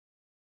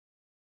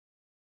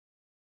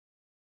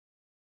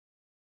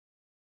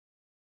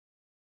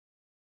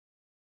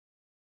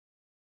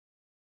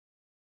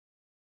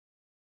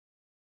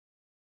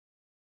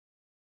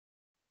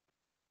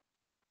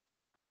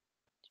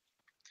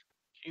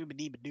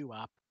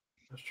Shooba-dee-ba-doo-wop.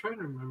 I was trying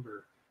to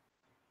remember.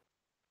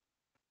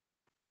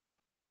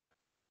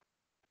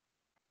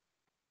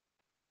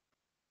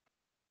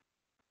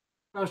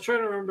 I was trying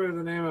to remember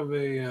the name of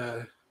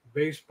a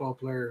baseball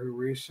player who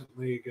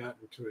recently got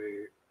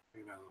into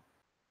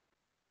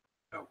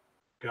no,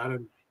 got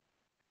in.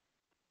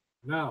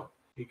 No,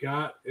 he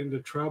got into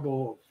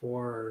trouble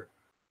for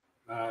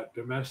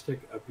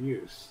domestic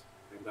abuse,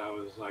 and I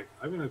was like,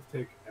 I'm gonna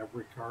take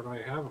every card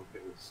I have of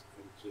his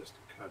and just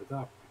cut it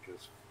up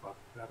because fuck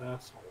that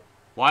asshole.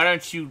 Why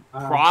don't you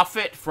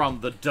profit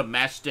from the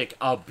domestic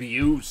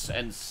abuse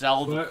and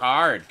sell the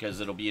card? Because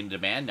it'll be in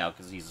demand now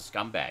because he's a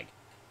scumbag.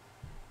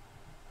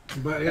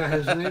 But yeah,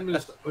 his name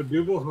is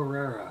Odubel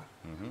Herrera.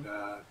 Mm-hmm.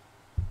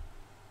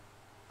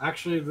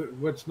 Actually,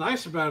 what's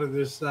nice about it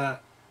is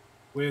that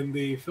when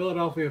the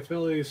Philadelphia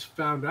Phillies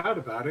found out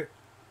about it,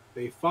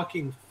 they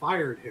fucking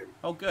fired him.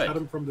 Oh, good. Cut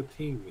him from the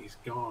team. He's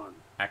gone.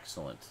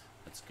 Excellent.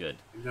 That's good.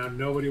 And now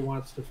nobody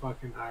wants to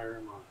fucking hire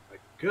him on.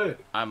 Like, good.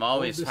 I'm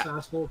always hold this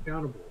asshole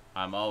accountable.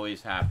 I'm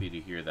always happy to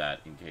hear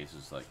that in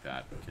cases like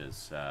that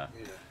because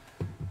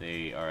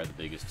they are the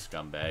biggest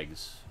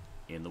scumbags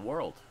in the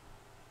world.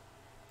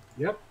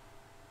 Yep.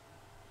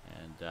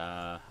 And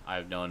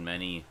I've known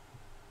many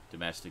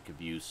domestic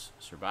abuse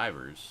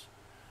survivors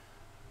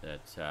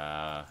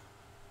that,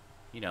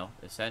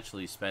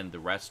 essentially spend the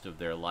rest of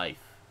their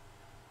life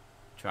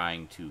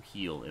trying to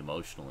heal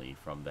emotionally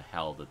from the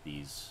hell that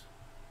these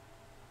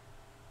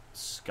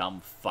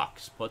scum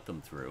fucks put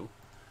them through.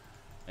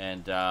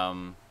 And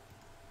I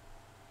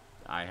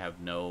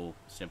have no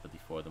sympathy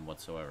for them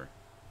whatsoever.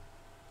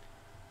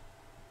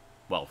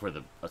 Well, for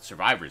the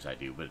survivors I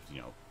do, but,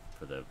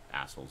 for the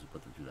assholes who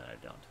put them through that, I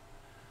don't.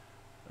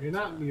 But, you're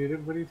not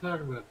muted. What are you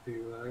talking about,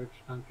 Large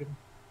Duncan?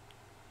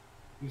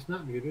 He's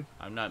not muted.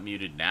 I'm not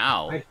muted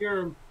now. I hear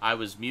him. I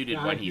was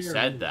muted when he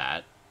said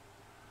that.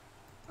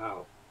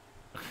 Oh.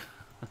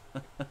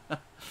 All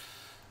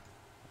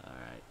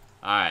right.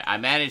 I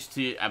managed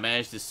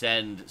to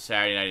send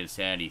Saturday Night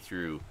InSaNity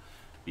through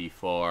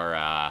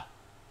before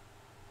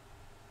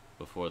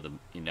the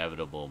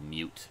inevitable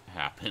mute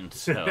happened.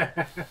 So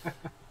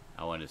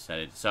I wanted to send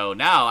it. So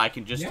now I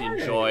can just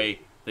enjoy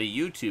the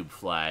YouTube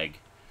flag,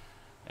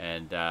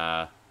 and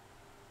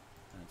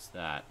that's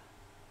that.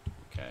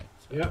 Okay.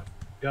 So. Yep.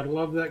 Gotta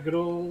love that good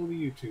old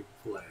YouTube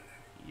flag.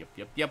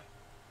 Yep.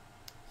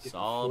 It's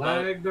all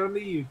flagged on the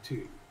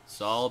YouTube.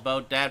 It's all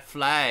about that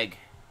flag.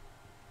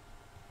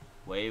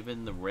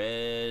 Waving the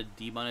red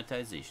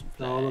demonetization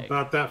flag. It's all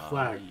about that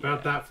flag. Yeah.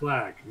 About that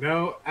flag.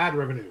 No ad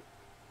revenue.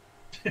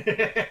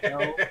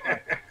 No.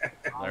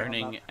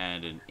 Learning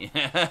and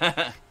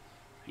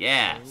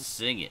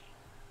sing it.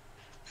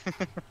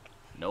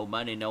 No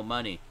money, no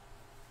money.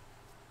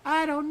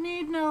 I don't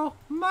need no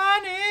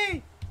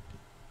money.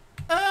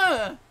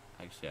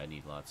 Actually, I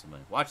need lots of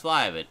money. Watch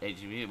live at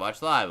HGV.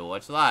 Watch live.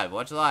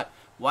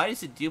 Why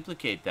does it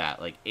duplicate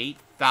that like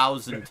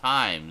 8,000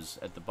 times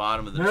at the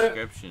bottom of the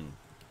description?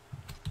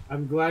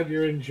 I'm glad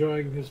you're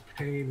enjoying his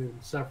pain and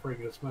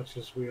suffering as much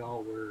as we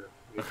all were.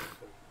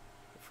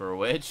 For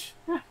which?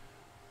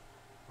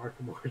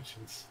 Arkham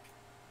Origins.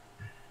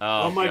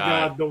 Oh my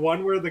God. The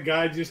one where the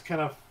guy just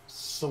kind of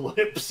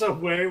slips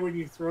away when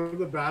you throw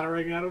the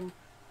battering at him.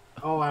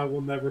 Oh, I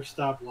will never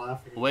stop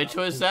laughing. Which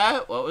was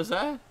that? What was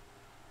that?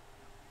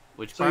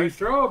 Which part? So you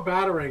throw a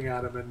battering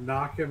at him and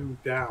knock him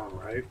down,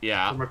 right?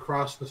 Yeah. From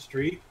across the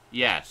street?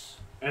 Yes.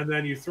 And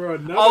then you throw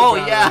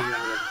another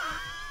battering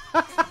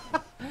at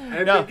him.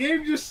 And no. the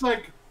game just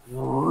like...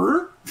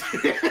 What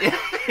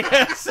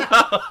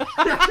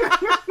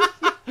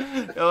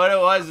it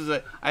was is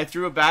that I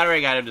threw a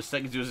battering at him just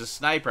because he was a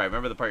sniper. I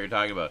remember the part you're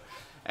talking about.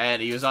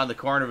 And he was on the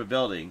corner of a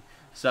building.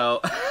 So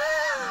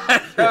I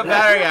throw a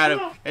battering at him.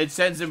 It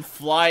sends him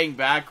flying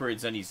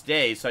backwards and he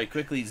stays. So I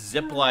quickly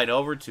zip line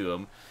over to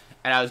him.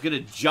 And I was going to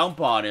jump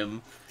on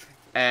him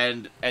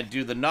and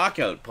do the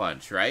knockout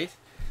punch, right?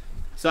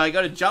 So I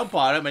go to jump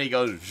on him and he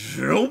goes,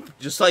 zoop,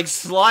 just like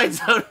slides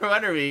out from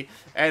under me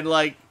and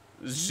like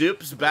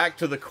zips back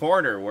to the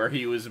corner where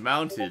he was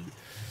mounted.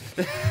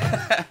 No,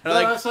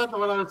 that's not the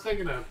one I was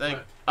thinking of.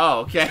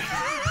 Oh, okay.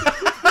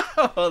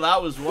 Well,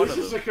 that was one of them.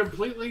 This is a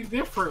completely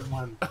different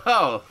one.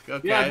 Oh,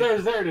 okay. Yeah,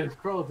 there it is.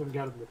 Crowlton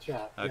got in the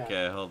chat.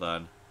 Okay, hold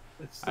on.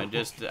 I'm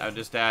just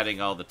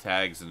adding all the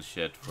tags and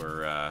shit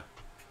for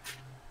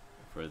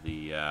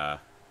the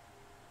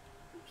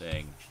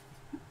thing.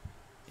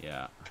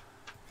 Yeah.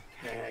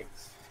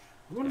 Tags.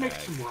 I'm gonna make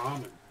some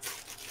ramen.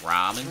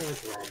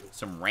 Ramen?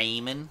 Some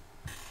ramen?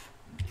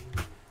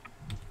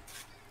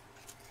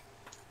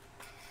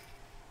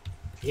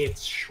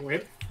 It's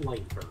shrimp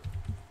flavor.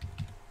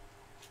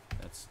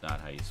 That's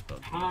not how you spell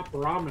it. Top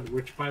ramen,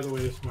 which by the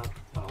way is not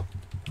the top.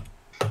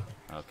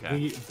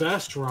 Okay. The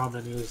best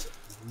ramen is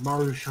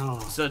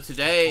Marjan. So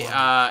today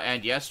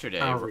and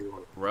yesterday,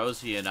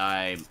 Rosie and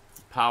I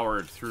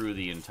powered through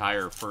the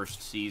entire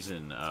first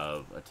season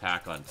of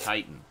Attack on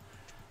Titan.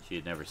 She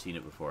had never seen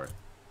it before.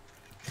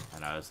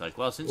 And I was like,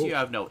 well, since you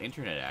have no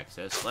internet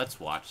access, let's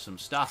watch some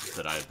stuff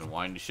that I've been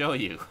wanting to show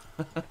you.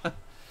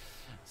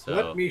 So,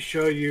 let me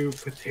show you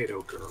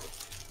Potato Girl.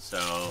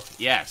 So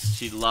yes,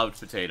 she loved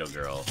Potato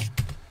Girl.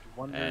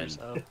 Wonders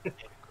of Potato Girl.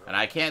 And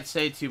I can't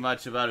say too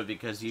much about it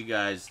because you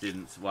guys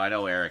didn't. Well, I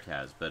know Eric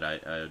has, but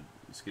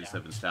Skid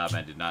Step and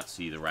Styleman did not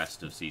see the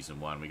rest of season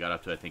 1. We got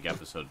up to, I think,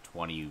 episode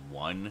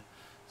 21,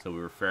 so we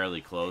were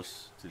fairly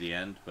close to the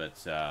end, but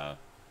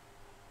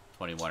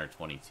 21 or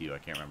 22, I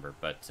can't remember.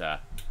 But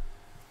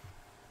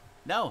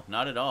no,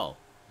 not at all.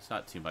 It's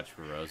not too much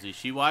for Rosie.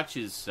 She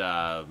watches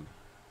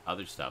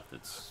other stuff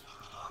that's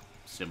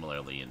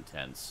similarly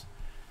intense.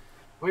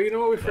 Well, you know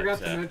what we forgot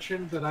to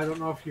mention that I don't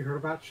know if you heard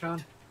about,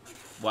 Sean?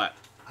 What?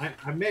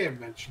 I may have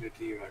mentioned it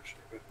to you,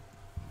 actually, but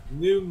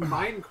new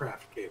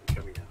Minecraft game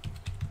coming out.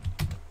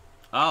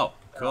 Oh,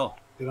 cool.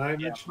 Did I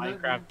mention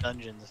Minecraft that?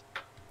 Dungeons.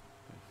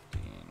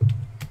 15.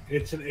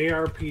 It's an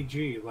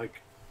ARPG,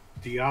 like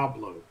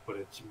Diablo, but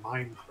it's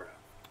Minecraft.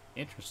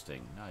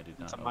 Interesting. No, I did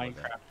not It's a know about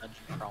Minecraft that.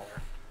 dungeon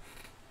crawler.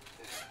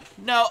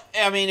 No,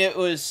 I mean, it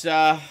was...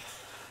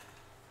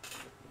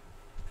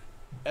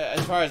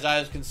 as far as I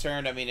was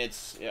concerned, I mean,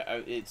 it's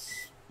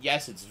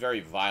yes, it's very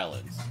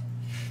violent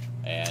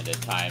and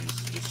at times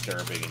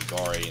disturbing and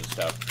gory and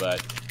stuff, but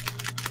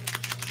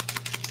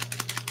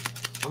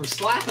I'm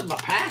slapping the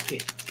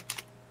packet.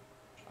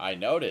 I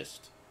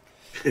noticed.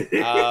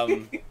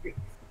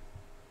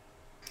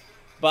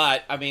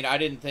 But I mean, I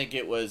didn't think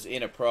it was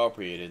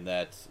inappropriate in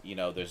that, you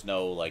know, there's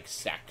no like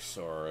sex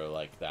or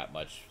like that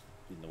much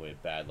in the way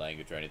of bad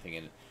language or anything,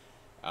 and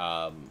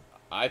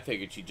I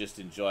figured she'd just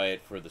enjoy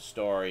it for the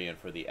story and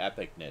for the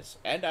epicness.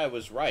 And I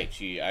was right.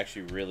 She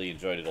actually really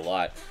enjoyed it a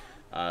lot,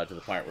 to the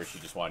point where she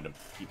just wanted to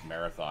keep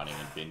marathoning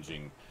and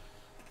binging.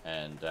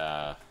 And,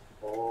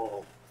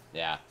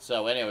 yeah.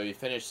 So anyway, we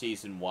finished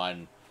season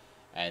 1,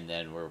 and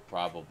then we're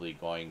probably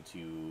going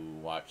to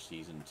watch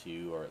season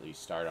 2, or at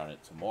least start on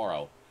it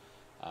tomorrow,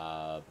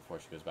 before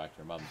she goes back to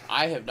her mom's.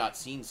 I have not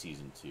seen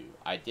season 2.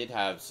 I did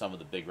have some of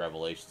the big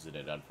revelations in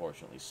it,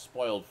 unfortunately,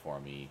 spoiled for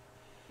me.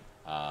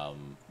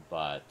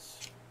 But,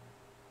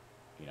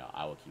 you know,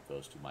 I will keep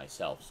those to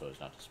myself so as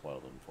not to spoil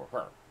them for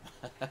her.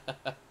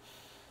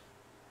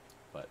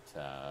 But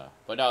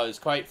no, it was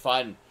quite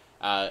fun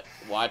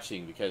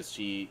watching because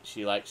she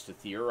likes to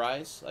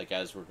theorize, like,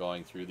 as we're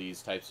going through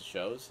these types of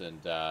shows,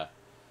 and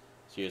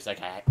she was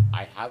like,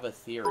 I have a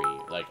theory.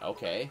 Like,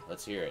 okay,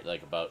 let's hear it.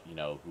 Like, about, you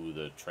know, who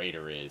the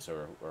traitor is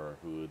or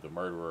who the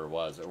murderer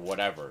was or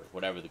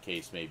whatever the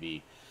case may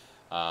be.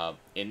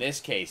 In this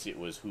case, it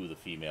was who the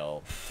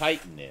female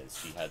Titan is.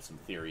 She had some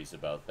theories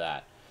about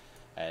that.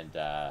 And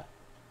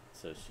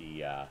so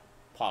she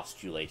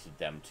postulated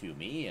them to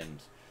me,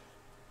 and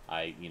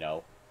I, you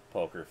know,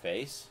 poker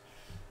face,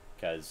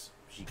 because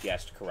she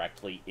guessed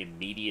correctly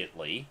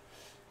immediately,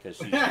 because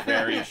she's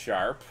very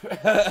sharp.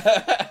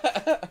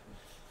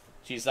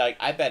 She's like,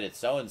 I bet it's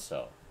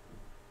so-and-so.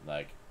 I'm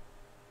like,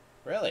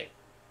 really?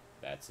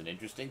 That's an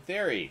interesting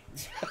theory.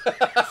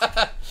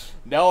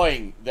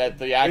 Knowing that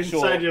the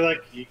actual... Inside, you're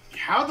like,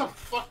 how the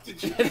fuck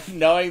did you...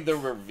 knowing the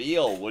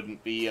reveal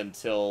wouldn't be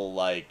until,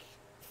 like,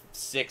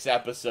 6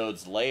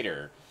 episodes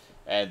later,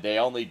 and they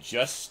only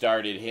just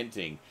started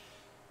hinting.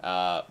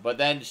 But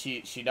then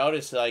she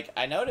noticed, like,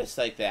 I noticed,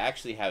 like, they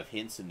actually have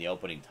hints in the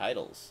opening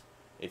titles,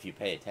 if you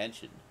pay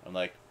attention. I'm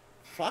like,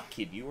 fuck,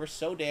 kid, you were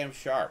so damn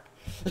sharp.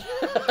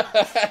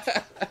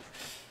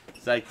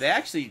 It's like, they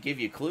actually give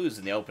you clues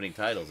in the opening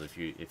titles if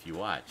you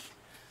watch.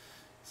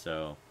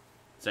 So,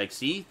 it's like,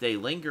 see, they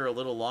linger a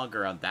little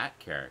longer on that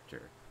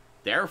character.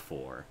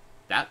 Therefore,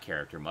 that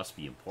character must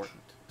be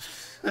important.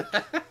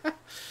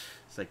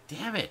 It's like,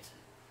 damn it.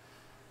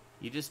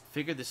 You just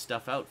figured this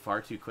stuff out far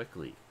too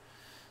quickly.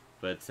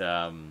 But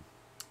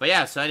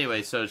yeah, so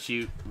anyway, so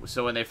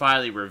when they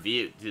finally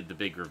did the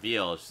big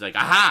reveal, she's like,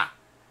 aha!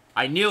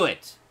 I knew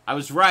it! I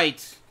was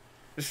right!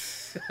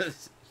 She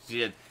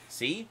did.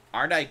 See?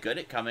 Aren't I good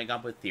at coming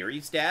up with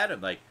theories, Dad? I'm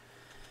like,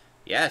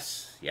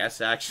 yes,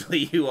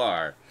 actually you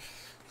are.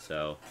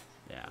 So,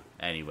 yeah.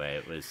 Anyway,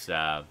 it was,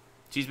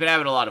 she's been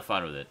having a lot of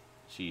fun with it.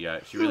 She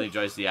really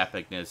enjoys the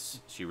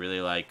epicness. She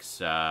really likes,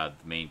 the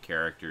main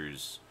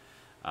character's,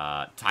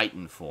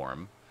 Titan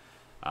form.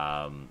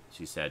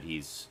 She said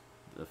he's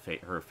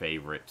her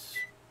favorite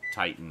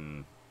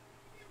Titan,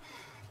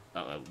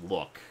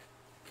 look.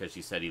 Because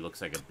she said he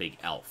looks like a big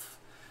elf.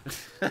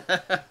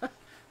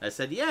 I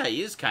said, yeah,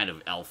 he is kind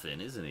of elfin,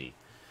 isn't he?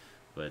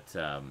 But,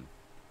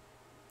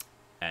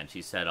 and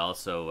she said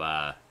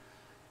also,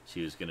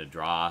 she was going to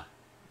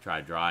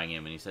try drawing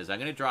him, and he says, I'm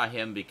going to draw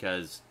him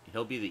because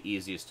he'll be the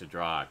easiest to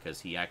draw,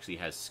 because he actually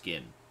has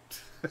skin.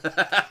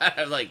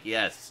 I'm like,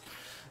 yes,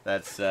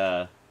 that's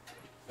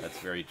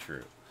very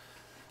true.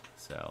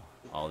 So,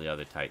 all the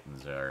other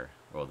Titans are,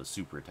 well, the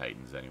Super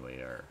Titans anyway,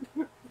 are,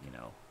 you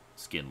know,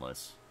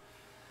 skinless.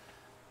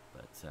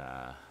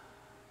 But,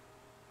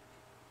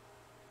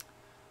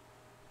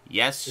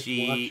 yes,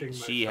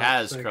 she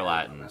has,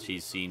 Carlatin.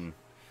 She's seen...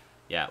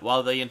 Yeah,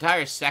 well, the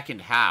entire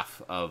second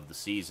half of the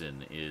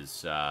season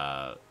is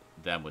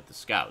them with the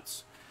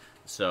Scouts.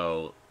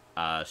 So,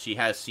 she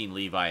has seen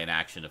Levi in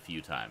action a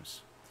few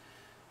times.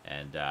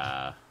 And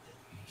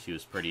she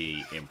was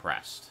pretty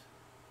impressed.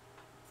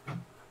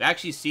 We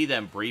actually see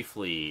them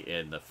briefly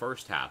in the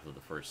first half of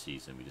the first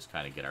season. We just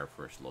kind of get our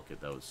first look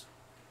at those,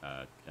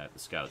 at the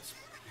Scouts.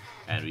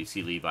 And we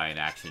see Levi in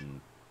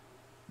action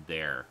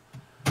there.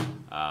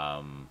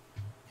 Oh,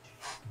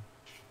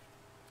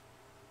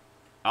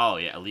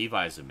 yeah,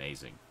 Levi's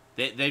amazing.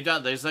 They've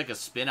done, there's like a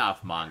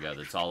spin-off manga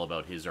that's all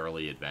about his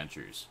early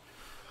adventures.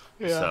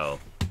 Yeah. So,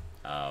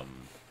 I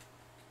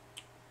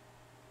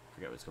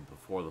forget what it's called,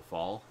 Before the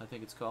Fall, I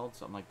think it's called,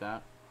 something like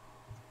that.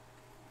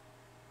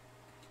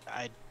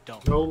 I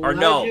don't know. Or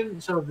no,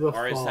 of the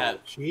or is Fall.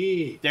 that?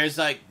 Gee. There's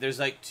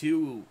like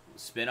 2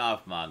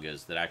 spin-off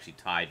mangas that actually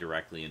tie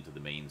directly into the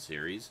main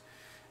series,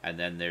 and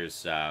then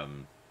there's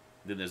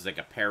like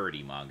a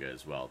parody manga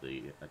as well,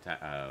 the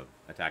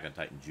Attack on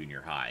Titan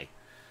Junior High.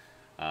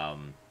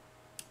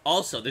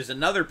 Also, there's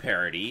another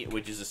parody,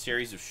 which is a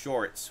series of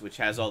shorts, which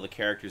has all the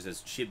characters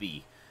as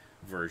chibi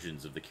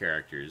versions of the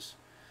characters,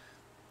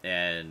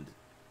 and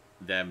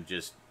them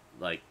just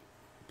like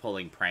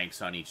pulling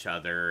pranks on each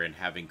other and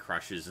having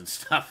crushes and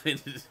stuff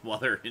while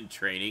they're in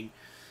training.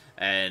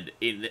 And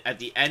at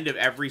the end of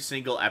every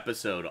single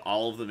episode,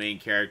 all of the main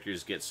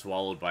characters get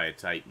swallowed by a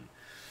Titan.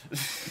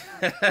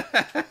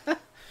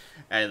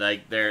 And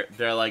like they're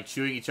like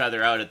chewing each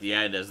other out at the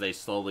end as they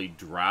slowly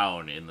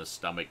drown in the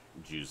stomach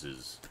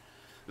juices.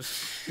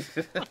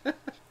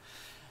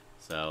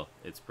 So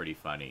it's pretty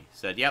funny.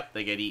 Said, yep,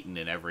 they get eaten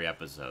in every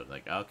episode.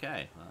 Like,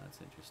 okay, well, that's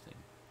interesting.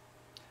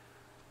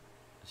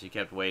 She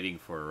kept waiting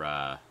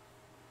for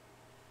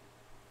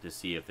to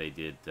see if they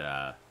did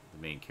the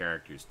main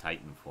character's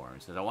Titan form.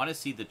 She said, I want to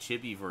see the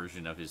chibi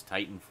version of his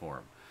Titan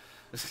form.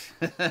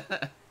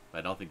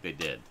 I don't think they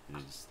did.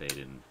 They just stayed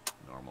in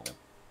normal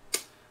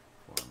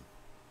form.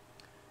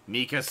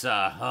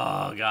 Mikasa.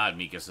 Oh, God,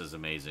 Mikasa's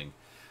amazing.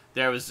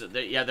 There was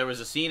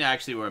a scene,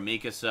 actually, where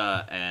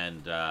Mikasa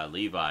and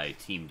Levi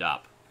teamed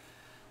up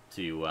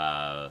to,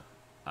 I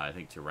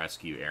think, to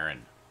rescue Eren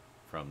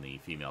from the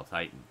female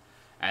Titan.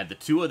 And the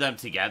 2 of them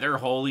together,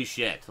 holy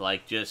shit,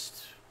 like,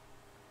 just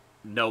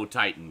no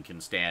Titan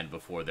can stand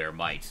before their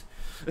might.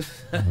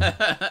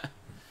 The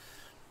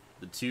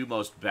 2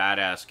 most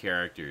badass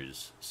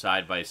characters,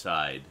 side by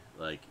side.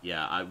 Like,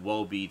 yeah,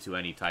 woe be to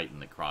any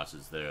Titan that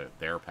crosses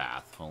their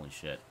path. Holy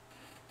shit.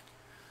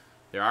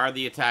 There are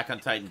the Attack on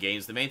Titan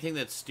games. The main thing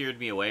that steered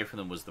me away from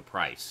them was the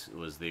price.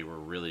 They were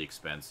really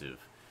expensive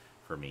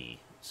for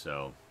me.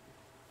 So,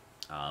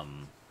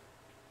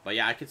 but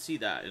yeah, I could see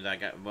that. And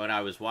when I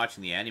was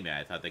watching the anime,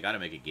 I thought they got to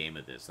make a game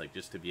of this, like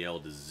just to be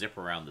able to zip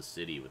around the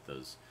city with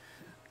those,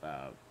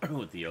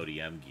 with the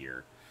ODM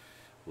gear,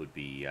 would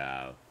be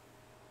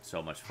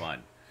so much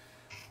fun.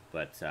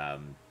 But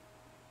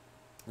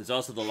there's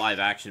also the live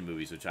action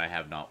movies, which I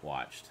have not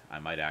watched. I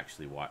might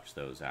actually watch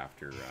those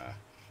after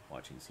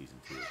watching season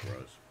 2 of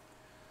Rose.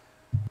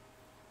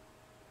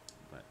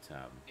 But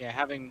yeah,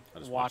 having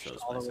watched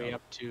all the way myself.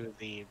 up to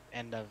the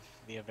end of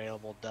the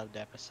available dubbed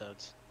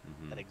episodes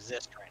that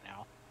exist right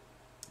now,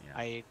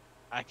 yeah.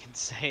 I can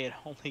say it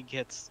only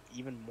gets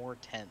even more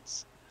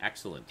tense.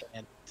 Excellent.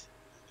 And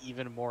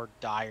even more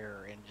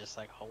dire and just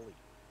like, holy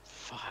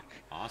fuck.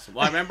 Awesome.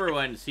 Well, I remember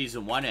when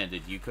season 1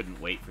 ended, you couldn't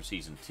wait for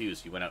season 2,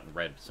 so you went out and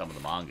read some of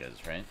the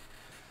mangas, right?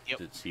 Yep.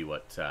 To see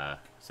what,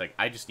 it's like,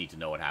 I just need to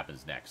know what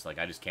happens next. Like,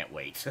 I just can't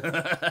wait.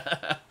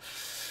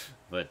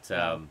 But,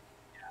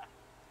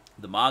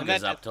 the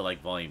manga's up to,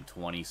 like, volume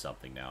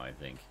 20-something now, I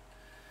think.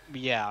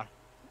 Yeah.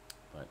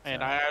 But,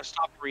 and I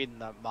stopped reading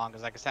the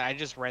mangas. Like I said, I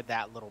just read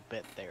that little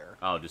bit there.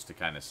 Oh, just to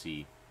kind of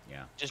see,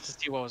 yeah. Just to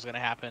see what was going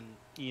to happen,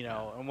 you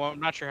know. And I'm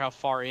not sure how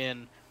far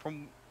in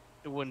from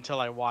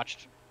until I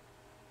watched,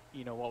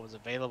 you know, what was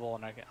available.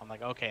 And I'm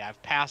like, okay,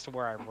 I've passed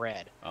where I've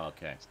read. Oh,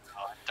 okay.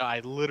 So I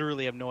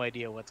literally have no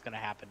idea what's going to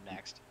happen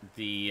next.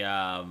 The,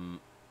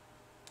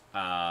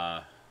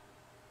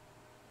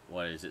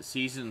 what is it?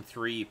 Season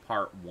 3,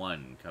 Part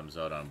 1 comes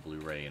out on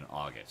Blu-ray in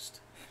August.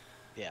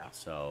 Yeah.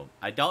 So,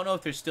 I don't know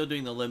if they're still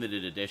doing the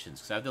limited editions,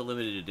 because I have the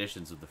limited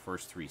editions of the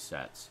first 3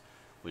 sets,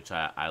 which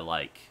I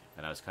like,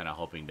 and I was kind of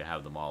hoping to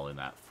have them all in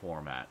that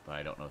format, but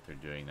I don't know if they're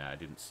doing that. I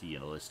didn't see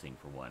a listing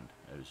for one.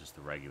 It was just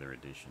the regular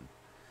edition.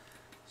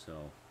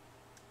 So,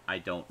 I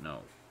don't know.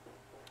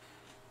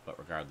 But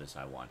regardless,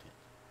 I want it.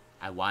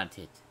 I want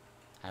it.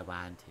 I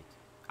want it.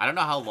 I don't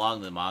know how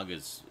long the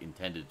manga's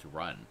intended to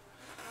run.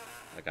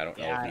 Like, I don't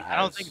know if he has... I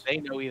don't think they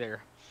know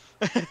either.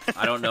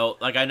 I don't know.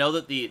 Like, I know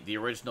that the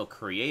original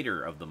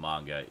creator of the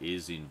manga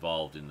is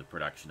involved in the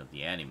production of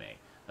the anime.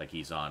 Like,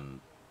 he's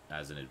on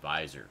as an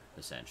advisor,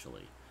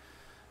 essentially.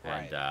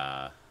 Right.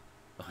 And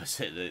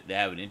they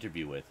have an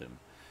interview with him.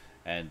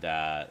 And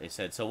they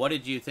said, so what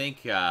did you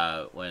think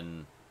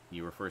when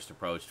you were first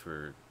approached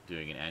for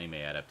doing an anime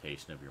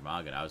adaptation of your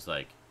manga? And I was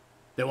like,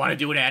 they want to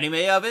do an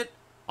anime of it?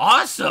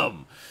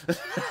 Awesome!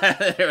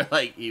 They were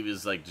like, he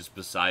was like just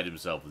beside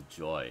himself with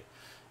joy.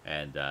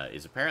 And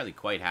is apparently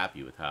quite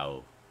happy with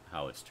how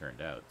it's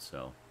turned out.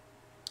 So,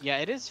 yeah,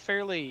 it is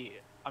fairly.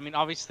 I mean,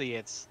 obviously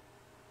it's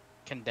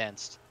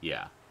condensed.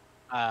 Yeah.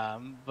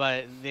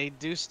 But they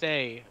do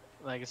stay,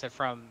 like I said,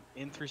 from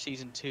in through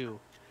season 2.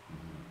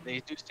 They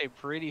do stay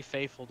pretty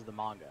faithful to the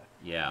manga.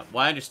 Yeah,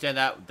 well, I understand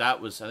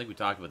that was, I think we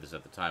talked about this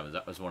at the time,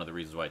 that was one of the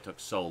reasons why it took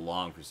so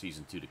long for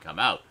season 2 to come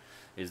out,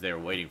 is they were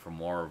waiting for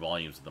more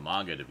volumes of the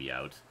manga to be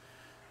out,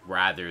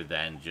 rather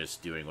than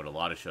just doing what a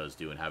lot of shows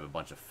do and have a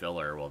bunch of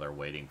filler while they're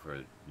waiting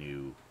for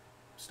new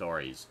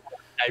stories.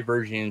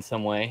 Diverging in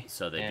some way.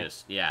 So they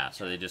just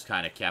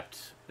kind of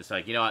kept, it's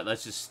like, you know what,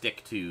 let's just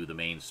stick to the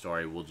main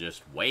story, we'll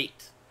just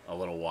wait a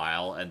little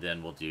while, and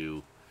then we'll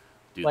do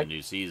the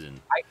new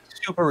season. I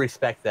super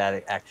respect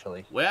that,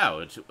 actually.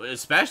 Wow,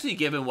 especially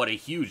given what a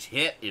huge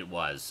hit it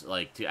was.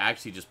 Like, to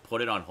actually just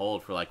put it on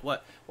hold for, like,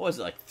 what was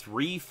it, like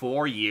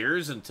 3-4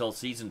 years until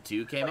season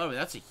 2 came out? I mean,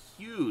 that's a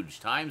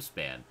huge time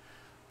span.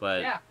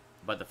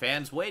 But the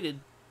fans waited,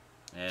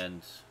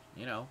 and,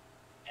 you know.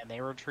 And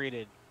they were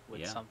treated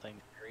with something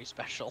very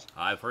special.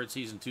 I've heard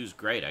season 2's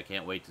great. I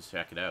can't wait to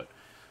check it out.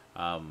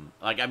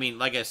 Like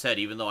I said,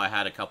 even though I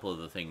had a couple of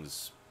the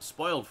things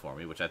spoiled for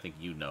me, which I think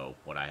you know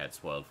what I had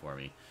spoiled for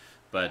me,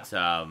 but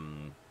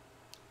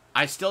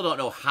I still don't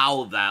know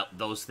how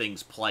those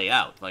things play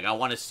out. Like, I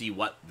want to see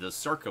what the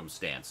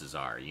circumstances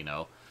are, you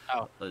know.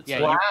 Oh,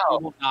 yeah!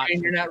 Wow,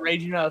 and you're not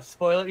raging about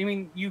spoiler. You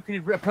mean you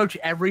could approach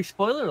every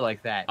spoiler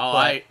like that? Oh,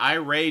 but... I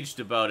raged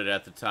about it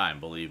at the time,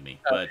 believe me.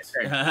 Oh, but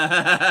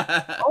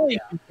you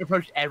can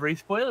approach every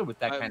spoiler with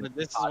that kind of.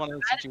 This is one of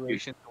the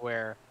situations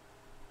where,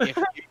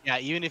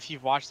 even if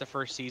you've watched the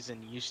first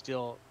season, you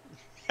still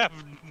have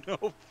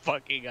no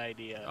fucking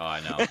idea. Oh, I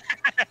know.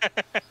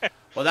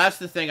 Well, that's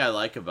the thing I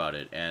like about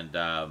it, and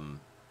like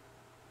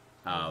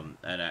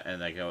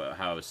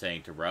how I was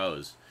saying to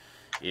Rose,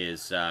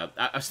 is I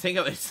was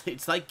thinking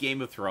it's like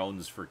Game of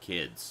Thrones for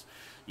kids,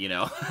 you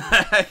know,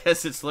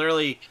 because it's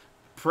literally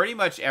pretty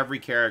much every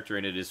character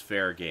in it is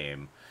fair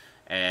game,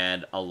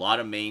 and a lot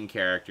of main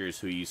characters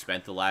who you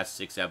spent the last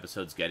 6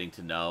 episodes getting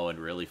to know and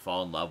really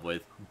fall in love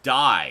with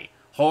die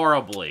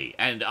horribly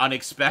and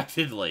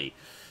unexpectedly,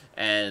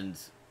 and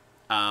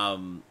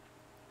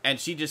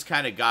she just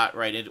kind of got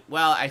right into,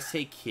 well, I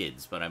say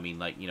kids, but I mean,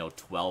 like, you know,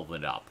 12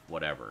 and up,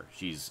 whatever.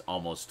 She's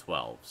almost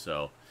 12,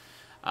 so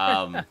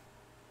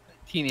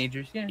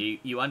teenagers, yeah.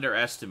 You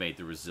underestimate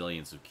the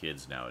resilience of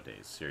kids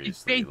nowadays,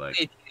 seriously. She's like, a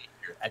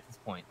teenager at this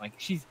point. Like,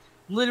 she's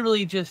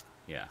literally just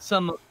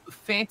some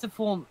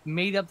fanciful,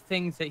 made-up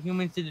things that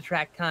humans did to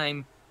track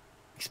time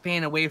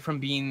expand away from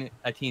being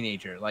a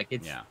teenager. Like,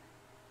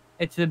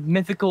 it's a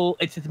mythical,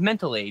 it's a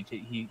mental age that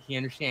he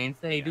understands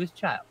the age of his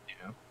child, you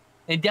know?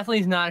 And it definitely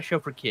is not a show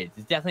for kids.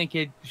 It's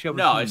definitely a show for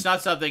No, teens. It's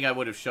not something I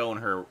would have shown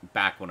her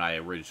back when I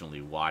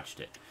originally watched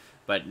it.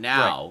 But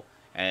now,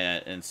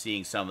 and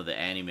seeing some of the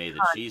anime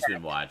that she's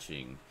been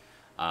watching...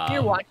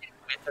 You're watching it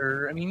with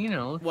her. I mean, you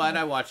know... Well, and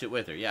I watch it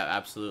with her. Yeah,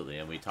 absolutely.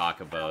 And we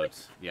talk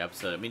about the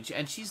episode. I mean,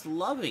 and she's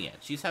loving it.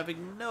 She's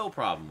having no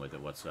problem with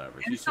it whatsoever.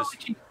 And She's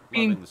just she's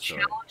loving the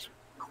story.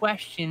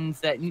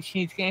 Questions that she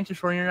needs answers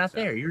for, and you're not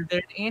there. You're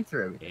there to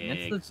answer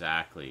everything.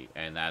 Exactly,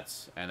 and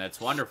that's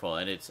wonderful,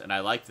 and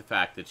I like the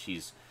fact that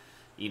she's,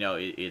 you know,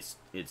 it's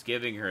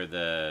giving her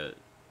the,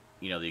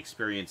 you know, the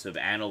experience of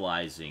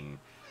analyzing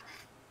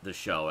the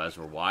show as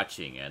we're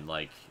watching, and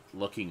like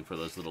looking for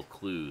those little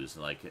clues,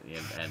 and like,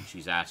 and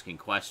she's asking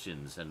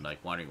questions and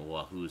like wondering,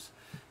 well, who's,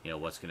 you know,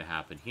 what's going to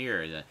happen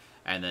here,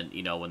 and then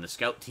you know, when the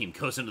scout team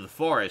goes into the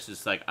forest,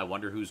 it's like, I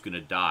wonder who's going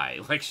to die.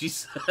 Like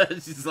she's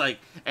like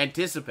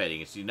anticipating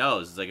it. She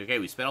knows. It's like, okay,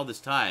 we spent all this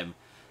time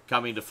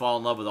coming to fall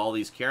in love with all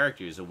these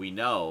characters, and we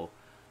know.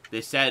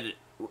 They said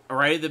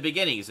right at the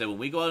beginning, he said, when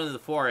we go out into the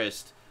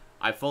forest,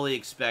 I fully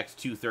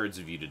expect 2/3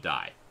 of you to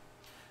die.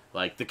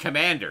 Like, the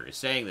commander is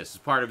saying this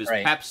as part of his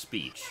pep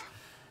speech.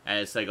 And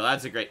it's like, well,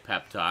 that's a great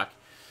pep talk.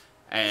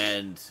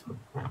 And,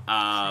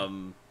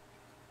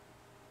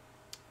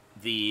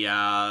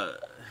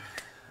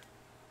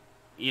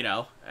 you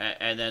know,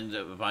 and then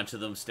a bunch of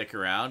them stick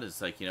around.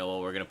 It's like, you know,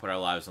 well, we're going to put our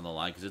lives on the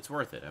line because it's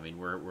worth it. I mean,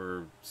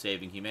 we're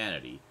saving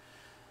humanity.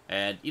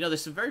 And, you know,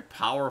 there's some very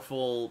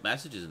powerful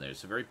messages in there.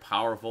 Some very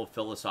powerful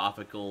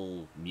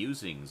philosophical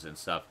musings and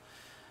stuff.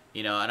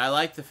 You know, and I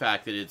like the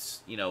fact that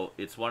it's, you know,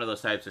 it's one of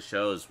those types of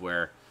shows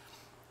where,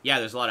 yeah,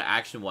 there's a lot of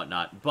action and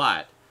whatnot,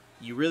 but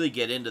you really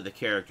get into the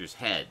characters'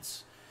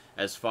 heads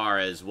as far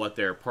as what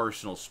their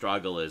personal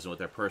struggle is and what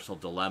their personal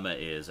dilemma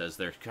is as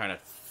they're trying to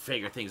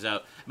figure things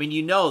out. I mean,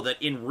 you know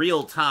that in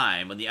real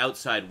time, in the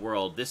outside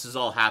world, this is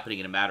all happening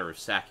in a matter of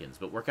seconds,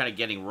 but we're kind of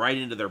getting right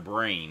into their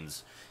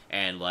brains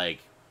and,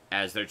 like,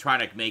 as they're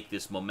trying to make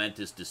this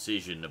momentous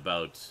decision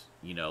about,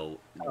 you know,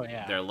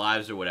 their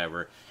lives or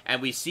whatever,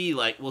 and we'll see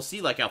like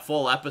a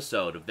full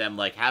episode of them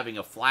like having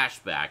a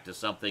flashback to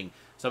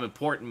some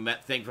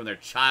important thing from their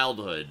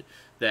childhood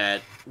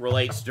that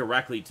relates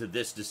directly to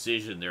this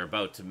decision they're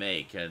about to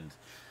make, and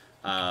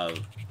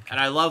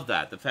I love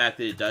that, the fact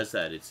that it does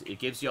that. It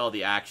gives you all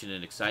the action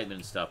and excitement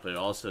and stuff, but it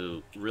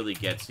also really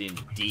gets in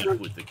deep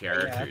with the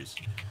characters.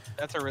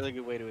 That's a really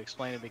good way to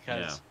explain it,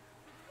 because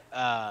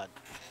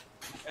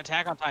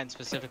Attack on Titan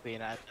specifically,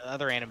 and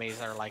other animes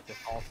that are like this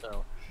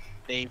also,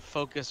 they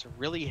focus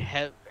really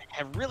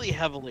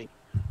heavily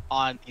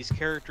on these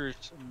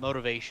characters'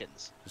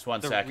 motivations. Just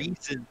one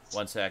second.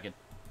 One second.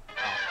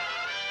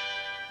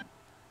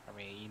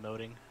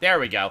 emoting. There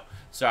we go.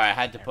 Sorry, I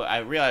had to put. I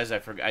realized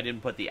I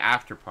didn't put the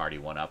after party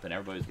one up, and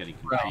everybody was getting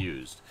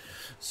confused.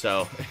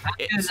 So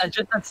I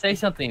just have to say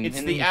something.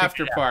 It's the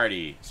after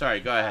party. Sorry,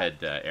 go ahead,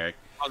 Eric.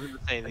 I was going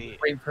to say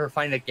waiting for her to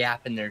find a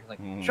gap in there, like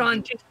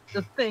Sean, just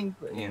the thing.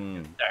 But,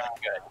 Good.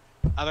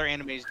 Other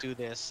animes do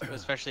this,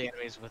 especially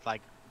animes with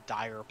like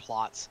dire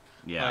plots.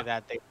 Yeah. Like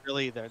that they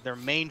really their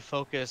main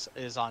focus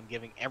is on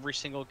giving every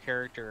single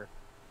character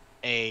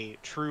a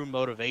true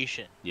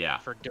motivation. Yeah.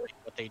 For doing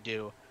what they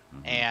do,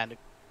 and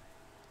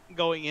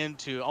going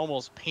into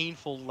almost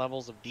painful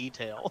levels of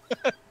detail.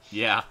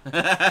 Yeah.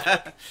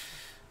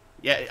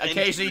 Yeah,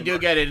 occasionally you do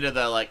get into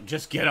the, like,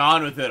 just get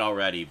on with it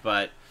already,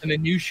 but... The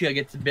minutia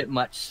gets a bit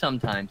much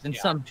sometimes, in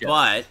some shows.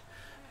 But,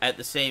 at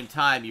the same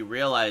time, you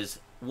realize,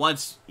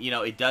 once, you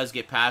know, it does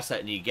get past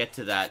that and you get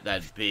to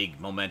that big,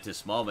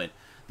 momentous moment,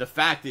 the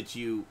fact that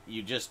you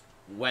just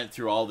went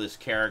through all this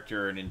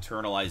character and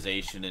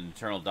internalization and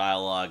internal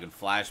dialogue and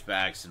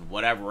flashbacks and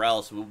whatever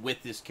else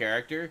with this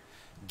character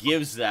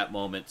gives that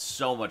moment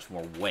so much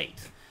more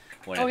weight.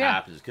 When it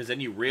happens, because then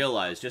you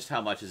realize just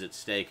how much is at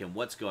stake and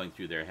what's going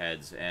through their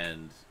heads,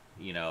 and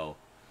you know.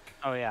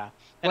 Oh yeah,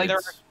 and like there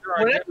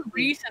for whatever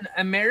reason,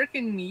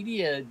 American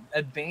media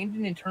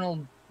abandoned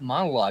internal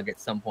monologue at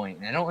some point,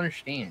 and I don't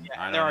understand.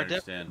 Yeah, there are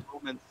different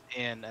moments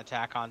in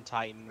Attack on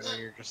Titan where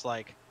you're just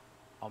like,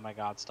 "Oh my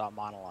God, stop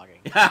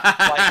monologuing!"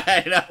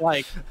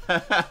 like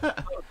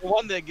the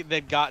one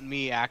that got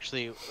me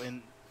actually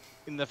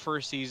in the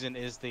first season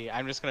is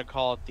I'm just gonna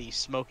call it the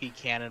smoky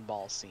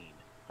cannonball scene.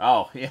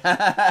 Oh,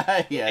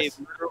 yeah. Yes.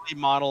 They literally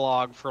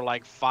monologue for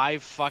like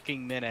 5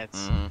 fucking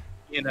minutes,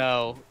 you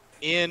know,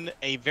 in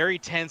a very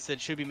tense that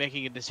should be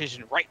making a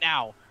decision right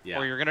now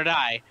or you're going to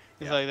die.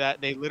 It's like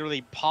that. They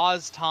literally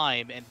pause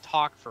time and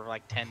talk for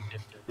like 10, 15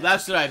 minutes. Well,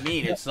 that's what I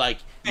mean. It's like,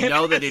 you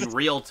know that in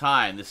real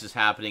time this is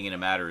happening in a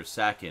matter of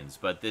seconds,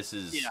 but this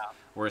is,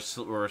 we're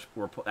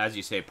as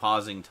you say,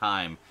 pausing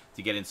time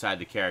to get inside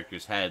the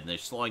character's head, and they're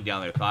slowing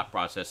down their thought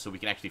process so we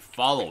can actually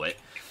follow it.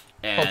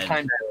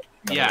 And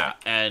yeah,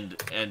 and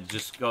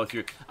just go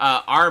through.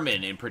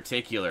 Armin in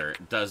particular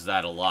does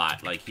that a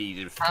lot. Like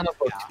comic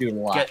books do a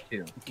lot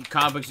too.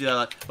 Comic books do that a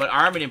lot, but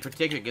Armin in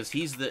particular, because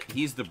he's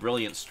the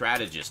brilliant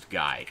strategist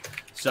guy.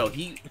 So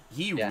he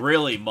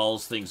really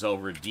mulls things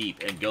over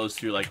deep and goes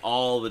through like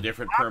all the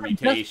different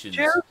permutations.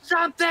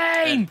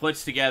 And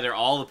puts together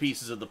all the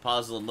pieces of the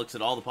puzzle and looks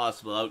at all the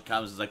possible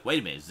outcomes. It's like, wait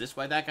a minute, is this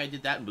why that guy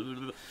did that? And, blah, blah,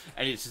 blah.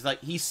 And it's just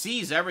like he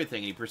sees everything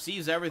and he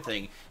perceives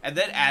everything, and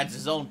then adds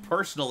his own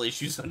personal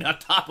issues on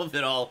top of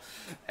it all,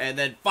 and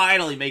then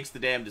finally makes the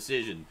damn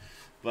decision.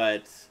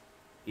 But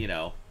you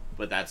know,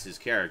 that's his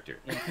character.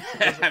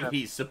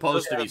 He's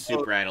supposed to be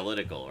super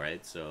analytical,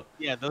 right? So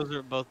yeah, those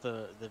are both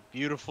the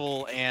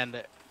beautiful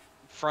and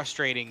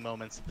frustrating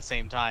moments at the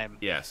same time.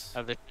 Yes,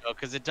 of the show,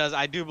 because it does.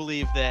 I do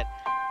believe that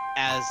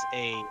as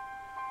a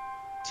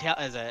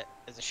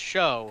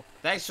show.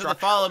 Thanks for the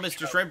follow,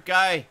 Mr. Shrimp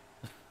Guy.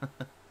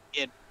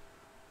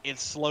 It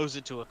slows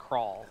it to a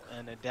crawl,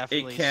 and it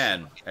definitely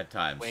can at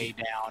times way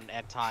down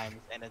at times,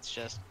 and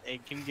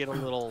it can get a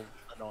little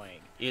annoying.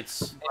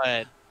 It's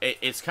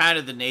it's kind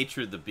of the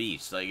nature of the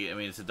beast. Like, I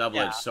mean, it's a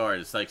double-edged sword.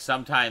 It's like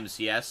sometimes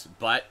yes,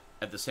 but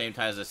at the same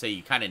time, as I say,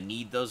 you kind of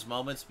need those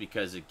moments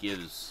because it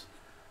gives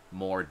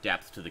more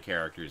depth to the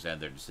characters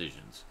and their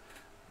decisions.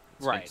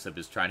 Right. Except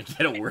is trying to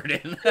get a word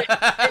in.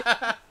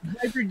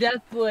 Viper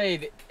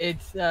Deathblade.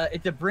 It's a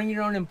bring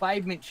your own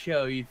imbibement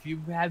show. If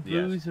you have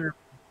booze or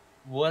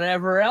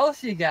whatever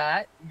else you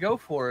got, go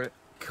for it.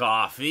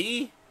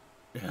 Coffee?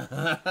 It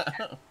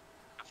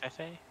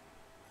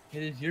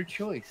is your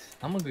choice.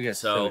 I'm gonna go get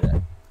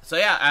soda. So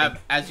yeah,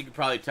 as you can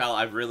probably tell,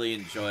 I've really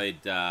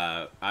enjoyed.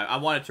 I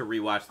wanted to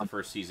rewatch the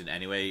first season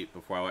anyway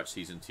before I watched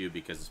season 2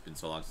 because it's been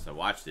so long since I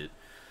watched it.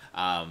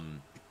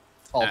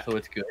 Also,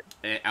 it's good.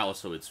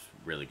 Also, it's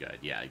really good.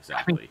 Yeah,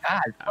 exactly.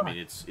 I mean,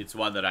 it's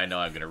one that I know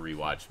I'm going to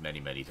rewatch many,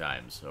 many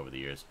times over the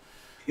years.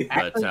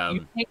 Actually, but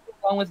you can't go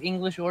wrong with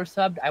English or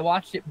subbed. I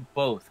watched it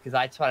both because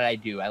that's what I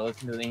do. I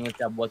listen to the English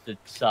dub with the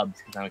subs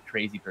because I'm a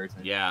crazy person.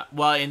 Yeah.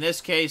 Well, in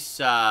this case,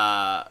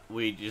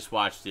 we just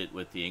watched it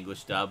with the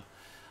English dub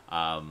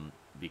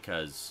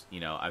because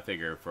I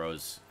figure if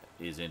Rose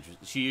is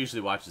interested, she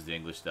usually watches the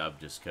English dub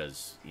just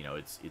because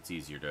it's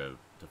easier to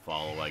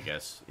follow, I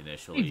guess,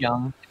 initially. She's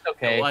young. It's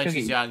okay. Well,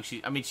 she's young.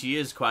 She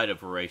is quite a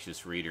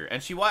voracious reader,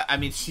 and she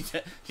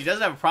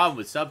doesn't have a problem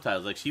with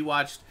subtitles. Like, she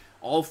watched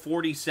all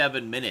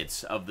 47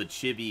 minutes of the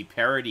Chibi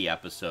parody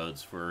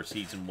episodes for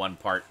season 1,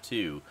 part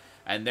 2,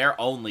 and they're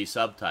only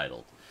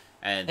subtitled.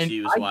 And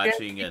she was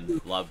watching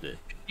and loved it.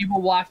 She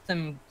will watch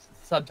them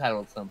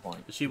subtitled at some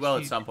point. She will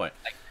at some point.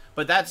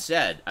 But that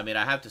said, I mean,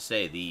 I have to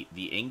say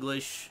the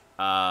English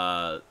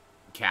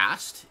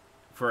cast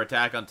for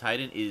Attack on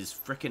Titan is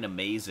freaking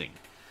amazing.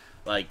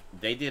 Like,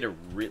 they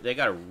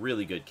got a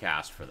really good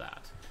cast for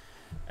that.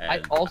 And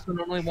I also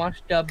normally watch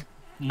dub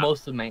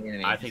most of my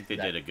anime. I think they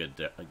did a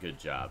good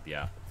job.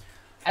 Yeah.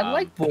 I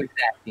like voice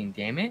acting.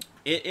 Damn it.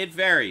 It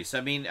varies.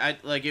 I mean,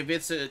 if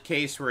it's a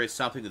case where it's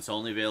something that's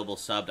only available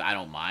subbed, I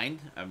don't mind.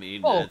 I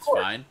mean, it's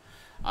fine.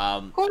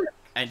 Of course.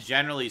 And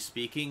generally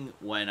speaking,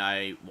 when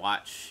I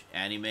watch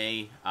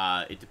anime,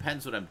 it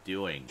depends what I'm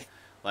doing.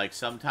 Like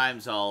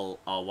sometimes I'll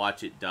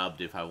watch it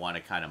dubbed if I want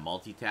to kind of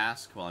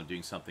multitask while I'm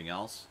doing something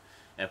else.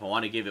 If I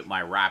want to give it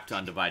my rapt,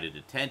 undivided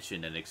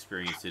attention and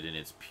experience it in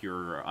its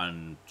pure,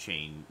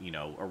 unchained,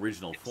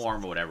 original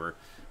form or whatever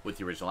with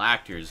the original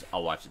actors,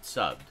 I'll watch it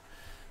subbed.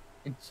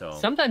 So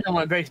sometimes I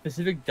want a very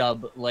specific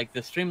dub, like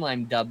the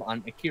streamlined dub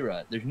on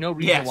Akira. There's no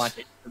reason to watch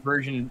the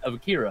version of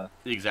Akira.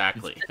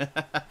 Exactly.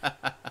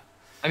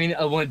 I mean,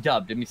 I want it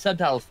dubbed. I mean,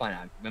 subtitles fine.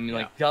 I mean,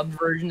 like dubbed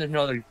version. There's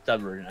no other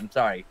dub version. I'm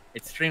sorry.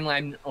 It's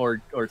streamlined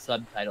or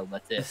subtitled.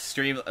 That's it.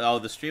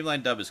 The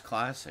streamlined dub is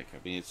classic. I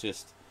mean,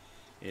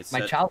 it's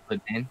my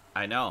childhood, man.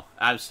 I know.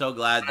 I'm so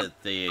glad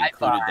that they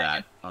included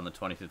that on the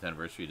 25th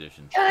anniversary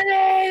edition.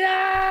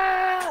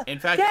 In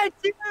fact, I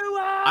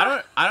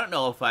don't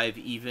know if I've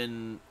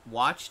even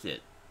watched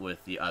it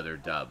with the other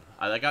dub.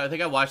 I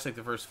think I watched like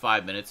the first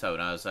 5 minutes of it,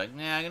 and I was like,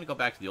 nah, I'm gonna go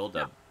back to the old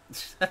dub.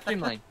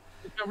 Streamlined.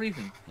 There's no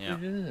reason.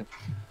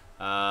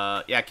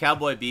 Yeah.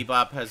 Cowboy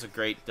Bebop has a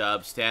great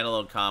dub.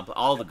 Standalone comp.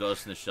 All the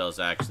Ghost in the Shells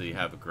actually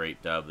have a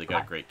great dub. They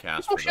got a great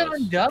cast for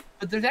those. Dub,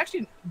 but there's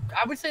actually,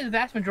 I would say the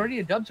vast majority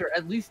of dubs are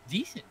at least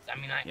decent. I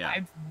mean,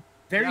 I've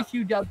very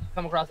few dubs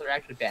come across that are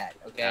actually bad.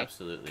 Okay.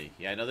 Absolutely.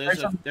 Yeah. No,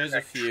 there's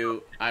a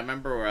few. I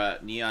remember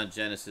Neon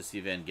Genesis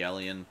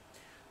Evangelion.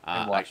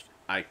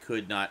 I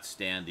could not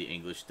stand the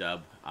English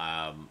dub.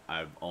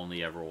 I've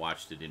only ever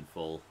watched it in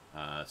full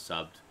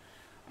subbed.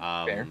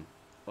 Fair.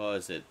 What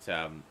was it?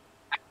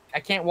 I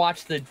can't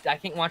watch the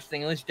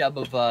English dub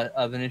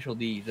of Initial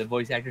D. The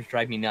voice actors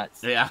drive me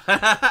nuts. Yeah.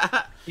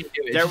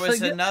 There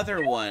was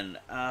another one.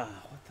 What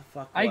the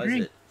fuck was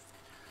it?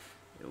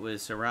 It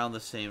was around the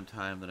same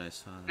time that I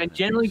saw that. I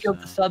generally go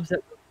with the subs that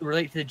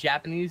relate to the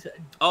Japanese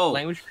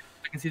language.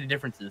 I can see the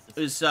differences.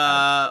 It was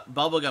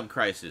Bubblegum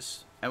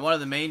Crisis. And one of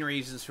the main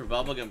reasons for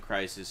Bubblegum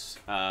Crisis,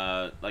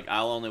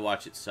 I'll only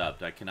watch it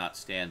subbed. I cannot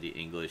stand the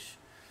English.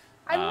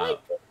 I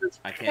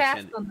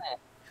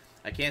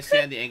can't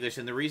stand the English,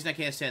 and the reason I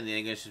can't stand the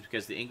English is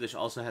because the English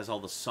also has all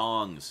the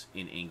songs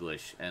in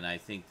English, and I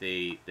think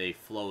they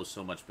flow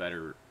so much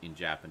better in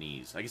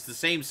Japanese. Like, it's the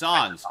same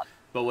songs,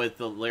 but with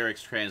the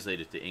lyrics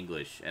translated to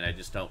English, and I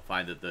just don't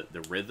find that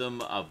the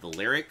rhythm of the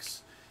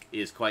lyrics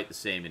is quite the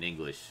same in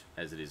English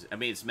as it is. I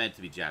mean, it's meant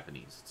to be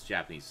Japanese. It's a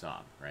Japanese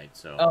song, right?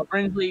 So,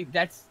 Brinsley,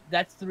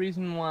 that's the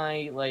reason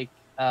why,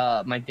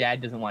 my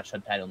dad doesn't watch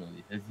subtitle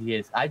movies. He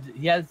has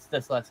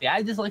dyslexia. I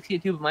have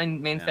dyslexia too, but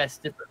mine manifests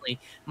differently.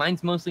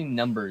 Mine's mostly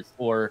numbers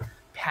or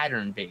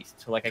pattern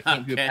based. So I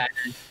can't do a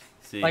pattern.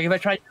 See. Like if I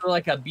try to do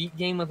a beat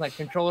game with my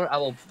controller,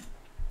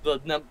 the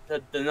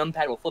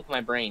numpad will flip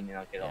my brain and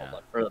I'll get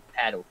or the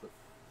pad will flip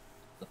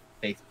the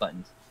face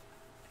buttons.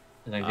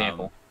 As an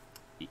example.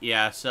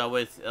 Yeah. So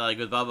with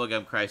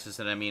Bubblegum Crisis,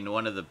 and I mean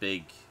one of the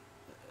big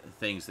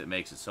things that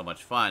makes it so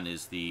much fun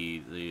is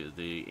the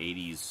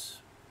 80s.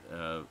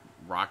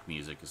 Rock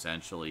music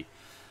essentially.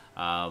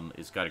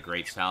 It's got a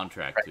great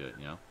soundtrack to it.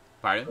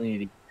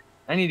 Pardon?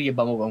 I need to get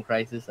Bubblegum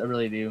Crisis. I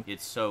really do.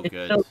 It's so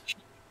good. So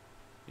cheap.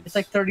 It's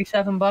like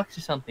 $37 or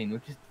something,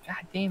 which is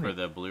goddamn it. For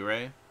the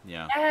Blu-ray.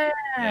 Yeah.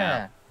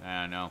 Yeah.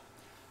 I know.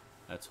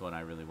 That's what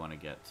I really want to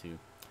get to.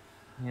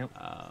 Yep.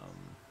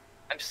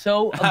 I'm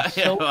so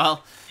afraid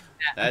of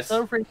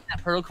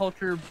that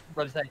Permaculture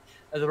website,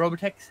 the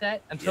Robotech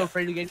set. I'm so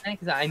afraid to get that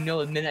because I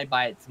know the minute I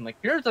buy it, I'm like,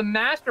 here's a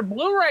master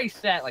Blu-ray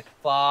set. Like,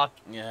 fuck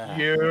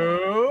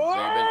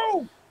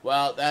you.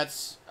 Well,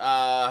 that's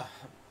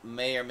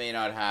may or may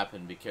not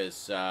happen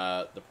because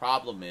the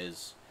problem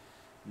is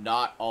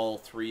not all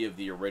three of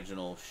the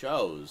original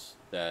shows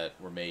that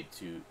were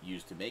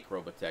used to make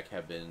Robotech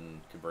have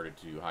been converted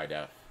to high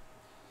def.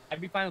 I'd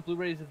be fine with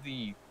Blu-rays of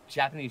the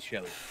Japanese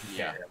shows.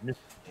 Yeah.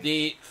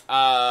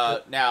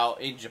 Now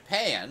in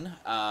Japan,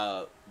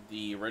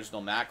 the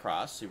original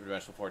Macross, Super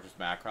Dimensional Fortress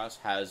Macross,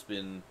 has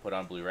been put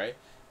on Blu-ray,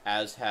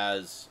 as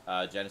has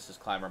Genesis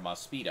Climber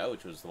Mospeada,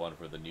 which was the one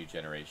for the new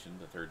generation,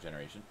 the third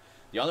generation.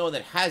 The only one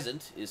that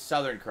hasn't is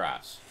Southern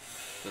Cross.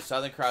 The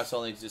Southern Cross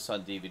only exists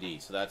on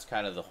DVD, so that's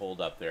kind of the hold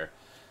up there.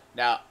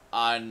 Now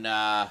on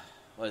Naya,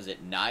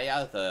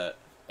 the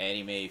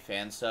anime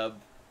fan sub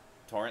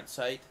torrent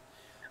site,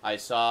 I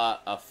saw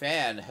a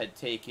fan had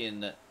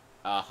taken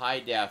a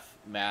high-def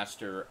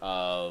master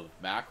of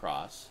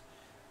Macross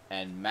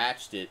and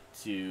matched it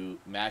and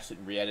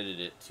re-edited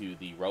it to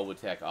the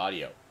Robotech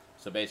audio.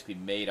 So basically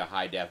made a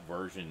high-def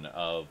version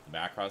of the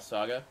Macross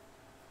saga.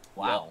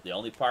 Wow. The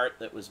only part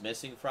that was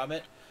missing from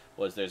it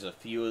was there's a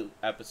few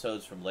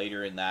episodes from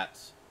later in that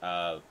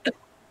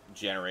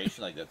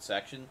generation, like that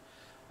section,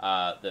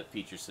 that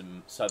features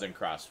some Southern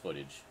Cross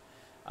footage.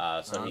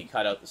 So he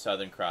cut out the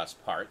Southern Cross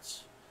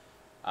parts.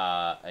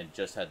 And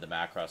just had the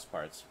Macross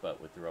parts,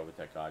 but with the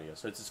Robotech audio.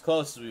 So it's as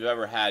close as we've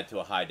ever had to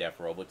a high-def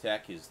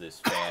Robotech is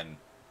this fan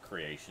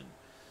creation.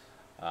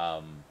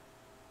 Yeah,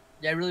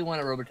 I really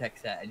want a Robotech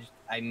set.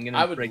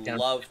 I would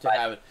love to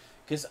have it,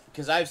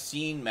 because I've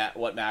seen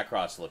what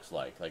Macross looks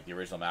like. Like the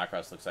original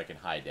Macross looks like in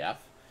high-def,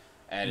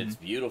 and it's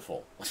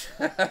beautiful.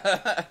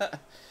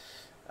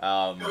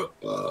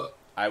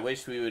 I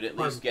wish we would at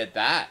least get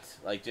that.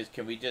 Like,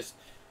 can we just?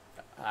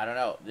 I don't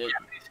know.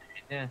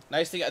 Yeah.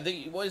 Nice thing. I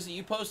think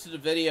you posted a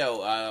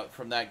video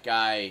from that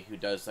guy who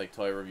does like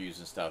toy reviews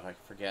and stuff. I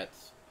forget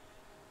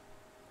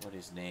what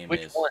his name is.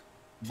 Which one?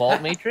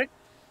 Vault Matrix.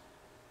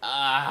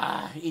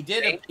 He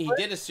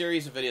did a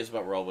series of videos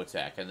about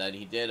Robotech, and then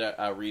he did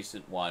a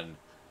recent one.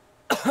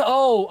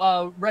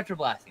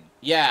 Retroblasting.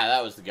 Yeah,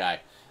 that was the guy.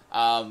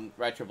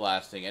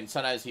 Retroblasting, and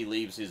sometimes he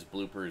leaves his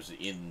bloopers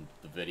in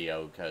the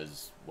video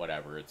because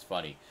whatever, it's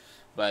funny.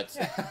 But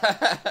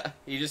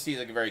he just seems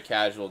like a very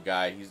casual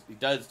guy. He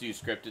does do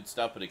scripted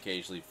stuff, but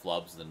occasionally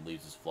flubs, and then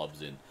leaves his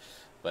flubs in.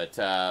 But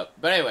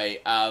anyway,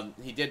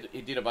 he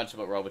did a bunch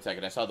about Robotech,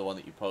 and I saw the one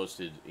that you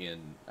posted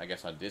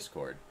on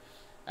Discord,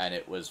 and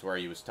it was where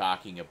he was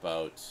talking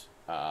about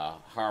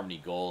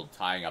Harmony Gold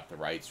tying up the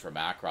rights for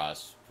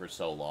Macross for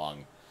so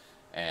long,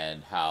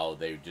 and how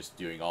they're just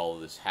doing all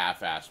of this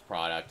half-ass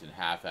product and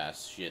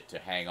half-ass shit to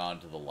hang on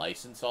to the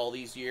license all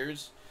these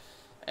years,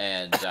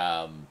 and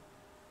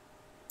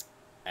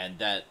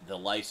that the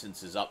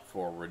license is up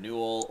for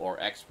renewal or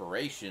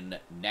expiration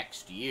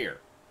next year.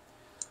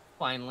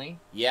 Finally.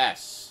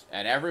 Yes,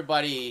 and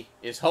everybody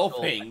is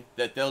hoping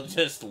that they'll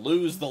just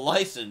lose the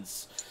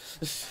license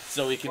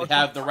so we can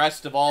have the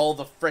rest of all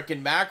the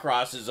frickin'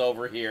 Macrosses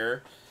over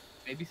here.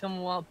 Maybe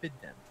someone will outbid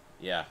them.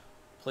 Yeah,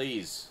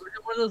 please.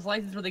 One of those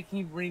licenses where they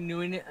keep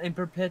renewing it in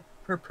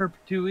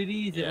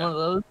perpetuity? Is it one of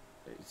those?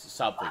 It's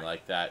something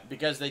like that.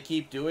 Because they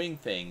keep doing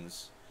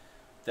things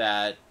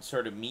that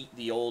sort of meet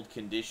the old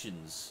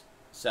conditions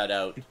set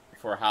out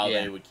for how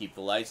they would keep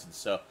the license.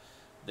 So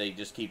they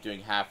just keep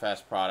doing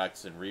half-ass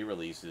products and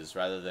re-releases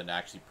rather than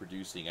actually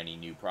producing any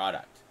new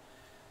product.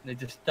 They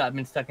just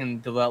been stuck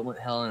in development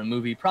hell in a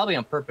movie, probably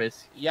on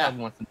purpose. Yeah,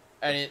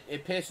 and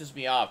it pisses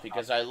me off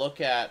because I've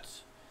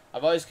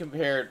always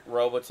compared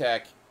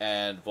Robotech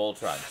and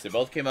Voltron. They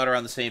both came out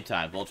around the same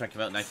time. Voltron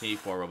came out in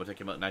 1984, Robotech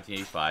came out in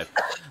 1985.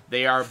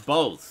 They are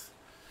both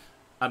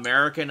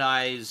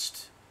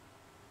Americanized,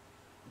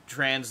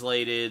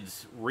 translated,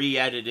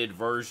 re-edited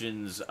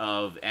versions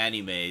of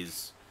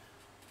animes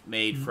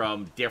made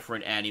from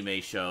different anime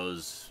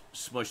shows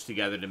smushed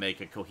together to make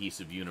a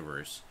cohesive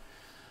universe.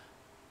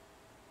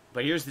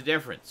 But here's the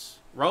difference.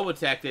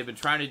 Robotech, they've been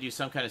trying to do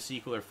some kind of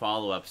sequel or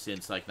follow-up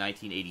since like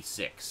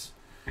 1986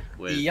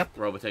 with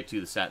Robotech 2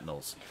 The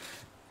Sentinels.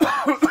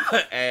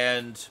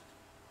 And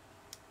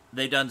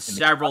they've done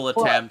several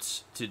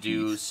attempts to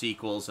do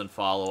sequels and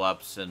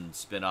follow-ups and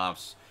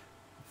spin-offs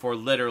for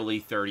literally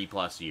 30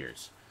 plus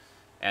years.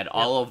 And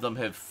all of them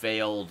have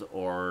failed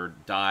or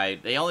died.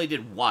 They only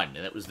did one,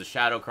 and it was the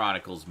Shadow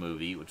Chronicles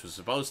movie, which was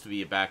supposed to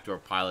be a backdoor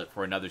pilot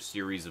for another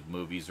series of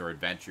movies or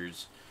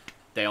adventures.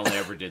 They only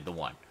ever did the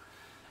one.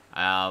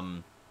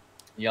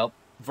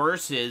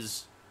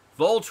 Versus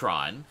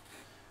Voltron,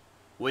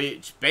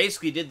 which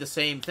basically did the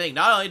same thing.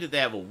 Not only did they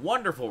have a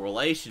wonderful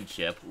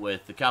relationship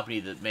with the company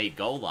that made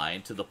Go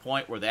Line, to the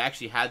point where they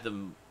actually had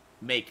them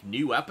make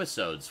new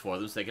episodes for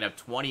them, so they could have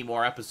 20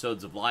 more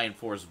episodes of Lion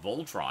Force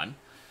Voltron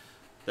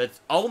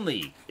that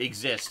only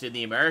exist in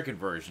the American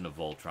version of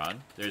Voltron.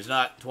 There's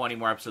not 20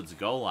 more episodes of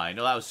Go Line.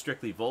 No, that was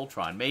strictly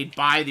Voltron, made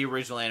by the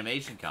original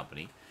animation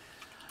company.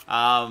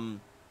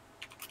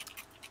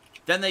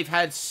 Then they've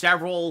had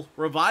several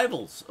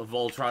revivals of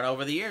Voltron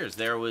over the years.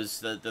 There was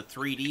the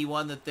 3D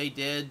one that they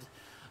did.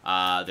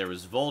 There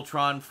was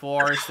Voltron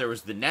Force. There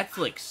was the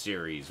Netflix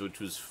series, which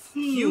was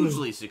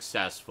hugely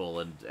successful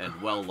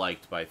and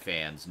well-liked by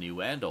fans, new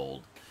and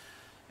old.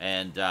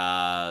 And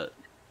what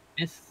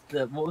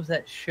was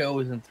that show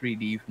was in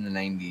 3D from the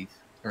 90s,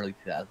 early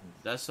 2000s?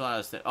 That's what I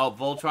was thinking. Oh,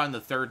 Voltron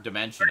the Third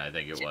Dimension, I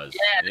think it was.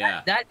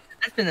 Yeah. That's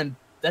been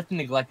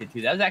neglected,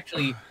 too. That was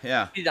actually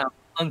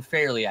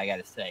unfairly, I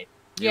gotta say.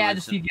 The CGI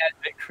is a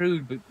bit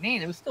crude, but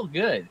man, it was still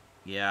good.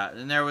 Yeah,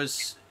 and there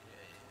was...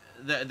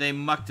 They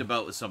mucked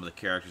about with some of the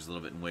characters a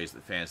little bit in ways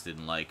that fans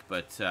didn't like,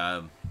 but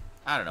I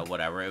don't know,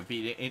 whatever. It'd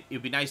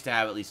be nice to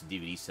have at least a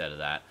DVD set of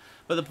that.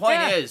 But the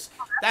point is,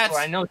 that's...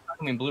 I know it's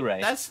coming in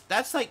Blu-ray.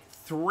 That's like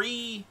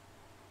 3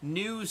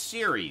 new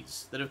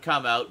series that have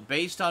come out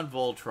based on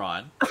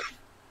Voltron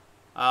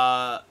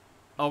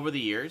over the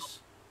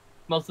years.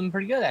 Most of them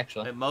pretty good,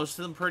 actually. And most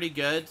of them pretty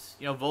good.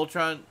 You know,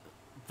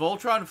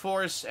 Voltron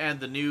Force and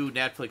the new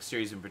Netflix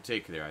series in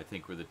particular, I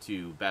think, were the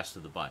 2 best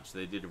of the bunch.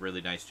 They did a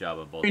really nice job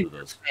on both of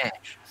those.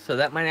 So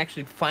that might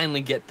actually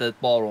finally get the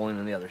ball rolling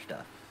on the other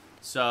stuff.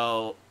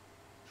 So,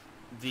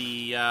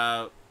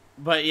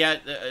 but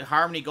yet,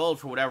 Harmony Gold,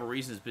 for whatever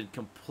reason, has been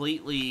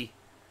completely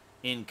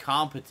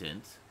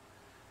incompetent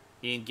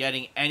in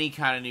getting any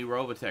kind of new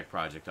Robotech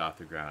project off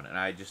the ground, and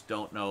I just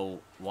don't know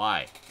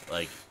why.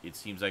 Like, it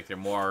seems like they're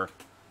more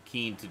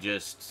keen to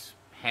just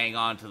hang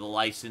on to the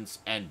license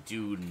and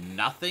do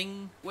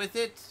nothing with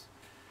it.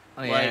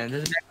 Oh yeah,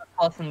 there's a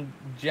Plus in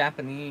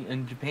Japanese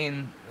in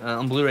Japan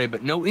on Blu-ray,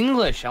 but no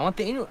English. I want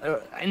the English.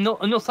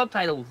 No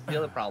subtitles. The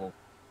other problem.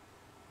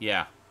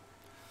 Yeah.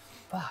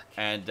 Fuck.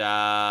 And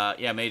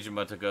Major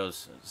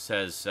Motoko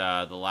says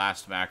the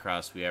last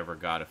Macross we ever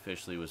got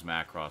officially was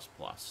Macross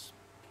Plus.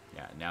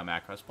 Yeah, now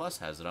Macross Plus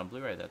has it on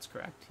Blu-ray. That's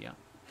correct. Yeah.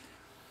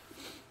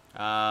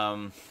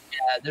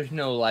 There's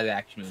no live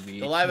action movie.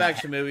 The live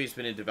action movie's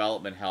been in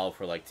development hell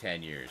for like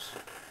 10 years.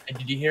 And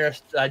did you hear a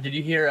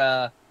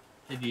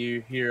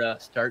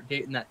start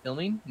date in that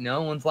filming?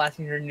 No. When's the last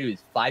time you heard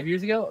news? 5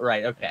 years ago?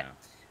 Right. Okay. Yeah.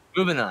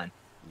 Moving on.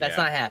 That's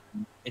not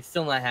happening. It's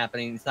still not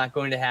happening. It's not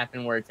going to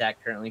happen where it's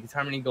at currently because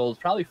Harmony Gold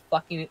is probably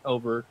fucking it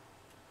over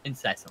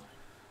incessantly.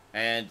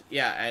 And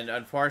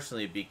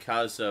unfortunately,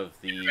 because of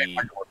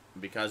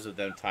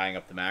them tying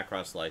up the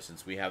Macross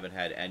license, we haven't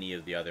had any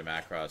of the other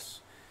Macross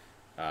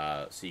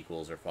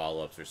sequels or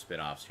follow-ups or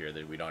spin-offs here.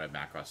 That we don't have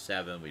Macross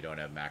 7, we don't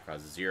have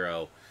Macross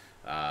 0,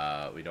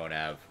 we don't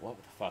have what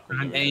the fuck was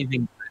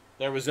anything.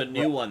 There was a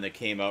new one that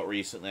came out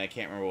recently. I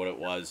can't remember what it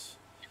was.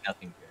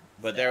 Nothing good.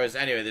 But there's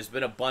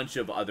been a bunch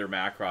of other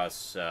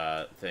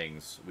Macross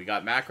things. We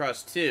got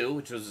Macross 2,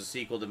 which was a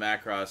sequel to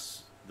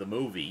Macross the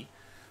movie.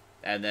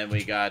 And then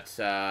we got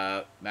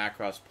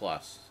Macross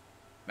Plus.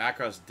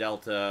 Macross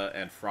Delta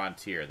and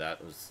Frontier.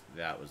 That was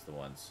the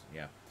ones.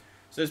 Yeah.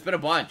 So there's been a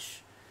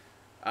bunch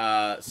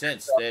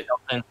since that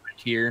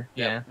Frontier.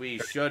 Yeah. We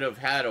should have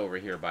had over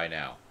here by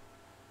now.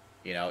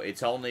 You know,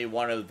 it's only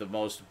one of the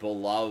most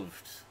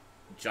beloved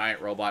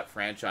giant robot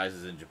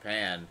franchises in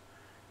Japan.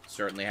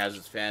 Certainly has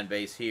its fan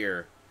base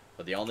here,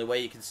 but the only way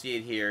you can see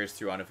it here is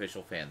through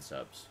unofficial fan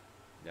subs.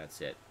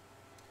 That's it.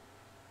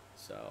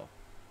 So,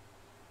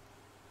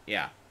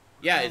 yeah,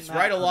 it's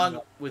right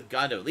along with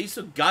Gundam. At least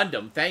with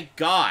Gundam, thank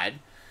God.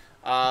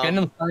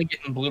 Gundam's finally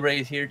getting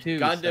Blu-rays here too.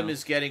 Gundam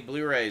is getting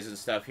Blu-rays and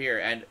stuff here,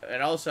 and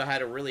also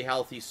had a really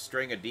healthy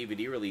string of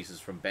DVD releases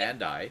from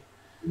Bandai.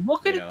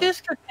 Look at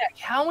Discotheque.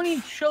 How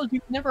many shows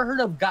you've never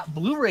heard of got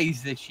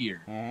Blu-rays this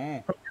year?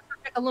 Mm-hmm. From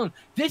Discotheque alone.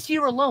 This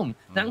year alone.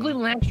 Not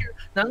including last year,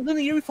 not including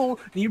the year before,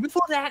 the year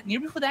before that, and the year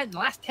before that, and the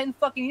last 10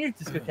 fucking years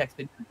Discotheque's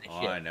been doing this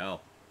shit. I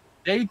know.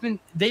 They've been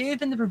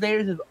the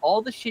purveyors of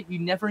all the shit you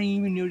never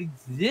even knew it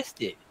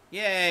existed.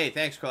 Yay,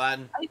 thanks,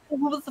 Cladden. I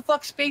didn't know what the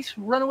fuck Space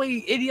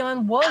Runaway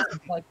Ideon was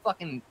until I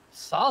fucking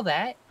saw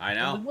that. I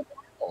know. I was like, what the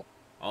hell?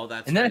 Oh,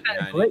 that's and then I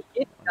got a great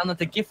gift found that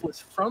the gift was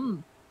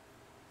from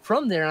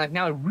there, and like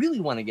now I really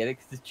want to get it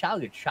because this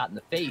child gets shot in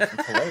the face.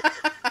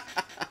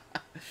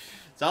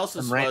 It's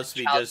also supposed to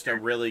be just a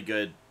really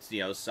good,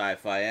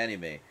 sci-fi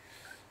anime.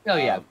 Oh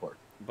yeah, of course.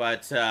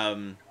 But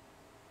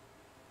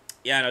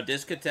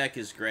Discotheque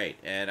is great,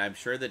 and I'm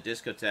sure that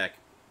Discotheque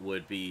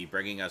would be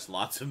bringing us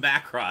lots of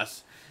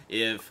Macross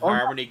if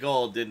Harmony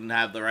Gold didn't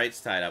have the rights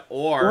tied up,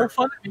 or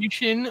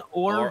Funimation,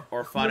 or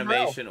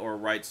Funimation, or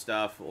Right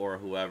Stuff, or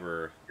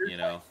whoever. There's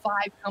like 5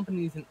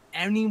 companies, and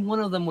any one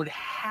of them would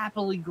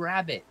happily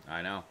grab it.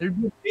 I know.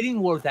 There'd be a bidding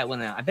war if that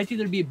went out. I bet you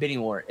there'd be a bidding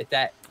war if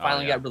that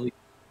finally got released.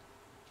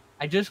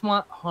 I just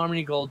want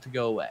Harmony Gold to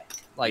go away.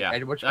 Like, I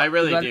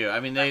really do.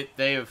 I mean,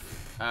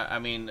 they've. I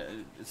mean,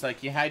 it's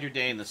like you had your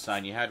day in the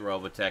sun. You had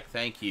Robotech.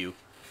 Thank you.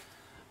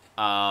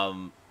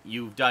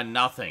 You've done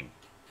nothing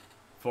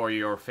for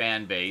your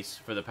fan base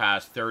for the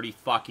past 30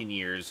 fucking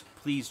years.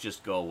 Please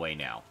just go away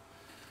now.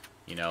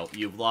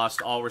 You've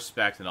lost all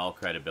respect and all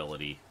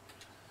credibility.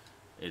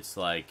 It's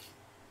like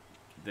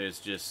there's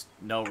just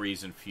no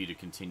reason for you to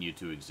continue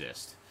to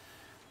exist.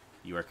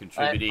 You are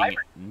contributing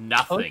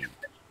nothing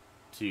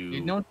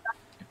to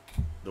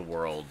the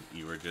world.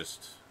 You were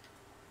just...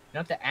 You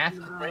don't have to ask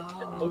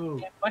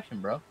a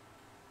question, bro.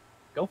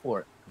 Go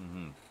for it.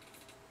 Mm-hmm.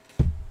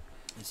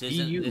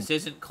 This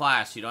isn't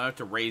class. You don't have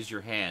to raise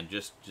your hand.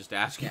 Just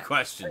ask your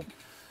question.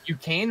 You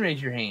can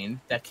raise your hand.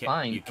 That's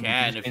fine. You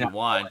can if you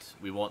want.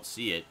 We won't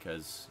see it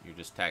because you're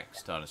just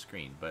text on a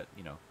screen. But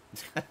your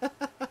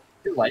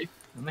life.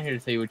 I'm not here to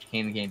tell you what you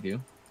can and can't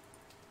do.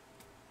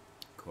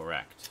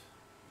 Correct.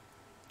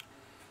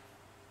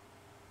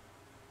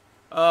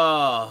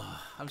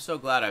 Oh, I'm so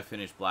glad I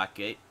finished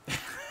Blackgate.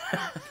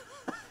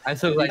 I'm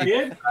so glad you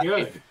did.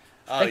 Good.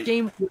 That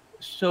game was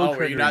so. Oh,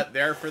 were you not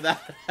there for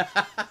that?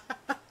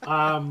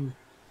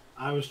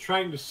 I was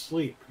trying to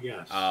sleep.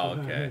 Yes. Oh,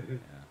 okay.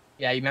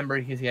 Yeah, you remember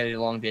because he had a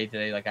long day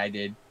today, like I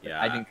did.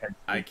 Yeah, I didn't.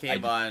 I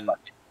came on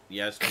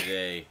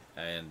yesterday,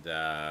 and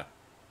I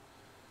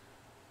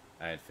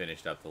had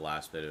finished up the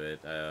last bit of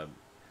it.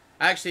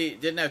 Actually,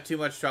 didn't have too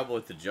much trouble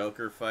with the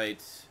Joker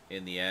fight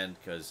in the end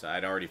because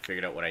I'd already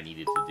figured out what I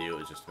needed to do. It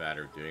was just a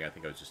matter of doing it. I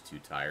think I was just too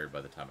tired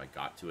by the time I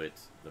got to it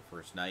the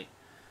first night.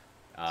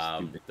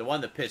 The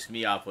one that pissed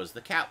me off was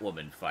the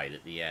Catwoman fight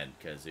at the end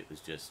because it was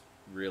just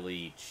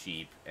really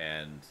cheap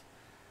and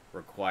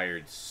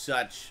required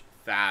such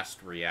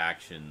fast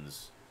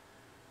reactions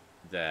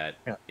that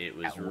it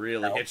was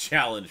really a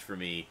challenge for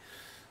me.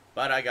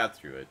 But I got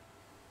through it.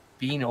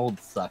 Being old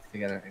sucks. I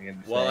gotta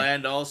well, say.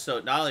 And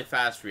also not only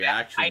fast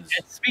reactions.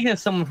 Speaking of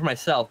someone for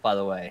myself, by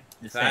the way.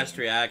 Fast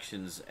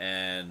reactions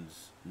and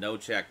no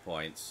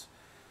checkpoints,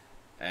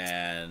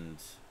 and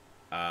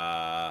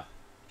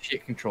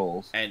shit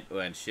controls.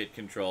 And shit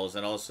controls,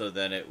 and also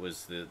then it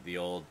was the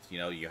old,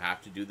 you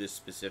have to do this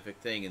specific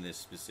thing in this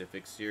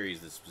specific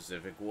series, this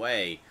specific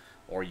way,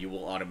 or you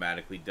will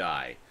automatically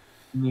die.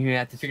 You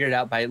have to figure it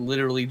out by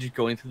literally just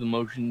going through the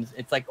motions.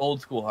 It's like old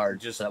school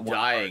hard. Just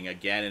dying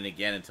again and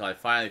again until I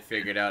finally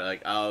figured out,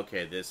 like, oh,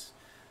 okay,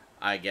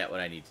 I get what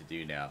I need to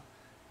do now.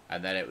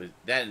 And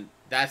then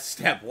that's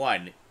step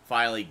one,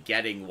 finally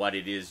getting what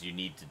it is you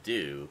need to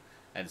do.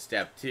 And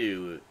step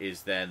two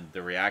is then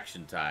the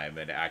reaction time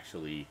and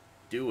actually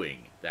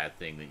doing that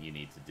thing that you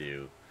need to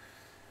do.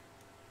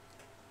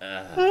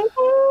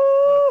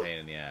 What a pain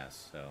in the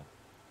ass. So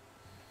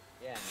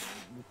yeah,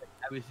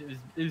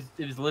 it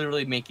was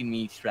literally making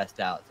me stressed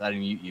out. So I had to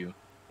mute you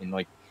and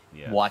like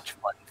watch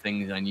fun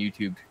things on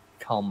YouTube to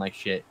calm my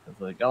shit. I was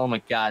like, oh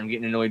my god, I'm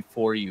getting annoyed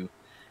for you,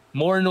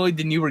 more annoyed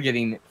than you were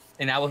getting,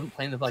 and I wasn't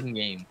playing the fucking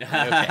game.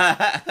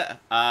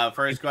 Okay.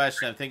 First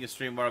question: I'm thinking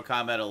stream Mortal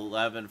Kombat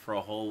 11 for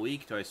a whole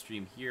week. Do I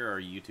stream here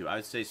or YouTube? I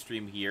would say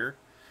stream here,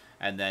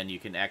 and then you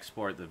can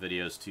export the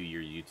videos to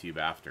your YouTube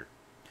after.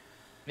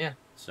 Yeah.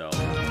 So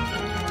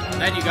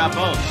then you got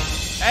both.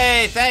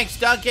 Hey, thanks,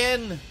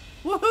 Duncan.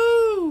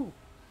 Woohoo!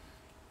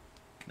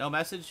 No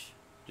message,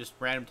 just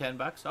random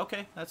 $10.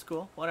 Okay, that's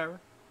cool.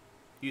 Whatever.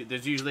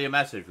 There's usually a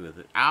message with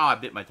it. Ow! I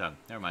bit my tongue.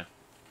 Never mind.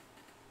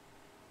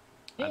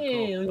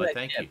 Hey, cool, but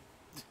thank you.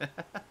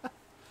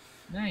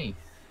 Nice.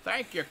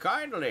 Thank you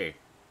kindly.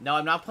 No,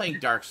 I'm not playing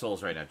Dark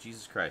Souls right now.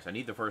 Jesus Christ, I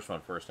need the first one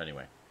first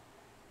anyway.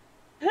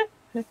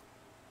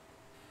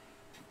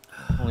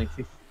 Only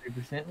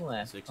 63%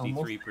 left.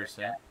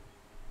 63%.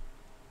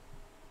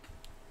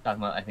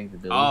 Talking about, I think, the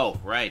build. Oh,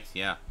 right,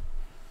 yeah.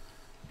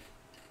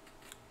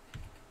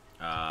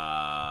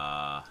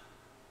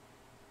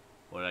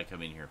 What did I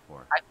come in here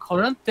for? I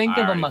couldn't think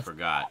of a I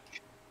forgot.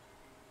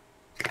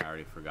 I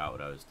already forgot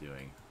what I was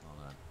doing. Hold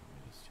on, let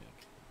me just check.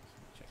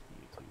 Check the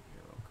YouTube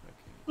here real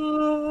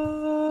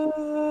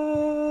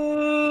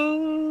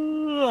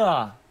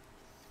quick.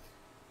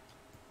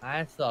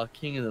 I saw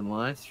King of the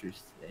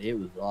Monsters today. It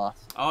was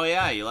awesome. Oh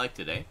yeah, you liked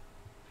it, eh?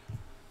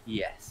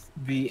 Yes.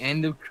 The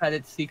end of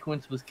credit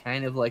sequence was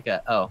kind of like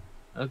a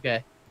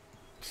okay.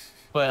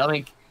 But I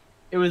mean,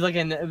 it was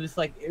kind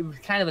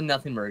of a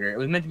nothing burger. It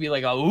was meant to be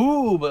like a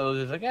ooh, but it was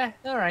just like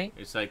all right.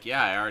 It's like,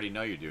 yeah, I already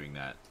know you're doing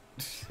that.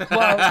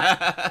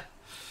 Well,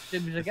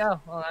 it was like, oh,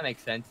 well, that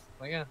makes sense.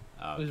 Like, yeah,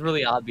 okay. It was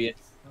really obvious.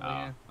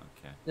 Okay.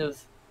 It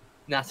was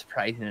not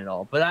surprising at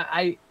all. But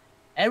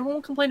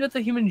everyone complained about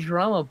the human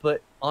drama,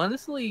 but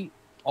honestly,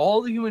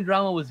 all the human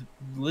drama was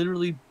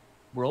literally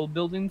world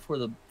building for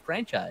the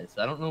franchise.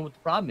 I don't know what the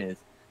problem is.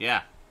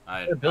 Yeah,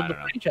 I build the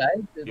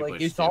franchise.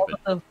 Like it's all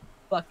about the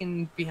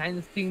fucking behind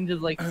the scenes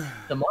of like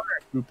the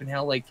Monarch group and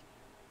how like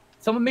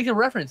someone makes a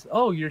reference.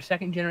 Oh, you're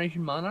second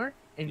generation Monarch,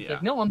 and it's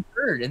like, no, I'm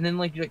third. And then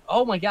like you're like,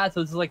 oh my god. So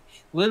it's like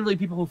literally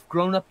people who've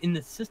grown up in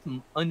the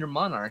system under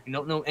Monarch and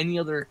don't know any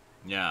other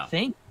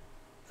thing.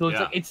 So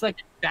it's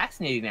like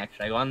fascinating.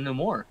 Actually, I want to know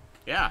more.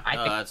 Yeah,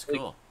 that's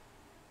cool.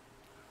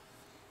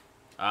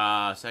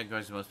 Second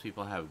question: most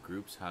people have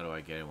groups. How do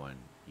I get one?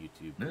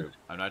 YouTube group.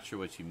 I'm not sure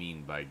what you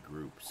mean by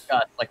groups.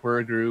 Like we're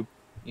a group,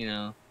 you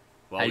know.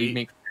 Well, how do you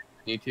make friends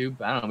on YouTube?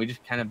 I don't know. We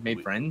just kind of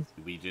made friends.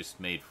 We just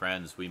made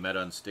friends. We met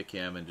on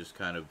Stickam and just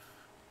kind of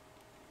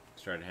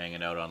started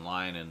hanging out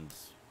online, and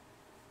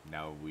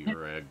now we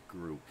were a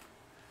group.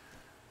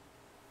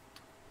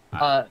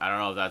 I don't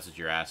know if that's what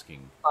you're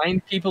asking.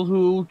 Find people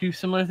who do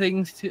similar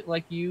things to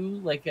like you,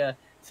 like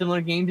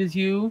similar games as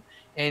you,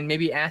 and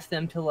maybe ask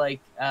them to like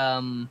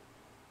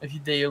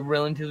if they are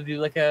willing to do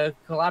like a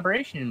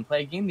collaboration and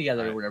play a game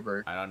together or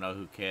whatever. I don't know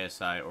who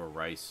KSI or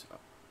Rice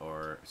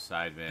or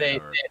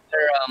Sideman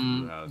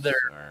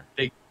they're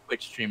big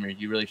Twitch streamers.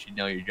 You really should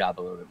know your job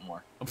a little bit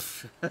more.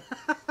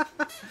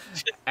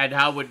 And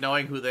how would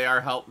knowing who they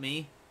are help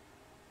me?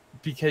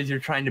 Because you're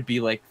trying to be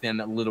like them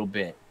a little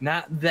bit.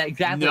 Not that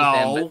exactly no.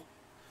 them, but,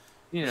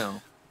 you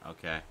know.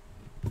 Okay.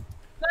 I'm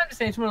just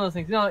saying it's one of those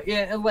things. No,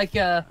 yeah, like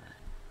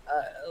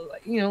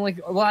you know, like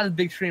a lot of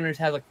big streamers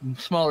have like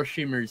smaller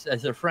streamers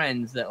as their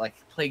friends that like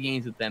play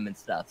games with them and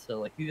stuff. So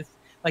like you just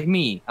like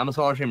me, I'm a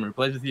smaller streamer who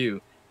plays with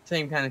you,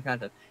 same kind of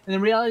concept. And the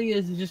reality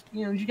is just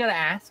you gotta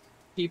ask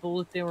people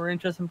if they were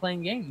interested in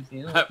playing games.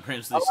 You know,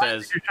 Princely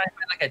says if you're trying to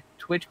find like a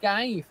Twitch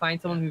guy, you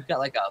find someone who's got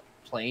like a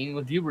playing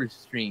with viewers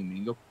stream, and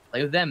you go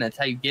play with them. That's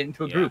how you get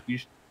into a group. You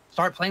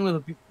start playing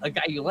with a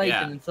guy you like,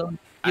 and then someone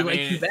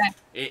likes you back.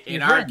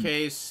 In our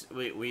case,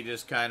 we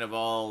just kind of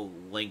all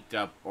linked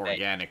up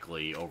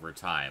organically over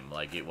time.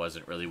 Like it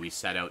wasn't really we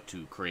set out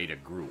to create a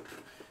group.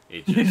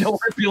 It just, you don't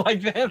want to be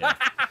like them. Yeah.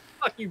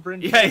 Fuck you,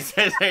 Brendan. Yeah, he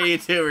says they're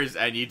YouTubers,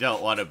 and you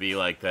don't want to be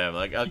like them.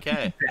 Like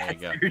okay, there you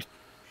go.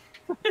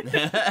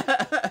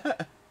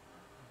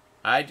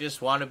 I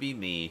just want to be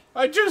me.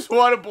 I just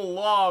want to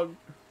belong.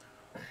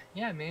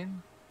 Yeah,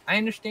 man. I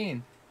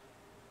understand.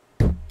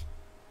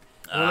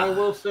 What I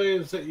will say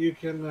is that you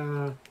can,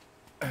 a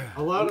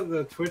lot of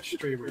the Twitch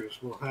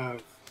streamers will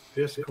have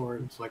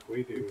Discords like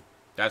we do.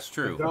 That's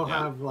true. They'll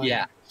have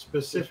like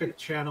specific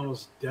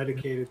channels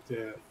dedicated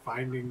to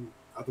finding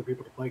other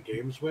people to play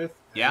games with.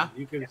 Yeah.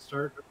 You can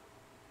start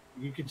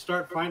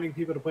finding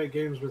people to play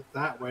games with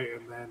that way,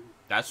 and then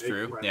that's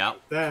true. Yeah.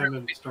 Them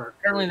and start.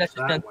 Apparently, that's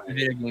just done through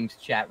video games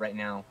chat right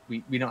now.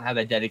 We don't have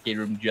a dedicated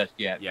room just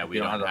yet. Yeah, we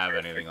don't have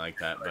anything like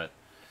that, but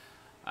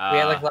we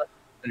have like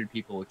 100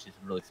 people, which is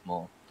really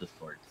small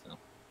Discord. So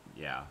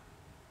yeah,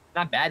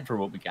 not bad for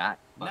what we got.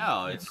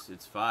 No,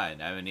 it's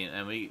fine. I mean,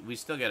 and we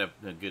still get a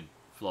good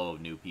flow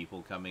of new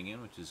people coming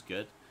in, which is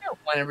good.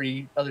 One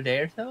every other day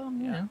or so. You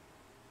know.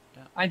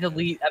 Yeah. I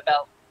delete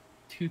about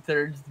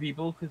 2/3 of the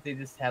people because they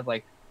just have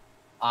like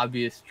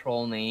obvious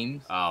troll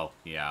names. Oh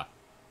yeah.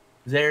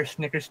 There,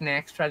 Snicker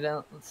Snacks tried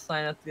to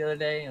sign up the other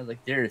day. I was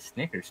like, "There is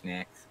Snicker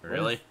Snacks."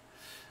 Really?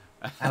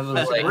 I was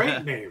That's like, a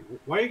great name.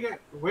 Why you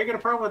got a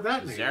problem with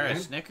that name? Zara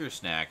Man? Snicker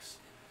Snacks.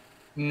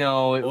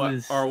 No, it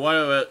was. Or what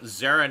about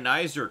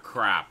Zaranizer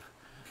crap?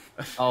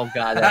 Oh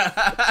god, that's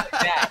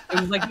that. It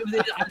was like I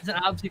was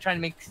obviously trying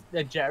to make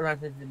a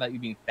reference about you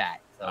being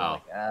fat. So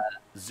like,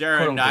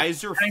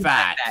 Zaranizer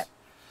fat.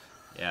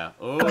 Yeah.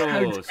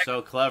 Oh,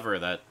 so clever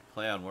that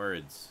play on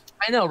words.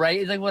 I know, right?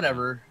 It's like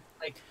whatever.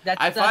 Like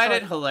I find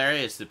it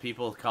hilarious that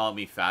people call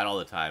me fat all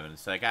the time, and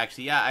it's like,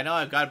 actually, yeah, I know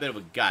I've got a bit of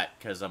a gut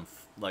because I'm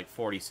like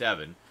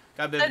 47.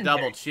 Got a bit of a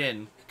double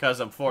chin because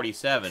I'm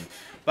 47.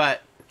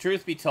 But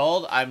truth be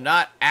told, I'm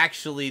not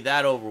actually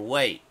that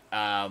overweight.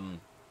 I'm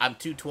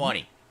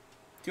 220.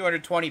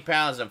 220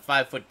 pounds. I'm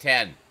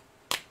 5'10".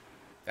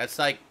 That's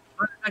like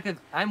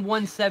I'm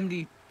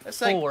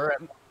 174.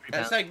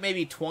 That's like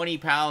maybe 20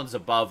 pounds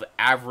above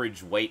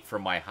average weight for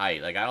my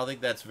height. Like, I don't think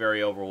that's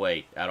very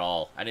overweight at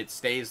all. And it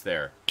stays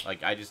there.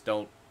 Like, I just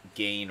don't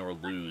gain or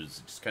lose.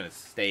 It just kind of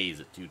stays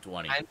at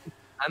 220.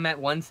 I'm at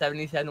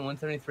 177,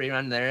 173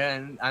 around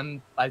there,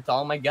 and it's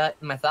all my gut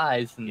and my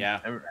thighs. And yeah.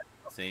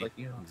 See? Like,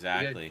 you know,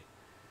 exactly.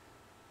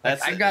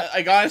 That's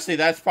like honestly,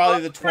 that's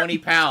probably the 20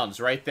 pounds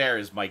right there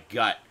is my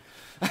gut.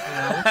 You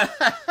know?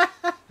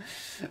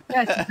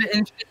 Yeah,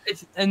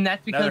 and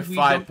that's because another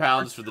 5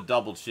 pounds for the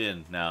double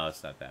chin. No,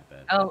 it's not that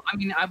bad. Oh, I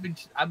mean,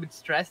 I would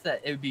stress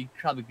that it would be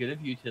probably good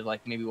of you to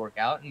like maybe work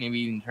out and maybe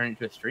even turn it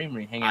into a stream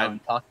where you hang out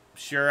and talk.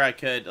 Sure, I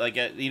could. Like,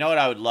 you know what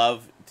I would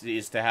love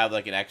is to have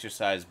like an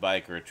exercise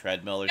bike or a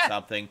treadmill or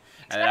something,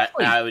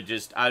 exactly. and I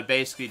would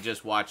basically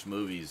just watch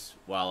movies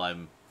while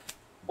I'm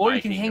or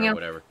you can hang out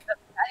whatever.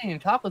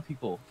 And talk with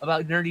people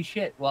about nerdy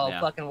shit while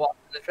fucking walking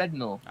the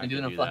treadmill and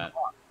doing a fucking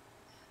walk.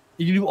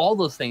 You can do all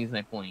those things.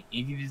 My point.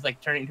 You can just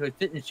like turn it into a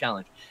fitness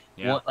challenge.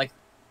 Yeah.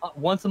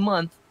 Once a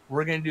month,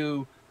 we're gonna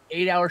do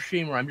 8-hour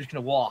stream where I'm just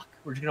gonna walk.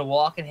 We're just gonna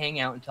walk and hang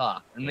out and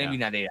talk, and maybe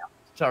not 8 hours.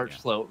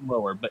 Start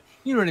lower, but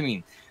you know what I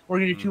mean. We're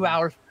gonna do 2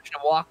 hours. We're just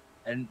gonna walk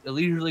and a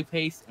leisurely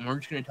pace, and we're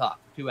just gonna talk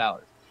for 2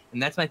 hours.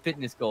 And that's my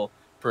fitness goal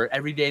for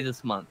every day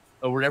this month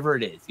or whatever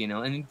it is, you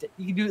know. And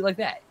you can do it like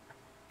that.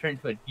 Turn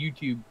it into a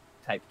YouTube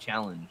type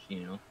challenge,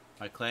 you know.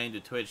 My claim to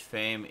Twitch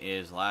fame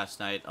is last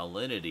night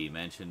InSaNity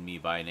mentioned me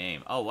by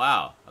name. Oh,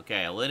 wow.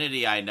 Okay,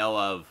 InSaNity I know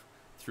of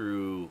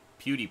through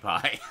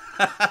PewDiePie.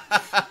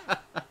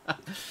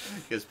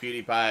 Because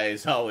PewDiePie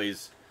is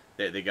always...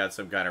 They got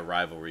some kind of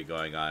rivalry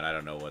going on. I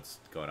don't know what's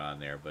going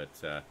on there,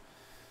 but...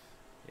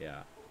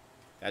 yeah.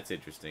 That's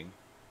interesting.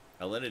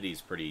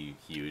 InSanity's pretty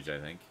huge, I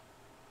think.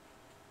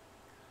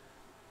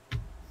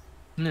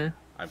 Yeah.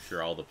 I'm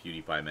sure all the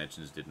PewDiePie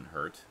mentions didn't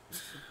hurt.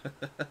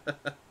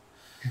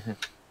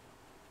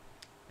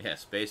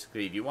 Yes,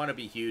 basically, if you want to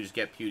be huge,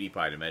 get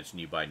PewDiePie to mention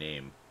you by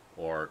name.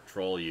 Or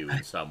troll you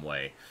in some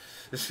way.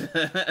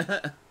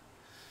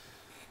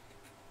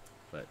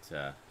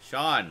 But,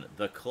 Sean,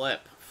 the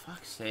clip.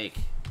 Fuck's sake.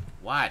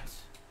 What?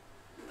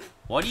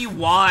 What do you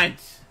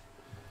want?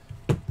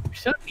 You're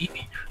so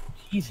needy.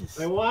 Jesus.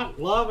 They want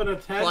love and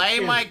attention. Play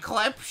my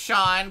clip,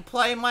 Sean.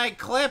 Play my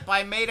clip.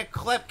 I made a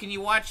clip. Can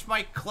you watch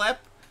my clip?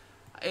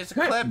 It's a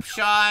clip,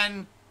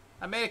 Sean.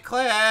 I made a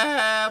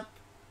clip.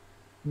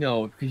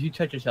 No, because you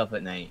touch yourself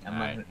at night.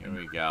 Alright, here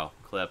we go.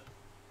 Clip.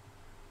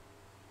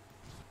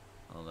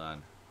 Hold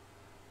on.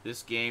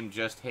 This game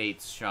just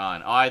hates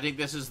Sean. Oh, I think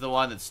this is the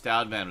one that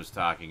Stoudman was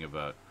talking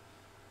about.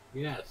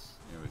 Yes.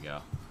 Here we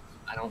go.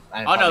 Oh,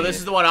 no, this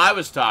is the one I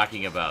was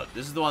talking about.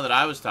 This is the one that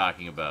I was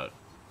talking about.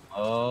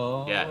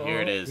 Oh. Yeah,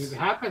 here it is. It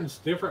happens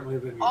differently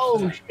than you Oh,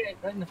 think. shit.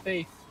 Right in the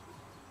face.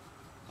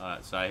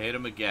 So I hit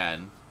him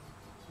again.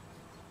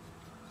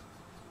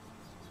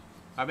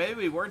 Or maybe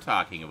we were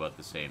talking about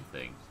the same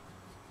thing.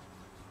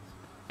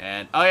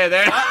 And oh yeah,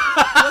 there.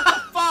 What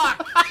the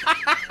fuck?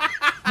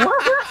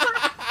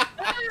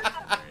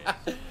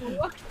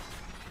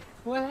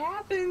 What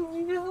happened?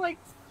 We just like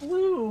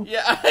flew.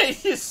 Yeah, he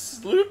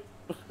just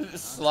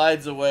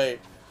slides away.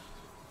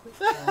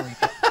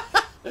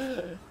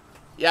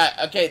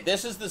 Yeah, okay,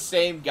 this is the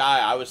same guy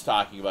I was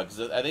talking about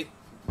because I think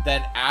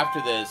then after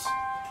this,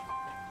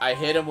 I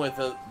hit him with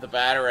the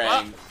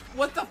batarang.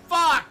 What the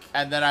fuck?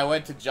 And then I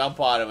went to jump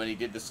on him, and he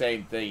did the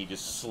same thing. He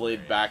just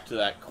slid back to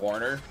that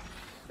corner.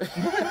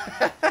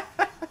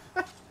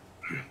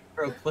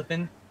 Bro,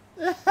 flipping.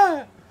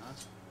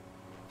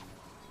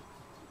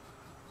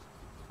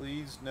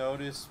 Please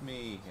notice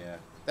me. Yeah.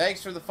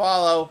 Thanks for the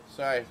follow.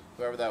 Sorry,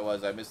 whoever that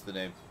was. I missed the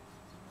name.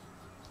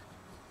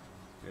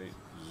 Okay.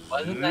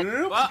 Wasn't that...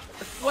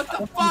 What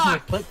the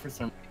fuck? Clip for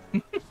some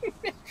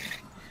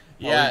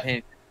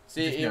Yeah.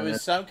 See, it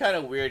was some kind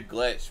of weird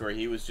glitch where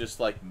he was just,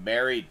 like,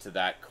 married to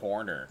that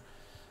corner.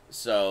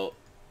 So,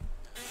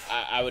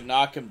 I would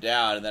knock him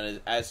down, and then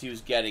as he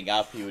was getting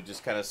up, he would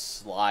just kind of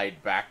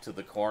slide back to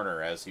the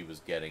corner as he was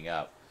getting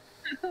up.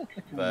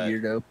 But,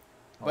 weirdo.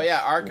 But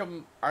yeah,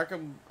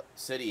 Arkham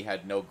City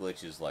had no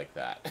glitches like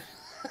that.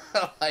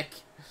 Like,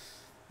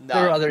 no.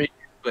 There were other issues,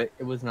 but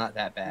it was not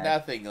that bad.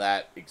 Nothing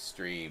that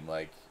extreme.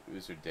 Like, it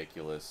was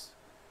ridiculous.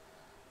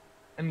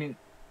 I mean,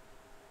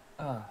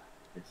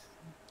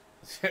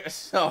 there's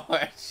so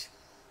much.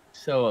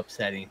 So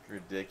upsetting.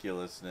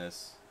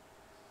 Ridiculousness.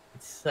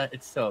 It's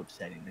so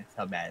upsetting. That's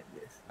how bad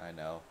it is. I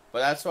know. But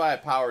that's why I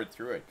powered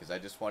through it, because I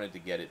just wanted to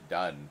get it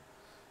done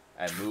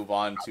and move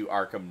on to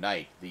Arkham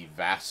Knight, the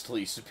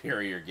vastly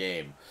superior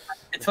game.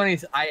 It's funny,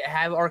 I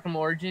have Arkham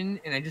Origin,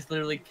 and I just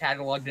literally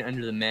cataloged it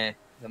under the meh.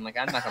 I'm like,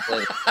 I'm not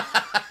going to play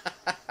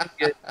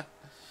it.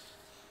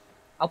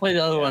 I'll play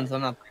the other ones,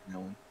 I'm not playing that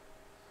one.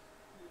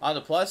 On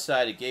the plus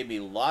side, it gave me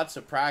lots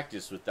of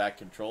practice with that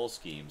control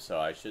scheme, so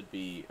I should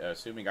be,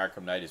 assuming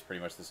Arkham Knight is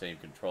pretty much the same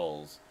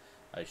controls,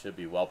 I should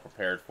be well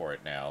prepared for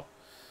it now.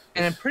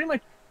 And I'm pretty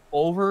much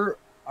over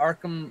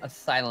Arkham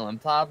Asylum. I'm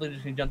probably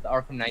just going to jump to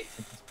Arkham Knight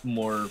since it's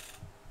more,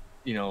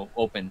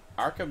 open.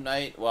 Arkham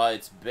Knight, well,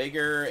 it's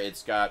bigger,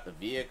 it's got the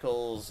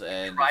vehicles,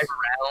 and... You drive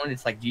around,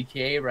 it's like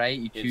GTA, right?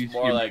 You choose it's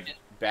more like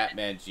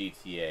Batman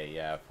GTA,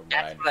 yeah, from what I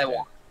understand. That's what I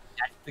want.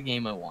 That's the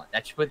game I want.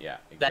 That's what... Yeah,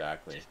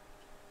 exactly.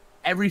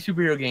 Every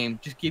superhero game,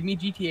 just give me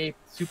GTA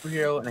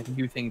superhero, and I can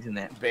do things in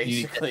that.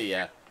 Basically,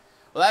 yeah.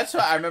 Well, that's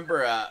what I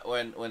remember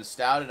when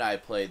Stout and I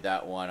played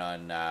that one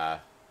on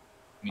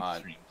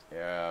what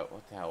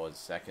the hell was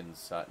Second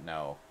Son?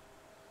 No.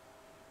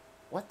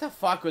 What the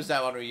fuck was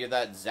that one where you're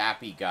that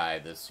zappy guy,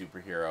 the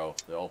superhero,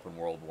 the open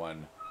world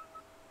one?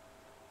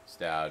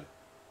 Stout.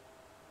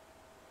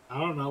 I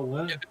don't know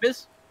what.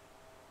 Infamous?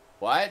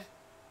 What?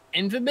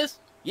 Infamous?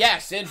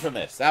 Yes,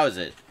 Infamous. That was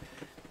it.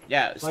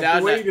 Yeah, like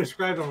the way you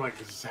described him, like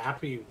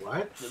zappy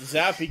what? The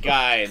zappy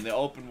guy in the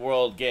open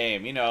world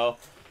game,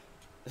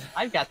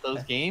 I've got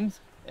those games.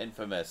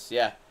 Infamous,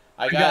 yeah.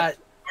 I got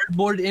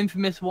Cardboard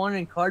Infamous 1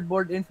 and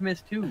Cardboard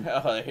Infamous 2.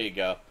 Oh, there you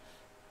go.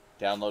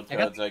 Download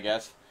codes, I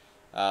guess.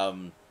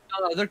 No,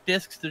 they're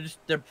discs. They're just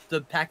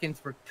the pack-ins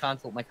for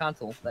my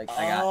console. Like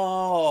I got.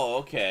 Oh,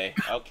 okay.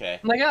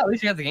 I'm like, at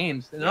least you got the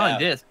games. They're on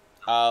disc.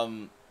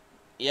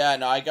 Yeah,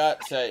 no, I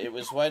got. It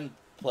was when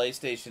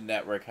PlayStation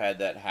Network had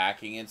that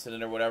hacking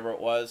incident or whatever it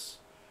was,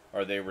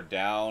 or they were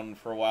down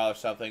for a while or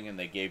something, and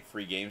they gave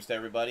free games to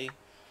everybody.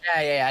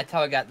 Yeah. That's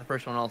how I got the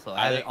first one. Also,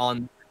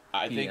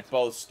 I think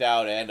both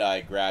Stout and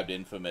I grabbed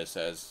Infamous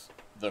as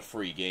the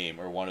free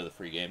game or one of the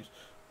free games.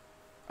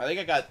 I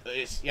think I got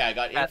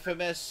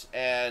Infamous,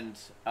 and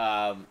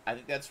I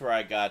think that's where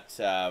I got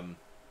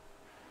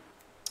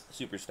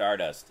Super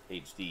Stardust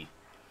HD.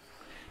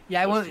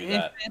 Yeah, I went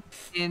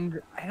Infamous,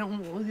 and I don't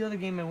know what was the other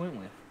game I went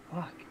with.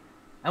 Fuck,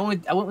 I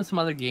went with some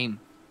other game.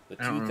 The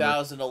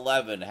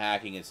 2011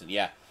 hacking incident.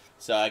 Yeah,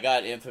 so I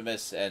got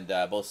Infamous, and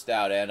both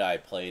Stout and I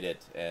played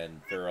it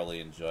and thoroughly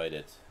enjoyed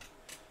it.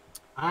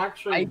 I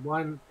actually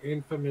won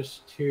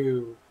Infamous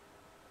 2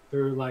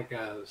 through like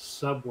a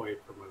Subway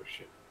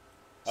promotion.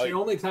 It's the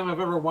only time I've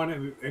ever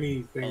won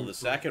anything. Oh, the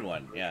second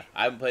one, yeah.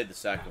 I haven't played the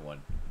second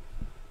one,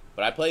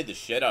 but I played the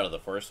shit out of the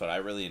first one. I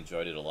really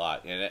enjoyed it a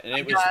lot, and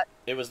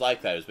it was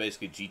like that. It was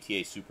basically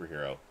GTA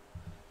superhero.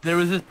 There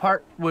was this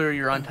part where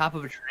you're on top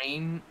of a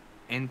train,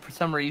 and for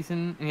some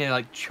reason,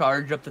 like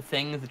charge up the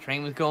thing as the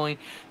train was going.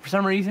 For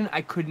some reason,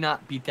 I could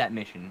not beat that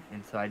mission,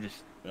 and so I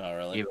just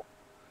gave up.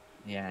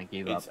 Yeah, I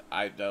gave up.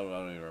 I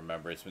don't even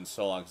remember. It's been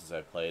so long since I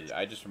played it.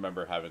 I just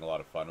remember having a lot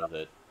of fun with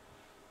it.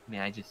 I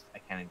mean, I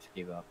kind of just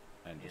gave up.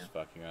 And just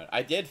fucking around.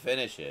 I did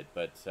finish it,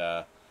 but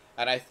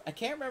and I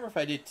can't remember if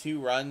I did 2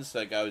 runs.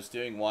 Like I was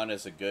doing one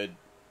as a good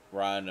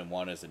run and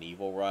one as an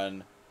evil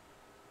run.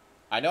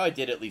 I know I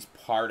did at least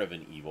part of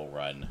an evil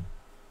run.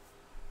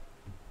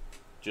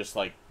 Just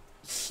like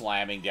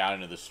slamming down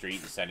into the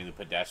street and sending the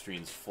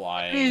pedestrians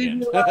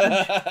flying. Have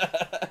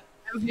a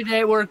good day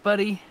at work,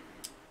 buddy.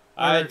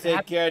 All right,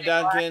 take care,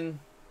 Duncan.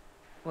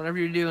 Whatever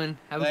you're doing,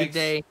 have a good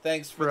day.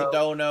 Thanks for the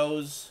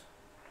donos.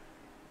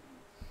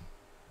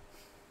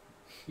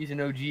 He's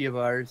an OG of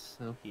ours.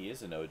 So. He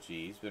is an OG.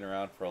 He's been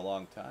around for a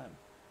long time.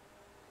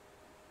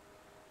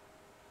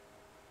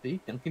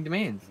 See, Dunkin'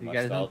 demands. You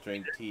must all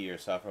drink tea or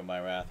suffer my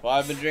wrath. Well,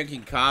 I've been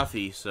drinking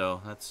coffee,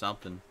 so that's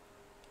something.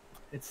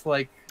 It's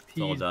like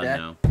tea. It's all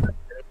done now.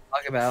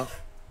 Talk about.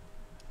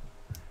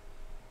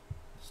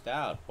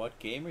 Stout, what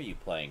game are you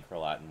playing?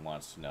 Curlatin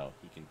wants to know.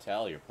 He can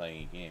tell you're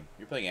playing a game.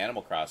 You're playing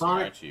Animal Crossing,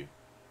 aren't you?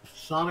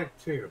 Sonic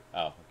 2.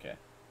 Oh, okay.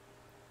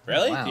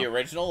 Really? Oh, wow. The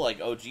original, like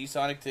OG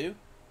Sonic 2?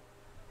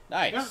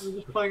 Nice. Yeah, I'm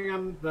just playing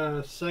on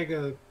the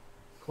Sega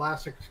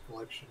Classics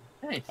collection.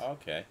 Nice.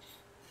 Okay.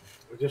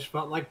 I just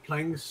felt like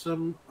playing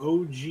some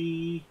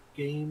OG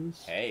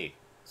games. Hey,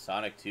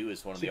 Sonic 2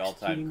 is one of the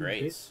all-time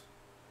greats.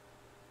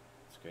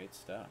 It's great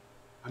stuff.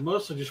 I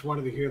mostly just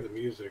wanted to hear the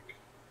music.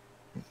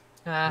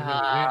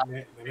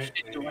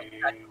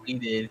 We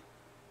did.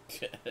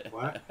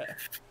 What?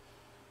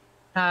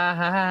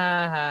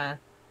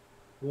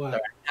 What?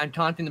 Sorry, I'm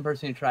taunting the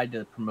person who tried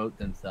to promote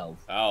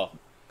themselves. Oh.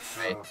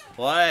 Right.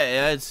 What?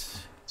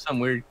 It's some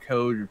weird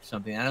code or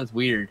something. I know it's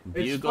weird.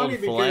 Bugle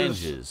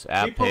Phalanges.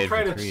 People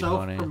try to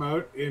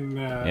self-promote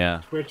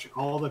in Twitch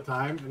all the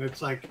time, and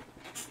it's like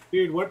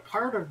Dude, what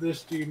part of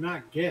this do you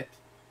not get?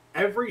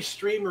 Every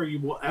streamer you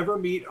will ever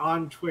meet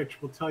on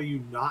Twitch will tell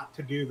you not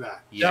to do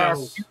that. There are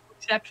Yes. few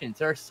exceptions.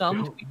 There are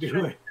some Don't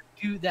do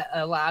it. that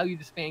allow you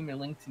to spam your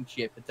links and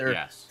shit, but they're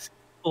Yes.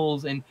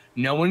 schools and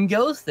no one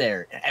goes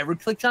there and ever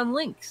clicks on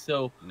links.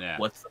 So Yeah.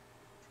 what's the...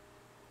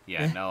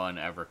 Yeah, no one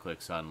ever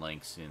clicks on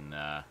links in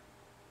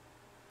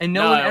and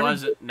No, one it ever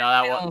wasn't. No,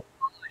 that was. follows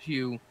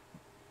you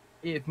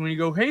if when you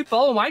go, hey,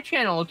 follow my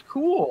channel, it's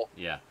cool.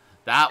 Yeah,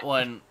 that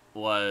one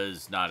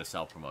was not a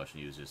self promotion.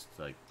 He was just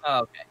like,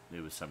 Oh, okay.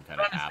 it was some kind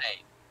What of I'm app.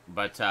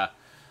 saying.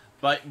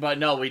 But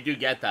no, we do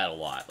get that a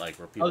lot. Like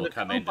where people the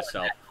come cool in to part of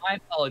self. that, my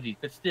apologies,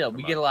 but still,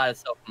 we get a lot of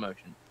self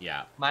promotion.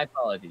 Yeah, My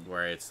apologies.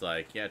 where it's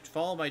like, yeah,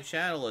 follow my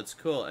channel, it's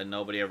cool, and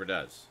nobody ever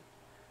does,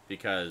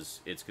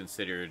 because it's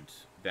considered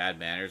bad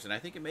manners, and I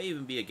think it may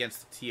even be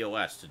against the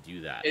TOS to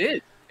do that. It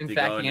is. In to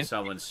fact, go into against-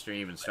 someone's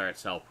stream and start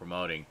self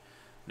promoting.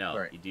 No,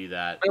 Right. you do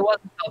that. but it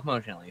wasn't self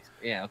promotion at least.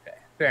 Yeah, okay.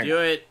 Fair Do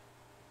enough. it.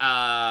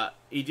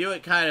 You do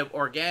it kind of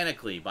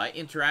organically by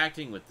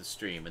interacting with the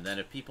stream, and then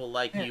if people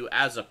like you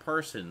as a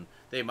person,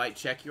 they might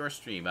check your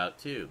stream out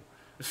too.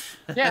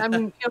 Yeah, I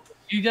mean,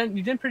 you've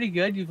done pretty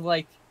good. You've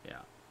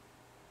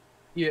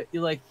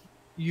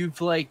you've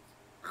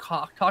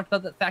talked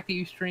about the fact that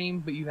you stream,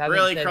 but you haven't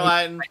Really, said,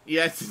 Carlatin?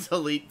 You had to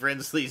delete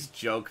Brinsley's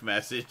joke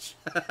message.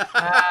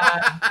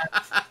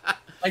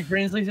 like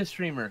Brinsley's a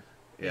streamer.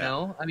 You Yeah.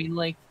 know, I mean,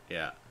 like,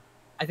 Yeah.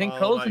 I think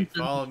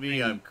Follow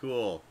me, I'm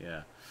cool.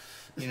 Yeah.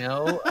 You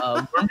know,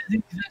 Worm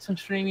Disease does some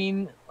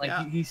streaming. Like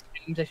Yeah. he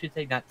streams, I should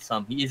say, not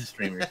some. He is a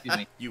streamer. Excuse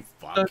me. You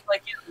fuck. So it's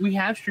like we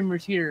have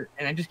streamers here,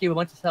 and I just gave a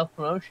bunch of self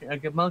promotion. I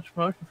gave a bunch of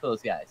promotion for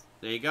those guys.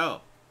 There you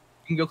go.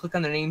 You can go click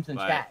on their names in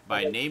chat.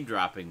 By name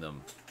dropping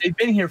them. They've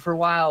been here for a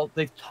while.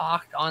 They've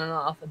talked on and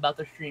off about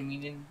their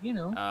streaming, and you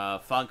know.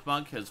 Funk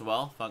Monk as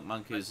well. Funk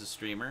Monk is a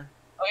streamer.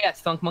 Oh yeah,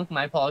 it's Funk Monk.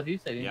 My apologies.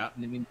 I Yeah.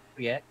 didn't mean to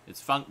forget.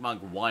 It's Funk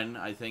Monk 1,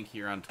 I think,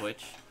 here on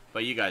Twitch.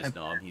 But you guys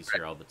know him. He's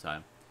here all the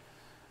time.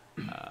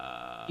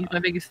 He's my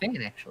biggest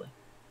fan, actually.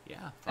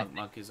 Yeah, Funk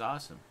Monk is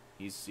awesome.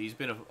 He's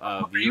been a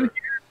Are you viewer.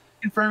 here?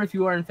 Confirm if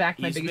you are in fact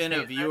my He's biggest been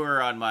fan. a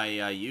viewer on my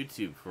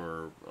YouTube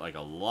for like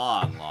a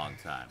long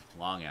time,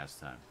 long ass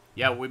time.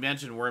 Yeah, we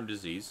mentioned Worm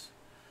Disease.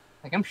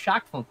 Like I'm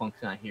shocked Funk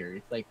Monk's not here.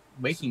 It's like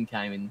waking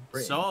time in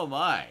Britain. So am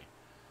I.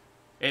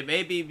 It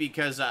may be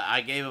because I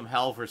gave him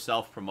hell for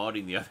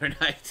self-promoting the other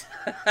night.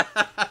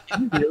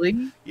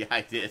 Really? Yeah,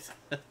 I did.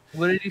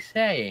 What did he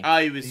say?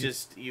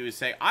 He was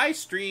saying, I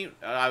stream,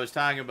 I was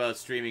talking about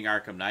streaming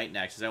Arkham Knight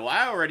next. He said, well,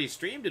 I already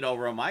streamed it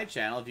over on my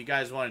channel. If you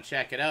guys want to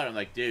check it out. I'm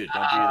like, dude,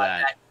 don't do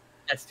that.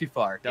 That's too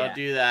far. Don't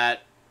do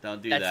that.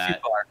 Don't do that. That's too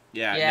far.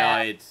 Yeah,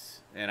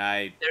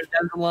 no, There's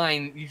the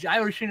line. I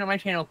already streamed on my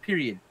channel,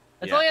 period.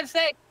 That's all I got to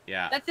say.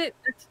 Yeah. That's it.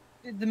 That's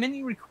the minute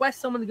you request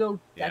someone to go,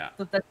 that's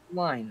the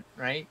line,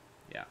 right?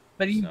 Yeah.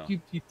 But you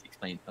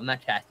explained. I'm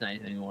not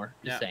chastising anymore.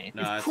 Just saying.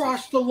 No, You've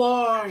crossed the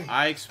line.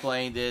 I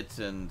explained it,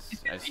 and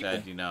I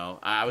said, you know,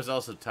 I was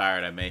also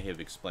tired. I may have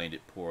explained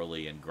it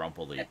poorly and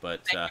grumpily,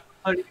 but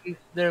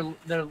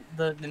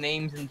the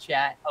names in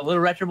chat. A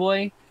Little Retro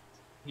Boy,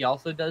 he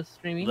also does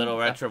streaming. Little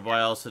Retro Boy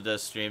also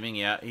does streaming.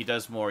 Yeah, he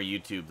does more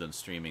YouTube than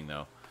streaming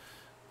though.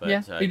 But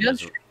yeah,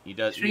 he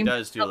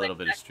does do a little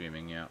bit of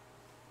streaming. Yeah.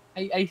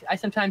 I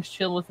sometimes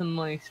chill with him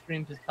when he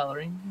streams his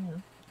coloring. You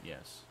know.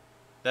 Yes,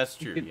 that's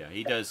true. Yeah,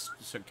 he does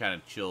some kind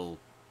of chill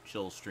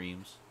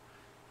streams.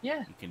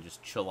 Yeah. You can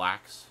just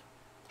chillax.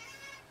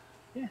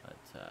 Yeah.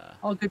 But,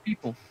 all good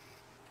people.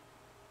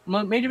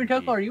 Major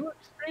Matoko, are you a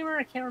streamer?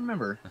 I can't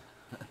remember.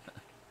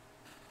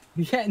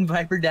 Yeah, and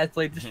Viper Death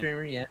played the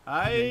streamer. Yeah.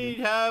 I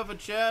have a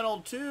channel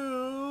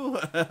too.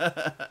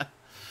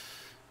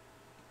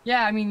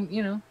 Yeah, I mean,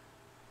 you know,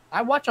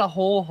 I watch a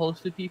whole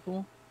host of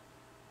people.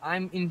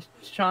 I'm in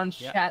Sean's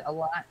chat a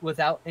lot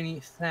without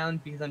any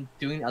sound because I'm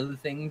doing other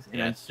things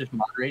and I'm just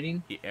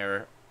moderating. He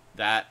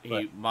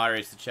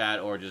moderates the chat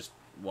or just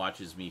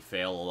watches me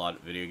fail a lot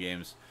at video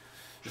games.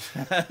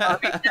 I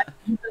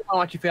don't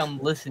watch you fail. I'm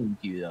listening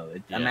to you though.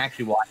 I'm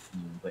actually watching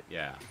you, but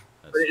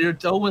but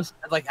it's almost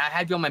like I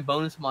have you on my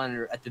bonus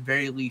monitor at the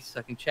very least, so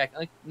I can check.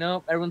 Like,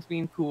 nope, everyone's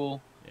being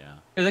cool. Yeah.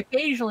 Because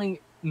occasionally,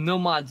 no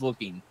mod's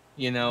looking,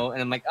 you know,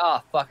 and I'm like,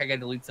 oh fuck, I gotta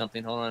delete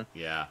something. Hold on.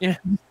 Yeah. You know,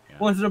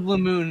 once in a blue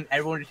moon,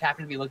 everyone just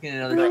happened to be looking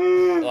at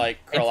another. Like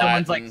and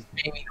someone's like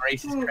spamming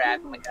racist crap.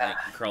 I'm like,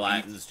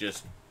 Carlatin's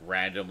just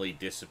randomly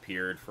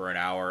disappeared for an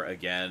hour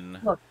again.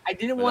 Look, I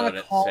didn't want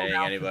to call saying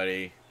out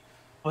anybody.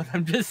 But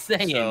I'm just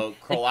saying. So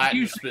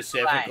Carlatin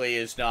specifically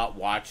is not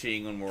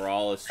watching, and we're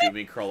all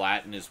assuming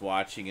Carlatin is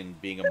watching and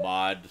being a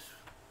mod,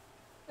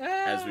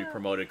 as we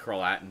promoted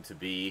Carlatin to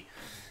be,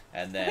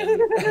 and then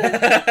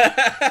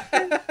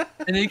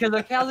because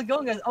like, how's it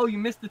going, guys? Oh, you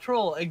missed the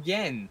troll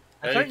again.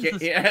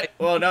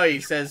 Well, no, he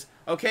says,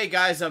 "Okay,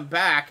 guys, I'm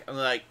back." I'm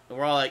like,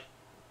 we're all like,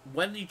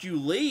 "When did you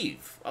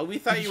leave? Oh, we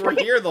thought you were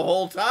here the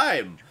whole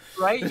time."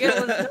 Right?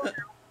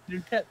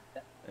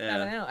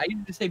 Yeah. I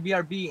used to say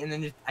BRB and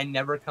then I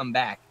never come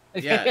back.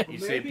 Yeah, you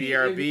say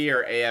BRB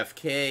or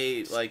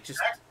AFK, like just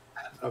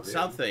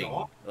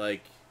something,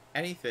 like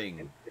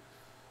anything.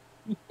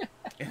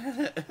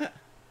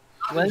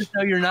 Let us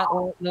know you're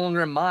no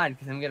longer a mod,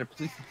 because I'm going to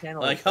police the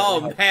channel. Like,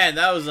 oh man,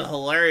 that was a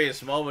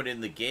hilarious moment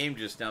in the game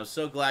just now. I'm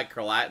so glad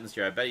Carlatin's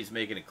here. I bet he's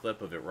making a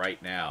clip of it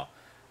right now.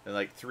 And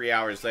like 3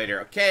 hours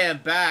later, okay, I'm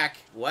back.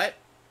 What?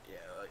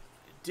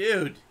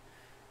 Dude,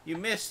 you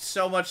missed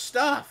so much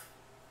stuff.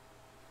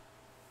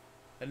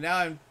 And now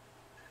I'm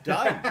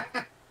done.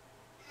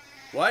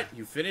 What?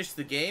 You finished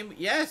the game?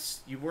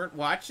 Yes. You weren't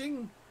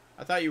watching?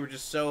 I thought you were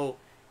just so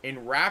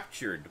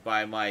enraptured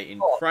by my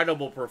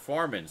incredible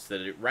performance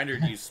that it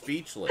rendered you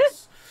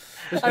speechless.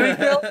 I mean,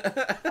 Phil, for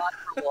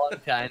a long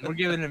time. We're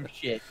giving him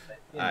shit.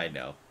 But, I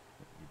know.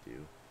 You do.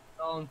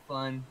 It's all in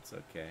fun. It's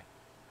okay.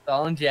 It's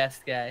all in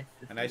jest, guys.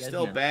 And I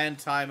still ban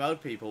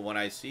timeout people when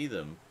I see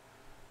them.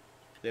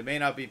 They may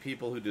not be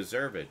people who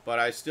deserve it, but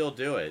I still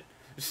do it.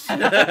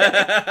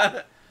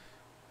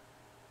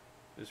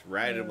 Just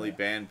randomly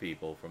ban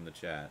people from the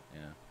chat,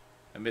 yeah.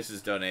 And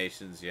misses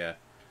donations, yeah.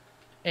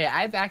 Hey,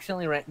 I've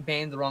accidentally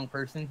banned the wrong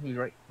person who's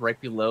right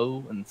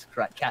below and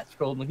chat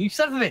scrolled like, you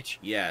son of a bitch!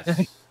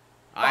 Yes.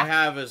 I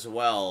have as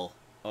well.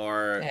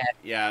 Or,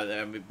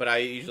 yeah, I mean, but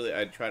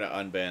I try to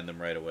unban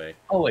them right away.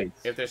 Always.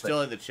 If they're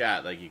still in the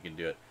chat, like, you can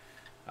do it.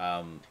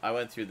 I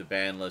went through the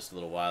ban list a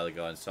little while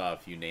ago and saw a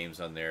few names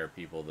on there,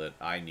 people that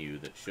I knew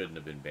that shouldn't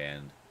have been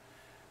banned,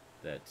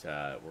 that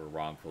were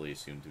wrongfully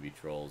assumed to be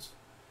trolls.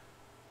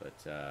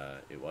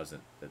 But it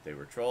wasn't that they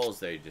were trolls,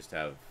 they just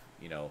have,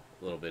 you know,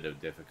 a little bit of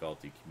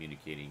difficulty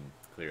communicating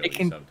clearly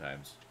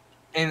sometimes.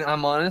 And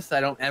I'm honest, I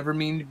don't ever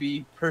mean to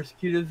be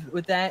persecutive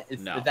with that.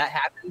 If that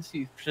happens,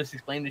 you just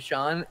explain to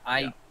Sean,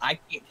 I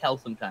can't tell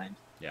sometimes.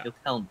 Yeah. He'll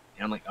tell me,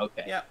 and I'm like,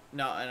 okay. Yeah,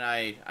 no, and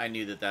I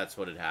knew that that's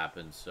what had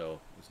happened, so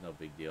it was no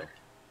big deal.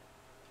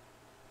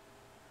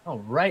 Oh,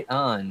 right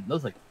on.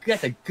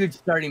 That's a good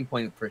starting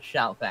point for a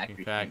Shout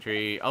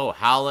Factory. Oh,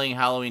 Howling,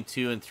 Halloween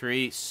 2 and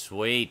 3,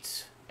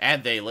 sweet.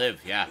 And They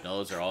Live, yeah, no,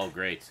 those are all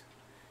great.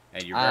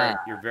 And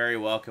you're very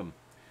welcome.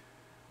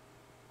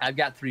 I've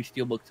got 3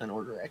 steelbooks on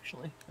order,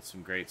 actually. That's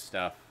some great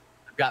stuff.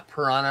 I've got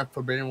Piranha,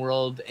 Forbidden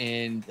World,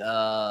 and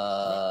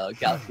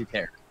Galaxy of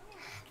Terror.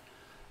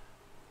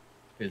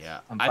 Yeah,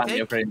 I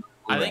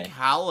think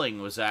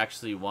Howling was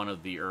actually one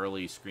of the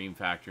early Scream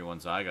Factory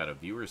ones I got. A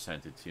viewer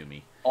sent it to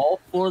me. All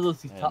 4 of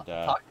those talk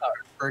about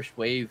first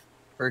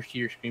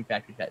year Scream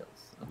Factory titles.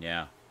 So.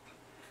 Yeah.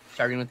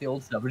 Starting with the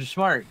old stuff, which is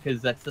smart,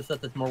 because that's the stuff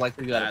that's more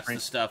likely to go out of print.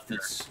 That's the stuff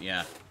that's,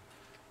 yeah.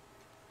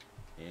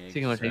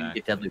 Speaking of which, I need to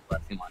get Deadly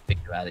Blessing while I think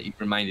about it. You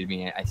reminded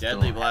me. I still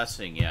Deadly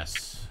Blessing,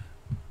 yes.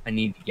 I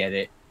need to get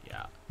it.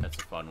 Yeah, that's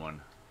a fun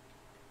one.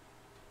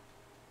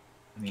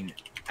 I mean,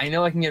 I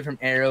know I can get it from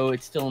Arrow.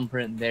 It's still in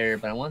print there,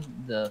 but I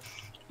want the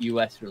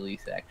U.S.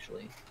 release,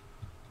 actually.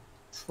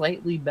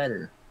 Slightly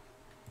better.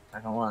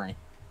 Not gonna lie.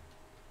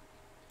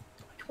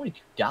 $22?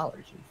 Are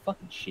you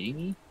fucking shitting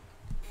me?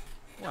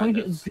 Well,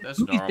 that's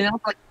normal.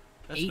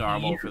 That's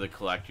normal for the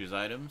collector's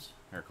items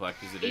or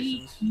collector's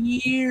editions. 8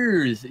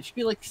 years. It should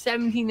be like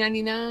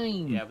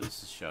 $17.99. Yeah, but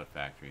this is Shout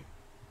Factory.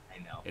 I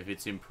know. If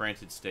it's in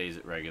print, it stays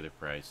at regular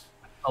price.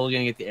 Oh, we're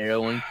gonna get the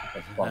Arrow one.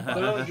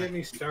 Don't get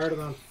me started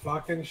on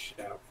fucking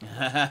Shout.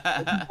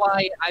 That's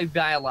why I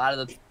buy a lot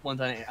of the ones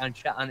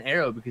on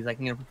Arrow, because I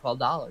can get them for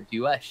 $12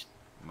 US.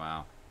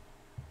 Wow.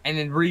 And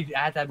then I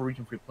have to have a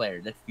region-free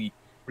player. That's the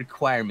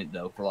requirement,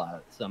 though, for a lot of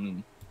it. So I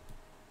mean.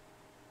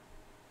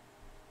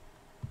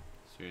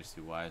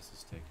 Seriously, why is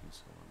this taking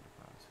so long to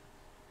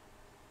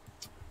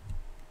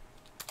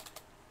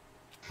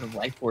process? The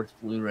Life Force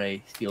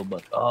Blu-ray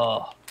Steelbook.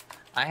 Oh,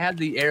 I have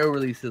the Arrow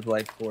release of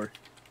Life Force.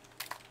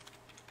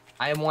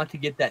 I want to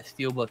get that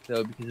Steelbook,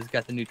 though, because it's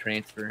got the new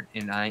transfer,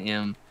 and I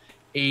am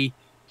a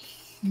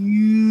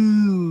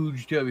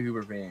huge Toby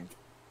Hooper fan.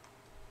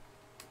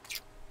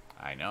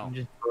 I know. I'm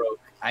just broke.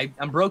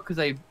 I'm broke because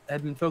I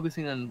have been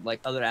focusing on like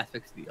other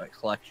aspects of the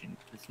collection.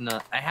 It's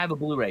not. I have a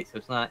Blu-ray, so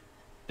it's not.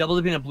 Double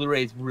dipping a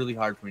Blu-ray is really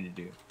hard for me to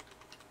do.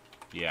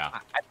 Yeah.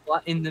 I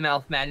bought In the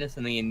Mouth Madness,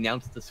 and they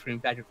announced the Scream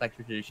Factory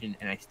Collector's Edition,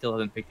 and I still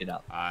haven't picked it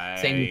up. I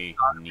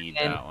need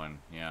that one.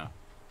 Yeah.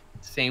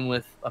 Same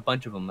with a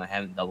bunch of them. I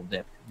haven't double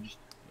dipped.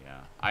 Yeah.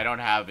 I don't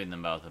have In the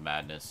Mouth of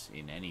Madness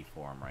in any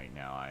form right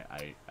now.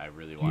 I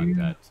really want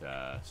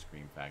that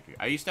Scream Factory.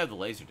 I used to have the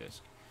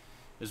Laserdisc.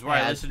 This is where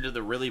I listened to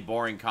the really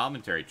boring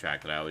commentary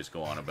track that I always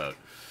go on about.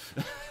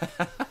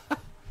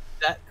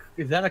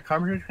 Is that a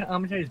Carpenter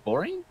commentary? Is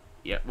boring?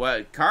 Yeah,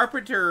 well,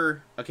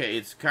 Carpenter. Okay,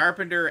 it's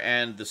Carpenter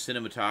and the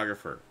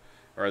cinematographer,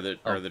 or the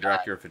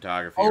director of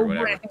photography, or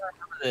whatever. Right, I think I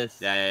remember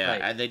this. Yeah.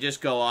 Right. And they just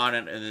go on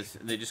and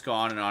they just go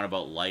on and on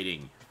about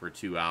lighting for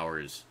 2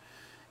 hours,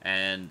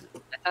 and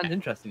that sounds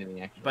interesting to me,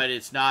 actually. But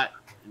it's not.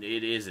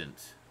 It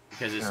isn't,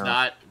 because it's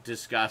not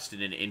discussed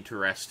in an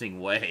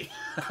interesting way.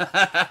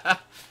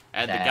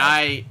 And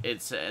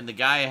the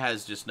guy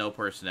has just no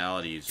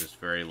personality. He's just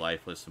very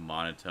lifeless and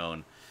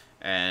monotone,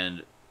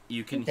 and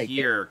you can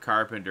hear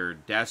Carpenter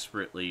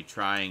desperately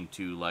trying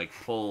to like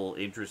pull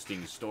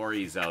interesting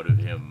stories out of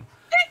him,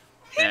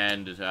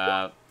 and it's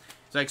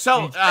like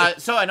so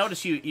I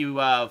noticed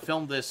you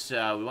filmed this.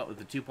 We went with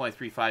the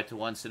 2.35 to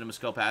 1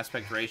 CinemaScope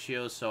aspect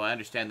ratio. So I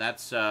understand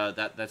that's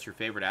your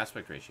favorite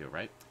aspect ratio,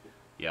 right?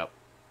 Yep.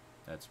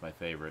 That's my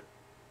favorite.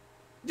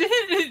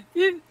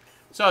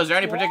 So, is there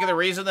any particular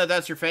reason that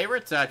that's your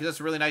favorite? Because that's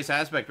a really nice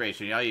aspect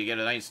ratio. You know, you get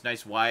a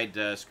nice wide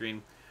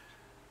screen.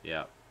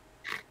 Yeah,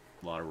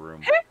 a lot of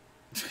room.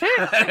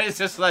 It's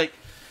just like,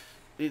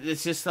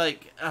 he's just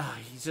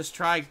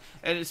trying,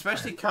 and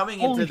especially coming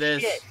into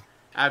this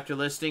after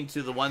listening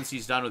to the ones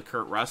he's done with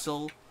Kurt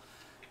Russell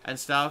and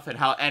stuff, and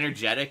how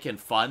energetic and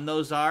fun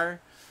those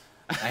are.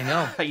 I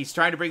know. He's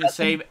trying to bring the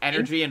same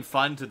energy and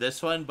fun to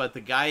this one, but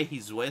the guy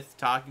he's with,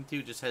 talking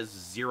to, just has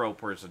zero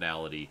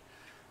personality.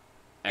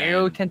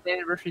 Arrow 10th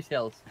anniversary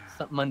sales.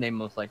 Monday,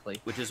 most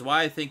likely. Which is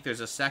why I think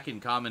there's a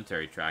second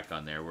commentary track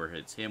on there where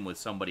it's him with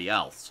somebody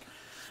else.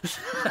 Which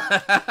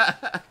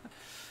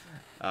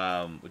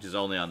is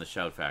only on the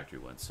Shout Factory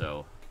one,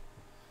 so...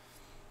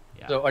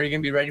 Yeah. So, are you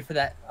going to be ready for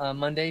that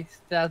Monday,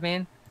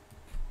 man?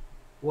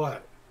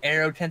 What?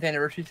 Arrow 10th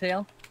anniversary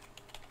sale?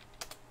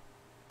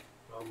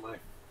 Oh my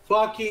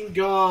fucking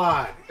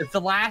god! It's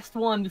the last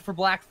one for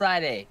Black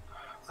Friday.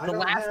 I The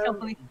don't last have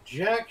company.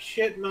 jack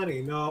shit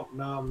money. No,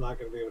 I'm not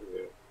gonna be able to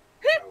do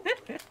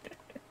it.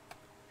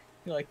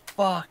 You're like,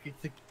 fuck.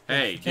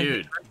 Hey,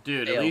 dude,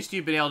 at least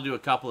you've been able to do a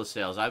couple of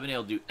sales. I've been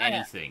able to do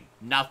anything.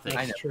 Nothing.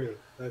 That's true.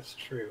 That's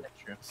true.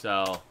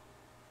 So, at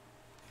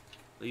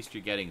least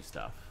you're getting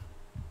stuff.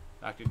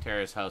 Dr.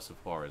 Terra's House of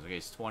Horrors. Okay,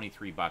 it's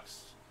 $23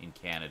 in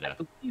Canada. I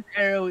believe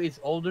Arrow is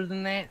older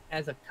than that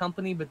as a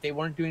company, but they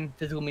weren't doing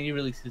physical media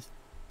releases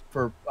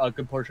for a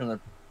good portion of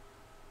the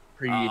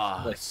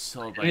previous.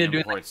 Sold by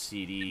import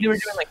CDs. They were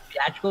doing like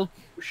theatrical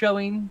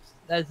showings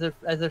as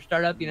their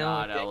startup, you know.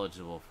 Not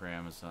eligible for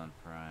Amazon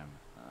Prime.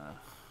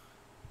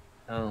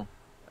 Oh,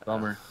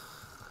 bummer.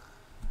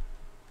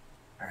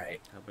 All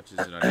right. How much is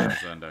it on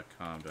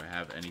Amazon.com? Do I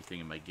have anything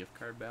in my gift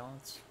card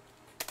balance?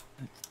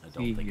 I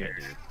don't think I do.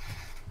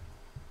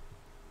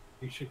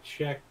 You should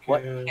check.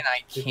 What can I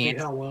to see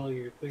how well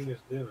your thing is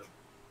doing.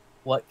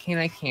 What can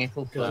I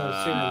cancel? Because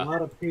I've seen a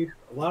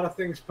lot of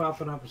things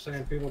popping up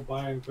saying people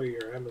buying for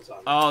your Amazon.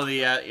 Oh,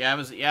 the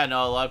Amazon. Yeah,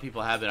 no, a lot of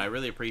people have been. I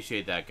really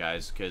appreciate that,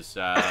 guys, because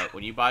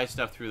when you buy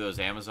stuff through those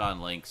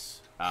Amazon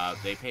links,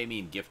 they pay me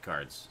in gift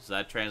cards, so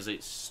that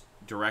translates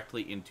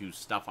directly into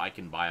stuff I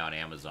can buy on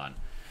Amazon,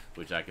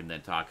 which I can then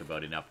talk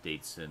about in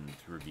updates and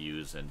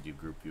reviews and do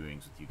group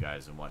viewings with you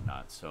guys and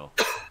whatnot. So,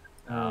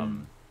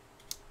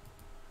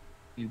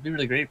 it'd be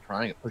really great if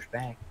Piranha got pushed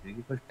back. Did it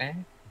get pushed back?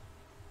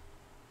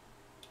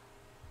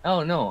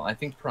 Oh, no. I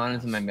think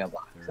Piranha's in my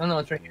mailbox. Oh, no,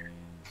 it's right here.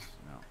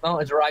 No,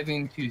 it's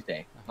arriving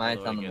Tuesday.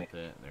 Mine's on the way.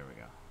 There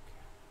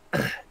we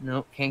go.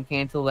 Nope, can't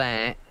cancel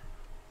that.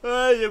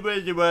 There's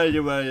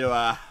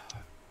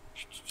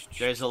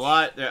a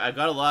lot. I've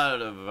got a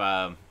lot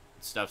of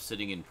stuff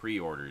sitting in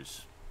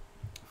pre-orders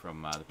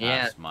from the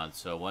past month.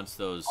 So once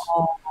those...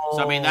 So,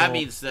 I mean, that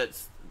means that,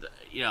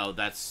 you know,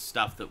 that's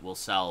stuff that will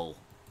sell...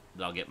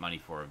 that I'll get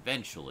money for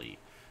eventually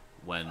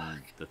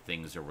when the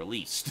things are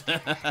released.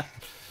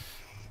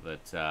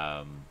 But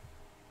the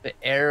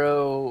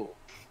Arrow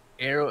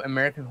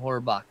American Horror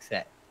box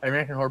set,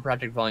 American Horror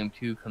Project Volume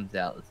 2 comes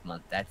out this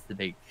month. That's the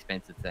big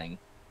expensive thing.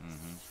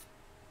 Mm-hmm.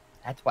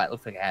 That's why it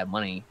looks like I have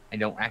money. I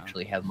don't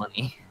actually have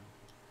money.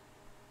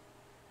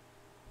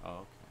 Oh,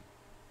 okay.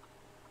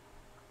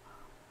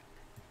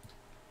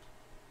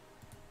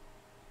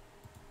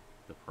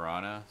 The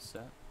Piranha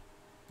set?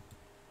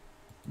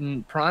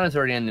 Piranha's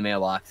already in the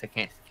mailbox. I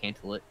can't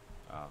cancel it.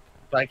 Oh, okay.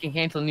 But I can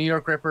cancel New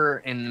York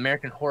Ripper and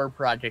American Horror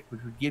Project,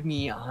 which would give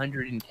me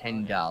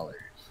 $110.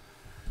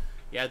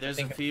 Yeah, there's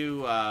a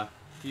few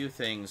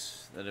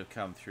things that have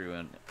come through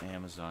on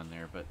Amazon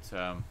there, but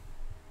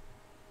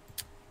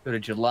go to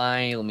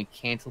July. Let me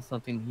cancel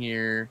something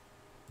here,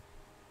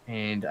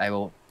 and I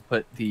will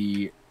put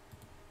the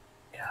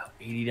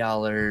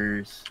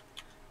 $80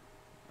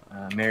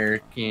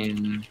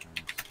 American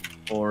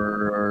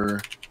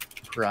Horror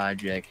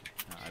Project.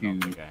 I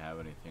don't think I have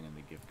anything in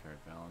the gift card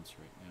balance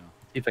right now.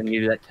 If I can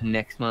do that to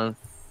next month.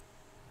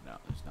 No,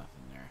 there's nothing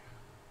there.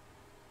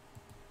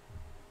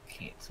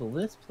 Cancel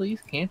this,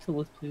 please. Cancel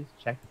this, please.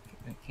 Check.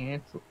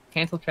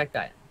 Cancel checked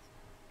items.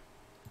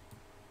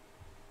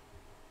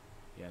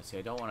 Yeah, see,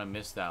 I don't want to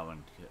miss that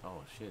one.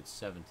 Oh shit, it's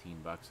 $17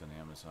 on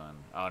Amazon.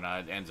 Oh no,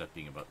 it ends up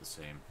being about the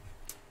same.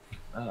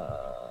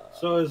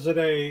 So is it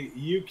a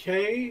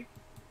UK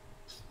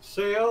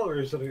sale or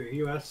is it a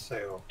US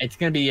sale? It's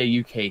gonna be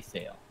a UK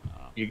sale.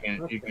 You're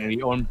gonna be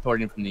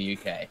importing from the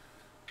UK. I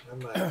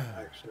might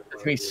actually. It's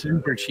gonna be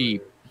super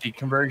cheap. The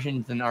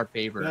conversion's in our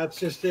favor. That's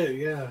just it,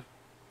 yeah.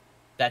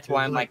 That's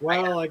why I'm like,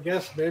 well, I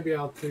guess maybe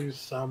I'll do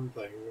some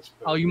things.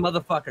 Oh, you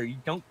motherfucker! You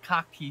don't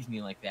cock tease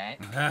me like that.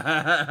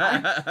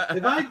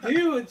 If I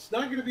do, it's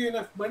not going to be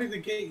enough money to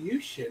get you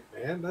shit,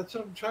 man. That's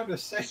what I'm trying to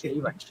say.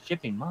 Save on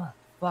shipping,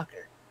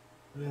 motherfucker.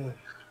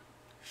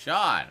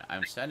 Sean,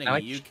 I'm sending a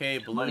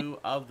UK blue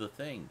of the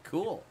thing.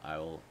 Cool. I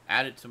will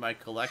add it to my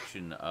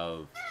collection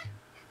of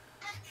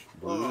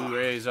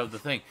Blu-rays of the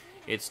thing.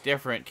 It's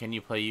different. Can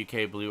you play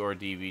UK blue or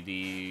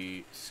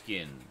DVD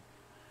skin?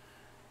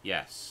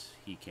 Yes,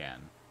 he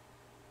can.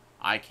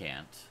 I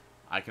can't.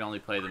 I can only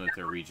play them if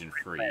they're region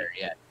free.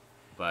 Yeah.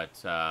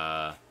 But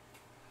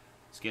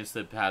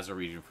Skinslip has a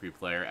region-free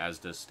player, as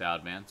does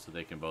Stoudman, so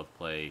they can both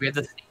play. We have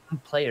the same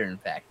player, in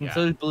fact, and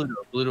so does Bluto.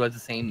 Bluto has the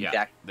same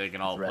exact. They can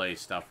all play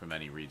stuff from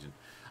any region.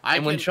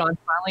 When Sean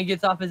finally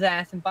gets off his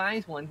ass and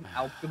buys one,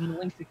 I'll give him the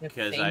link to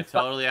because I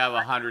totally have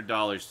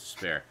 $100 to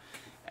spare.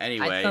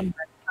 Anyway,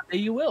 someday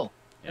you will.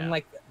 Yeah,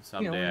 and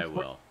someday I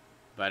will.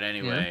 But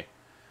anyway,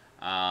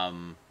 I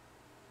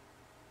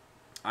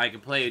can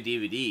play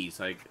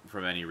DVDs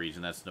from any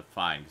region. That's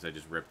fine because I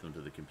just rip them to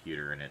the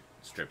computer and it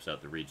strips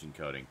out the region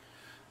coding.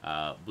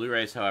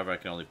 Blu-rays, however, I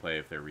can only play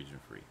if they're region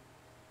free.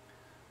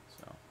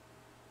 So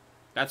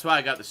that's why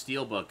I got the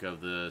Steelbook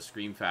of the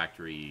Scream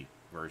Factory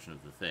version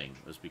of the thing,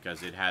 was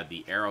because it had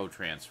the Arrow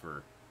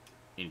transfer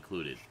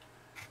included,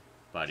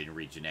 but in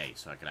region A,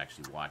 so I could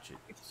actually watch it.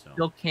 So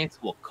still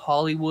cancel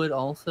Collywood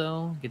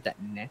also. Get that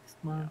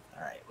next month.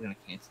 All right, we're gonna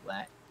cancel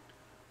that.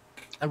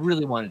 I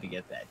really wanted to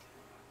get that.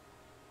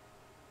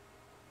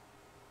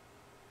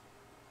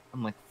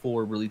 I'm like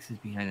 4 releases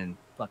behind in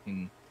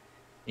fucking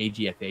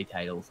AGFA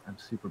titles. I'm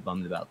super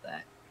bummed about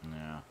that.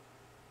 Yeah,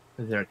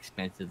 because they're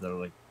expensive. They're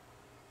like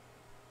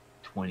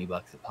 $20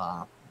 a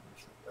pop.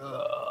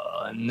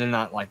 And they're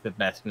not like the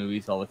best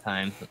movies all the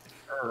time.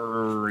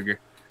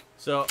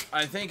 So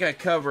I think I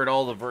covered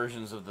all the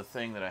versions of the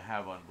thing that I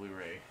have on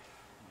Blu-ray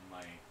in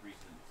my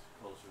recent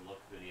closer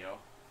look video,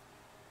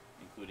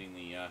 including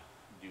the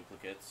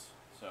duplicates.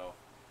 So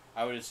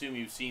I would assume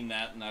you've seen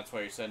that, and that's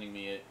why you're sending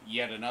me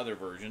yet another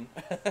version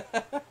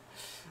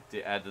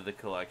to add to the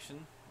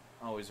collection.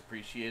 Always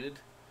appreciated.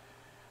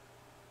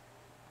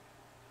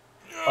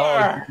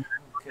 Oh,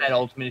 that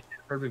Ultimate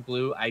Perfect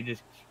Blue, I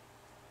just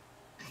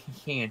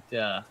can't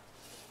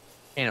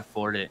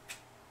afford it.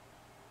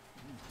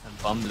 I'm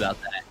bummed about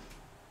that.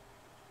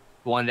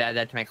 I wanted to add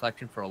that to my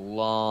collection for a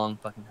long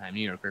fucking time.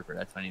 New York Ripper,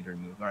 that's what I need to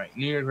remove. All right,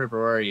 New York Ripper,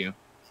 where are you?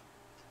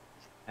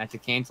 I have to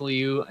cancel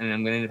you, and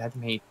I'm going to have to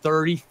pay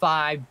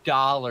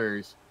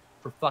 $35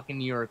 for fucking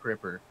New York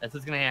Ripper. That's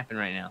what's going to happen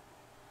right now.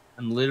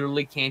 I'm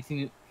literally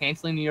canceling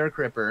New York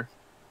Ripper,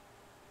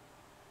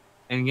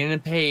 and going to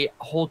pay a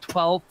whole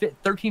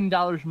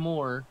 $13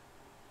 more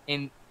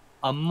in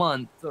a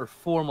month or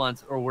 4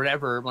 months or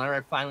whatever, whenever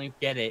I finally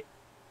get it,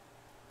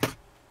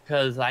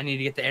 because I need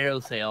to get the Arrow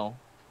sale.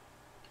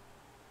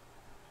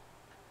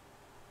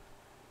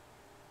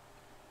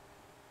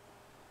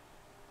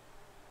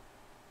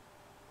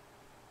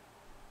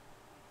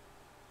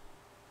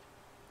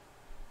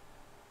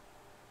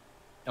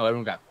 Oh,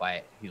 everyone got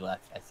quiet. He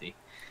left. I see.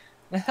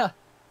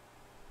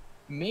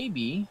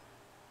 Maybe.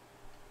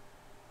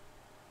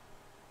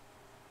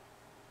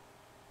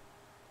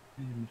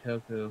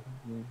 Toku.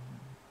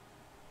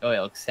 Oh, it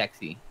looks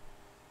sexy.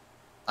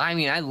 I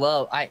mean, I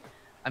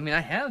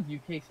have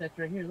UK sets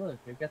right here. Look,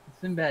 I've got the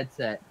Sinbad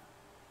set.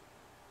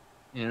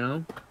 You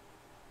know?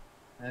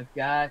 I've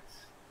got...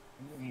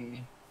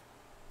 can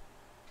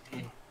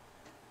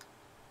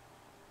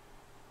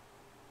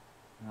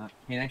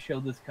I show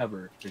this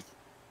cover? Because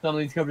some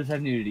of these covers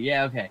have nudity.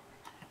 Yeah, okay.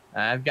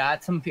 I've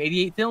got some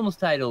 88 Films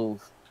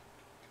titles.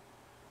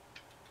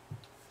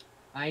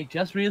 I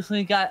just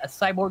recently got a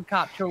Cyborg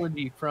Cop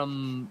trilogy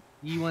from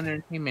E1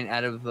 Entertainment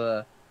out of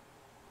the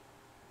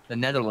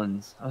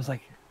Netherlands. I was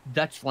like,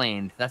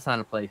 Dutchland. That's not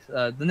a place.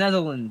 The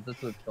Netherlands.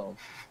 That's what it's called.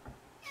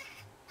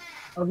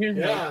 Oh, here's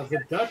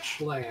the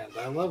Dutchland.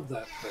 I love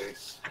that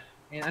place.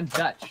 And I'm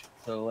Dutch,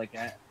 so like,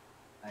 I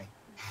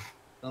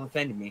don't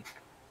offend me.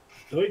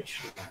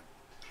 Deutschland.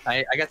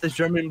 I got this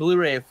German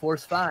Blu-ray of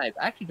Force 5.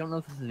 I actually don't know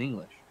if this is in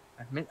English.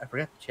 I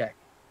forgot to check.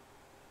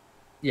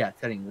 Yeah,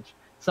 it's in English.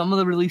 Some of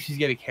the releases you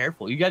gotta be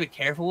careful. You gotta be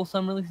careful with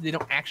some releases. They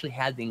don't actually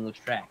have the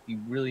English track. You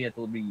really have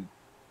to read.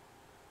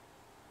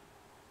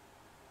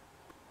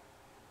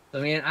 So,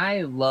 I mean,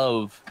 I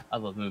love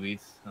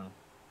movies. So.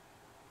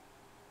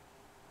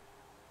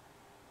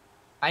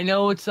 I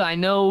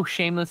know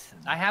Shameless.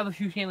 I have a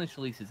few Shameless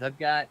releases. I've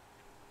got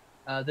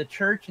The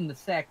Church and the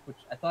Sect, which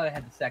I thought I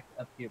had the Sect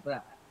up here,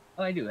 but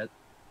I do.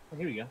 Oh,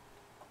 here we go.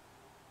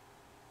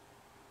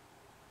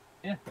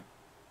 Yeah.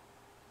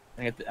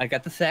 I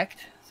got the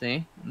Sect,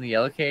 see? In the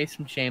yellow case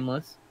from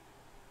Shameless.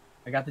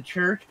 I got the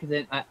Church,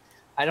 because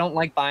I don't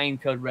like buying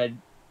Code Red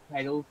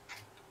titles.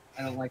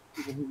 I don't like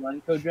people who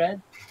run Code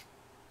Red.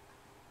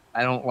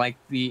 I don't like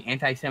the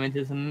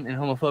anti-Semitism and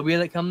homophobia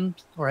that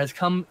comes, or has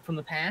come from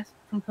the past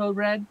from Code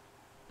Red,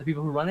 the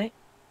people who run it.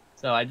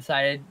 So I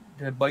decided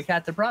to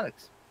boycott their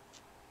products.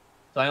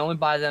 So I only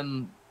buy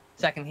them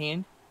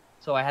secondhand.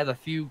 So I have a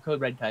few Code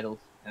Red titles,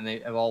 and they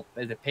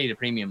paid a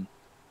premium.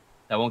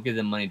 So I won't give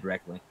them money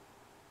directly.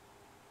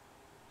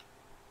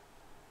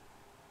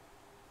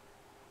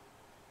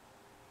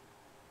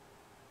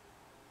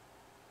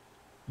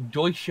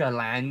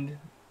 Deutschland.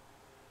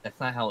 That's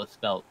not how it's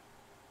spelled.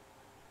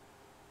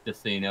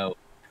 Just so you know,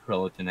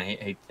 Kroliton, I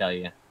hate to tell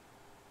you.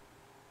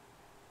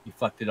 You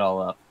fucked it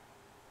all up.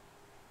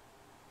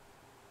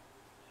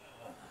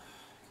 I'll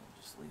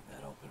just leave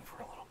that open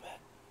for a little bit.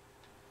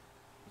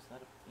 Is that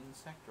an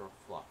insect or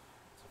a fluff?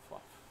 It's a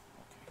fluff.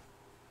 Okay.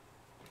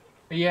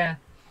 But yeah,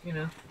 you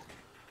know.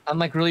 I'm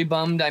like really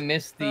bummed I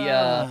missed the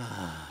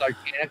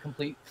Arcana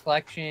Complete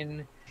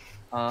Collection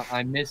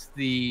I missed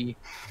the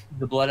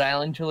Blood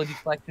Island trilogy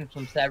collection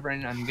from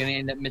Severin. I'm gonna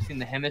end up missing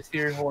the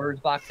Hemisphere Horrors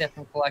box set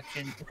from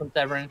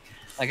Severin.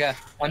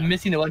 I'm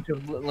missing a bunch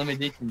of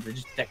limited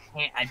editions.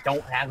 I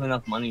don't have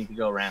enough money to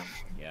go around.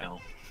 Yeah.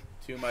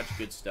 Too much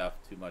good stuff.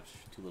 Too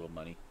little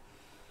money.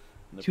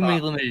 Too many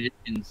limited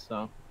editions.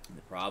 So.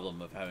 The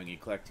problem of having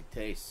eclectic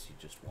tastes, you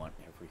just want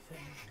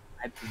everything.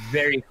 I have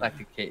very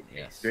eclectic taste.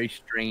 Yes. Very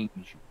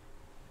strange.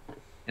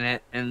 And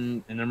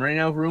I'm running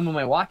out of room on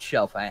my watch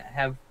shelf. I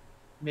have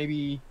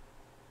maybe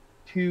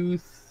 2,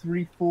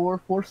 3,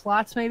 4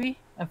 slots, maybe.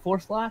 I have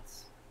 4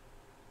 slots.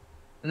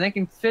 And I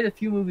can fit a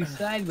few movies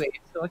sideways,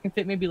 so I can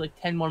fit maybe like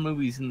 10 more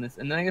movies in this.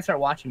 And then I can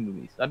start watching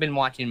movies. I've been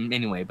watching them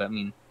anyway, but I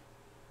mean,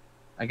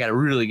 I got to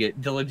really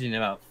get diligent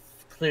about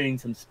clearing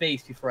some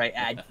space before I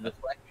add to the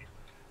collection.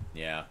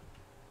 Yeah.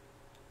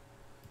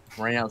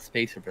 I'm running out of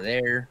space over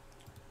there.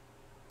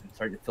 I'm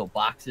starting to fill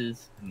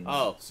boxes.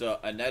 Oh, so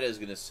Annetta's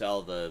going to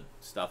sell the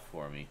stuff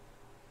for me.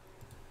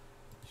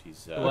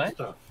 She's what?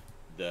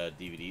 The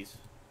DVDs.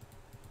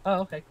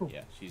 Oh, okay, cool.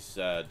 Yeah, she's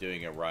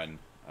doing a run,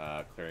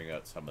 clearing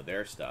out some of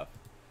their stuff.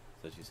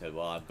 So she said,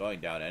 well, I'm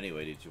going down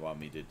anyway. Did you want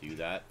me to do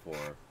that for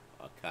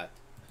a cut?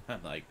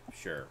 I'm like,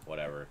 sure,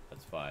 whatever.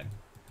 That's fine.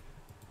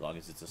 As long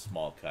as it's a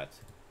small cut.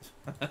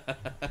 As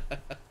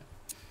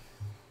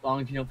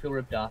long as you don't feel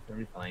ripped off, it'll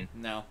be fine.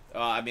 No.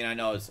 I mean, I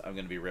know I'm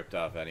going to be ripped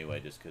off anyway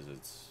just because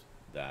it's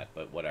that.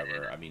 But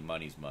whatever. I mean,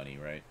 money's money,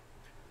 right?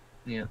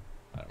 Yeah.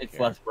 It's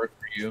care. Less work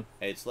for you.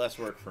 It's less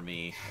work for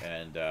me.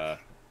 And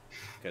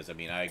because, I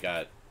mean, I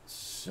got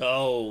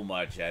so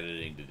much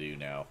editing to do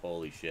now.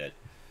 Holy shit.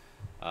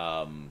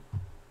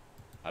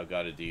 I've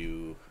got to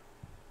do...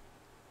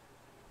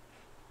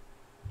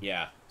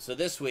 Yeah. So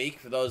this week,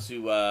 for those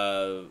who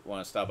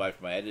want to stop by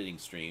for my editing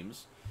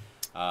streams,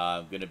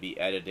 I'm going to be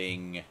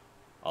editing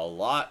a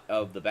lot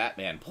of the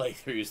Batman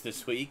playthroughs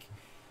this week.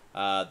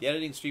 The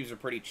editing streams are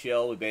pretty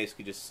chill. We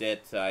basically just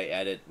sit, I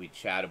edit, we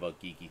chat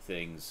about geeky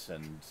things,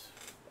 and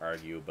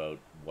argue about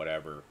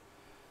whatever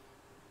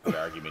the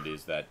argument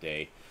is that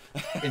day.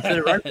 Instead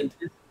of arguing,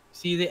 just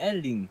see the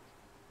editing.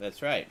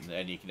 That's right,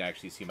 and you can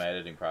actually see my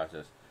editing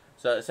process.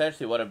 So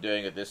essentially what I'm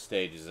doing at this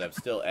stage is I'm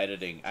still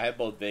editing. I have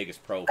both Vegas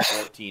Pro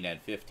 14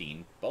 and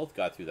 15. Both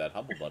got through that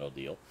Humble Bundle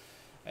deal.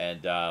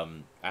 And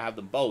I have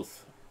them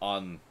both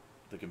on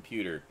the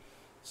computer.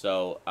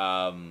 So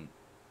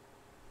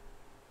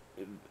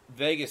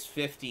Vegas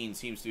 15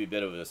 seems to be a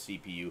bit of a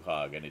CPU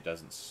hog, and it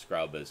doesn't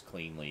scrub as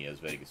cleanly as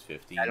Vegas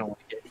 15. I don't like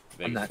it.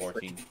 Vegas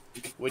 14,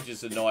 which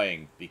is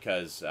annoying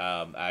because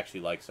I actually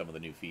like some of the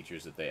new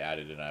features that they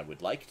added, and I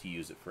would like to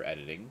use it for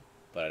editing.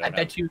 But I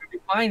bet you would be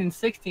fine in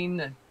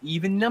 16.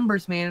 Even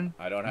numbers, man.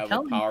 I don't have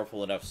a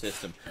powerful enough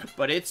system.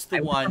 But it's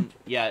the one.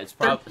 Yeah, it's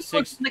probably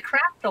 16. In the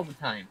craft all the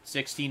time.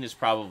 16 is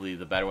probably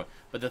the better one.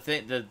 But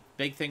the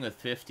big thing with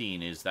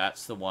 15 is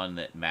that's the one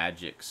that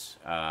Magic's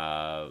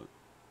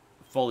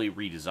fully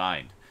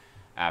redesigned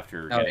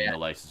after getting the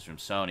license from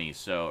Sony,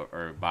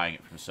 or buying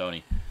it from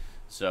Sony.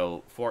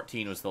 So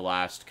 14 was the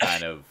last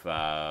kind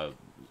of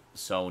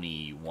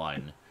Sony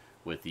one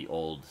with the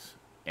old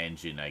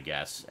engine, I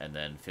guess, and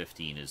then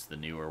 15 is the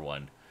newer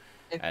one.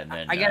 And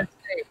then I gotta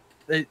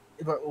say,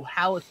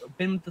 how it's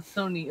been with the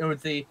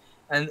Sony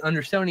and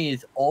under Sony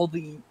is all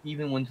the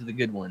even ones are the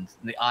good ones.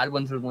 The odd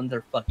ones are the ones that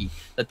are fucky.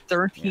 The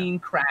 13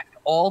 cracked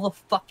all the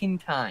fucking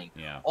time.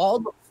 Yeah. All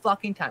the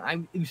fucking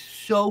time. It was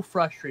so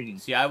frustrating.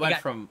 See, I went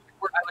from...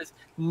 I was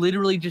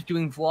literally just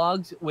doing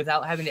vlogs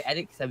without having to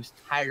edit because I was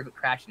tired of it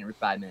crashing every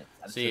 5 minutes.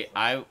 See,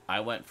 I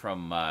went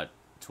from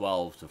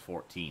 12 to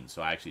 14,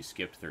 so I actually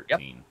skipped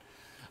 13.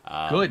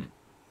 Yep. Good.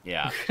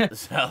 Yeah.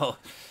 So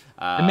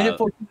the minute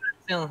 14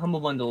 on Humble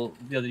Bundle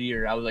the other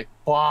year, I was like,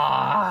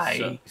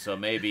 why? So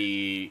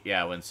maybe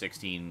when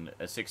 16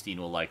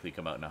 will likely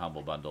come out in a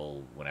Humble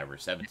Bundle whenever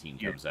 17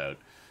 comes out.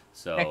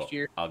 So next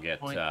year, I'll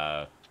get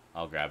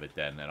I'll grab it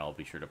then, and I'll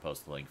be sure to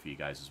post the link for you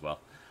guys as well.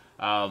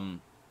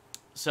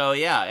 So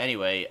yeah,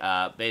 anyway,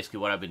 basically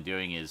what I've been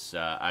doing is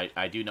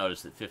I do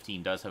notice that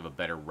 15 does have a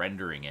better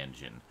rendering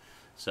engine.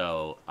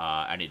 So,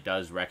 and it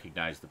does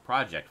recognize the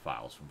project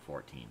files from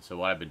 14. So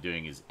what I've been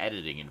doing is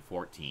editing in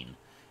 14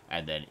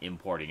 and then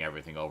importing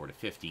everything over to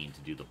 15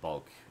 to do the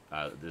bulk,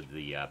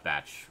 the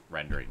batch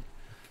rendering.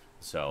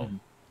 So,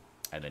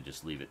 and then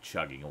just leave it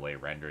chugging away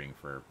rendering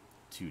for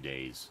 2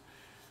 days,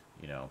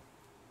 you know.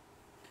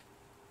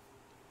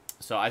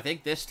 So I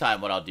think this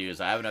time what I'll do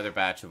is I have another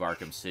batch of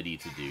Arkham City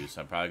to do,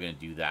 so I'm probably going to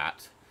do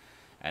that.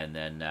 And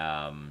then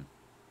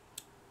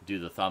do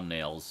the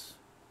thumbnails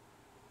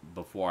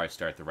before I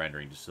start the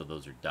rendering, just so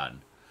those are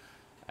done,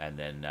 and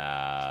then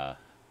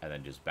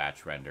just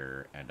batch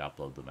render and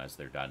upload them as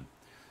they're done.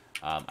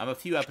 I'm a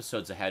few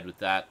episodes ahead with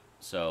that,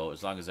 so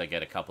as long as I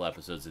get a couple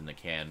episodes in the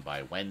can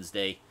by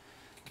Wednesday,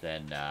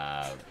 then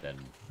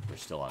we're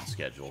still on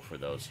schedule for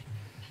those.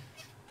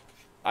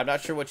 I'm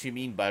not sure what you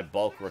mean by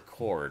bulk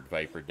record,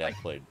 Viper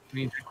Deathblade. It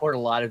means record a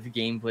lot of the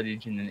game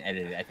footage and then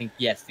edit it. I think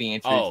yes, the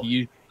answer is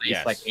usually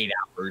it's like 8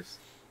 hours.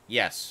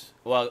 Yes.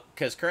 Well,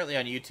 because currently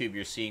on YouTube,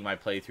 you're seeing my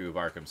playthrough of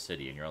Arkham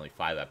City, and you're only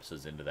 5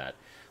 episodes into that.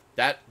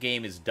 that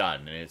game is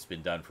done, and it's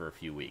been done for a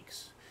few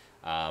weeks.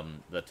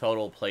 The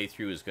total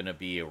playthrough is going to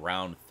be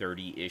around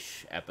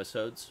 30-ish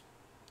episodes.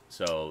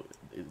 So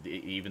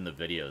even the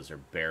videos are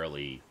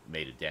barely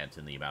made a dent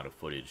in the amount of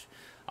footage.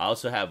 I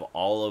also have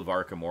all of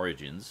Arkham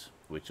Origins,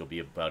 which will be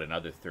about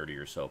another 30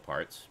 or so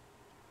parts.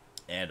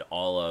 And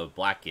all of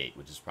Blackgate,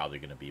 which is probably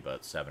going to be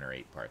about 7 or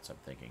 8 parts, I'm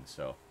thinking.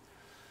 So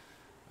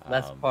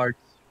less parts.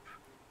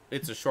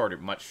 It's a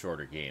much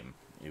shorter game.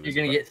 You're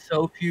going to get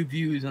so few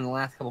views on the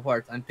last couple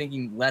parts. I'm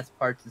thinking less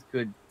parts is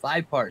good.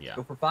 5 parts. Yeah.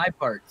 Go for 5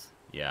 parts.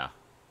 Yeah.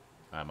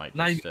 I might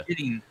not even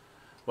kidding.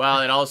 Well,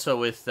 and also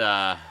with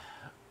Blackgate,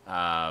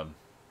 I'm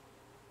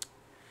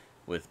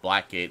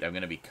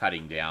going to be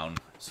cutting down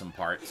some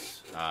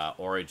parts.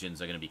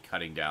 Origins, I'm going to be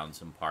cutting down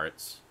some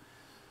parts.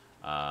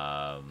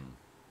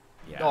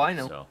 Yeah. Oh, I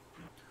know. So,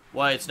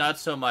 well, it's not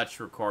so much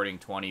recording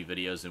 20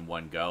 videos in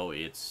one go.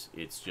 It's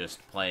just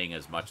playing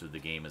as much of the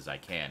game as I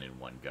can in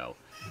one go.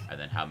 And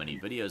then how many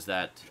videos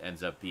that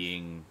ends up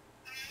being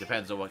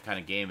depends on what kind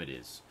of game it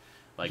is.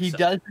 Like he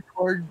does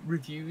record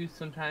reviews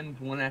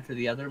sometimes one after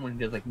the other when he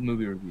does like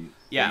movie reviews.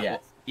 Yeah, so,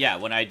 yes. Yeah.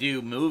 When I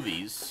do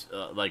movies,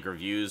 like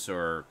reviews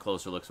or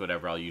closer looks,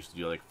 whatever, I'll usually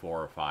do like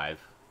 4 or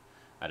 5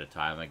 at a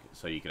time, like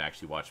so you can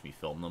actually watch me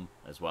film them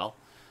as well.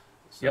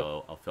 So yep.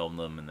 I'll film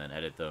them and then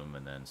edit them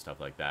and then stuff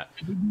like that.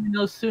 You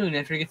know, soon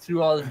after he gets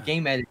through all his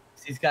game edits,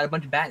 he's got a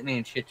bunch of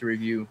Batman shit to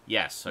review.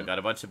 Yes, I got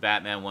a bunch of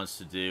Batman ones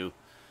to do.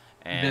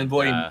 And then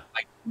avoiding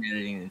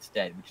editing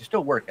instead, which is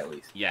still work at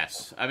least.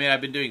 Yes, I mean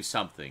I've been doing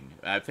something.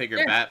 I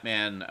figure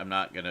Batman, I'm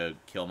not gonna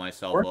kill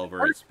myself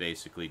over. It's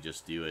basically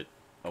just do it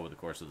over the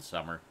course of the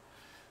summer,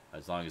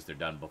 as long as they're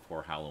done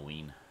before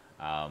Halloween.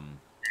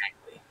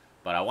 Exactly.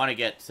 But I want to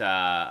get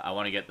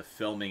the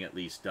filming at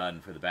least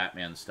done for the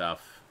Batman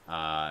stuff,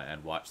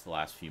 and watch the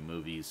last few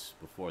movies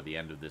before the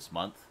end of this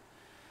month,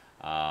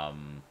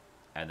 and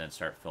then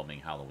start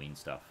filming Halloween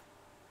stuff.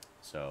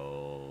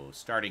 So,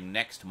 starting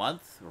next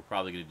month, we're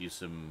probably going to do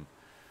some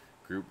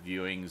group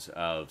viewings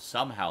of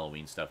some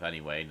Halloween stuff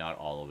anyway. Not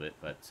all of it,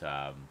 but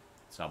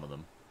some of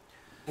them.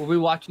 We'll be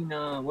watching,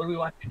 what are we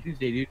watching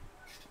Tuesday, dude?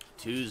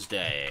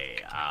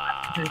 Tuesday.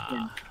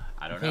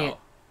 I don't know.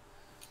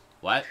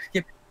 What?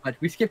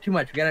 We skip too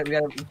much. We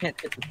can't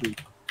skip this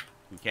week.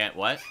 We can't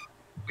what?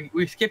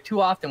 We skip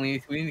too often.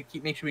 We need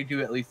to make sure we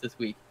do it at least this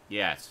week.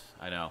 Yes,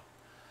 I know.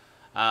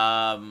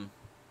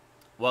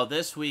 Well,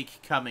 this week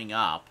coming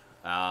up,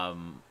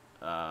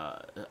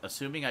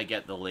 assuming I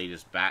get the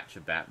latest batch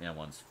of Batman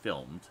ones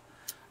filmed,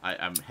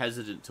 I'm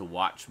hesitant to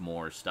watch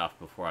more stuff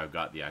before I've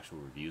got the actual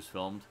reviews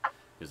filmed,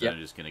 because then I'm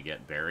just going to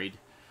get buried.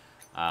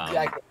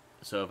 Exactly.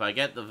 So if I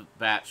get the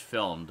batch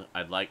filmed,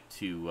 I'd like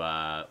to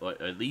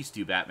at least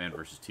do Batman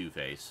versus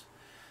Two-Face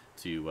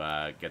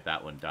to get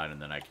that one done,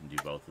 and then I can do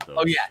both of those.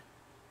 Oh, yeah.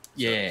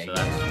 So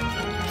that's...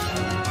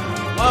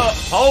 Whoa,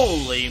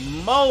 holy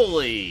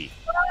moly!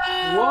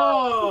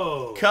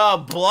 Whoa!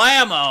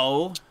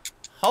 Kablamo!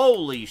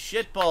 Holy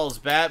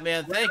shitballs,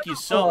 Batman. Thank you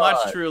so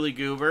much, Truly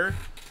Goober.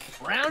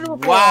 Round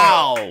of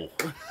applause.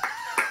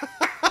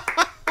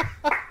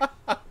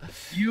 Wow!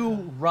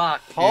 You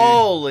rock, dude.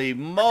 Holy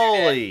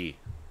moly!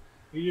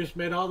 You just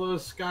made all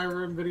those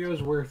Skyrim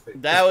videos worth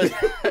it. That was...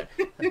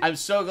 I'm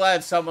so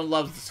glad someone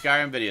loves the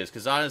Skyrim videos,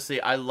 because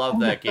honestly, I love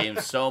that game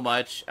so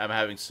much. I'm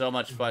having so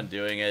much fun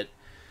doing it.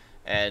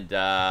 And,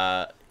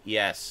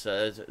 yes,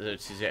 I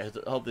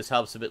hope this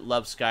helps a bit.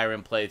 Love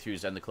Skyrim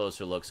playthroughs and the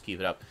closer looks. Keep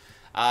it up.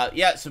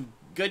 Yeah, some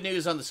good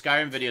news on the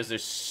Skyrim videos.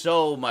 There's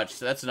so much.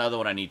 So that's another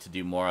one I need to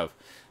do more of.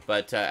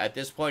 But at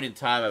this point in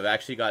time, I've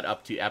actually got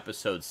up to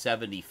episode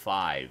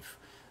 75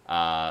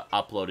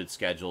 uploaded,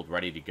 scheduled,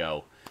 ready to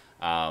go.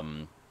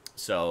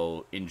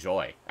 So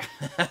enjoy.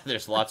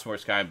 There's lots more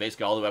Skyrim.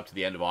 Basically, all the way up to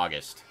the end of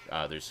August,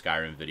 there's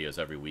Skyrim videos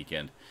every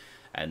weekend.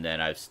 And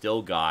then I've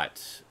still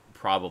got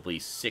probably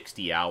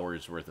 60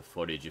 hours worth of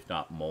footage, if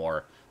not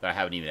more, that I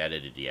haven't even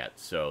edited yet.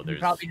 So there's...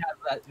 You probably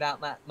have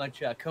that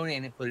much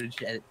Conan footage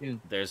to edit, too.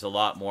 There's a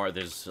lot more.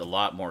 There's a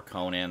lot more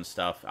Conan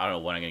stuff. I don't know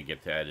when I'm going to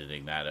get to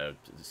editing that.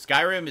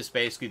 Skyrim is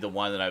basically the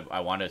one that I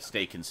want to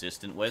stay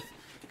consistent with,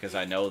 because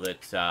I know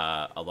that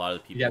a lot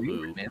of the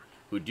people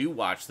who do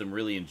watch them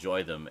really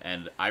enjoy them,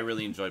 and I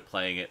really enjoy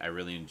playing it. I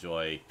really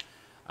enjoy...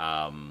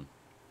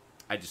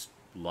 I just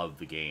love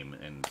the game,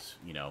 and,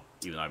 you know,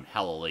 even though I'm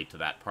hella late to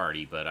that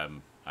party, but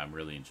I'm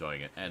really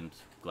enjoying it, and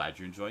glad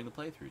you're enjoying the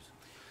playthroughs.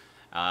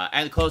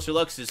 And the closer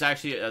looks is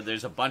actually,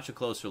 there's a bunch of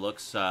closer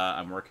looks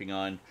I'm working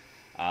on.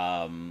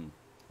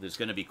 There's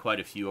going to be quite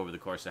a few over the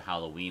course of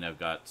Halloween. I've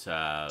got,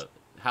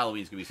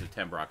 Halloween's going to be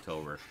September,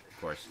 October, of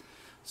course.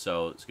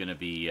 So it's going to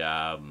be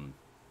a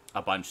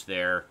bunch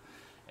there.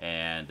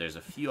 And there's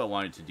a few I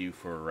wanted to do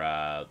for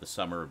the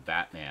summer of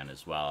Batman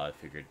as well. I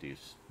figured to,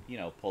 you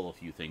know, pull a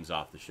few things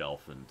off the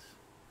shelf and,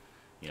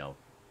 you know,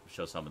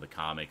 show some of the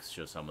comics,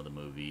 show some of the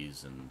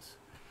movies, and...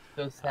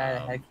 So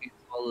sad I had to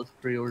all those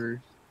pre-orders.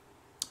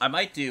 I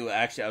might do,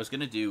 actually, I was going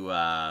to do,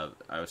 I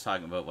was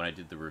talking about when I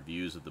did the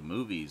reviews of the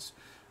movies,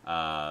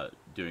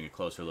 doing a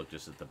closer look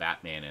just at the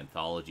Batman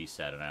anthology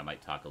set, and I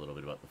might talk a little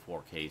bit about the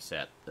 4K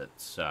set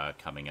that's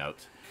coming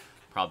out.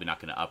 Probably not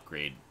going to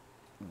upgrade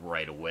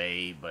right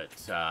away, but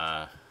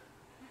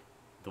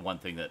the one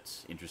thing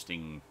that's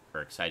interesting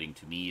or exciting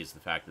to me is the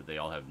fact that they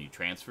all have new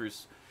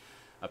transfers,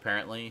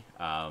 apparently.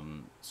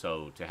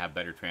 So to have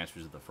better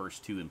transfers of the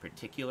first two in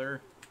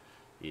particular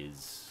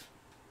is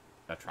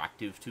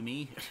attractive to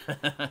me.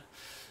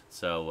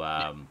 So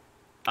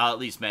I'll at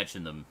least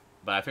mention them.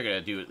 But I figured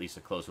I'd do at least a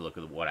closer look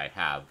at what I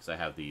have, because I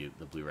have the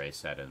Blu-ray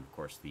set and, of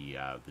course, the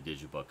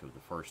digibook of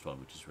the first one,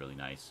 which is really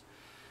nice.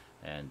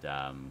 And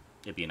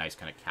it'd be a nice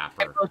kind of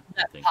capper.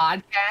 That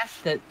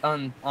podcast that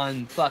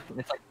on fucking,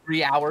 it's like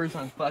 3 hours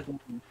on fucking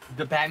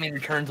The Batman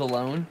Returns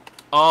alone.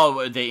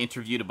 Oh, they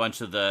interviewed a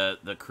bunch of the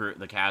crew,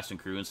 the cast and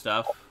crew and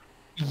stuff.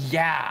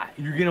 Yeah,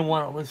 you're gonna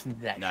want to listen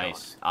to that.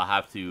 Nice. Sean. I'll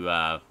have to.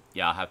 I'll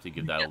have to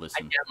give that a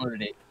listen. I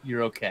downloaded it.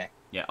 You're okay.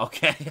 Yeah.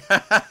 Okay.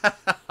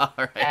 All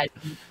right.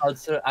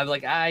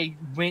 I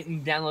went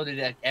and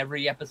downloaded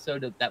every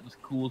episode that was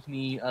cool to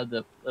me of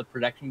the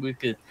production booth,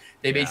 because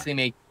they basically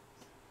make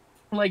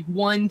like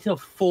 1 to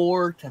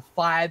 4 to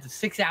 5 to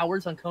 6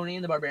 hours on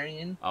Conan the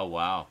Barbarian. Oh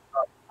wow.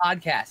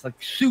 Podcast, like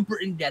super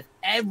in depth,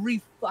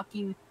 every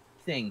fucking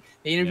thing.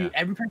 They interview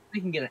every person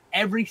they can get,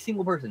 every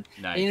single person.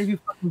 Nice. They interview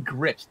fucking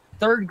grips,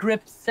 third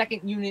grip,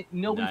 second unit.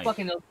 Nobody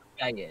fucking knows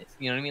who the guy is.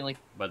 You know what I mean? Like,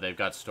 but they've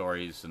got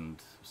stories and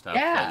stuff.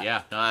 Yeah. But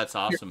yeah. No, that's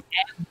awesome.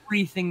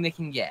 Everything they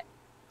can get.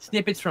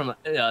 Snippets from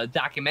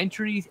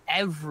documentaries,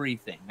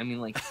 everything. I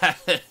mean, like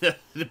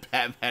the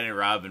Batman and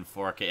Robin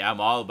 4K. I'm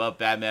all about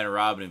Batman and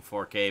Robin in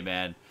 4K,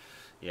 man.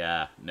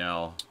 Yeah,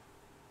 no.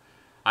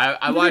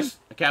 I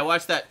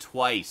watched that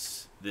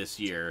twice this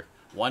year.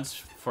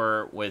 Once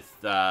we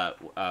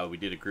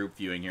did a group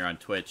viewing here on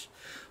Twitch,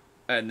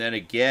 and then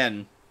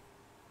again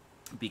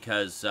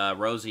because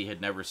Rosie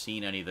had never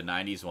seen any of the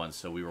 90s ones,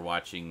 so we were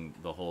watching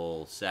the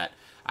whole set.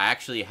 I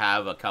actually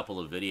have a couple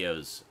of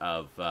videos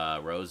of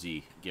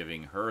Rosie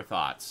giving her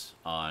thoughts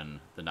on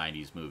the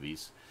 90s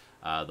movies.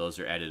 Those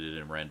are edited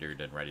and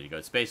rendered and ready to go.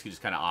 It's basically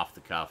just kind of off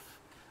the cuff.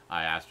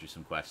 I asked her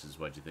some questions.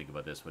 What'd you think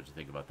about this? What'd you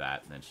think about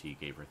that? And then she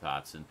gave her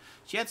thoughts. And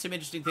she had some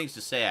interesting things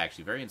to say,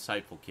 actually. Very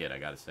insightful kid, I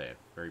gotta say.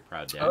 Very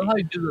proud daddy. I love how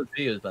you do those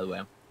videos, by the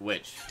way.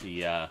 Which?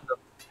 The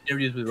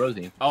interviews with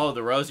Rosie. Oh,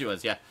 the Rosie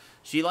ones, yeah.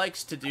 She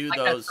likes to do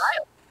those.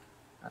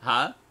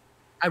 Huh?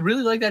 I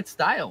really like that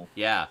style.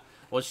 Yeah.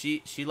 Well,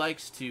 she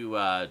likes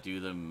to do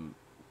them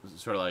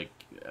sort of like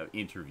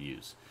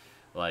interviews,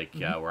 like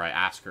where I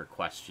ask her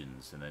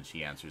questions and then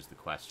she answers the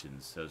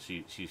questions. So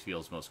she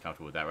feels most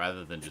comfortable with that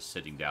rather than just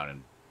sitting down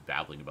and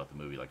babbling about the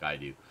movie like I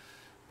do.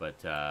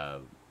 But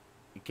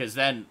because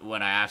then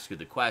when I ask her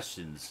the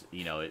questions,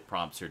 it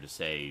prompts her to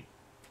say,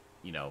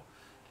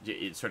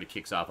 it sort of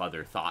kicks off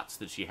other thoughts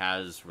that she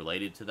has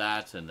related to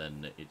that, and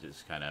then it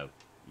just kind of,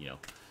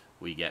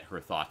 we get her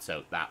thoughts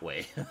out that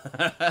way.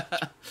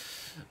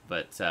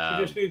 But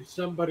you just need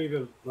somebody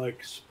to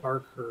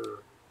spark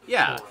her.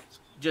 Yeah, thoughts,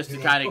 just to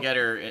kind of get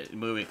her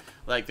moving.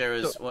 Like there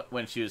was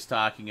when she was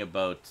talking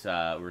about,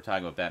 we were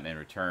talking about Batman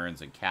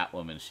Returns and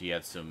Catwoman. She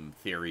had some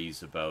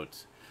theories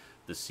about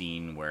the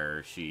scene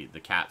where the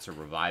cats are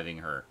reviving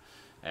her,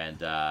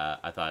 and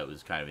I thought it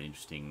was kind of an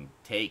interesting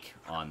take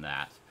on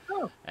that.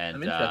 Oh,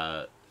 and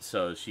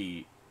so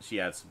she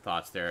had some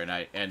thoughts there,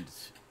 and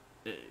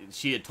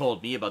she had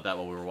told me about that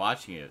while we were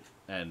watching it,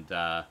 and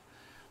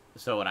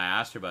so when I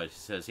asked her about it, she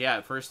says, "Yeah,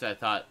 at first I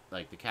thought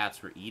the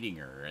cats were eating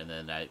her, and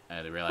then I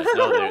realized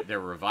no, they're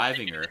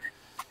reviving her."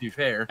 To be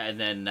fair, and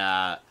then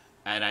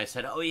and I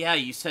said, "Oh yeah,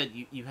 you said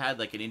you had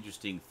an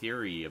interesting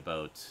theory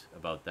about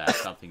that,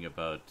 something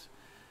about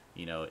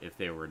if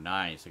they were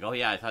 9." It's like, "Oh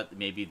yeah, I thought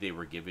maybe they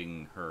were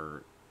giving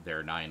her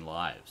their 9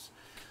 lives."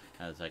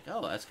 I was like,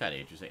 "Oh, that's kind of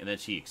interesting." And then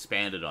she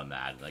expanded on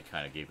that, and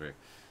kind of gave her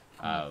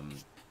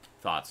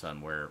thoughts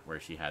on where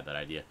she had that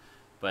idea.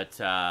 But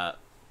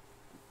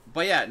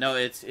yeah, no,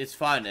 it's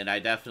fun, and I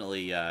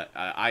definitely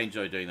I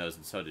enjoy doing those,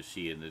 and so does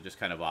she. And they're just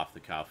kind of off the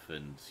cuff,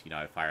 and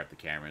I fire up the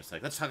camera. It's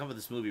like, let's talk about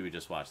this movie we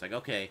just watched. Like,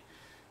 okay,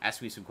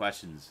 ask me some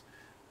questions,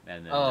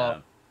 and then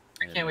I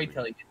can't wait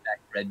till you get back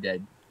to Red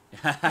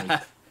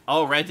Dead.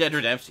 Oh, Red Dead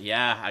Redemption.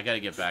 Yeah, I got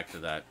to get back to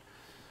that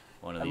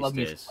one of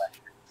these days.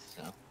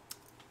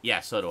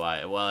 Yeah, so do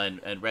I. Well,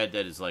 and Red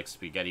Dead is like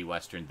Spaghetti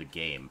Western, the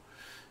game.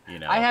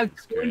 I have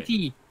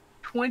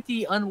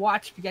 20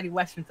 unwatched Spaghetti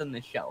Westerns on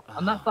this show.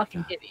 I'm not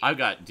fucking kidding. I've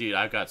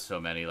got so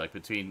many.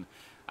 Between.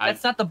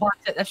 That's not the box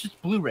set. That's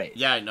just Blu-ray.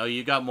 Yeah, no,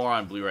 you got more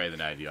on Blu-ray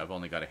than I do. I've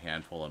only got a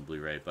handful on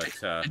Blu-ray,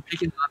 but I'm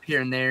picking up here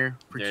and there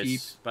for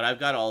cheap. But I've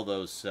got all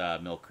those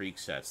Mill Creek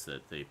sets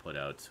that they put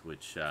out,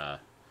 which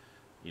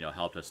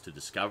helped us to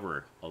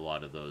discover a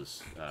lot of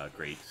those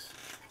great.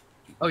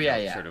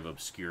 Sort of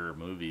obscure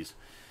movies.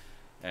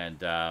 And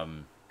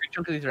great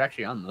chunk of these are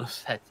actually on those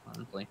sets,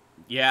 honestly.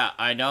 Yeah,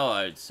 I know.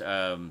 It's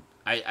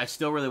I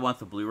still really want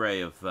the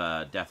Blu-ray of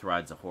Death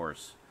Rides a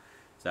Horse.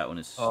 That one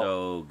is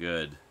so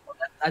good.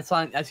 I've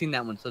seen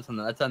that one. So that's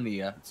on the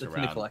in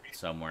the collection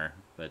somewhere.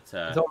 But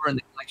it's over in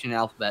the collection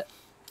alphabet.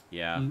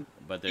 Yeah,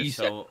 but there's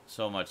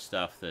so much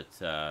stuff that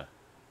so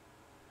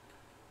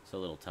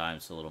little time,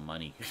 so little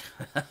money.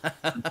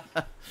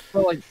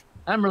 Well,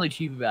 I'm really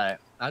cheap about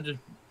it.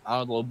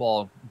 I'll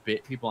lowball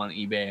people on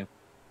eBay.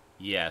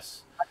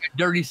 Yes. a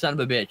dirty son of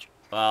a bitch.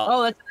 Well,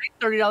 oh, that's a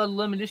nice $30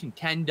 limited edition.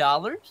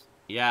 $10?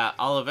 Yeah,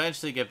 I'll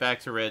eventually get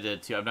back to Red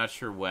Dead 2. I'm not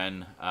sure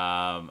when.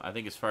 I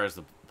think as far as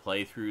the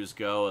playthroughs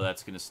go,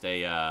 that's going to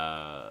stay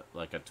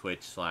like a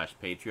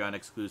Twitch/Patreon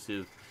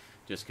exclusive,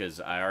 just because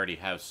I already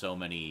have so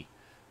many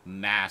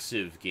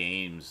massive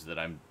games that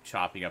I'm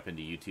chopping up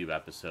into YouTube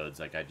episodes.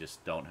 Like, I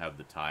just don't have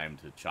the time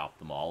to chop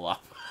them all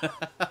up.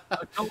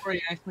 Don't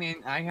worry, man.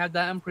 I have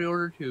that on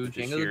pre-order too.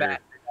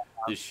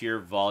 The sheer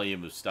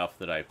volume of stuff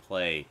that I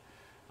play,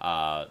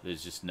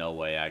 there's just no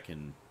way I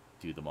can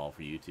do them all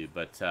for YouTube.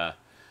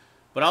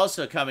 But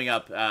also coming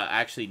up,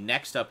 actually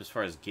next up as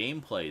far as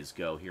gameplays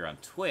go here on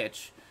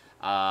Twitch,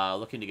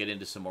 looking to get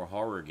into some more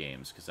horror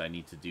games, because I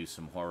need to do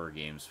some horror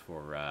games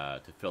for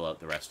to fill out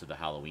the rest of the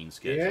Halloween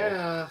schedule.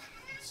 Yeah.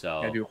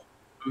 So gotta do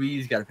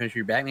movies, gotta finish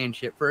your Batman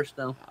shit first,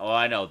 though. Oh,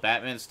 I know.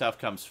 Batman stuff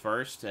comes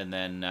first, and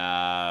then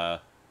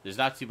there's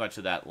not too much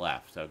of that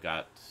left. I'm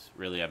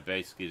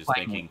basically just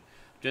thinking,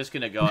 I'm just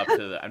gonna go up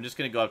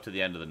to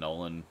the end of the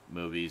Nolan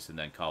movies, and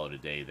then call it a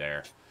day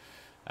there,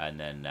 and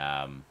then.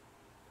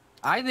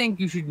 I think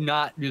you should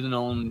not do the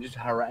Nolan. Just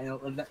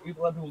let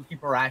people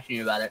keep harassing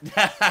you about it.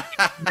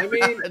 I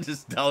mean,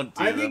 just don't.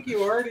 I think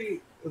you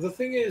already. The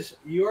thing is,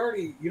 you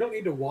don't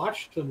need to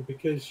watch them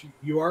because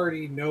you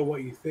already know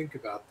what you think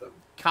about them.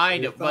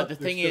 Kind of, but the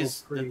thing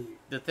is,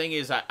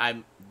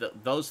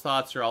 those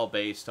thoughts are all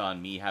based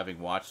on me having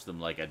watched them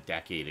like a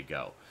decade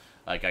ago.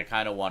 Like, I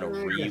kind of want to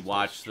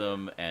rewatch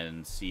them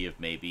and see if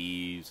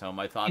maybe some of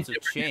my thoughts have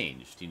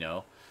changed. You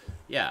know,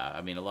 yeah.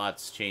 I mean, a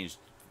lot's changed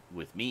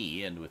with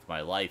me and with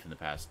my life in the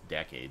past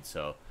decade,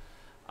 so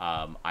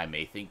I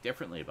may think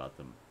differently about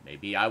them.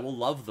 Maybe I will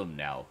love them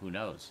now. Who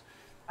knows?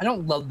 I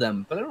don't love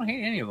them, but I don't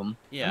hate any of them.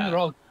 Yeah, they're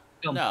all.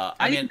 No,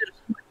 I mean,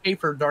 pay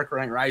for Dark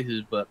Knight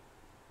Rises, but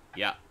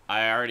yeah,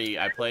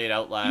 I played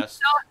Outlast.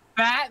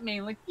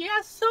 Batman, like,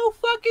 yeah, so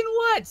fucking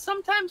what?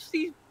 Sometimes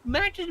he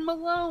matches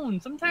Malone.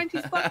 Sometimes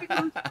he's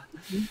fucking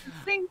the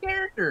same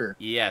character.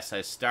 Yes,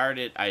 I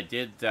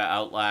did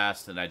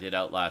Outlast, and I did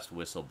Outlast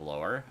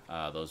Whistleblower.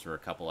 Those were a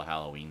couple of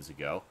Halloweens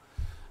ago.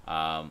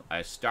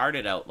 I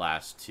started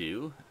Outlast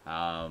 2.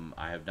 I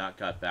have not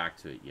got back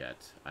to it yet.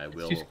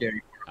 It's too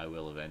scary. I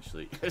will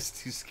eventually. It's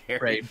too scary.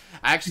 Right.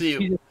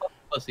 Actually,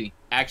 pussy.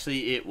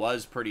 Actually, it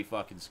was pretty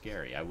fucking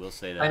scary. I will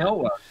say that. I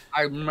know.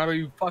 I remember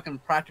you fucking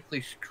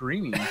practically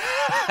screaming.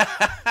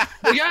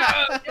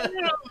 Yeah.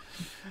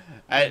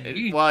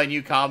 Well, and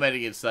you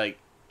commenting, it's like,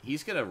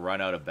 he's gonna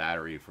run out of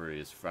battery for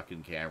his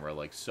fucking camera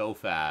like so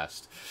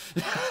fast.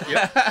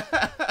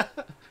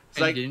 It's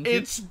like,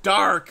 it's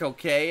dark,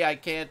 okay? I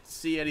can't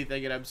see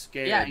anything and I'm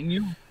scared. Yeah, and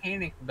you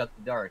panic about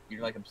the dark.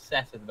 You're like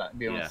obsessed about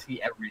being able to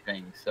see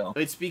everything. So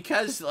it's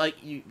because like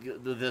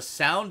the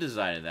sound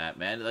design of that,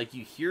 man. Like,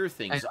 you hear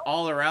things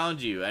all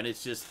around you, and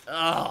it's just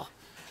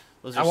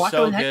those are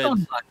so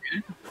good.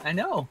 I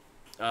know.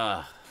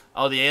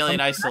 Oh, the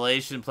Alien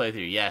Isolation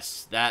playthrough.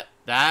 Yes, that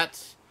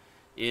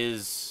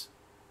is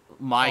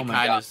my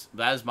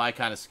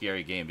kind of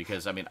scary game,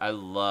 because I mean, I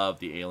love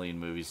the Alien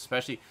movies,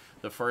 especially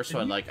the first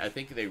one. Like, I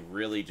think they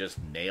really just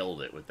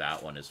nailed it with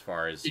that one. As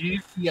far as, did you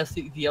do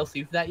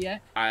DLC for that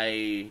yet?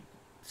 I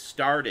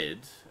started.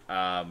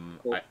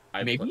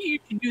 Maybe you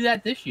can do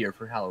that this year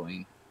for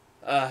Halloween.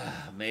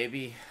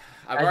 Maybe.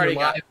 I've already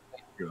got.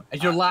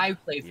 As your live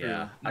playthrough.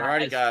 Yeah, I've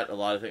already got a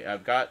lot of things.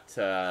 I've got,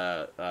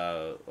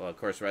 well, of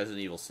course,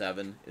 Resident Evil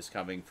 7 is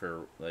coming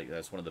for, like,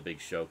 that's one of the big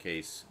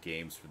showcase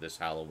games for this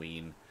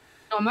Halloween.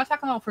 No, I'm not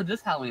talking about for this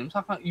Halloween. I'm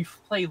talking about you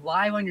play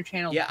live on your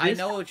channel. Yeah, I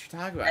know what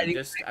you're talking about.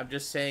 I'm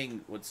just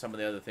saying what some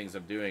of the other things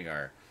I'm doing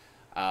are.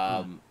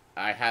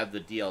 I have the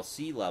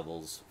DLC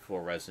levels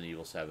for Resident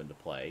Evil 7 to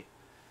play.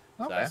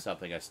 So that's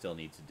something I still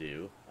need to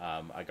do.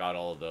 I got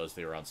all of those.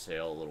 They were on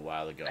sale a little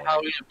while ago.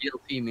 Halloween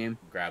DLC, man.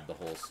 Grabbed the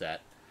whole set.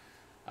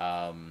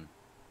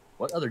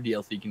 What other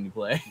DLC can you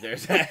play?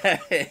 There's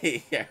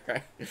yeah,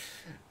 right.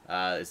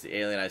 It's the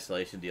Alien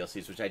Isolation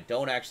DLCs, which I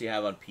don't actually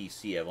have on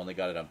PC. I've only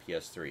got it on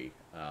PS3.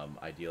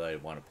 Ideally, I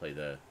want to play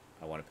the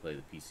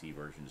PC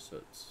version, just so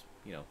it's,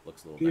 you know,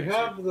 looks a little. Do you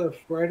have the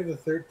Friday the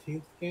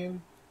 13th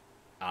game?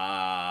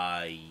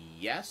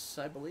 Yes,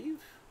 I believe.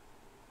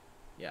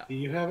 Yeah. Do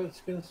you have it,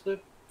 Skin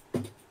Slip?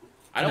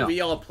 I know. No. We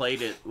all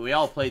played it. We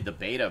all played the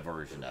beta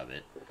version of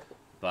it,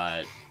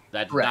 but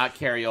that did not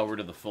carry over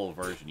to the full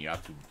version. You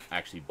have to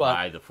actually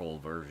buy the full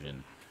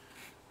version.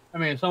 I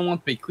mean, if someone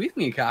wants to bequeath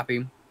me a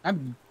copy, I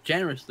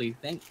generously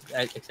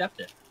accept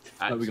it.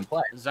 So we can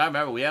play. I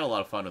remember we had a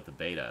lot of fun with the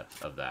beta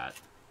of that.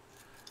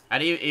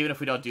 And even if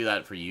we don't do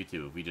that for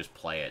YouTube, we just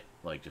play it,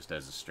 like, just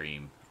as a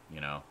stream,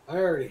 you know. I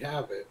already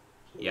have it.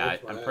 So yeah,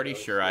 I'm pretty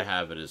sure I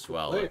have it as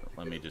well.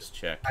 Let me just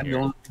check here. I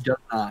don't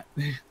not.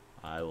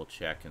 I will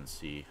check and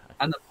see.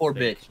 I'm the poor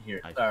bitch here.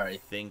 Sorry. I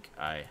think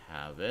I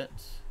have it.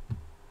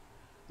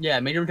 Yeah,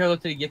 Major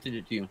Matogo said he gifted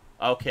it to you.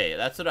 Okay,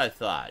 that's what I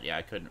thought. Yeah,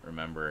 I couldn't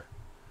remember.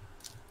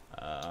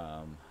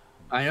 I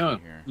know.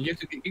 You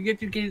get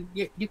to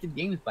get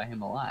games by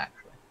him a lot,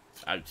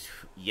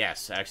 actually.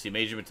 Yes, actually,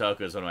 Major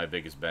Matogo is one of my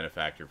biggest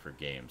benefactor for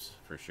games,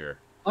 for sure.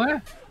 Oh, yeah.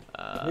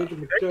 Major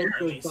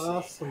Matogo is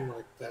awesome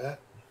like that.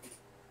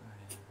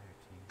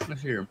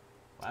 Let's hear.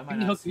 Why am I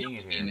not seeing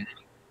it here?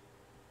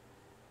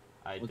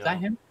 Was that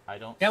him? I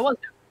don't. Yeah, it was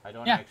him. I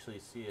don't actually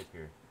see it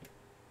here.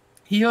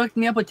 He hooked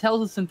me up with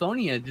Tales of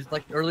Symphonia just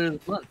like earlier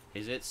this month.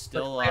 Is it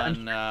still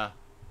on? And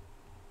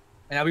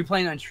I'll be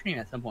playing on stream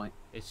at some point.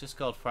 It's just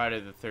called Friday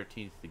the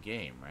 13th, the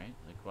game, right?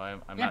 Like, why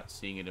I'm not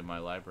seeing it in my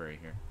library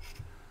here.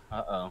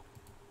 Uh-oh.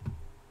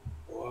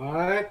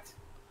 What?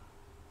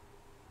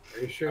 Are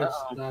you sure it's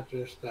not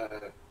just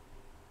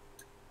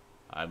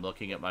I'm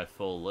looking at my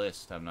full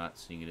list. I'm not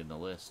seeing it in the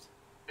list.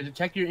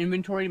 Check your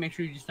inventory. Make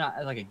sure you just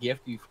not like a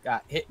gift. You've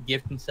got hit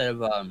gift instead of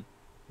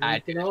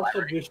You can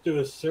also just do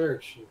a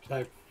search and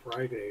type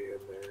Friday in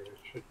there, and it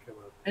should come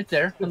up. It's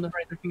there on the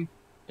Friday 13th.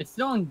 It's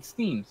still on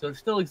Steam, so it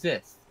still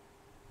exists.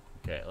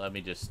 Okay, let me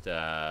just.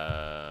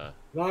 No,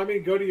 I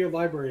mean go to your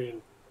library,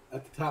 and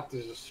at the top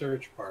there's a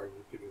search bar, and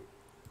you can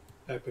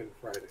type in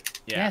Friday.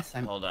 Yeah. Yes,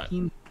 hold on.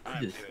 I'm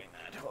doing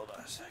that. Hold on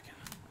a second.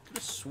 I could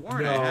have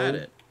sworn I had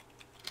it.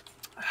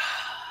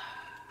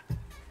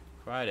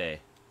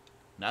 Friday.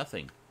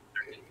 Nothing.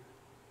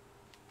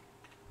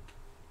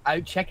 I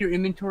check your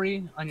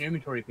inventory on your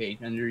inventory page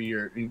under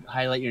your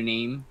highlight your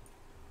name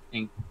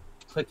and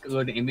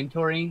go to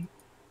inventory.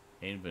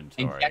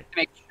 Inventory. And check to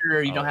make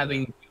sure you don't have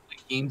any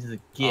games as a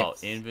gift. Oh,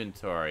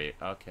 inventory.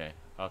 Okay.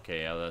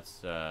 Okay, yeah,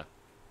 that's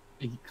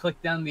You click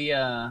down the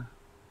how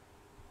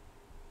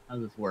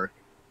does this work?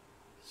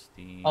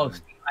 Steam. Oh,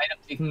 Steam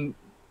items. You can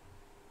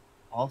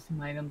all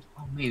Steam items.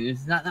 Oh man,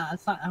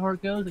 that's not how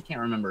it goes. I can't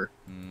remember.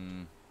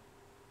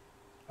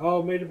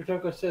 Oh, Made in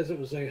Potoco says it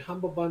was a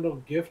Humble Bundle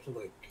gift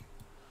link.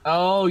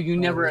 Oh, you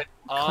never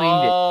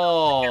claimed it.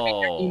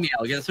 Your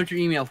email. You gotta search your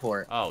email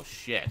for it. Oh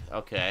shit.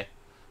 Okay.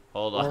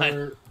 Hold on.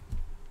 Or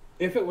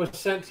if it was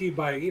sent to you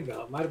by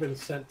email, it might have been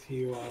sent to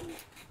you on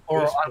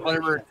or on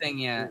whatever thing,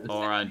 yeah.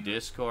 Or on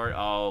Discord.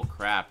 Oh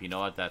crap! You know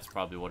what? That's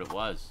probably what it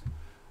was.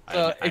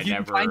 So I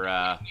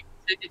never.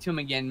 Send it to him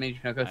again, Major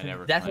Potoco.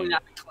 It's definitely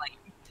not been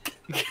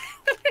claimed.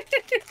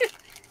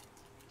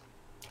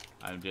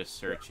 I'm just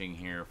searching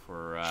here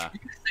for. You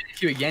can send it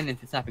to you again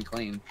if it's not been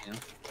claimed. You know,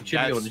 you should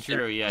be able to.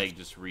 True. Yeah, you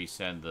just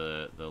resend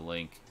the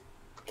link.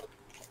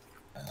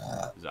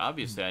 Because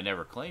obviously, I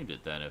never claimed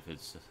it. Then, if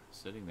it's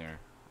sitting there,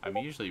 I'm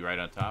usually right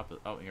on top of.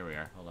 Oh, here we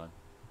are. Hold on.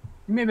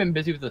 You may have been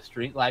busy with the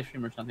live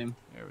stream or something.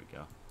 There we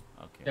go.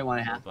 Okay. They want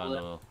to have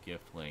bundle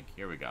gift link.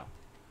 Here we go.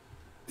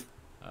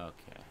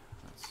 Okay.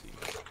 Let's see.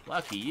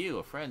 Lucky you.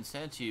 A friend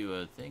sent you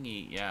a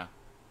thingy. Yeah.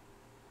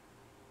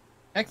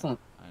 Excellent.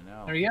 I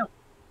know. There you go.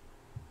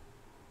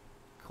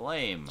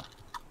 Claim.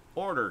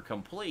 Order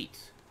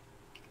complete.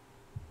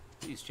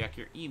 Please check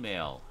your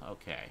email.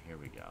 Okay, here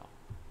we go.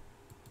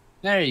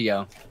 There you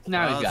go.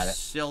 Now he's got it.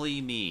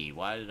 Silly me.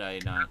 Why did I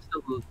not?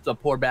 The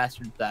poor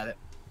bastard's at it.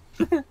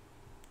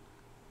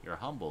 Your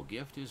humble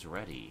gift is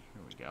ready.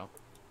 Here we go.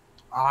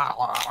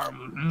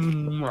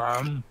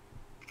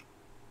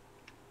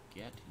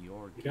 Get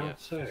your gift. You don't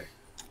say.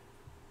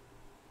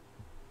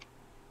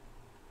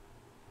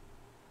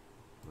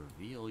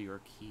 Reveal your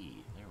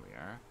key. There we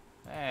are.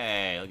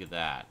 Hey, look at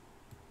that.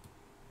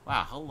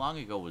 Wow, how long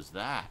ago was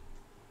that?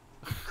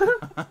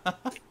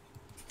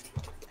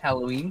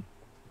 Halloween?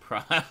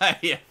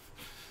 Yeah.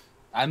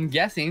 I'm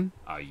guessing.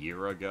 A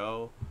year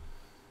ago?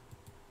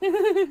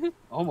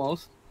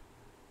 Almost.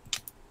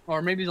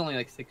 Or maybe it's only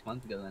like 6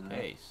 months ago then. Right?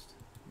 Paste.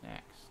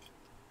 Next.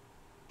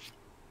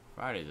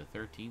 Friday the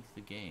 13th,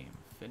 the game.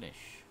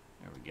 Finish.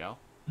 There we go.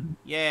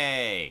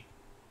 Yay!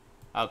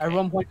 Okay.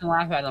 Everyone point and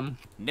laugh at him.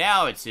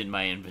 Now it's in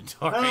my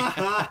inventory.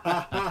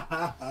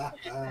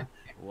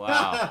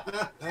 Wow.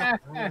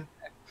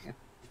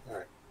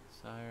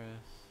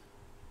 Cyrus.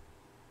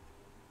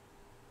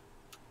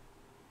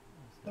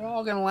 They're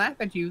all gonna laugh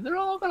at you. They're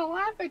all gonna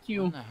laugh at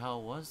you. What the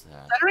hell was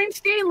that? Stuttering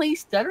Stanley.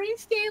 Stuttering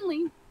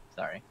Stanley.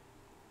 Sorry.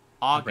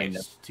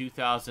 August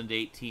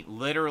 2018.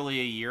 Literally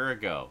a year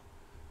ago.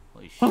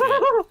 Holy shit.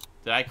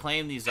 Did I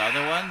claim these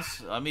other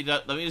ones? Let me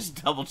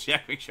just double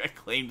check, make sure I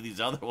claimed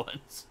these other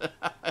ones.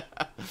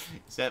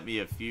 Sent me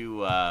a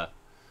few album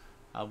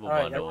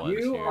bundle ones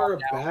you here. are a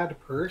bad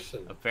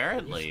person.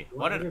 Apparently.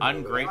 What an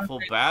ungrateful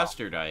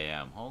bastard I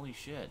am. Holy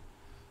shit.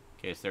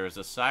 Okay, so there was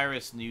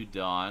Osiris New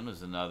Dawn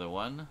was another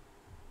one.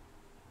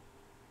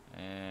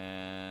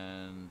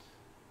 And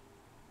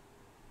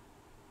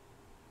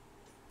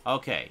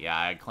okay, yeah,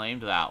 I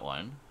claimed that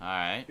one.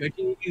 Alright. What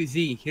you need to do,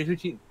 Z, here's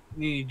what you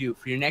need to do.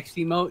 For your next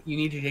emote, you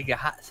need to take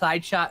a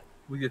side shot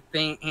with your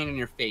hand in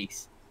your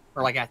face.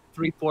 Or like a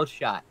 3/4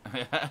 shot. So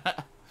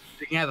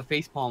you can have a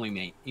face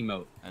palming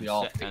emote.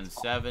 And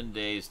 7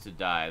 Days to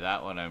Die.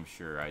 That one I'm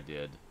sure I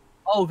did.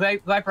 Oh,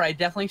 Viper, I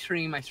definitely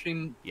stream. I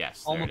stream.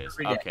 Yes, there it is.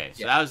 Every day. Okay,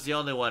 so that was the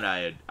only one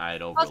I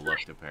had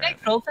overlooked, apparently.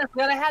 Thanks, Colts. I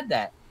forgot I had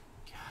that.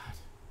 God.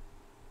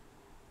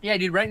 Yeah,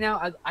 dude. Right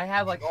now, I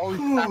have like all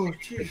these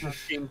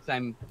streams.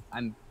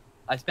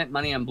 I spent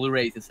money on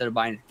Blu-rays instead of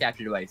buying a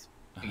capture device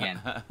again.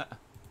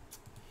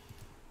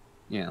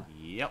 Yeah.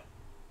 Yep.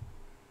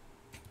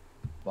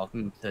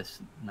 Welcome to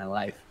my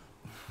life.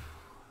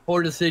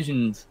 Poor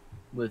decisions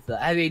with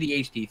I have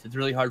ADHD, so it's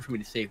really hard for me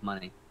to save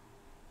money.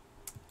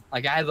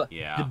 Like I have a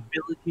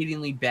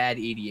debilitatingly bad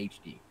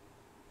ADHD.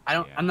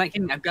 I'm not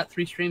kidding. I've got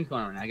 3 streams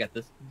going on. I got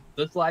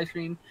this live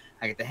stream.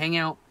 I got the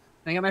hangout.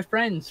 And I got my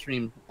friend's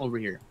stream over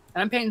here.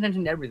 And I'm paying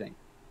attention to everything.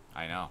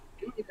 I know.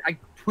 I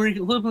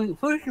frequently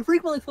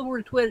flip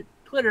over to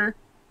Twitter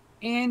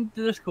and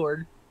the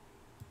Discord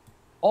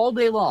all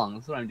day long.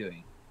 That's what I'm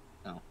doing.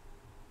 So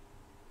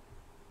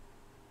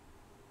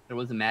there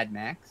was a Mad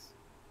Max.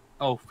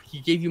 Oh, he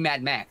gave you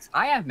Mad Max.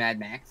 I have Mad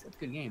Max. That's a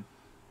good game.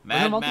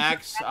 Mad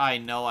Max, I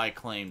know I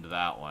claimed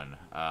that one.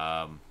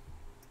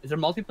 Is there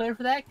multiplayer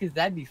for that? Because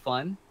that'd be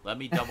fun. Let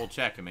me double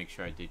check and make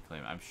sure I did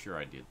claim it. I'm sure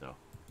I did, though.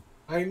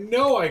 I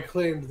know I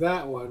claimed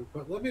that one,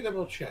 but let me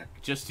double check.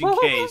 Just in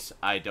case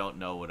I don't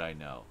know what I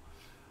know.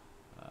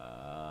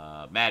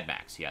 Mad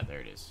Max. Yeah, there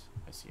it is.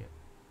 I see it.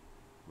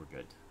 We're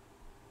good.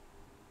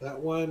 That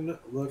one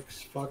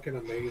looks fucking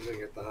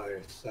amazing at the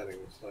highest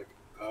settings. Like,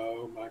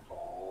 oh my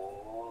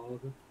god.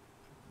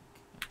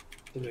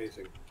 It's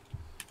amazing.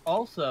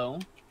 Also,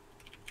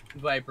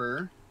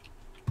 Viper,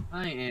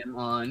 I am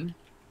on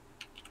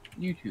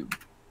YouTube.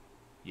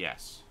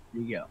 Yes.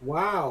 There you go.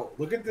 Wow,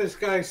 look at this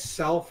guy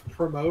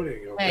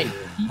self-promoting over Hey,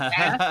 here.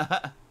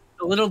 a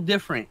little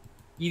different.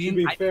 You To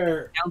didn't be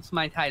fair, announce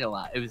my title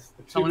out. It was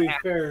to be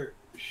fair,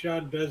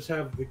 Sean does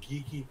have the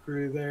geeky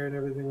crew there and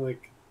everything.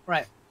 Like,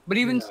 right. But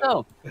even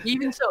so,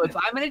 if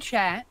I'm in a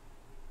chat,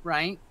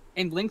 right,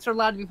 and links are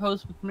allowed to be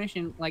posted with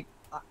permission, like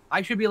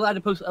I should be allowed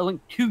to post a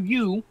link to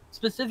you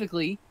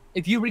specifically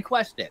if you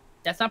request it.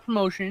 That's not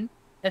promotion.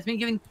 That's me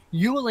giving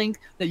you a link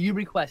that you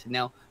requested.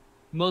 Now,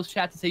 most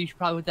chats say you should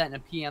probably put that in a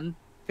PM.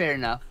 Fair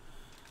enough.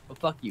 But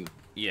fuck you.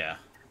 Yeah.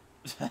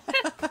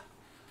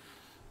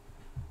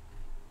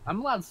 I'm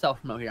allowed to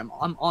self-promote here.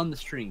 I'm on the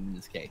stream in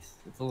this case.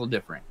 It's a little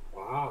different.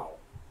 wow.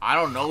 I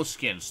don't know,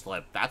 Skin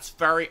Slip. That's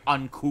very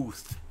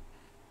uncouth.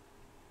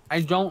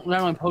 I don't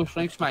normally post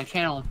links to my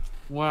channel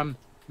when I'm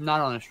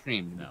not on a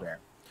stream, to be fair.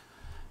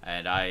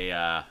 And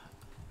I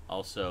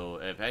also,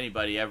 if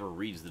anybody ever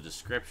reads the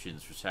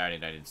descriptions for Saturday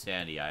Night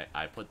InSaNity,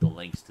 I put the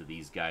links to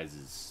these guys'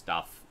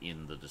 stuff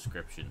in the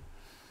description.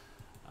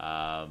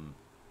 I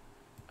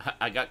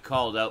got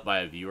called out by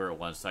a viewer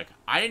once, like,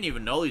 I didn't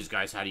even know these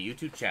guys had a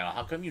YouTube channel.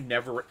 How come you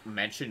never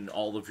mentioned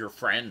all of your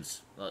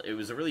friends? It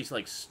was a really,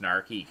 like,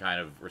 snarky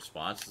kind of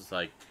response. It's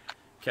like,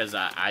 because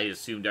I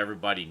assumed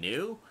everybody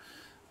knew.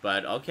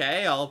 But,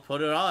 okay, I'll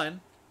put it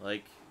on.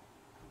 Like,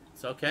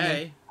 it's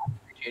okay. Yeah,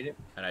 I appreciate it.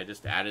 And I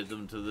just added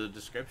them to the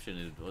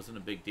description. It wasn't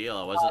a big deal.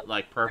 I wasn't,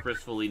 like,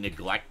 purposefully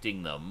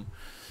neglecting them.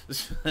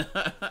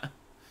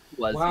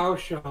 Wow,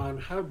 Sean,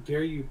 how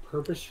dare you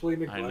purposefully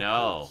neglect I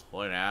know. us?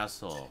 What an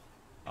asshole.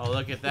 Oh,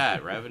 look at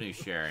that. Revenue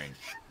sharing.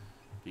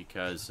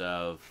 Because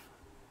of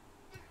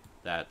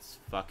that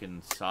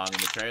fucking song in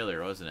the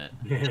trailer, wasn't it?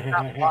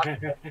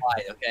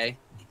 Okay?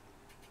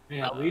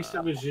 Yeah, at least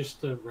it was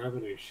just a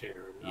revenue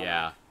share.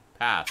 Yeah.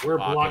 Path. We're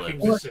Apocalypse.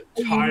 blocking this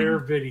entire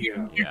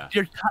video. Yeah.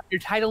 Your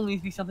title needs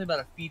to be something about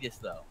a fetus,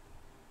 though.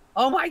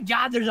 Oh my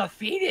god, there's a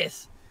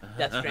fetus!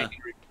 That's strange.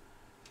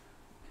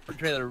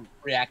 Trailer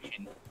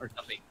reaction or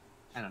something.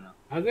 I don't know.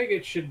 I think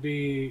it should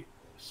be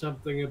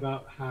something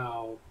about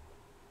how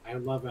I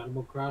love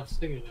Animal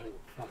Crossing and I will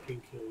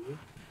fucking kill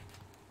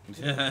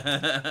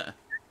you.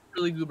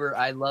 Really, Goober,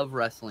 I love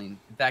wrestling.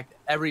 In fact,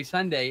 every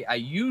Sunday, I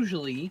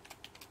usually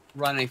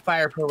run a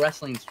Fire Pro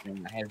Wrestling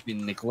stream. I have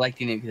been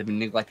neglecting it because I've been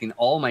neglecting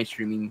all my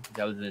streaming because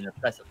I was in a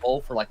depressive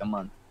hole for like a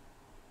month.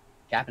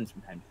 It happens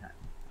from time to time.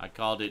 I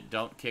called it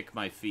 "Don't Kick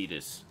My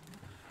Fetus."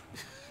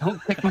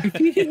 Don't kick my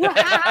feet.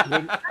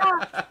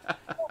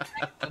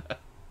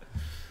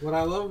 What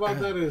I love about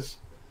that is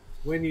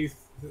when you.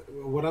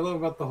 What I love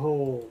about the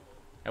whole.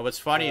 And what's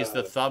funny is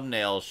the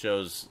thumbnail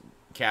shows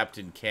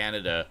Captain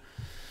Canada.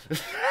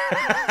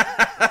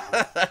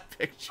 That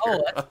picture.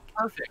 Oh, that's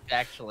perfect,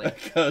 actually.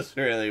 That goes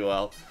really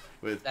well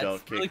with That's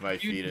 "Don't really Kick My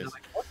confusing. Fetus."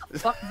 Like, what the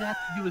fuck does that have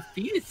to do with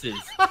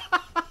fetuses?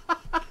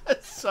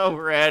 It's so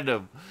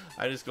random.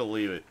 I just go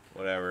leave it.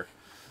 Whatever.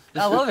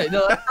 I love it.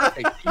 No, that's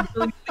perfect. You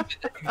really think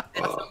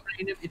it's so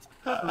random. It's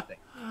perfect.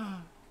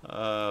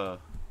 Uh,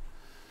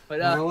 But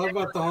What I love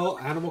about the whole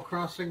Animal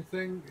Crossing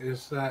thing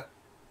is that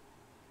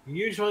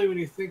usually when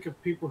you think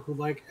of people who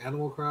like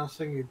Animal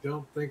Crossing, you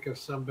don't think of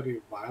somebody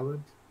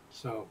violent.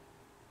 So,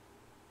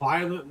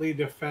 violently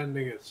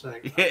defending it,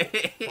 saying,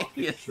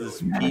 it's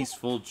this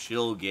peaceful,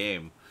 chill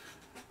game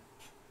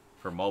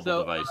for mobile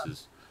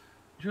devices.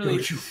 Truly,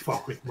 don't you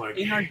fuck with my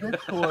in our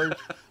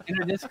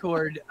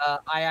Discord,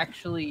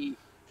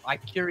 I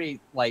curate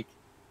like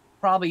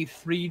probably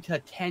 3 to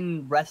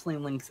 10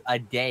 wrestling links a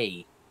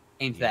day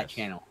into that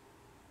channel.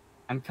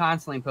 I'm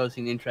constantly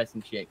posting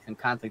interesting shit. I'm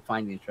constantly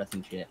finding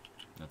interesting shit.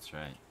 That's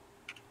right.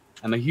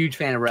 I'm a huge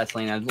fan of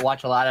wrestling. I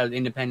watch a lot of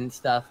independent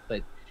stuff,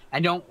 but I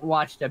don't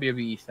watch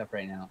WWE stuff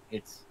right now.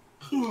 It's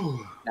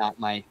not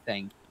my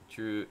thing.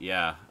 True.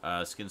 Yeah.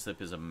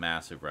 Skinslip is a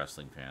massive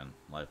wrestling fan,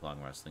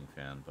 lifelong wrestling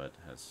fan, but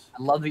has.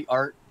 I love the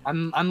art.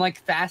 I'm like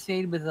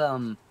fascinated with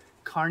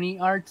carny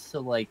arts.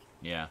 So like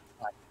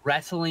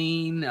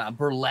wrestling,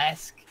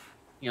 burlesque,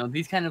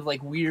 these kind of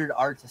like weird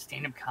arts of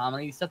stand-up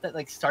comedy stuff that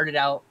like started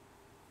out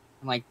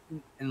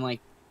and like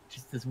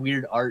just this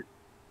weird art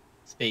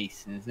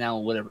space, and it's now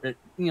whatever,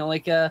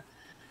 like a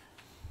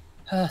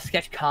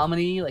sketch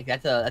comedy. Like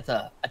that's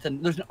a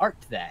there's an art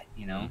to that,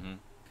 Mm-hmm.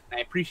 I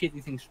appreciate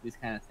these things for these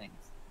kind of things,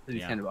 for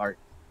these kind of art.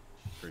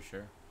 For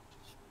sure.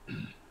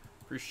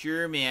 For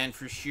sure, man.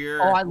 For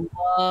sure. Oh, I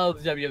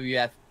love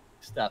WWF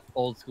stuff,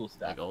 old school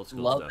stuff. Like old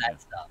school love stuff,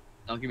 that stuff.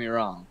 Don't get me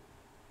wrong.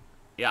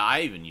 Yeah,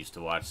 I even used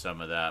to watch some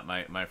of that. Some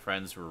of my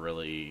friends were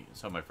really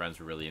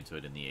into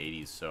it in the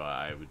 80s, so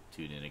I would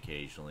tune in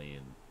occasionally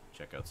and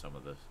check out some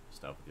of the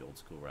stuff with the old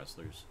school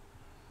wrestlers.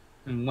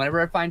 And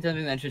whenever I find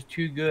something that's just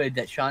too good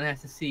that Sean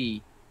has to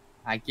see,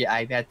 I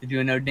have to do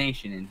a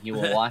donation, and he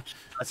will watch.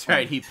 That's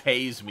right. He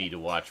pays me to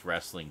watch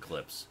wrestling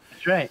clips.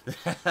 That's right.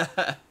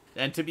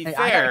 And to be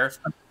fair,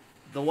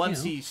 the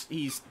ones he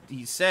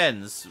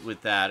sends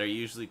with that are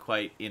usually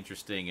quite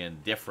interesting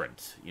and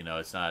different.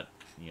 It's not,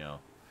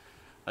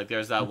 like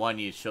there's that one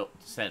you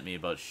sent me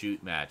about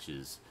shoot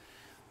matches,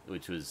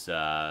 which was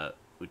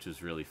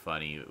really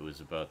funny. It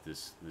was about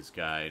this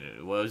guy.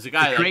 Well, it was a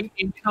guy Great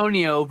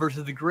Antonio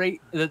versus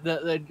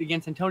the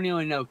against Antonio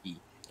Inoki.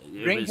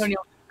 Great Antonio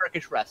was a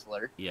Turkish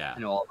wrestler. Yeah, I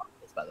know all about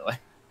this, by the way.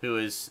 Who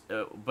is?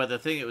 But the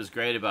thing that was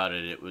great about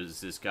it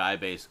was this guy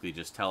basically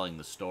just telling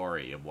the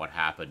story of what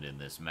happened in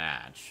this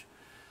match,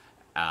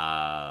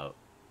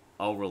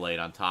 overlaid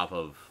on top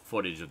of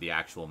footage of the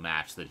actual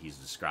match that he's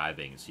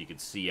describing, so you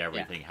could see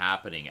everything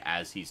happening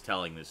as he's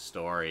telling this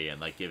story and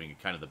like giving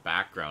kind of the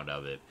background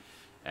of it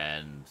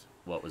and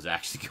what was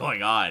actually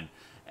going on,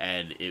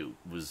 and it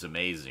was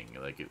amazing.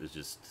 Like it was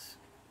just.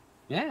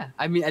 Yeah,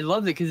 I mean, I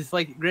loved it because it's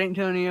like Great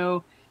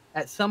Antonio.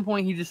 At some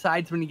point, he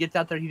decides when he gets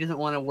out there, he doesn't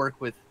want to work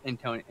with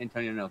Antonio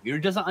Inoki, or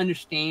doesn't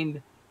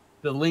understand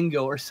the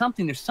lingo or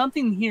something. There's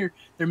something here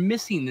they're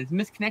missing. There's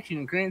misconnection.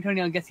 And Great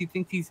Antonio, I guess he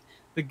thinks he's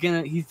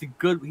gonna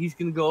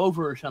go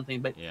over or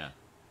something, but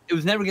it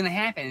was never gonna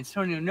happen.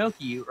 Antonio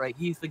Inoki, right?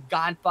 He's the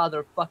godfather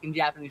of fucking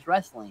Japanese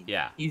wrestling.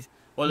 Yeah, he's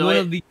one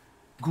of the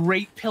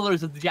great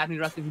pillars of the Japanese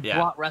wrestling who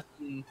brought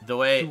wrestling. The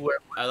way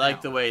I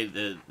like the way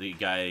the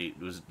guy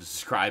was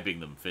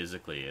describing them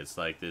physically. It's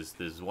like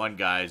this one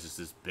guy is just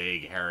this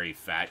big, hairy,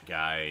 fat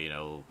guy,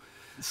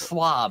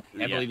 slob.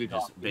 I believe he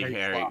calls him. Big,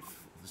 hairy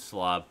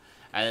slob.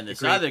 And then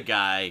this other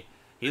guy,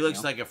 he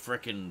looks like a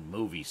freaking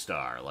movie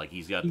star. Like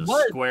he's got the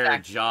square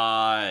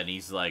jaw, and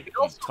he's like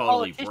he's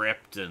totally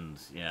ripped, and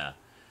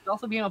He's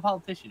also being a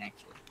politician,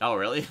 actually. Oh,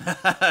 really?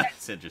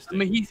 That's interesting.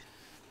 I mean,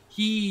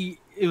 he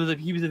was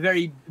a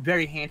very,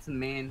 very handsome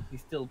man.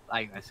 He's still,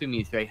 I assume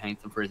he's very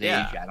handsome for his age.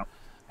 I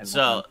don't.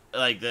 So,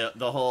 like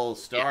the whole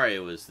story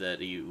was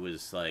that he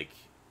was like,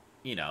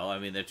 I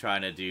mean, they're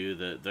trying to do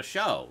the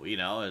show.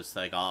 It's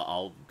like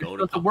I'll go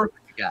to work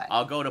with the guy.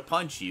 I'll go to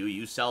punch you.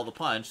 You sell the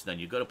punch. Then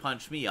you go to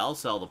punch me. I'll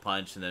sell the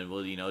punch, and then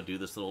we'll do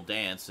this little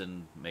dance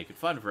and make it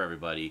fun for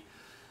everybody.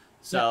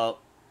 So.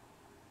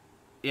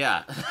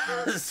 Yeah.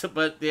 So,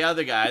 but the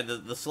other guy,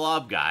 the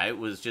slob guy,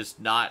 was just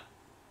not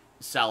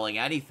selling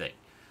anything.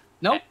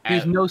 Nope,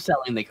 there's no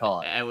selling, they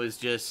call it. And was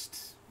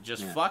just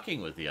fucking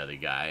with the other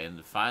guy,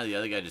 and finally the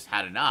other guy just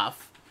had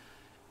enough,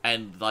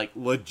 and like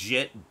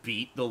legit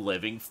beat the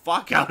living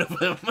fuck out of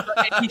him.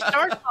 And he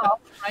starts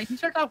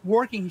off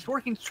working. He's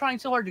trying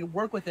so hard to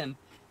work with him,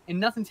 and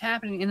nothing's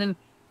happening. And then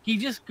he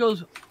just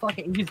goes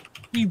fucking.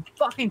 He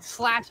fucking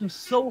slaps him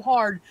so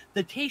hard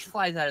the taste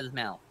flies out of his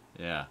mouth.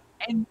 Yeah.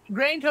 And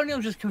Great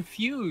Antonio's just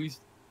confused.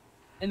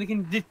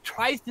 And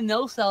tries to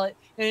no-sell it,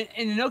 and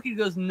Inoki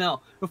goes,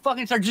 no. But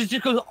fucking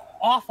just goes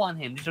off on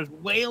him. Just starts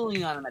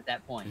wailing on him at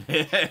that point.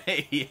 Yeah.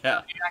 You're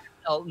not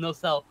going to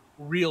no-sell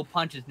real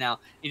punches now.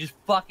 He just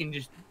fucking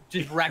just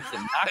wrecks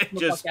him. Knocks him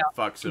just the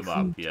fuck out. Fucks him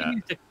up, yeah.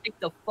 Continues to kick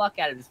the fuck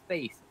out of his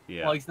face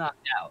while he's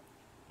knocked out.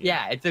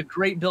 Yeah, it's a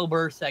great Bill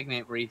Burr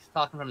segment where he's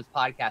talking from his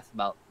podcast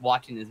about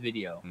watching this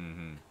video.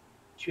 Mm-hmm.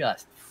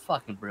 Just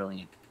fucking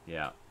brilliant.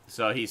 Yeah.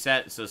 So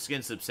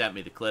Skinslip sent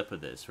me the clip of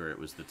this where it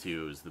was the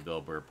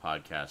Bill Burr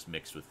podcast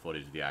mixed with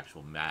footage of the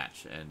actual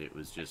match, and it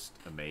was just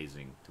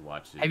amazing to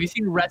watch it. Have you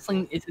seen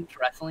Wrestling Isn't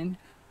Wrestling?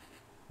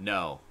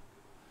 No.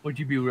 Would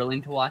you be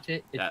willing to watch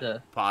it?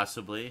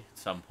 Possibly at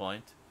some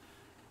point.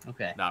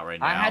 Okay. Not right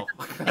now.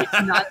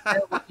 It's not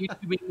available on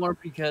YouTube anymore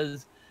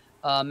because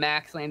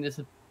Max Landis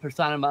is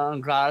persona non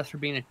grata for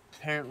being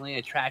apparently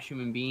a trash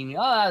human being.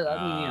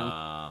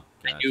 I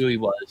knew he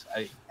was.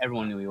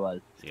 Everyone knew he was.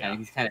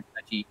 He's kind of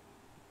touchy.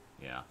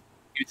 Yeah.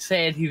 He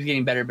said he was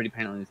getting better, but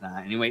apparently he's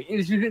not. Anyway,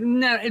 it's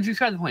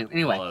beside the point.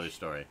 Anyway, whole other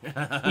story. He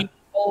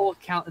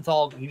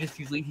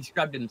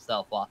scrubbed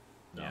himself off.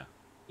 So. Yeah.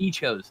 He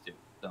chose to.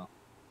 So.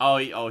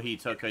 He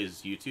took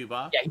his YouTube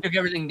off. Yeah, he took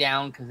everything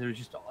down because there was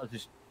just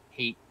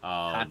hate.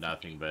 Oh,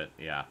 nothing but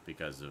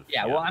because of.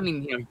 Yeah, well, I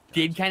mean, he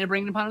did kind of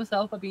bring it upon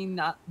himself by being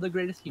not the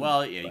greatest human.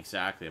 Well, yeah,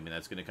 exactly. I mean,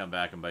 that's going to come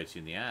back and bite you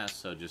in the ass.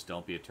 So just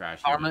don't be a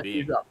trash human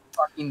being. Karma is a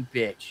fucking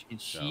bitch, and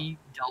she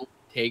don't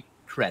take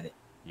credit.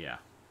 Yeah.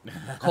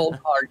 Cold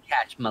hard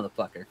catch,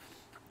 motherfucker.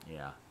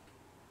 Yeah.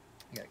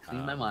 I gotta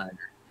clean my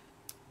monitor.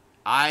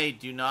 I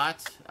do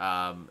not,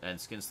 and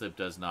Skinslip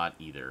does not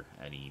either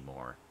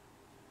anymore.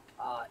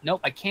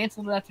 Nope, I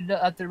canceled it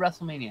after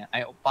WrestleMania.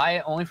 I buy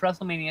it only for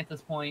WrestleMania at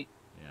this point.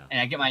 Yeah. and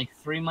I get my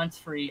 3 months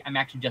free. I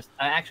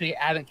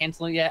haven't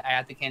canceled it yet. I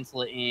have to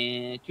cancel it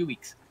in 2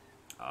 weeks.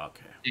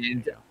 Okay.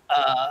 And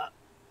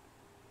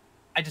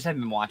I just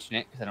haven't been watching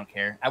it because I don't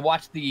care. I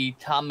watched the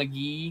Tom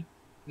McGee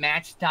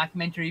match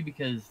documentary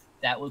because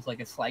that was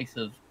like a slice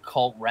of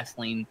cult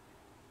wrestling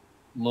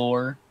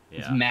lore.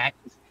 This match,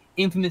 this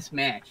infamous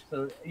match.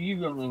 So you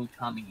don't know who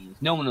Tom McGee is.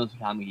 No one knows who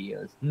Tom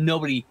McGee is.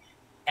 Nobody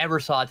ever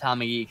saw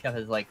Tom McGee except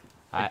as like.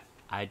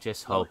 I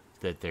just hope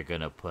that they're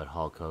gonna put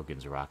Hulk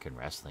Hogan's Rockin'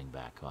 Wrestling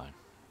back on.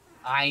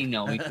 I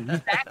know he's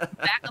back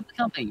up the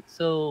company,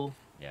 so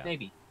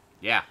maybe.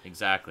 Yeah,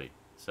 exactly.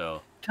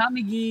 So Tom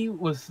McGee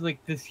was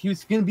like this. He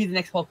was going to be the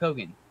next Hulk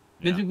Hogan.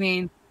 Vince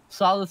McMahon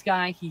saw this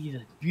guy. He's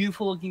a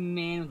beautiful-looking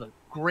man with a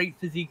great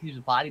physique. He's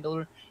a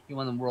bodybuilder. He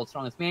won the World's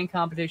Strongest Man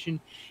competition.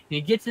 And he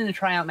gets in a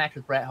tryout match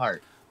with Bret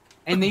Hart.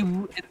 And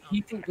when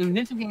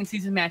Vince McMahon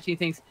sees his match, he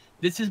thinks,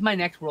 "This is my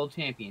next world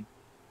champion."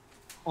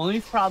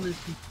 Only problem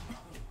is he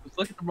was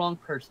looking at the wrong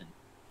person.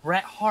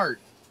 Bret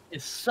Hart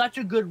is such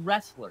a good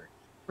wrestler.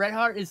 Bret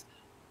Hart is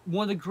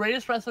one of the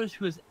greatest wrestlers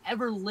who has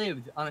ever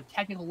lived on a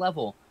technical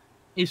level.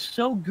 Is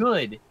so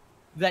good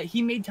that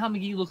he made Tom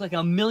McGee look like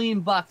 $1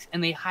 million,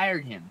 and they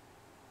hired him,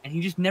 and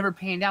he just never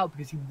panned out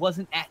because he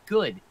wasn't that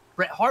good.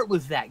 Bret Hart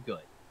was that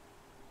good.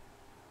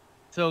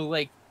 So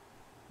like,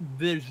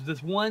 there's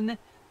this one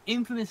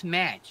infamous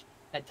match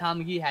that Tom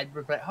McGee had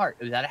with Bret Hart.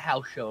 It was at a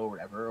house show or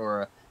whatever,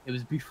 or it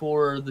was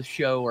before the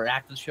show or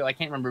after the show. I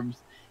can't remember. It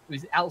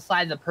was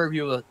outside the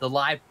purview of the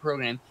live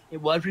program. It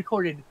was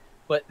recorded,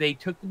 but they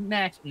took the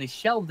match and they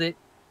shelved it,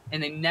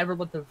 and they never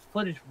let the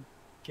footage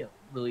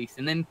released.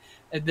 And then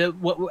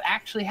what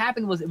actually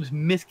happened was it was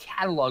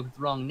miscatalogued with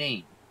the wrong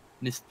name,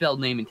 misspelled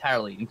name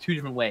entirely in 2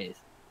 different ways,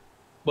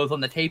 both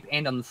on the tape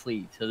and on the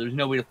sleeve. So there's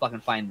no way to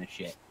fucking find this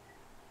shit.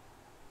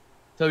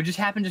 So it just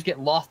happened to just get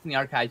lost in the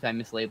archives by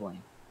mislabeling.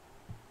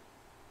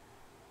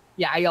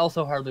 Yeah, I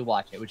also hardly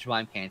watch it, which is why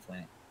I'm canceling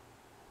it.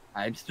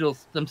 I'm still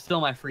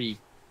my free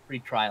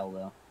trial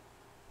though.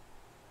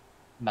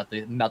 I'm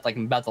about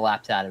to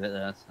lapse out of it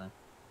though. So.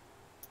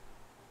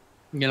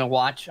 I'm gonna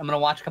watch a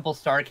couple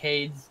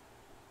Starcades,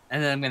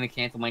 and then I'm gonna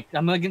cancel I'm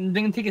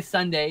gonna take a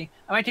Sunday.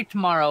 I might take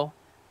tomorrow,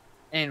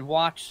 and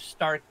watch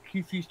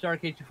Q3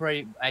 Starcades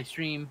before I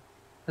stream,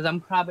 because I'm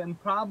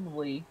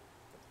probably,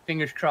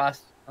 fingers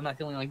crossed, I'm not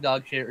feeling like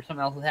dog shit or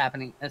something else is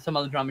happening, and some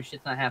other drama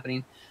shit's not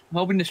happening. I'm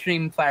hoping to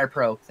stream Fire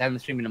Pro because I haven't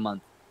streamed in a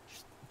month.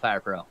 Fire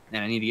Pro,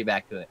 and I need to get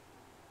back to it.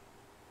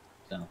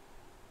 So.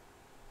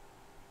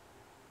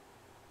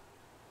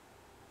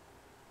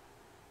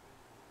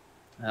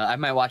 I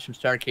might watch some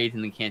Starcades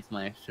and then cancel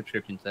my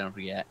subscription so I don't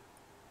forget.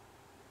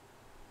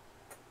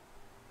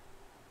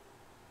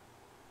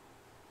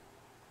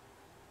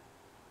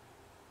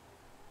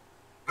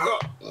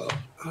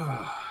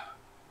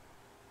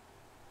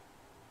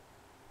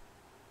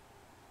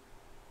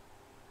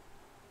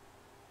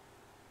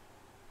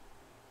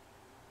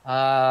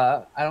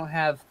 I don't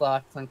have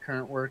thoughts on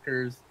current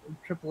workers.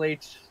 Triple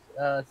H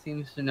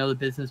seems to know the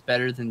business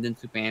better than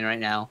Vince McMahon right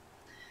now.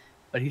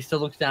 But he still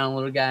looks down on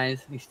little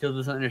guys. He still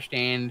doesn't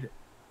understand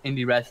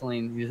indie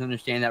wrestling. He doesn't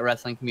understand that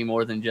wrestling can be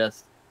more than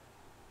just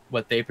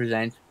what they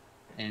present.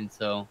 And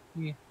so,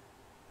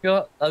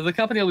 the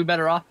company will be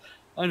better off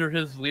under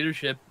his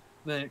leadership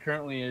than it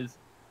currently is.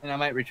 And I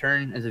might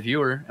return as a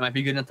viewer. It might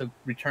be good enough to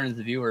return as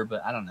a viewer,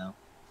 but I don't know.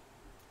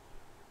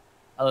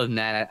 Other than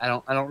that, I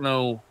don't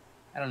know.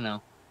 I don't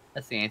know.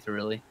 That's the answer,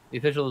 really. The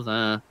officials,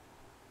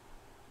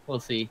 we'll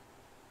see.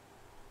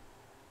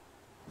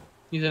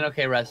 He's an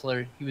okay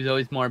wrestler. He was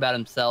always more about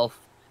himself.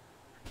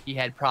 He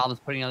had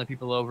problems putting other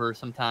people over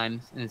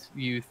sometimes in his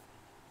youth.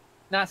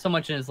 Not so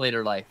much in his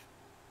later life.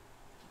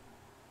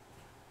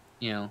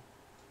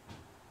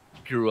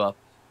 Grew up.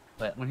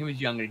 But when he was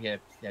younger, he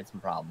had some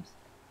problems.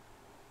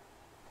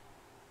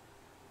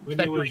 When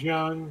he was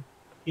young,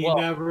 he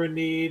never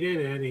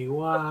needed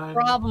anyone. The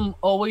problem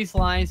always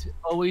lies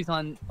on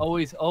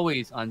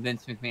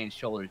Vince McMahon's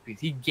shoulders, because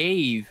he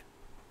gave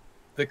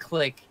the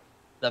Clique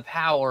the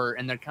power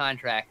and their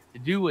contracts to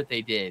do what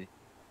they did,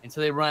 and so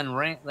they run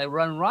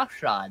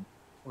roughshod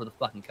over the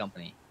fucking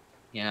company,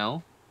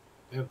 And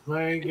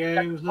playing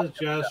games is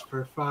just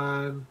for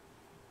fun.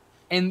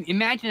 And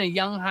imagine a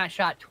young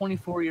hotshot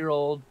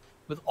 24-year-old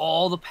with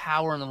all the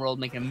power in the world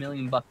making $1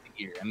 million a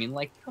year. I mean,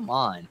 like, come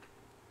on.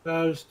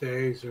 Those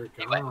days are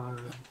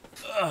gone.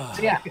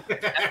 So yeah, Come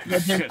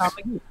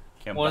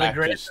back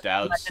to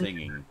Stout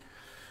singing.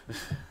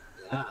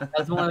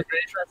 That's one of the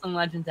greatest wrestling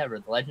legends ever,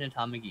 the Legend of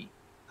Tom McGee.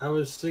 I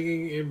was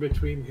singing in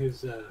between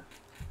his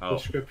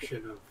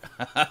description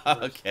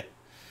of. Okay.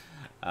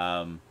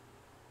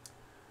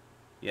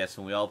 Yes,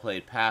 when we all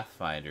played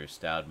Pathfinder,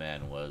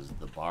 Stoutman was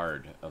the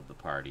bard of the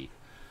party,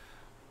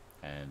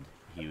 and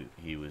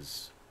he would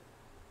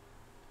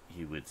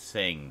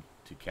sing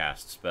to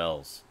cast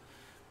spells.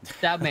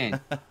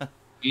 Stoutman,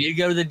 you need to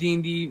go to the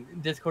D&D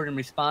Discord and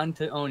respond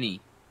to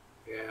Oni.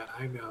 Yeah,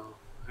 I know.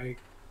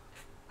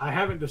 I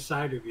haven't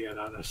decided yet,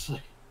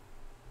 honestly.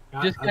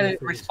 Just gotta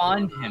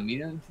respond to him.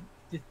 You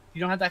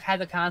don't have to have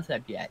the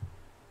concept yet.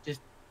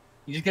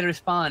 You just gotta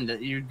respond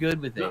that you're good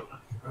with it. No,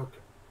 okay.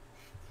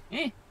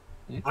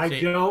 I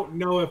don't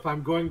know if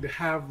I'm going to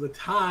have the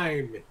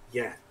time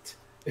yet.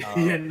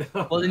 You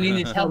know? Well, then you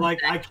need to tell him. Like,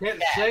 I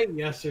can't say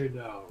yes or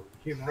no.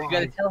 You know, you got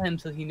to tell him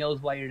so he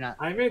knows why you're not.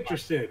 I'm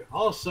interested.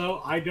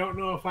 Also, I don't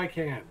know if I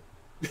can.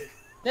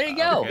 There you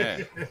go.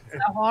 Okay.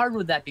 How hard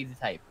would that be to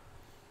type?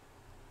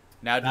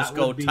 Now just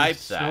go type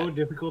that. So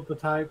difficult to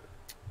type.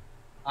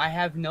 I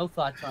have no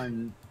thoughts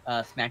on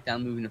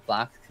SmackDown moving to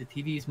Fox because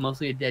TV is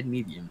mostly a dead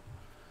medium.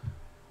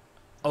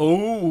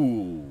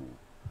 Oh.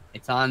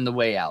 It's on the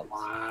way out.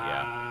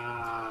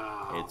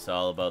 Wow. Yeah. It's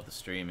all about the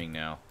streaming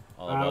now.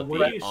 All about what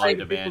the do you say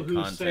to on-demand people who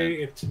content. say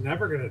it's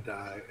never going to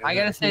die? I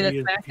gotta say that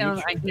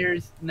SmackDown, I hear,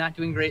 is not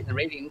doing great in the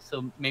ratings,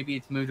 so maybe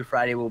its move to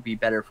Friday will be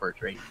better for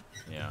its ratings.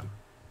 Yeah.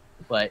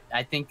 But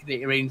I think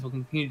the ratings will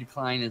continue to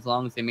decline as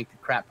long as they make the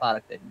crap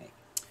product they make.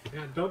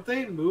 Yeah, don't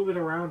they move it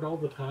around all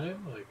the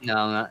time? Like,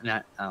 No,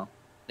 not no.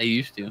 They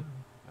used to.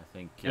 I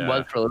think It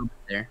was for a little bit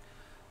there.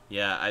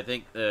 Yeah, I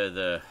think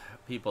the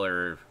people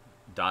are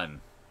done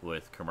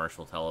with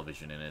commercial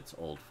television in its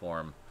old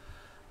form.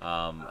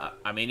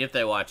 I mean, if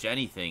they watch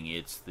anything,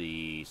 it's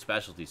the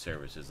specialty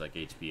services like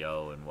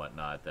HBO and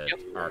whatnot that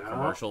are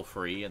commercial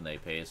free and they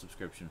pay a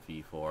subscription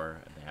fee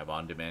for, and they have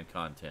on-demand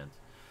content.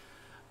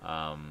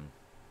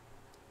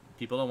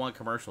 People don't want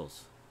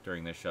commercials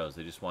during their shows.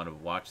 They just want to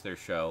watch their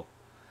show,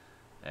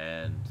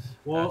 and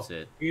that's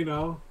it. You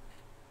know,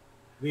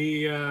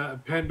 the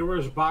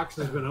Pandora's box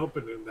has been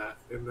opened in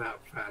that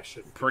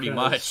fashion. Pretty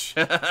much.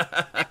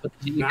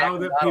 Now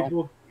that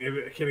people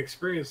can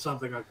experience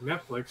something like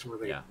Netflix where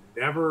they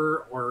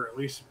never, or at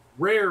least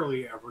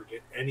rarely ever,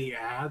 get any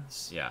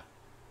ads. Yeah.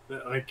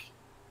 Like,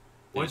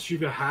 once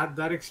you've had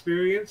that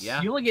experience,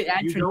 you only get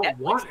ads. You don't Netflix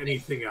want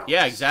anything else.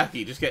 Yeah,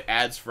 exactly. You just get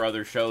ads for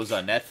other shows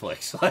on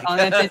Netflix.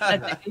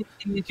 Like,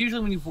 it's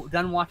usually when you've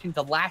done watching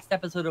the last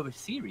episode of a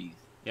series.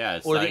 Yeah,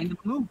 it's or like, the end of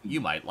a movie.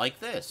 You might like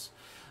this.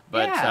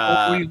 But,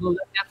 or when you load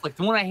up Netflix.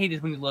 The one I hate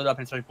is when you load up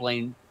and start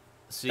playing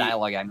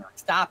dialogue. I'm like,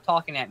 stop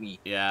talking at me.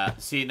 Yeah.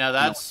 See, now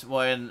that's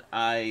one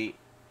of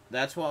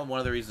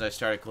the reasons I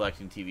started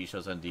collecting TV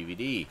shows on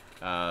DVD.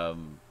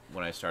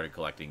 When I started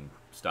collecting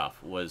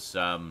stuff was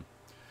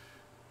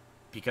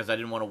because I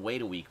didn't want to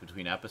wait a week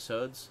between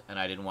episodes, and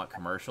I didn't want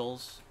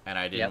commercials, and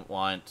I didn't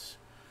want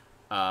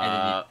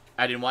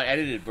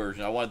edited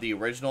version. I wanted the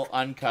original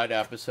uncut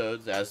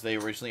episodes as they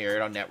originally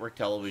aired on network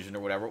television or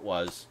whatever it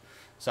was.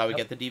 So I would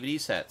get the DVD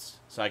sets,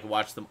 so I could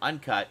watch them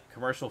uncut,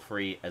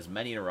 commercial-free, as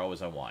many in a row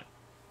as I want.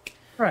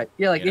 Right.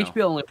 Yeah, like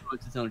HBO only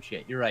promotes its own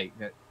shit. You're right.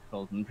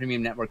 And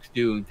premium networks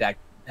do, in fact,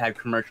 have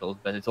commercials,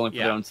 but it's only for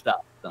their own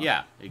stuff. So.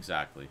 Yeah,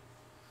 exactly.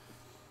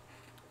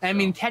 I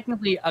mean,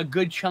 technically, a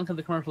good chunk of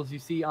the commercials you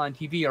see on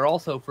TV are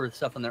also for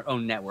stuff on their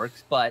own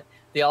networks, but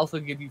they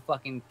also give you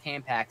fucking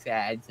Tampax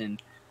ads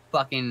and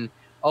fucking...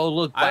 Oh,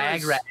 look,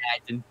 Viagra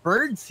ads and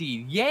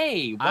Birdseed.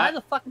 Yay! Why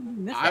the fuck are you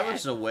doing this ad? I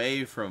was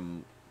away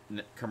from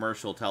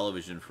commercial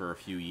television for a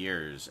few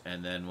years,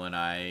 and then when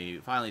I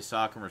finally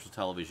saw commercial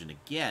television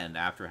again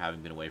after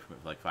having been away from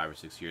it for like 5 or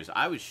 6 years,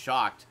 I was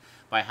shocked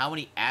by how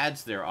many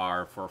ads there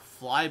are for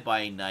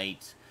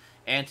fly-by-night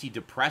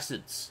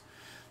antidepressants.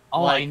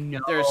 Oh, like, I know.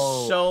 There's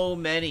so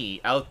many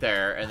out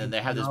there, and then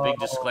they have this big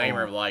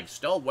disclaimer of like,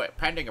 still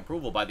pending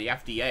approval by the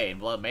FDA,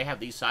 and may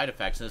have these side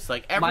effects. And it's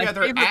like every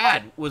other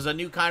ad was a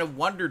new kind of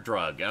wonder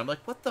drug, and I'm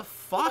like, what the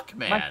fuck,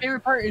 man? My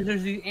favorite part is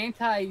there's these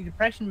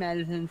anti-depression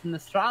medicines, and the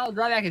trial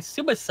drawback is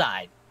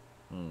suicide.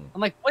 I'm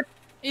like, what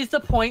is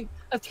the point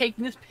of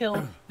taking this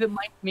pill that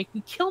might make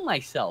me kill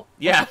myself?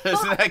 Yeah,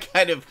 doesn't that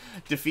kind of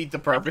defeat the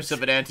purpose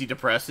of an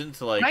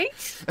antidepressant? Like,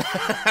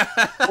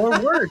 right? Or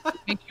worse, it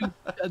makes you,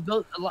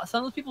 some of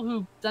those people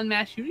who've done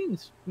mass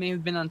shootings may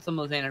have been on some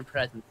of those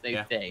antidepressants,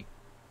 they say.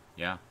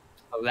 Yeah.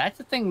 So that's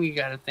the thing we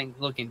got to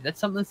look into. That's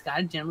something that's got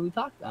to generally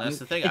talk about. That's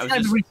the thing. It's got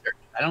to be research.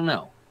 I don't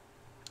know.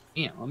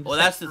 You know, well,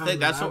 that's the thing.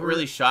 That's what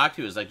really shocked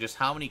you is like just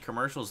how many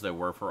commercials there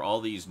were for all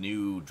these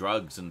new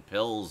drugs and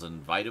pills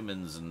and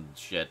vitamins and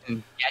shit.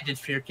 And gadgets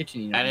for your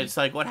kitchen. You know, and it's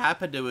like, what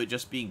happened to it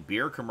just being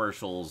beer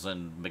commercials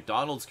and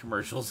McDonald's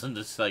commercials and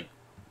just like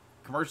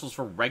commercials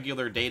for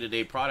regular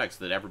day-to-day products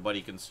that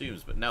everybody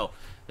consumes? But no,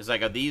 it's like,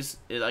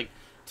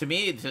 to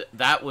me,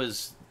 that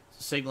was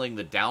signaling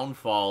the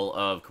downfall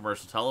of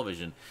commercial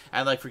television.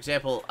 And like, for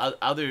example,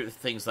 other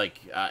things like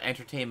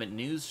entertainment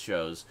news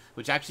shows,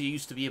 which actually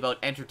used to be about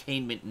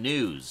entertainment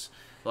news,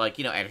 like,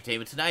 you know,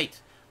 Entertainment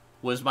Tonight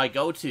was my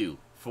go-to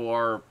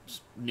for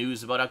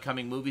news about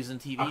upcoming movies and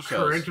TV shows.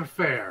 Current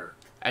affair.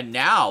 And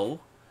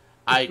now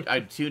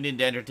I tuned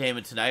into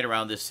Entertainment Tonight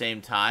around this same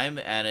time,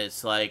 and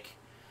it's like,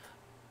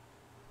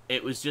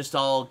 it was just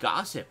all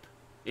gossip.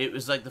 It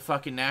was like the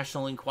fucking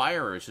National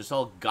Enquirer. It's just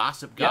all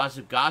gossip,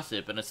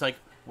 gossip, and it's like,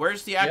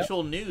 where's the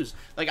actual news?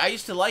 Like, I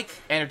used to like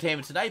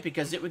Entertainment Tonight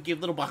because it would give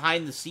little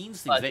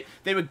behind-the-scenes things.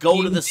 They would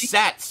go to the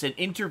sets and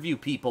interview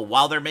people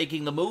while they're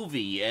making the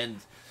movie, and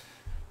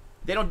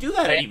They don't do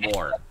that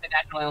anymore. The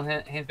National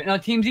Enhancement. No,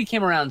 TMZ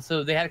came around,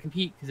 so they had to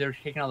compete because they were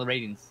taking all the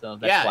ratings. So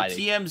that's why.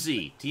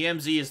 TMZ.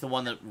 TMZ is the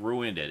one that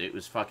ruined it. It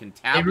was fucking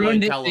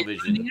tabloid television. They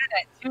ruined the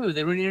internet too.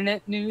 They ruined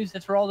internet news.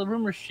 That's where all the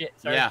rumor shit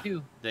started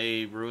too.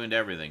 They ruined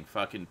everything.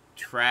 Fucking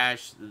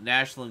trash. The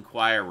National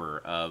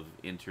Enquirer of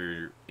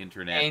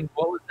internet. And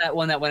what was that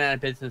one that went out of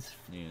business?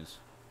 News.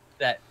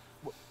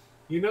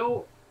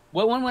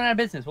 What one went out of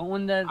business? What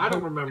one that I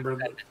don't remember.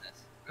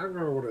 I don't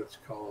remember what it's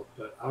called,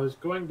 but I was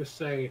going to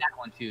say that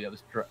one too. That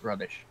was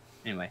rubbish.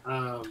 Anyway,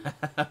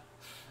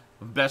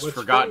 best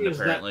forgotten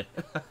apparently.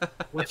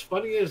 What's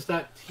funny is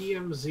that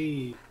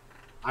TMZ,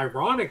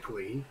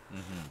 ironically,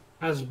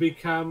 has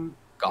become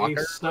a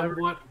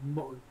somewhat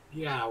more,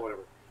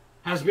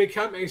 has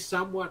become a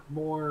somewhat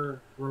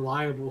more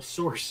reliable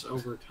source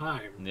over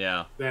time.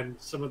 Yeah. Than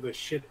some of the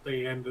shit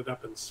they ended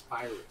up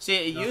inspiring. See,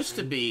 it used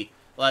to be.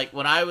 Like,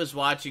 when I was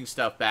watching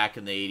stuff back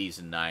in the 80s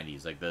and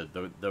 90s, like the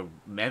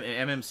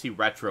MMC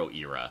retro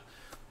era,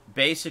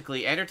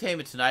 basically,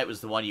 Entertainment Tonight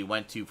was the one you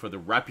went to for the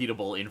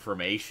reputable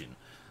information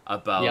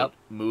about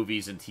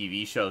movies and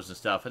TV shows and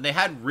stuff. And they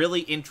had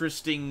really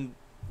interesting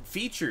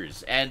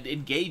features and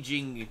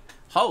engaging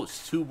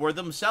hosts who were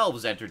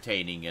themselves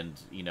entertaining and,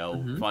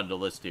 fun to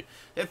listen to.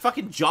 They had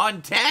fucking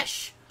John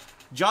Tesh.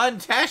 John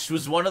Tesh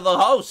was one of the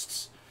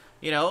hosts,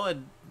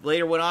 and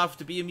later went off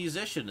to be a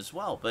musician as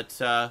well.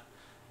 But,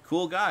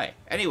 cool guy.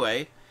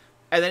 Anyway,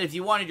 and then if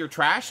you wanted your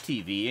trash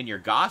TV and your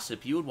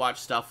gossip, you would watch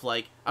stuff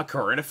like A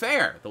Current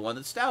Affair, the one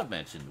that Stout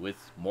mentioned,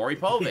 with Maury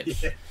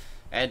Povich,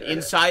 and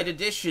Inside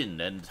Edition,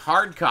 and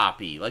Hard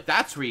Copy. Like,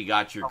 that's where you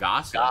got your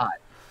gossip. God.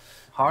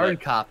 Hard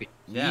Copy.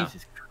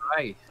 Jesus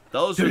Christ.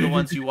 Those were the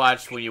ones you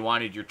watched when you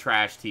wanted your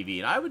trash TV,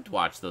 and I would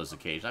watch those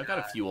occasionally. I've got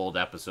a few old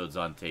episodes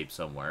on tape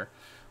somewhere.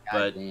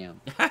 God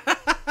damn.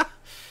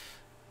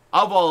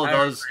 Of all of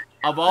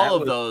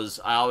those,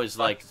 I always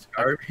liked...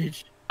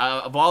 Garbage.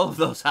 Of all of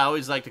those, I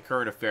always liked The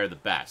Current Affair the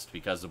best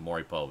because of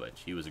Maury Povich.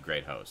 He was a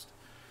great host.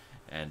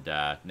 And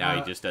now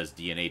he just does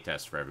DNA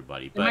tests for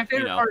everybody. But, my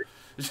favorite part,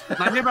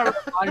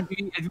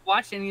 if you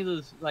watch any of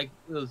those, if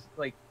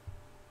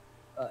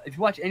you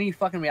watch any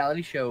fucking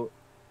reality show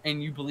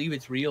and you believe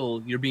it's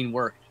real, you're being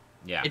worked.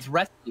 Yeah. It's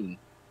wrestling.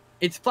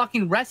 It's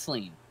fucking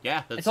wrestling.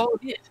 Yeah, that's all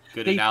it is.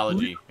 Good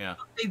analogy. Yeah.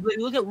 They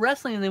look at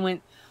wrestling and they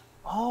went,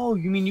 oh,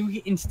 you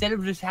mean instead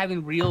of just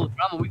having real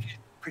drama, we can just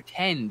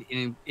pretend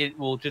and we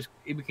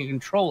can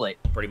control it.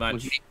 Pretty much. We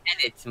can make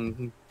edits and we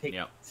can take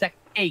second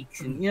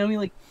takes and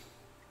you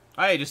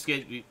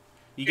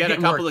get a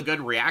couple of good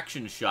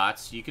reaction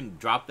shots, you can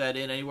drop that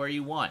in anywhere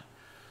you want.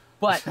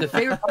 But the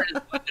favorite part is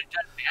when they're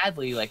done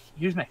badly. Like,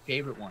 here's my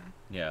favorite one.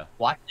 Yeah.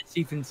 Watch the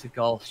Stephen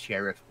Seagal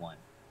Sheriff one.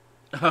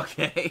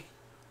 Okay.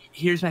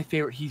 Here's my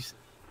favorite. He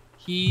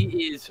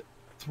is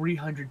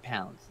 300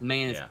 pounds. The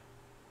man is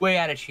way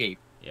out of shape.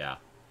 Yeah.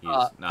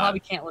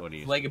 Probably can't lift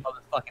his leg above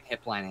his fucking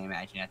hip line, I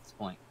imagine, at this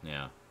point.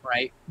 Yeah.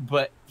 Right?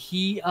 But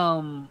he's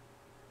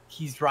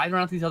driving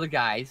around with these other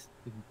guys,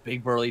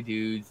 big burly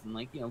dudes, and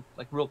like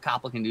real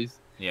cop-looking dudes.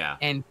 Yeah.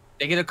 And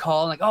they get a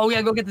call, like, oh,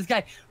 yeah, go get this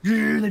guy.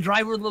 They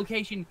drive over to the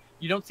location.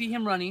 You don't see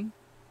him running,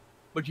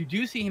 but you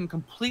do see him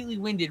completely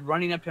winded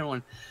running up to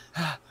everyone.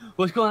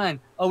 What's going on?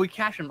 Oh, we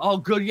captured him. Oh,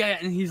 good, yeah.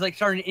 And he's like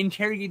starting to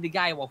interrogate the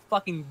guy while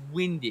fucking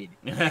winded.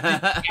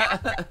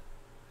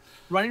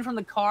 Running from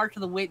the car to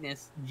the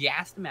witness,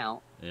 gassed him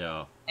out.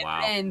 Yeah,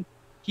 and then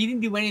he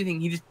didn't do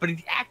anything. But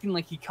he's acting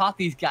like he caught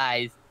these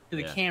guys to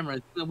the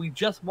camera. So we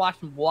just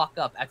watched him walk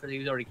up after he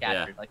was already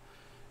captured. Like,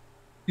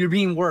 you're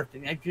being worked.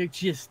 And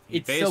it's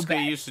basically so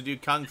bad. Used to do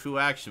kung fu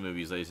action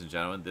movies, ladies and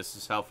gentlemen. This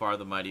is how far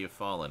the mighty have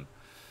fallen.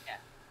 Yeah.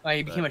 Well,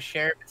 he became a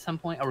sheriff at some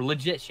point, or a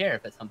legit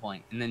sheriff at some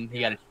point, and then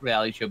he got a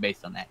reality show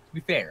based on that. To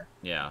be fair.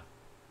 Yeah.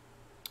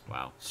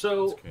 Wow.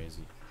 So that's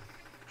crazy.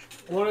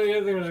 One of the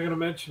other things I was going to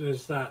mention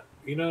is that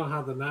you know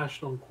how the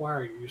National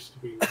Enquirer used to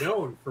be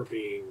known for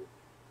being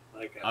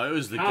like it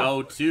was the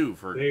go-to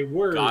for they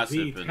were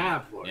gossip the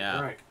tabloid,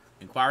 right?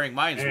 Inquiring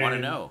minds want to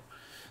know.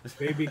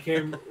 They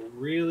became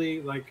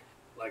really like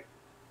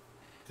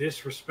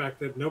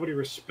disrespected. Nobody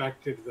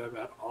respected them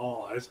at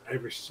all as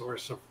every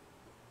source of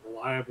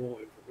reliable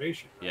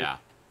information. Right? Yeah.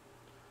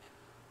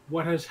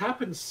 What has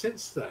happened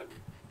since then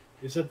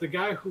is that the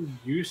guy who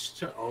used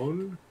to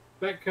own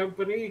that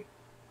company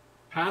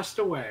passed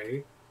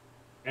away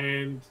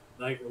and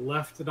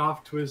left it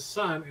off to his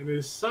son, and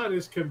his son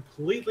is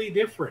completely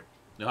different.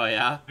 Oh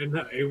yeah, and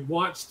he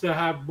wants to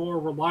have more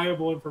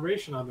reliable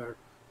information on there.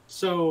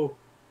 So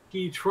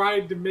he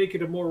tried to make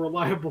it a more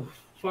reliable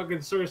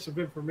fucking source of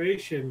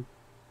information,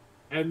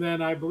 and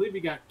then I believe he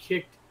got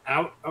kicked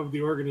out of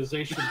the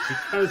organization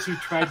because he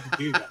tried to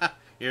do that.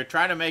 You're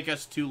trying to make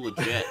us too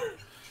legit.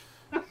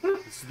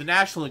 This is the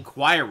National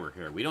Enquirer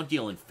here. We don't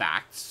deal in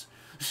facts.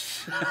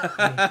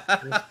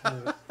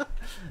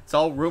 It's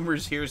all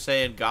rumors,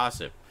 hearsay, and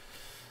gossip.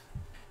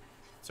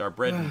 It's our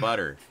bread and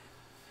butter.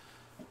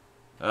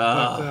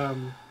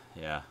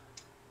 Yeah,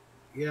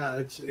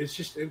 it's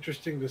just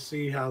interesting to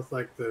see how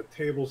the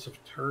tables have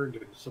turned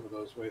in some of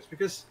those ways,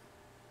 because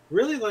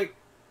really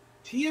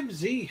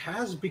TMZ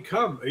has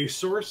become a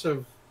source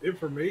of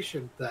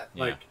information that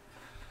like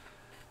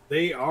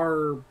they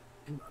are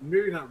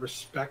maybe not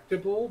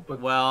respectable,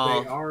 but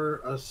they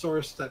are a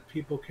source that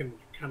people can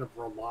kind of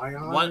rely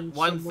on.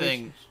 One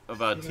thing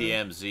about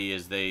TMZ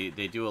is they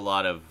do a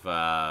lot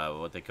of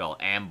what they call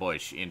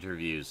ambush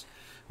interviews,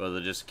 where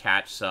they'll just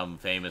catch some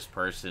famous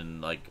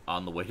person like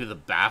on the way to the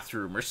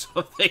bathroom or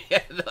something,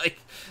 and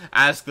like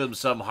ask them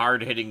some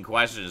hard-hitting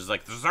questions,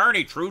 like, "Is there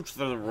any truth to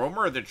the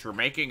rumor that you're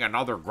making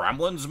another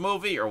Gremlins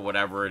movie?" or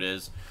whatever it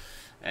is,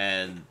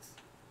 and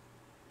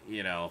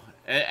you know,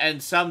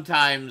 and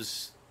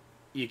sometimes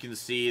you can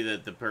see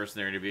that the person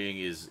they're interviewing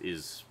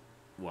is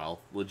well,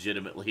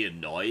 legitimately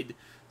annoyed.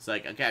 It's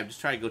like, okay, I'm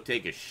just trying to go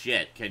take a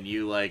shit. Can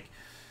you, like,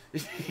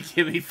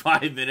 give me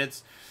 5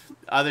 minutes?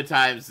 Other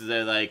times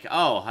they're like,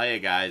 oh, hiya,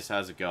 guys,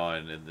 how's it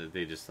going? And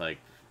they just, like,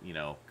 you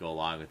know, go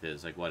along with it.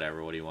 It's like,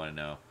 whatever, what do you want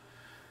to know?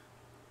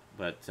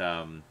 But,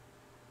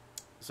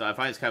 so I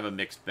find it's kind of a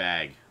mixed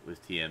bag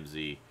with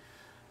TMZ.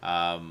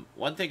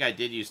 One thing I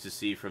did used to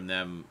see from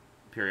them,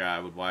 period, I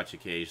would watch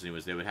occasionally,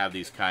 was they would have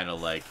these kind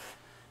of, like,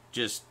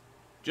 just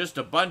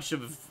a bunch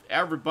of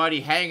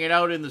everybody hanging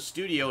out in the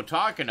studio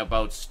talking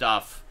about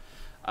stuff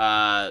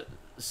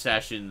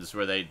sessions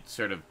where they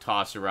sort of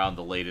toss around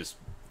the latest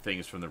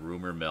things from the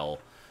rumor mill.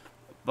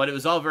 But it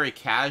was all very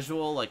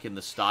casual, like in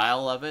the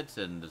style of it,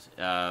 and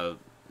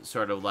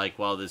sort of like,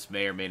 well, this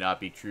may or may not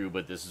be true,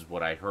 but this is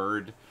what I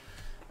heard.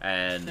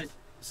 And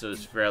so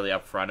it's fairly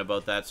upfront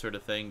about that sort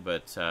of thing.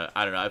 But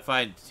I don't know, I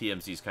find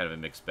TMZ's kind of a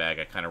mixed bag.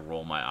 I kind of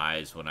roll my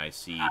eyes when I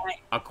see,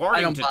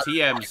 according to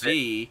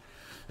TMZ...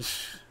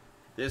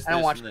 I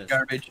don't watch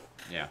garbage.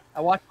 Yeah.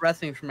 I watch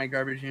wrestling for my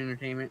garbage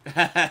entertainment.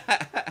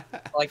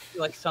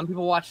 like some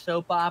people watch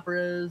soap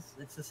operas.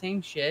 It's the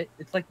same shit.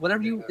 It's like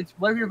whatever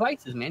your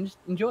vice is, man. Just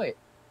enjoy it.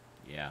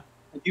 Yeah.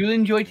 If you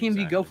enjoy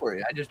TMZ, go for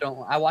it. I just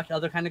don't. I watch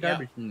other kind of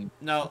garbage.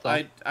 No,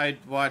 I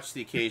watch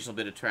the occasional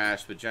bit of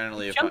trash, but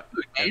generally,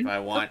 if I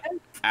want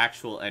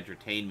actual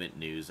entertainment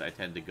news, I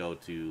tend to go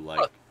to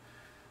like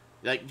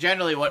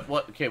generally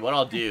what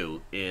I'll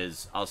do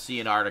is I'll see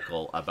an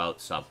article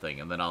about something,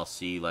 and then I'll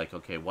see like,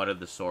 okay, what are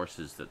the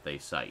sources that they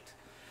cite?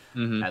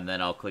 Mm-hmm. And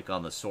then I'll click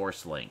on the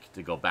source link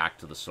to go back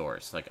to the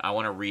source. Like, I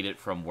want to read it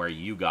from where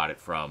you got it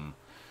from,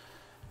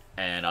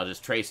 and I'll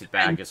just trace it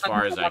back as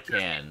far as I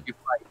can.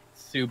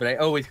 Sue, but I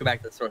always go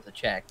back to the source to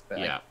check. But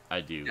yeah,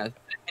 I do. The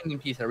opinion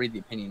piece, I read the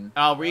opinion.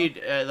 I'll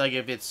read like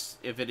if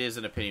it is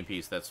an opinion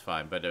piece, that's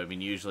fine. But I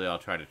mean, usually I'll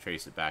try to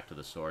trace it back to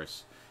the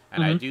source.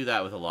 And I do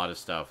that with a lot of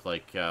stuff.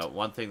 Like,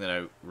 one thing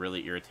that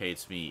really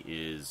irritates me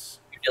is...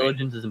 Due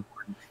diligence is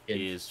important.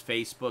 Is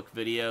Facebook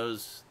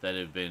videos that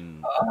have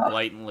been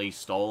blatantly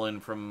stolen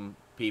from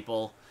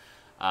people.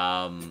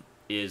 I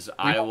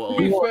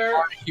will...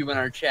 You in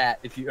our chat,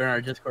 if you in our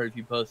Discord, if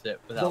you post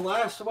it. The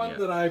last one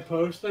that I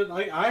posted,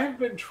 I have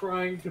been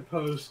trying to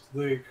post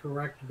the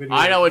correct video.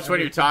 I know which one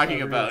you're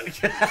talking about.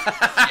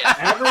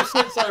 Ever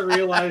since I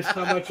realized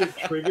how much it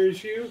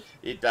triggers you.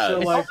 It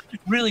does. So, like,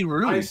 it's really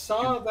rude. I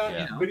saw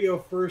that video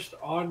first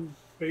on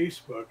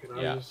Facebook, and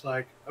I was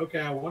like, okay,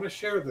 I want to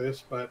share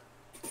this, but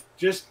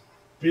just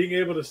being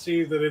able to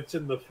see that it's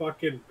in the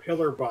fucking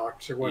pillar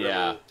box or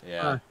whatever,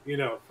 you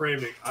know,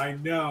 framing, I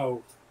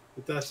know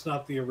that that's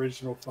not the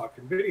original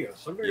fucking video.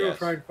 So I'm going to go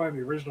try and find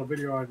the original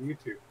video on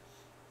YouTube.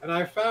 And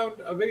I found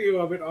a video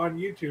of it on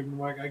YouTube, and I'm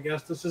like, I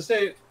guess this is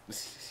it.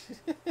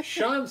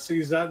 Sean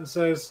sees that and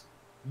says,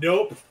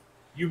 nope,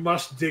 you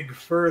must dig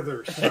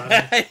further, son.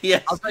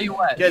 Yes. I'll tell you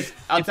what.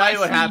 I'll tell you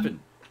what happened.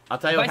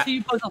 If I see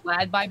you post a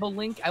Lad Bible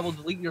link, I will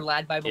delete your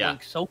Lad Bible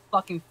link so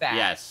fucking fast.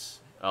 Yes.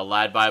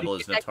 Lad Bible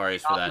is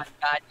notorious for that.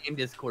 Goddamn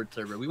Discord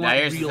server.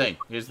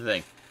 Here's the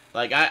thing.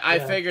 Like, I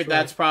figured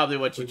that's probably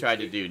what you tried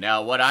to do.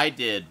 Now, what I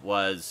did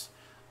was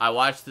I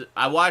watched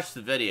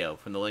the video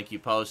from the link you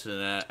posted,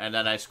 and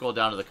then I scrolled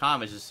down to the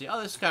comments to see,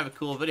 oh, this is kind of a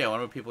cool video. I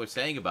wonder what people are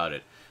saying about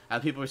it.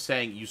 And people are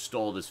saying, you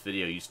stole this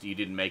video. You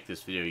didn't make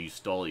this video. You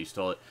stole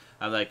it.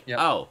 I'm like,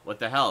 oh, what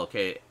the hell?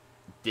 Okay,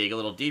 dig a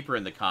little deeper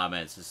in the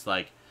comments. It's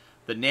like,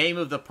 the name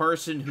of the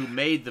person who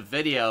made the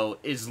video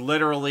is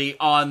literally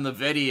on the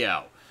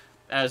video.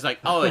 And I was like,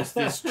 oh, it's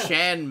this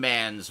Chan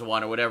Man's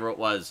one or whatever it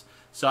was.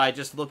 So I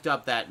just looked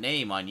up that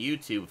name on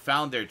YouTube,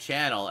 found their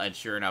channel, and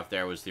sure enough,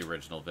 there was the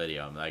original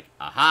video. I'm like,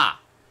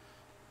 aha!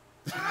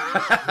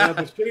 Now,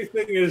 the shitty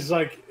thing is,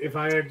 like, if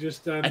I had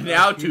just done... And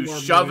now to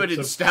shove it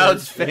in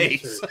Stout's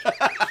face.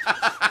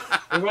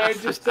 If I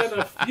had just done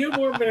a few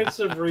more minutes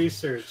of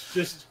research,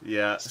 just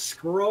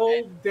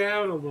scroll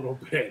down a little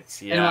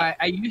bit. Yeah. And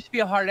I used to be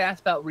a hard ass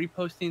about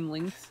reposting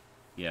links.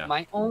 Yeah.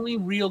 My only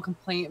real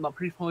complaint about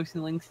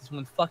reposting links is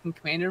when fucking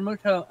Major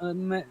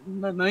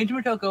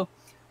Motoko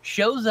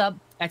shows up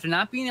after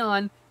not being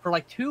on for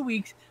like 2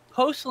 weeks,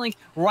 posts a link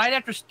right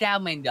after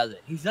Stoutman does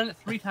it. He's done it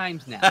 3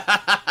 times now.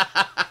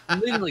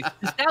 Literally,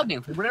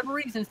 Stoutman, for whatever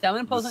reason,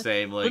 Stoutman posts the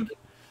same link.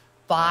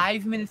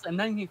 5 minutes. I'm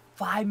not even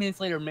 5 minutes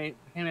later.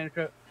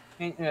 Major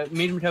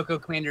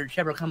Motoko Commander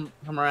Shepard come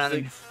around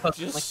and post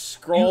just like,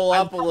 scroll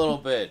up a little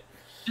bit.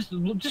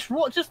 Just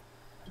roll, just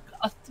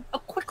a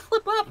quick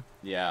flip up.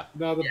 Yeah.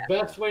 Now the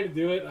best way to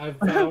do it I've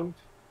found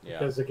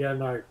because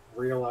again, I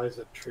realize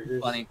it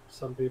triggers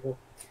some people,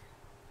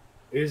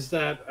 is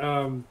that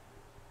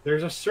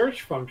there's a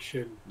search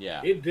function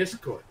in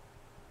Discord.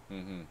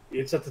 Mm-hmm.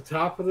 It's at the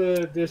top of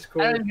the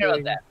Discord. I don't care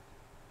about that.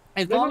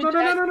 No. Let's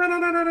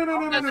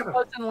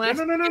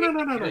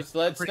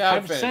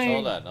not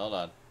finish. Hold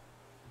on.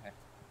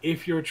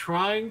 If you're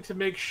trying to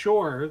make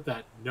sure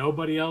that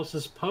nobody else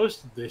has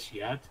posted this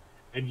yet,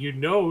 and you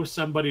know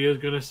somebody is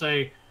going to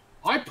say,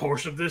 I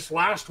posted this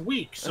last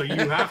week, so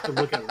you have to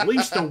look at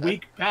least a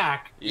week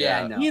back.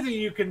 Yeah. Either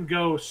you can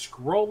go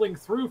scrolling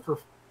through for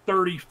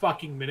 30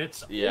 fucking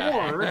minutes,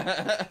 or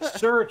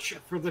search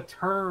for the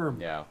term.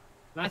 Yeah.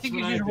 I think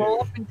you just roll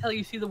up until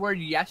you see the word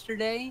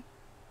yesterday,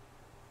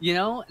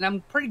 and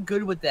I'm pretty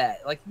good with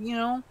that. Like,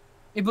 if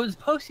it was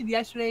posted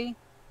yesterday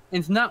and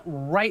it's not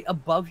right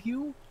above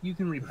you, you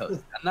can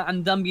repost.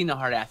 I'm done being a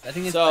hard ass. I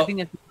think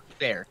that's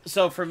fair.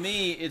 So for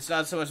me, it's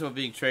not so much about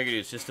being triggered.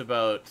 It's just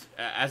about,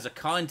 as a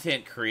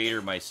content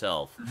creator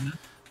myself,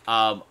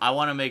 I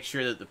want to make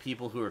sure that the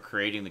people who are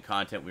creating the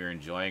content we're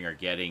enjoying are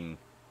getting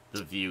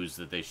the views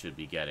that they should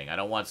be getting. I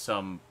don't want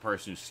some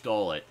person who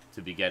stole it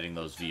to be getting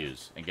those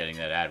views and getting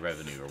that ad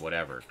revenue or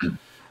whatever.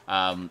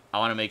 I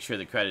want to make sure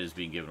the credit is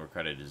being given where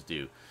credit is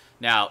due.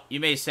 Now, you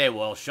may say,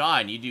 well,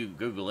 Sean, you do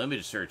Google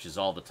image searches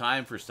all the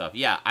time for stuff.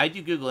 Yeah, I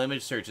do Google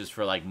image searches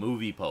for, like,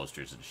 movie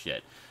posters and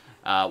shit.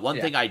 One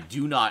thing I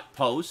do not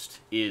post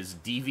is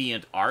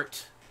deviant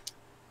art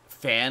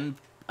fan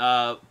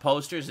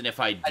posters, and if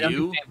I do don't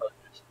do fan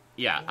posters.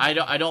 Yeah,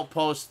 I don't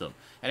post them.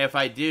 And if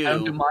I do... I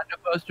don't do manga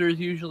posters,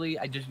 usually.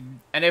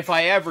 And if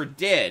I ever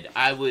did,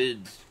 I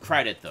would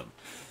credit them.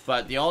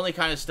 But the only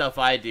kind of stuff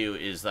I do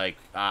is, like,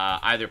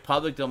 either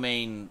public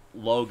domain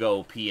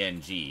logo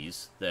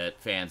PNGs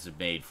that fans have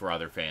made for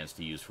other fans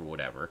to use for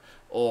whatever,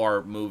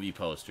 or movie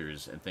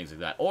posters and things like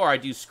that. Or I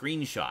do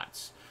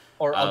screenshots.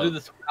 Or I'll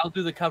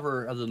do the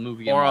cover of the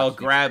movie. Or I'll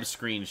grab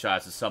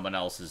screenshots that someone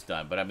else has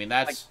done. But, I mean,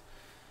 that's...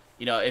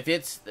 if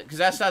it's... Because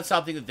that's not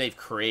something that they've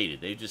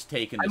created. They've just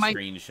taken the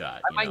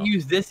screenshot. I might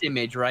use this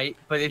image, right?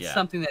 But it's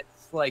something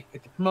that's, like,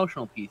 it's a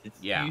promotional piece.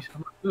 It's used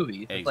for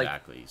movies.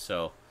 Exactly. Like,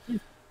 so...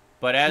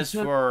 But as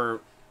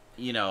for,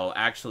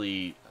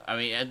 actually... I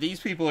mean,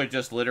 these people are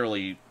just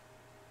literally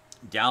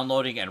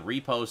downloading and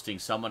reposting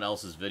someone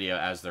else's video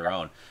as their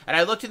own. And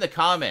I looked in the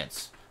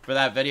comments for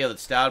that video that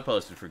Stout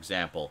posted, for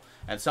example,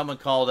 and someone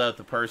called out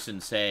the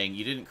person saying,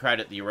 you didn't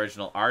credit the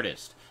original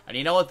artist. And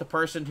you know what the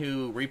person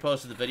who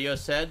reposted the video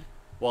said?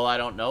 Well, I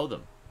don't know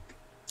them.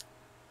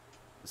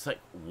 It's like,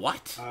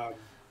 what?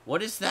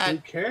 What is that? Who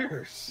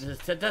cares?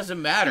 That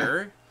doesn't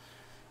matter.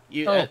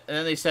 And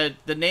then they said,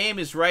 the name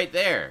is right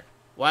there.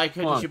 Why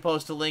couldn't you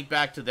post a link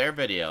back to their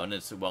video? And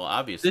it's, well,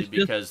 obviously,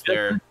 because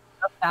they're...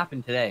 Stuff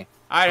happened today.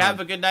 All right, have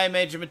a good night,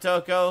 Major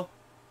Motoko.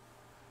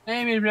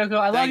 Hey, Major Motoko.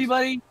 I love you,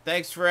 buddy.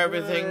 Thanks for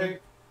everything. Bye.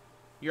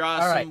 You're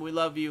awesome. Right. We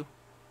love you.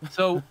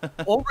 So,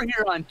 over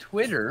here on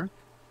Twitter,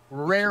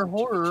 Rare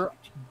Horror,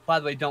 by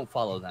the way, don't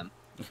follow them.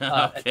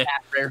 Okay.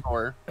 Rare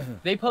Horror.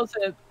 They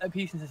posted a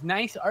piece and says,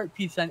 nice art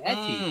piece on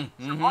Etsy.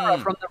 Samara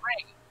from The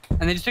Ring.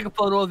 And they just took a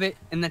photo of it,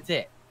 and that's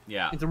it.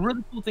 Yeah. It's a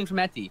really cool thing from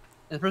Etsy.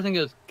 And the person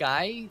goes,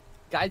 guys,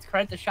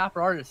 credit the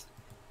shopper artist.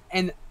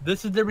 And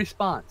this is the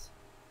response.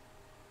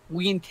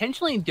 We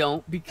intentionally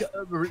don't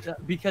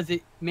because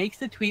it makes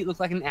the tweet look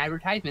like an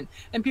advertisement,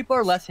 and people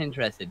are less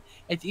interested.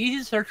 It's easy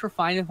to search for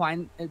and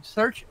find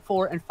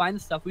the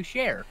stuff we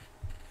share.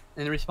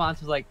 And the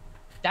response is like,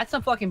 that's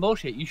some fucking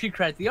bullshit. You should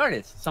credit the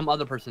artist. Some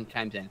other person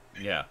chimes in.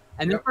 Yeah.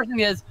 And this person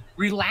goes,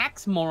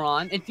 relax,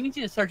 moron. It's easy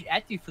to search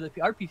Etsy for the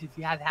art piece if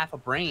you have half a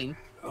brain.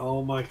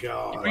 Oh my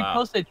god. If we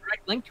post a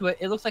direct link to it,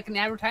 it looks like an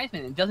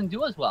advertisement. It doesn't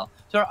do as well.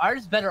 So our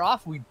artists better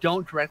off if we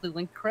don't directly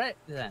link credit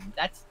to them.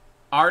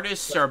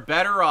 Artists are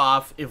better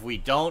off if we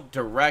don't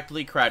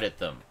directly credit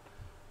them.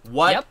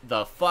 What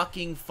the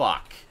fucking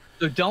fuck?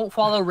 So don't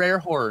follow Rare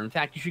Horror. In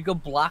fact, you should go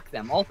block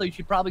them. Also, you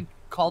should probably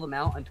call them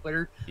out on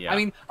Twitter. Yeah. I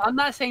mean, I'm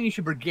not saying you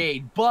should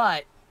brigade,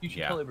 but you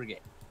should totally brigade.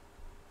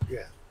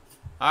 Yeah.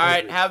 All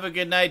right, have a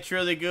good night,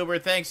 Truly Goober.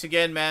 Thanks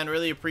again, man.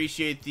 Really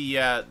appreciate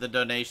the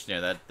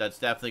donation there. That's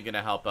definitely going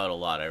to help out a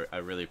lot. I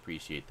really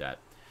appreciate that.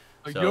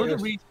 So, you're the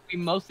reason we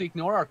mostly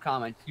ignore our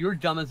comments. You're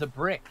dumb as a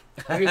brick.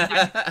 We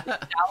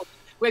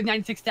have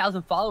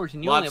 96,000 followers,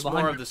 and you only have 100.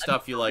 Lots more of the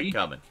stuff you like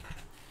coming.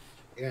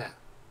 Yeah.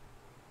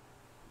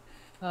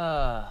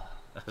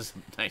 That was a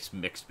nice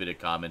mixed bit of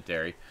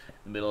commentary. In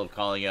the middle of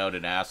calling out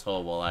an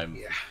asshole while I'm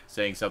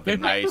saying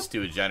something nice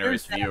to a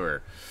generous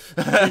viewer.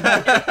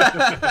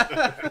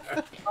 I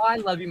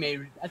love you, mate.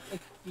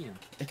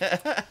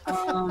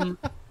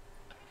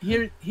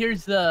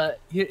 Here's the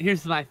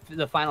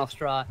final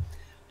straw.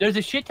 There's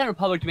a shit ton of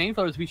public domain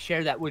photos we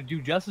share that would do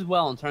just as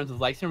well in terms of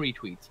likes and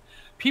retweets.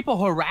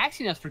 People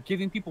harassing us for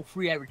giving people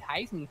free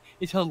advertising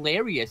is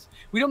hilarious.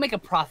 We don't make a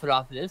profit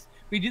off of this.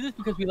 We do this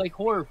because we like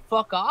horror.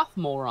 Fuck off,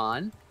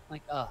 moron.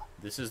 Like,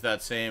 This is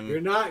that same...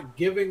 You're not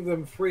giving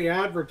them free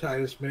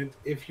advertisement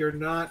if you're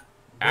not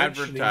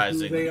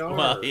advertising who they are.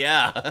 Well,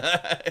 yeah.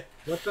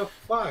 What the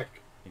fuck?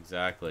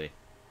 Exactly.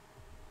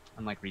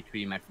 I'm like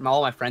retweeting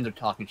all my friends are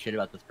talking shit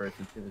about this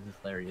person. It was just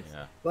hilarious.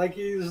 Yeah. Like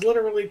he's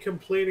literally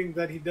complaining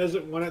that he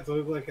doesn't want it to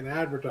look like an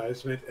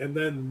advertisement, and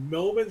then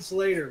moments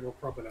later, well,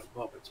 probably not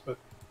moments, but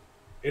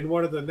in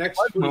one of the next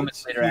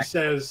tweets, later, he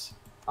says,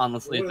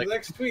 honestly, one of the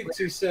next tweets,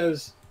 he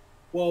says,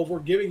 "Well, we're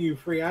giving you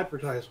free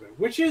advertisement.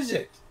 Which is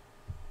it?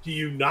 Do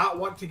you not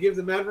want to give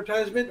them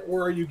advertisement,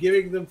 or are you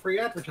giving them free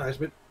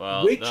advertisement?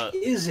 Well, which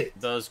is it?"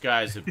 Those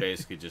guys have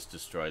basically just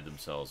destroyed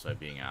themselves by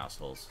being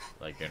assholes.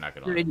 Like they're not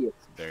gonna. They're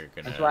idiots. They're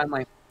gonna. That's why I'm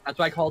like. That's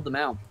why I called them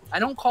out. I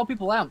don't call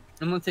people out.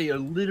 I'm gonna say you're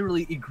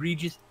literally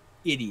egregious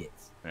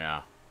idiots.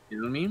 Yeah. You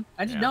know what I mean?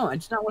 I just don't. I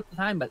just not worth the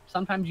time. But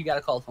sometimes you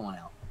gotta call someone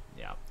out.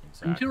 Yeah,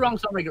 exactly. I'm too wrong,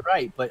 some make it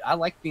right. But I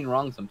like being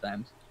wrong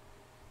sometimes.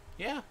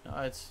 Yeah, no,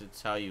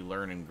 it's how you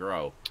learn and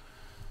grow.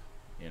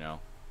 You know.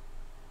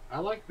 I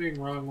like being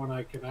wrong when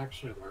I can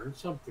actually learn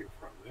something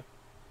from it.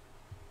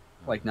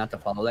 Like not to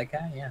follow that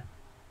guy, yeah.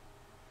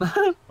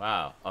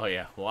 Wow. Oh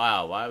yeah.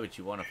 Wow. Why would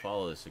you want to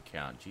follow this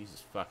account?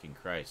 Jesus fucking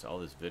Christ! All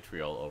this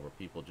vitriol over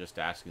people just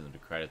asking them to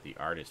credit the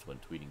artist when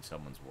tweeting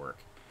someone's work.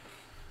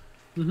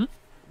 Mm-hmm.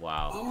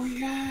 Wow. Oh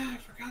yeah, I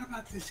forgot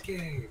about this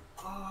game.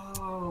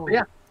 Oh. But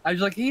yeah, I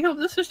was like,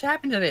 this just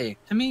happened today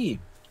to me,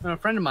 a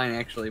friend of mine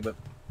actually, but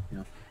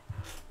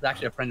it's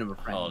actually a friend of a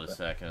friend. Hold a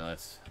second.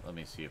 Let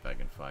me see if I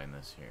can find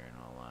this here, and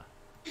I'll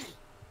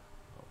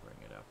bring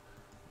it up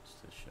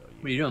just to show you.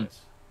 What are you doing?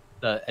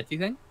 The Etsy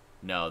thing?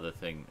 No, the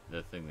thing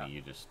that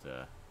you just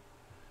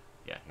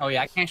yeah. Oh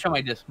yeah, I can't show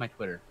my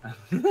Twitter.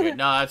 Here,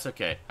 no, that's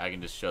okay. I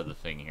can just show the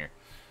thing here.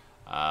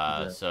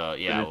 So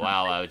yeah,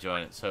 wow, I would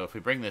join it. So if we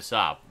bring this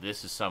up,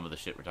 this is some of the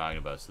shit we're talking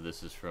about. So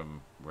this is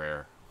from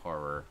Rare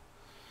Horror.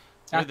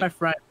 That's my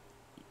friend.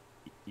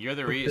 You're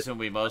the reason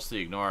we mostly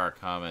ignore our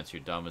comments.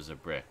 You're dumb as a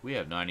brick. We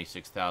have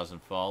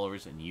 96,000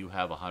 followers, and you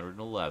have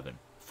 111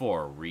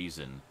 for a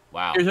reason.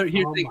 Wow. Here's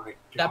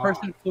that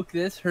person who took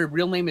this. Her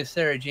real name is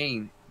Sarah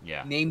Jane.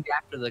 Yeah. Named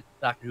after the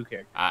Doctor Who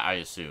character. I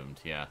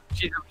assumed, yeah.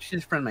 She's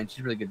a friend of mine.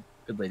 She's a really good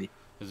lady.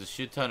 There's a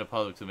shit ton of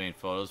public domain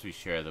photos we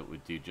share that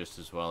would do just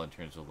as well in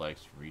terms of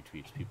likes and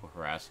retweets. People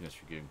harassing us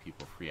for giving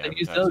people free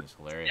advertising is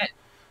hilarious. Yeah.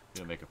 We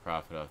don't make a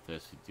profit off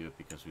this. We do it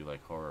because we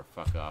like horror.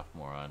 Fuck off,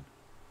 moron.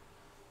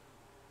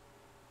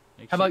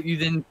 How about you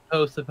then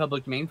post the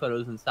public domain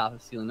photos and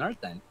stop stealing art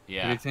then?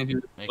 Yeah. It's gonna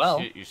do Make well.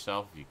 shit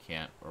yourself if you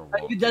can't or if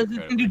won't. it does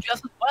do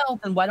just as well,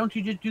 then why don't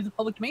you just do the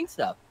public domain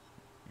stuff?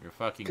 You're a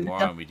fucking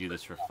moron. We do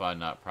this for fun,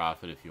 not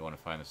profit. If you want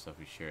to find the stuff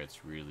we share,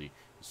 it's really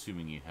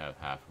assuming you have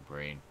half a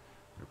brain.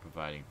 We're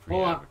providing free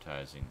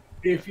advertising.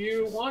 If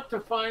you want to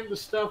find the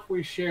stuff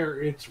we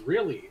share, it's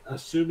really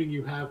assuming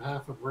you have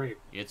half a brain.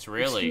 It's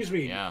really. Excuse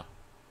me. Yeah.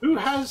 Who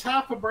has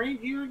half a brain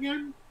here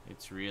again?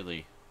 It's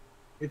really.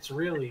 It's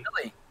really.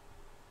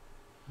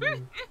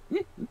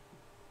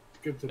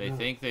 Good to They know.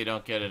 think they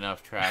don't get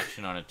enough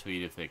traction on a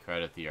tweet if they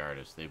credit the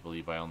artist. They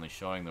believe by only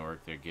showing the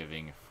work they're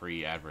giving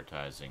free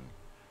advertising.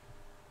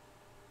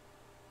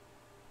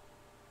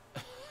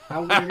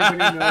 How would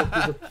anybody know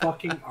who the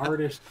fucking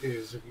artist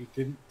is if you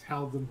didn't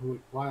tell them who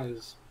it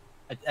was?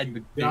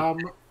 You dumb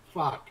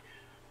fuck.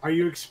 Are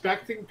you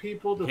expecting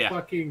people to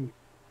fucking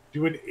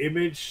do an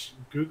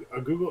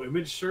Google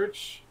image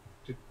search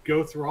to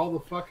go through all the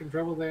fucking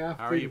trouble they have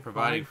to? How are you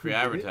providing free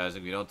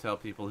advertising if you don't tell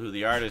people who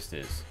the artist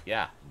is?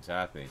 Yeah,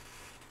 exactly.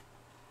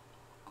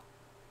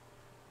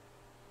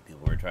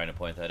 People were trying to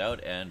point that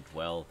out, and,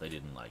 well, they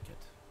didn't like it.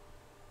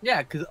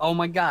 Yeah, because, oh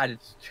my god,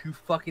 it's too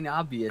fucking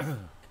obvious.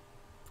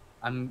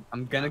 I'm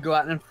gonna go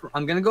out on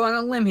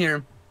a limb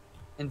here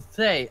and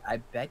say I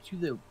bet you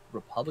the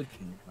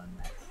Republicans run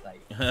that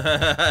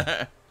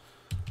site.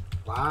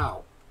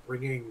 Wow,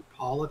 bringing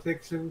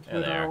politics into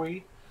it, are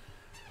we?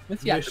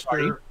 It's the after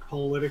party.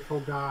 Political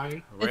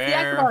guy.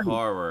 Rare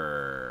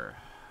Horror.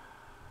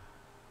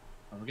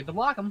 Don't forget to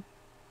block them.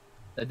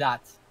 The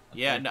dots.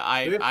 Yeah, no,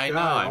 I know.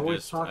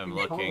 I'm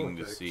looking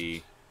to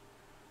see.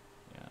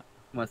 Yeah.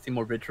 Want to see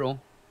more vitriol?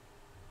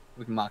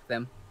 We can mock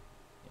them.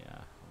 Yeah.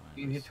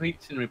 You can hit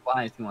tweets and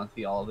replies if you want to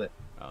see all of it.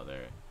 Oh, there.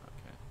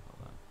 Okay,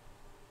 hold on.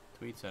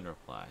 Tweets and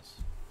replies.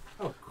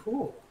 Oh,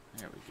 cool.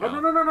 There we go.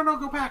 Oh, no,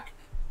 go back.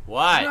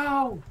 What?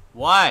 No.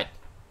 What?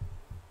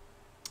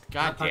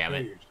 God damn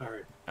it. You,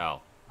 sorry.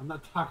 Oh. I'm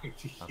not talking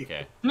to you.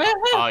 Okay.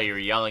 Oh, you were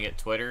yelling at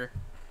Twitter?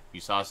 You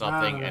saw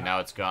something and now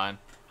it's gone?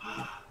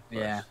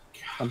 Yeah.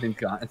 Something's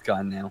gone. It's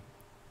gone now.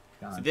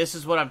 Gone. See, this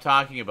is what I'm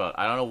talking about.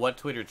 I don't know what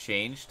Twitter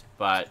changed,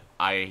 but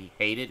I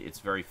hate it. It's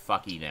very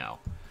fucky now.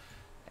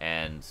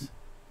 And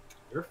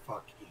you're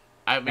fucky.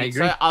 I mean,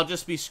 so I'll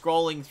just be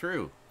scrolling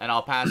through, and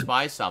I'll pass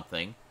by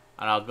something,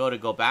 and I'll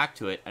go back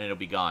to it, and it'll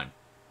be gone.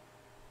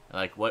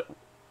 Like, what?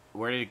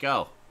 Where did it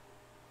go?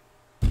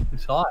 I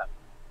saw it.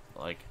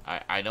 Like,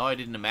 I know I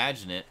didn't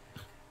imagine it.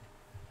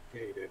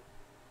 Yeah, you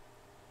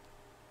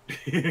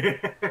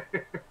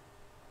did.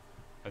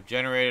 I've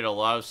generated a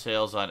lot of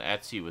sales on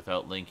Etsy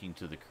without linking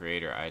to the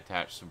creator. I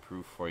attached some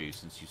proof for you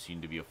since you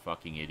seem to be a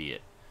fucking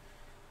idiot.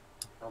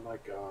 Oh my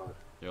god.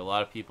 There are a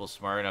lot of people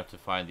smart enough to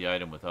find the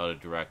item without a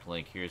direct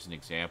link. Here's an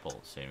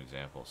example. Same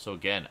example. So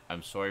again,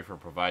 I'm sorry for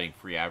providing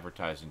free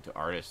advertising to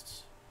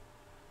artists.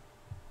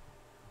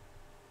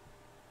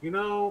 You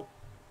know,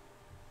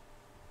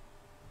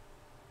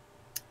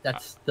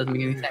 That doesn't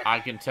make any sense. I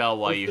can tell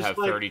why you have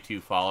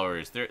 32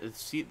 followers.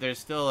 There's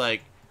still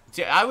like,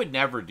 see, I would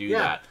never do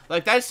that.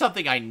 Like, that's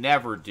something I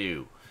never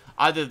do.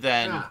 Other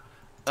than,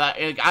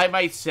 I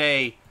might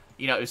say,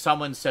 you know, if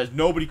someone says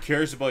nobody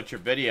cares about your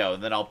video,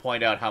 and then I'll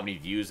point out how many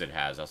views it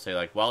has. I'll say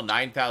like, well,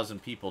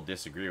 9,000 people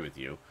disagree with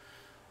you,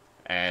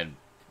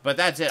 but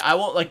that's it. I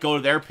won't like go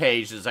to their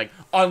page. It's like,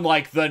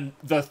 unlike the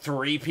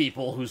 3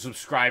 people who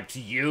subscribe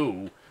to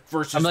you.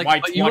 Versus my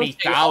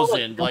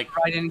 20,000, like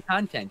provide any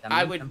content.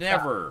 I would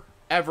never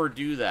ever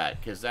do that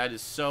because that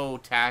is so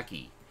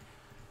tacky.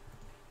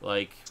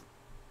 Like,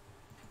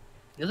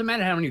 it doesn't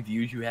matter how many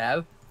views you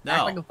have. No.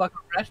 Act like a fucking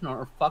professional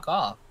or fuck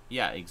off.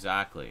 Yeah,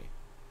 exactly.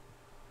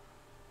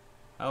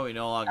 Oh, we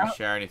no longer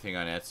share anything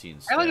on Etsy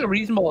instead. Act like a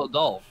reasonable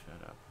adult.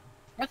 Shut up.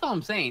 That's all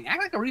I'm saying.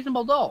 Act like a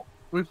reasonable adult.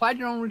 Reply to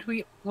your own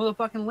retweet with a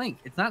fucking link.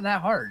 It's not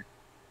that hard.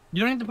 You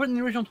don't have to put in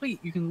the original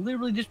tweet. You can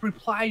literally just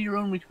reply to your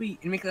own retweet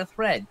and make it a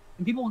thread.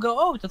 And people will go,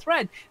 oh, it's a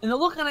thread. And they'll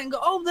look at it and go,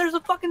 oh, there's a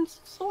fucking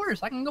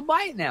source. I can go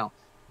buy it now.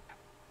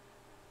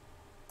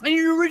 And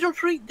your original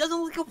tweet doesn't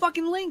look like a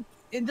fucking link.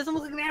 It doesn't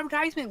look like an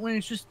advertisement when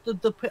it's just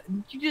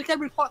you just gotta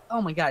reply.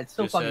 Oh my god, it's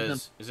so fucking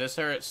simple. Is this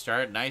where it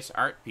started? Nice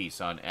art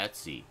piece on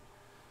Etsy.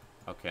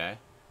 Okay.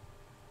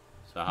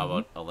 So how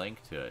about a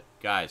link to it?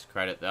 Guys,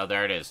 credit. Oh,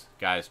 there it is.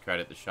 Guys,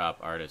 credit the shop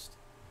artist.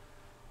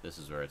 This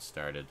is where it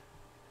started.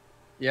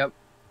 Yep.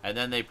 And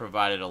then they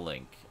provided a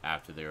link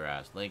after they were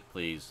asked. Link,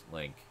 please.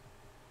 Link.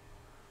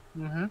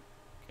 Mm-hmm.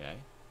 Okay.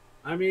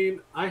 I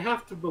mean, I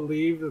have to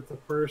believe that the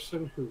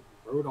person who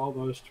wrote all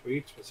those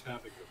tweets was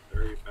having a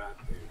very bad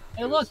day.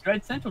 Hey, look,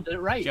 Dread Central did it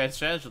right. Dread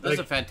Central. This is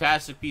a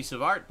fantastic piece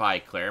of art by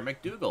Claire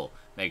McDougall.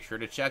 Make sure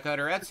to check out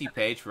her Etsy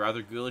page for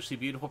other ghoulishly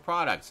beautiful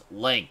products.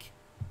 Link.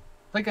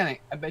 Click on it.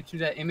 I bet you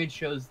that image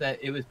shows that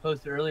it was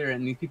posted earlier,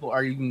 and these people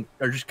are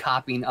just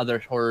copying other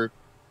horror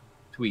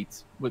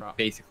tweets,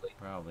 basically.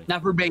 Probably.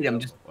 Not verbatim,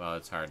 just... Well,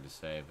 it's hard to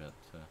say, but...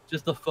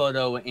 just the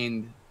photo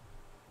and...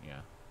 Yeah.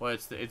 Well,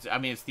 it's the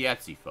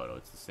Etsy photo.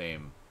 It's the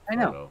same I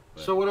know. photo,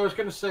 but... So what I was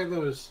going to say,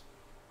 though, is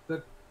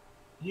that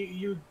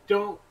you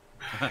don't...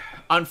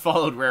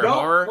 Unfollowed Rare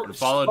Horror and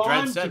followed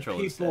Dread Central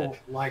people instead.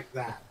 Like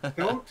that.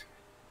 Don't...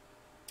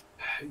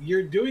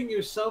 You're doing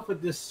yourself a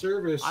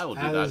disservice. I will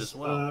do that as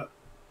well.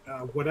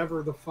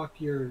 Whatever the fuck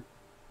you're...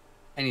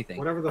 Anything.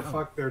 Whatever the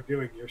fuck they're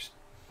doing. You're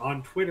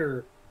on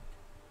Twitter...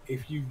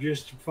 If you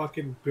just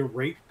fucking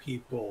berate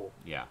people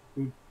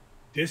who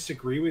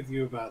disagree with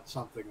you about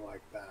something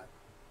like that,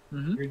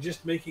 you're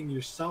just making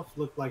yourself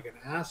look like an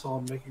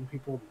asshole, making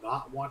people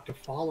not want to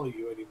follow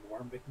you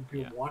anymore, making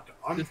people want to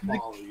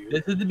unfollow you.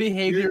 This is the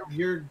behavior.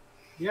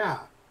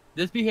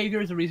 This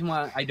behavior is the reason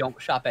why I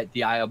don't shop at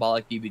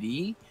Diabolic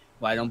DVD,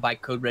 why I don't buy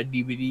Code Red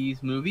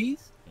DVDs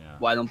movies,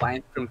 why I don't buy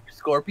it from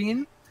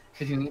Scorpion,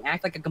 because you can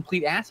act like a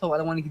complete asshole. I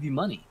don't want to give you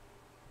money.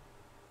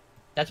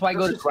 That's why I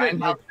go to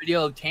Grindhouse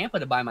Video of Tampa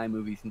to buy my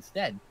movies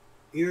instead.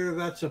 Either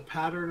that's a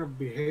pattern of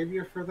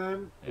behavior for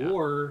them,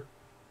 or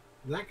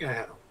that guy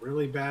had a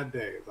really bad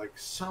day. Like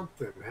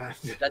something had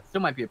to... That still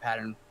might be a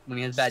pattern. When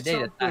he has a bad day,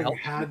 that's not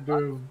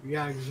helpful.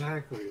 Yeah,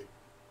 exactly.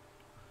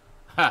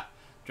 Ha!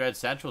 Dread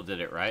Central did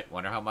it right.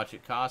 Wonder how much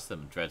it cost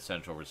them. Dread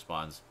Central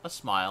responds, a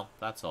smile,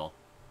 that's all.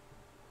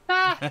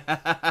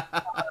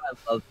 I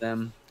love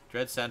them.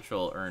 Dread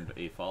Central earned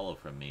a follow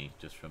from me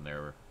just from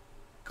their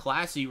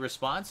classy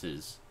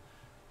responses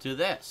to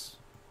this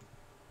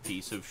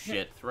piece of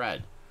shit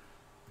thread.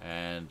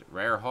 And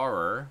Rare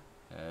Horror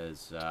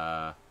has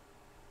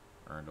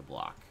earned a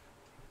block.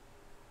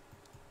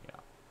 Yeah.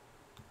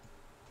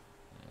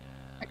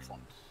 And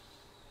excellent.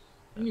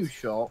 And you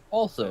shall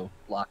also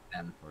block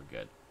them. We're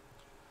good.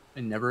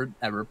 And never,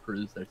 ever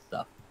peruse their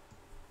stuff.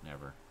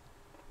 Never.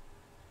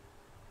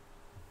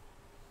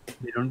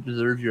 They don't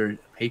deserve your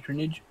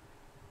patronage.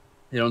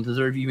 They don't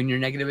deserve even your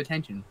negative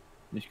attention.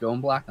 Just go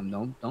and block them.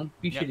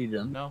 Don't be shitty to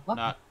them. No, block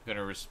not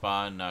gonna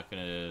respond. Not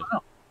gonna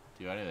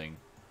do anything.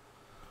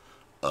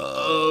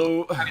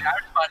 Oh. I mean, I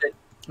responded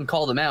and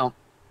called them out,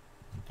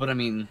 but I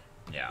mean,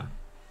 yeah.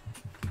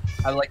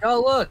 I was like, oh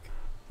look,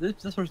 this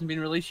person's being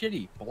really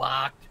shitty.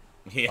 Blocked.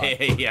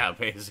 Yeah,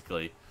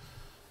 basically.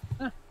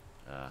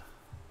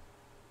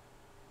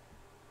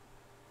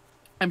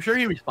 I'm sure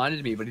he responded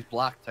to me, but he's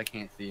blocked, so I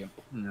can't see him.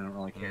 I don't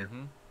really care.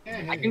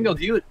 I can go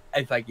view it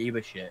if I gave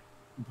a shit,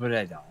 but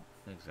I don't.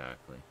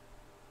 Exactly.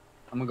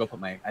 I'm gonna go put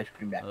my ice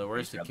cream back. Well, the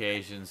worst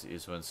occasions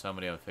is when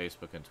somebody on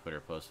Facebook and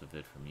Twitter posts a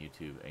vid from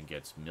YouTube and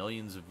gets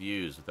millions of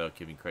views without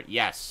giving credit.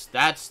 Yes,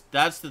 that's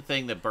the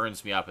thing that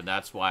burns me up, and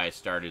that's why I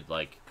started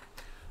like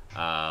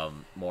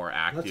more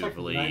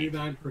actively. That's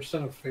like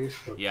 99% of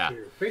Facebook. Yeah,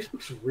 too.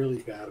 Facebook's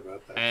really bad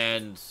about that.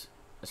 And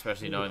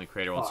especially knowing the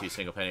creator won't see a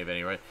single penny of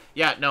any right.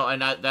 Yeah, no,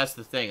 and that's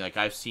the thing. Like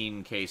I've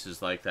seen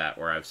cases like that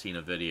where I've seen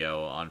a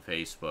video on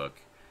Facebook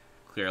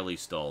clearly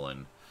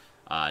stolen.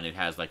 And it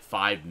has like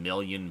 5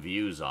 million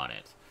views on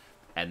it.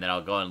 And then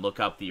I'll go and look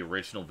up the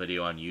original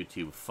video on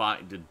YouTube,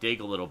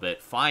 dig a little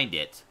bit, find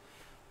it,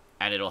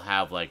 and it'll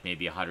have like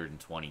maybe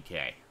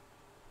 120K.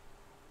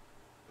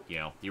 You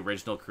know, the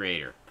original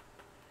creator.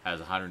 has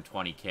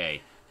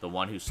 120K. The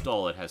one who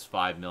stole it has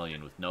 5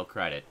 million with no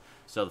credit.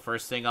 So the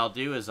first thing I'll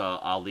do is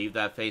I'll leave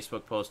that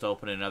Facebook post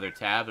open in another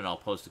tab, and I'll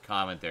post a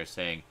comment there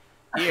saying,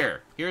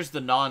 here's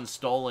the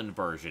non-stolen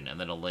version, and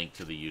then a link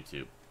to the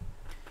YouTube.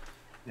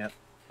 Yep.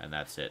 And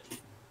that's it.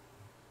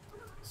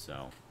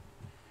 So.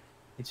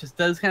 It's just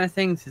those kind of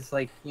things. It's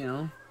like, you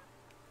know.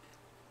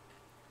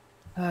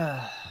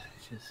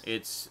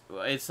 It's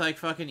like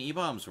fucking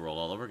E-Bombs World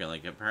all over again.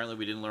 Like, apparently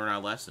we didn't learn our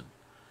lesson.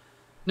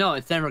 No,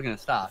 it's never going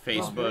to stop.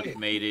 Facebook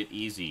made it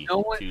easy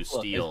to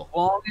steal. As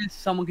long as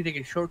someone can take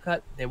a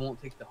shortcut, they won't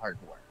take the hard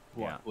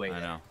way. I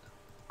know.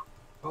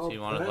 So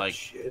you wanted like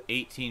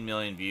 18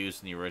 million views,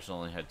 and the original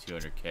only had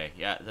 200K.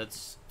 Yeah,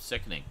 that's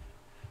sickening.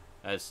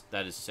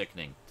 That is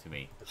sickening to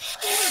me.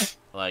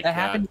 Like that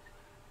happened.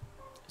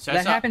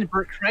 That happened to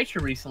Bert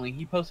Kreischer recently.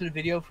 He posted a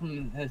video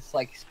from his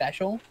like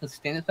special, his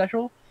stand-up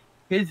special.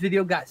 His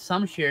video got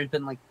some shares,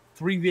 but like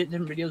 3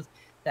 different videos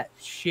that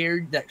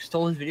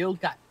stole his video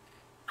got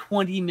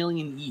 20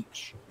 million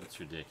each. That's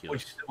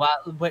ridiculous.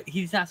 But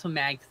he's not so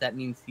mad because that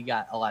means he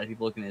got a lot of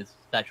people looking at his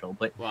special.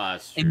 But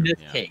that's true. In this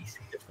case,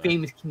 the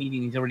famous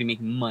comedian, he's already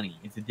making money.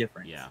 It's a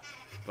difference. Yeah,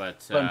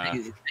 but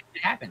it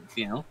happens,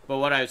 you know. But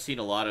what I've seen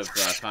a lot of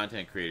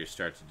content creators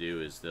start to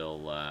do is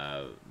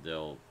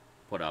they'll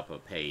put up a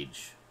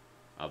page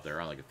of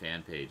their own, like a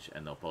fan page,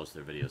 and they'll post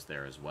their videos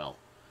there as well.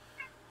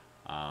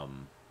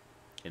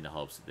 In the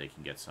hopes that they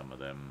can get some of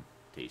them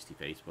tasty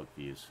Facebook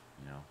views,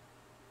 you know.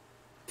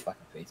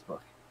 Fucking Facebook.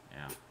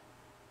 Yeah.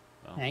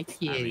 Well, I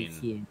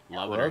mean,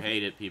 love it or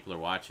hate it, people are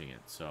watching it.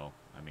 So,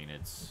 I mean,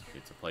 it's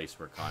a place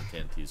where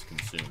content is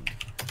consumed.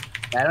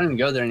 I don't even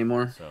go there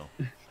anymore. So,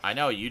 I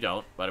know you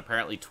don't, but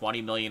apparently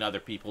 20 million other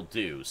people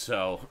do.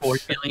 So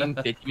 40 million,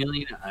 50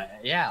 million.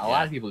 Yeah, a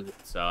lot of people do.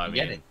 So, I mean,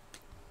 get it.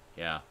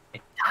 Yeah.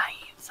 It's dying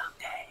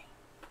someday.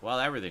 Well,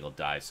 everything will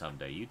die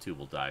someday. YouTube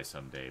will die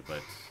someday,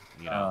 but,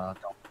 you know.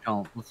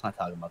 Don't. Let's not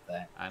talk about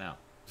that. I know.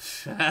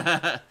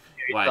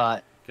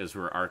 Why? Because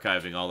we're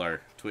archiving all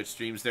our Twitch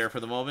streams there for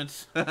the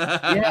moment.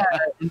 Yeah,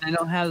 and I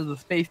don't have the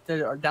space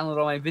to download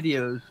all my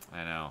videos.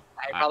 I know.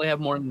 I probably have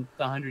more than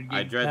 100 gigs.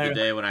 I dread the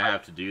day when I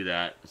have to do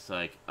that. It's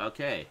like,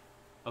 okay,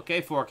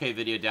 4K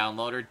video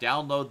downloader,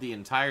 download the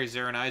entire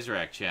Zarin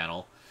Isaac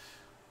channel.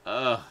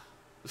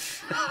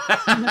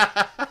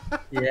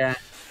 Yeah.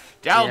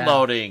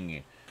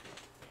 Downloading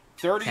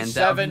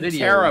 37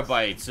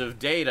 terabytes of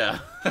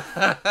data.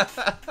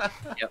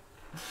 Yep.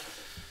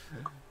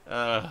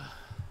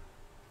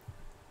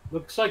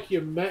 Looks like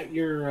you met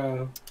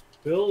your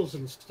bills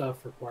and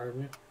stuff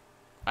requirement.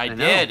 I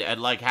did,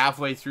 and like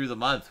halfway through the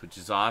month, which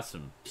is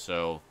awesome.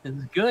 So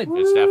it's good.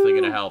 It's definitely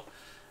going to help.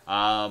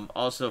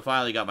 Also,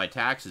 finally got my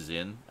taxes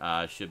in.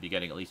 Should be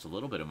getting at least a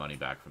little bit of money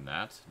back from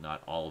that.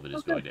 Not all of it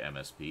is going to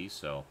MSP,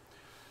 so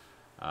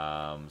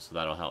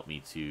that'll help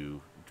me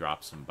to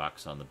drop some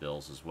bucks on the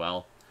bills as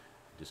well.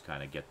 Just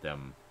kind of get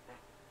them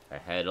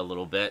ahead a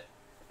little bit,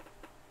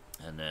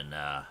 and then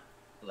well,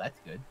 that's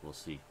good. We'll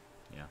see.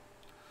 Yeah.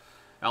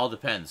 It all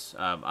depends.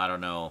 I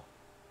don't know.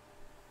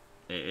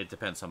 It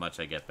depends how much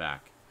I get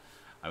back.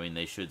 I mean,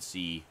 they should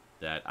see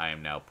that I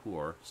am now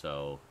poor,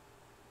 so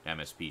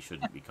MSP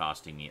shouldn't be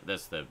costing me.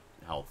 That's the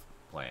health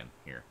plan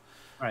here.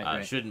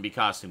 Right. Shouldn't be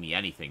costing me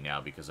anything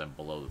now because I'm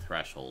below the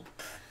threshold.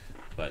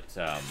 But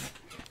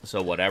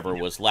so whatever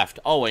was left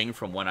owing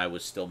from when I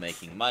was still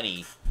making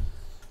money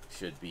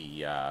should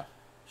be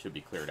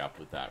cleared up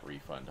with that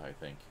refund, I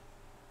think.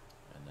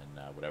 And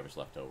then whatever's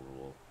left over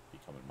will be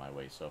coming my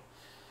way. So.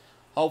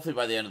 Hopefully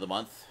by the end of the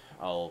month,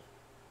 I'll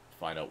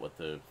find out what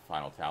the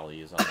final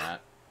tally is on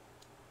that.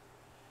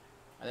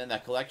 And then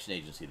that collection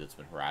agency that's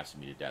been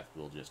harassing me to death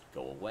will just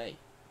go away.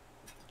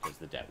 Because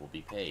the debt will be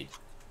paid.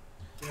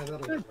 Yeah, that'll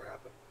never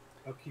happen.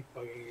 I'll keep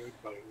bugging you.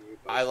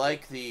 I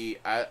like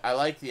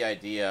the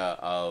idea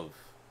of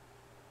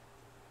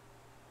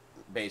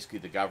basically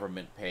the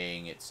government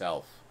paying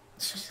itself.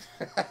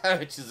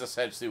 Which is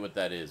essentially what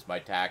that is. My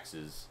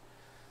taxes,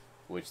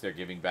 which they're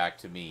giving back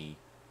to me,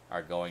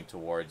 are going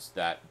towards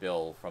that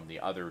bill from the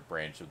other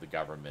branch of the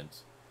government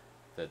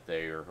that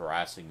they are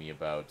harassing me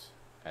about,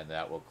 and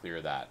that will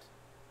clear that.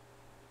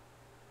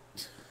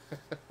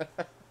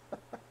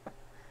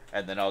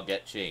 And then I'll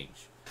get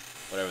change,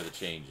 whatever the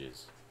change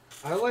is.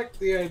 I like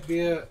the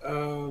idea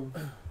of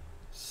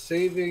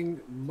saving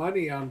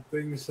money on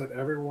things that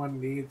everyone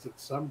needs at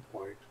some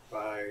point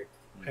by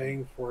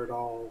paying for it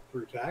all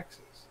through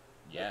taxes.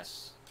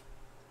 Yes.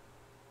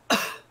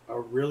 A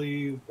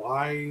really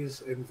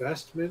wise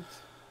investment.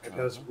 It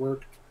has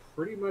worked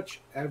pretty much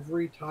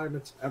every time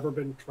it's ever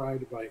been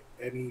tried by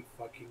any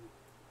fucking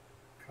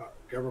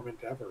government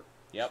ever.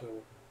 Yep. So,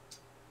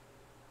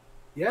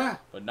 yeah.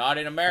 But not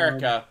in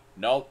America.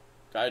 Nope.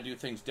 Gotta do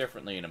things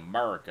differently in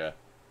America.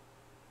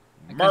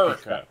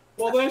 America.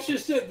 Well, that's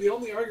just it. The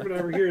only argument I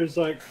ever hear is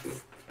like,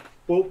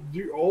 well,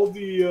 all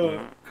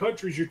the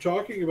countries you're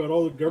talking about,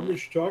 all the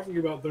governments you're talking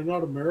about, they're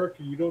not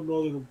America. You don't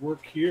know that it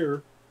work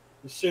here.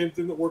 The same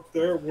thing that worked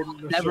there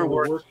wouldn't necessarily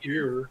work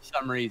here. For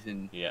some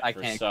reason. Yeah, I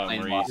can't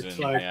explain why. It's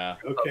like,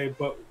 okay,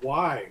 but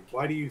why?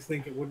 Why do you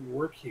think it wouldn't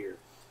work here?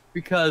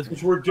 Because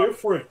we're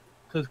different.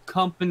 Because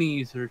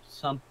companies or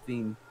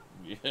something.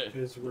 Yeah.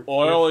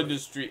 Oil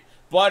industry.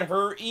 But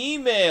her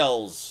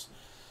emails.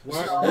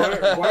 Why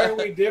are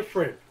we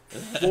different?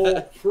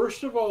 Well,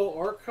 first of all,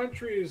 our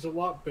country is a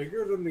lot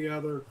bigger than the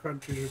other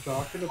countries you're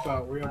talking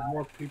about. We have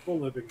more people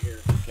living here.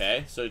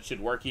 Okay, so it should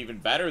work even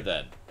better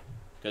then.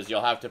 Because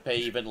you'll have to pay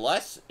even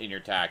less in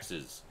your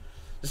taxes.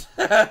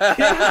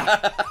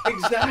 Yeah,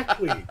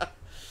 exactly.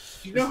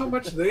 Do you know how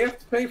much they have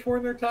to pay for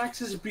in their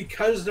taxes?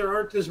 Because there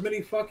aren't as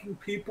many fucking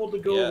people to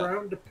go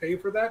around to pay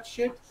for that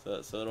shit.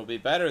 So it'll be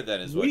better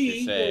then, is what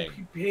you're saying. We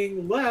will be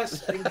paying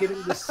less and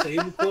getting the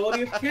same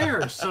quality of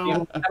care.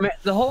 So I mean,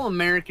 the whole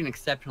American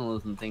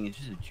exceptionalism thing is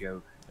just a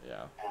joke.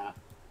 Yeah.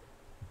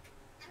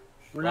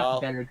 We're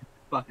not better than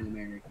fucking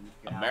Americans.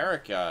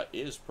 America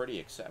is pretty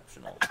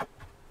exceptional. It's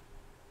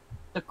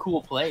a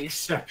cool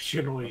place.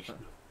 Exceptionally.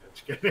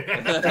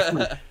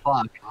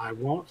 Fuck. I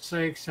won't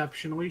say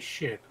exceptionally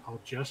shit. I'll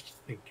just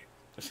think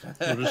it.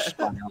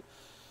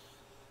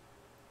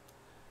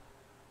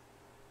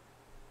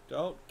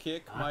 Don't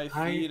kick my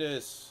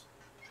fetus.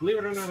 Believe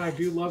it or not, I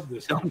do love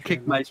this. Don't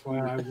kick my That's why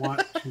I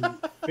want to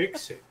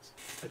fix it.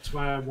 That's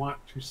why I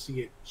want to see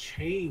it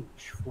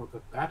change for the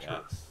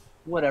better. Yes.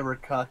 Whatever,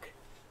 cuck.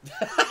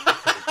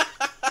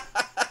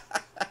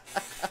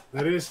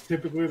 That is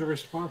typically the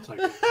response I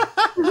get.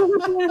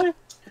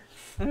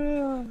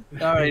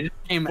 Sorry, it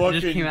just came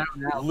out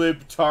now.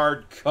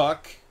 Libtard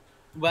cuck.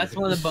 Well, that's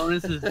one of the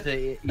bonuses to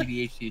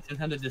ADHD.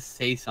 Sometimes I just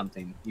say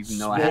something, even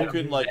though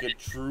Spoken like a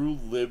true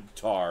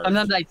libtard.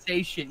 Sometimes I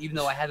say shit, even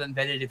though I haven't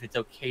vetted if it's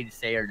okay to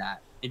say or not.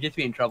 It gets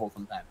me in trouble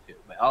sometimes too.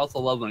 But I also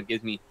love when it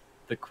gives me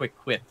the quick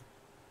quip.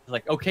 It's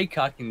like, okay,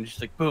 cuck, and just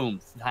like, boom,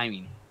 it's the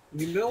timing.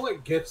 You know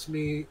what gets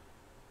me?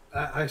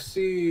 I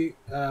see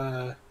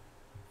I've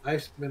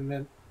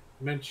been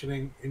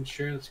mentioning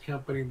insurance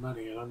company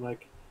money, and I'm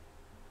like,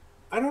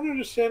 I don't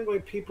understand why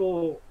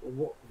people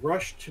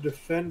rush to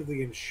defend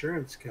the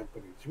insurance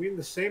companies. You mean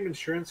the same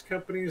insurance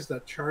companies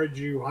that charge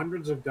you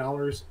hundreds of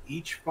dollars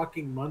each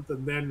fucking month,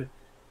 and then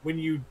when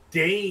you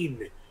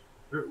dare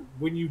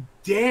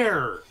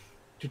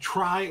to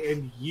try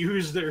and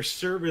use their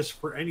service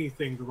for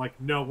anything, they're like,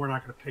 no, we're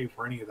not going to pay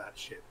for any of that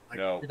shit. Like,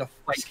 no.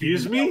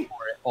 Excuse me?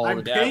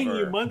 I'm paying you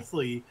Never.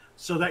 monthly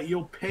so that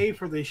you'll pay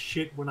for this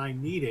shit when I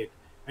need it,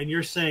 and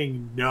you're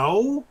saying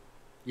no?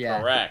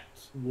 Yeah.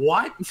 Correct.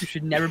 What? The answer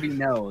should never be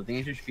no. The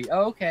answer should be,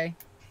 oh, okay.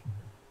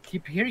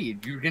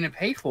 Period. You're going to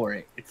pay for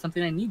it. It's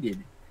something I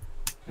needed.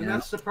 And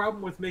that's the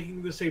problem with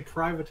making this a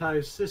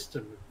privatized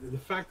system. The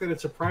fact that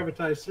it's a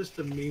privatized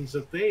system means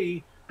that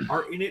they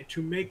are in it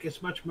to make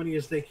as much money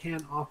as they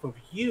can off of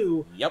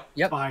you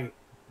by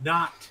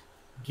not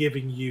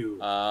giving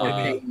you or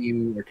paying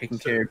you or taking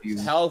care of you.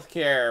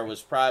 Healthcare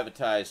was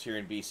privatized here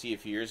in BC a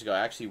few years ago. I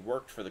actually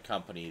worked for the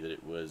company that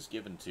it was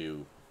given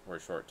to for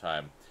a short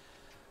time.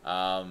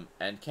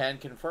 And can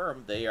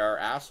confirm they are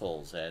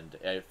assholes, and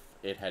if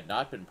it had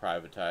not been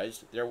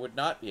privatized, there would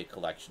not be a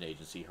collection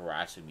agency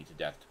harassing me to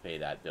death to pay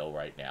that bill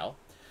right now,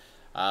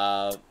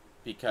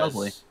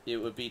 because it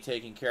would be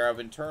taken care of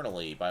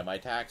internally by my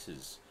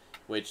taxes,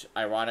 which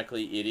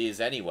ironically it is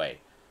anyway,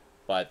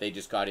 but they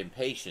just got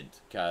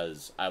impatient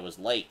because I was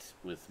late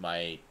with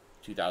my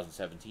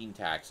 2017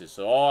 taxes,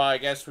 so I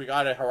guess we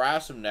gotta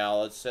harass them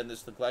now, let's send this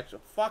to the collection.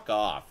 Fuck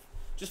off.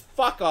 Just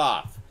fuck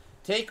off.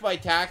 Take my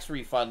tax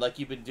refund like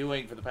you've been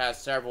doing for the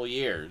past several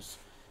years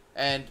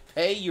and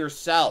pay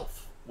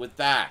yourself with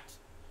that.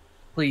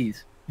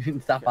 Please.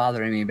 Stop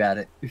bothering me about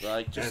it.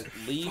 Like, just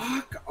leave.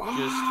 Fuck off.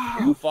 Just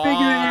You figure it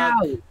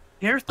out.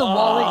 Here's the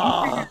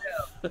wallet.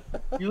 You figure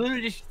it out. You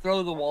literally just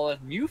throw the wallet.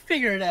 You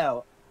figure it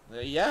out.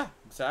 Yeah,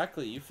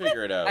 exactly. You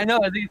figure it out. I know.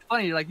 I think it's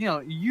funny. You're like,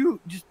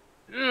 you just...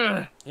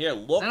 Ugh. Here,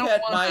 look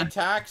at my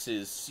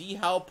taxes. See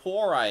how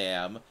poor I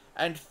am.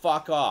 And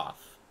fuck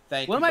off.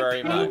 Thank you very much.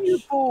 What am I paying you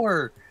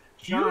for?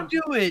 John,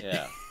 you do it.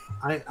 Yeah.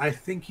 I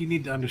think you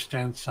need to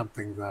understand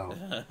something, though.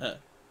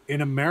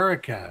 In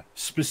America,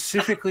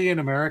 specifically in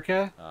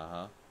America,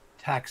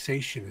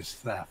 taxation is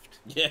theft.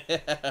 Yeah,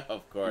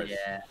 of course.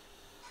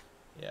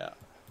 Yeah.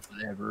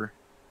 Whatever.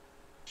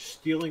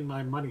 Stealing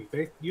my money.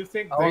 You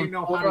think they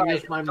know how to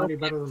use my money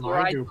better than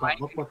I do, but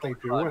look what they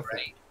do with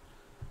it.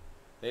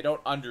 They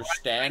don't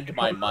understand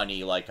my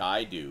money like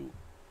I do.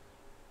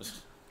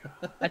 That's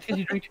because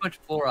you drink too much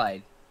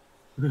fluoride.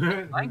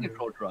 Mind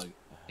control drug.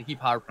 They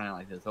keep harping on it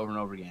like this over and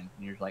over again,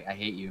 and you're just like, I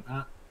hate you.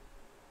 You're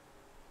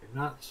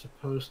not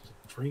supposed to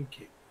drink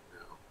it,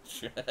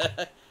 you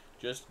know.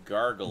 Just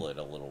gargle it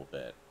a little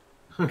bit.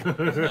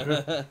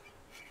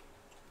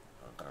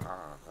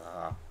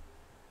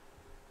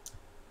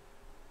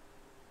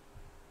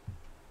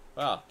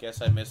 Well,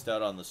 guess I missed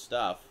out on the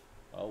stuff.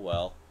 Oh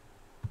well.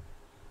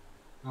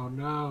 Oh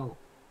no.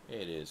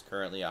 It is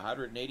currently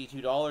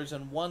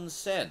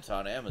 $182.01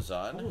 on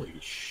Amazon. Holy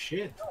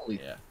shit. Holy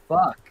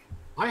fuck.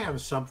 I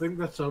have something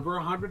that's over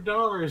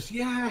 $100.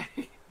 Yay!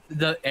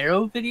 The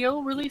Arrow video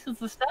releases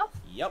the stuff?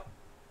 Yep.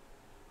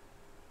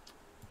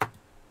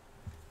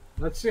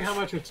 Let's see how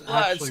much it's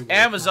actually it's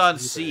Amazon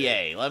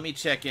CA. Let me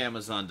check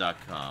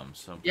Amazon.com.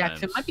 Yeah,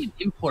 because it might be an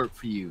import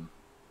for you.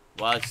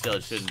 Well,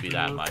 it shouldn't be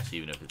that much,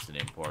 even if it's an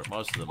import.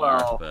 Most of them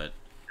Well, are, but...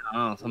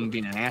 Oh, someone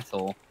being an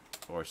asshole.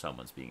 Or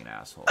someone's being an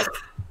asshole.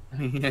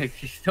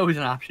 It's always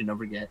an option, don't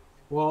forget.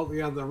 Well,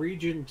 yeah, the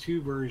Region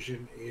 2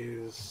 version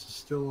is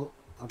still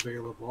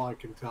available, I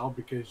can tell,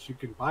 because you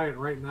can buy it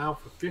right now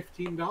for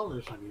 $15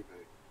 on eBay.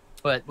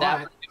 But that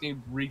was the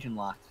new region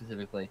lock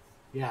specifically.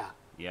 Yeah.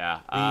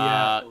 Yeah.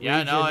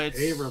 Yeah, no, it's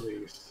a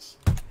release.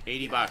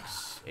 $80.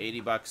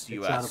 $80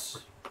 US.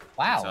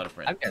 Wow. Out of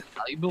print. I've got a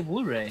valuable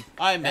Blu-ray.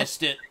 I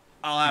missed it.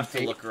 I'll have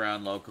to look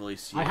around locally,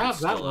 see if I have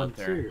it's that still one out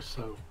there. too,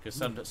 so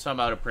Because some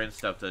out of print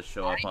stuff does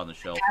show up on the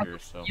shelf here.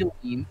 So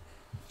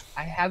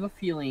I have a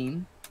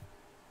feeling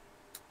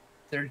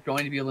there's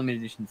going to be a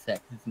limited edition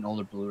set. It's an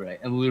older Blu-ray,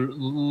 a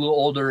little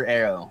older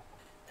Arrow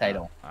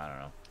title. I don't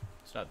know.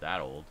 It's not that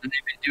old. And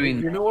they've been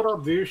doing. You know what I'll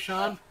do,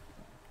 Sean?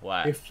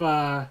 What?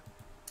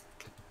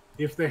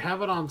 If they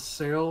have it on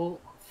sale,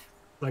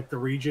 like the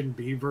Region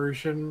B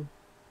version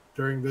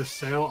during this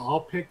sale,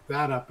 I'll pick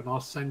that up and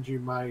I'll send you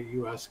my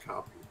US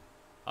copy.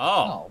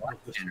 Oh,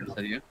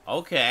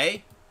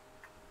 okay.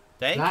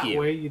 Thank you. That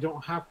way you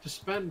don't have to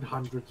spend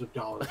hundreds of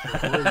dollars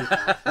to worry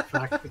about the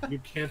fact that you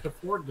can't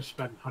afford to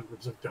spend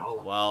hundreds of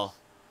dollars.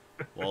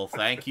 Well,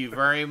 thank you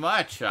very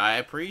much. I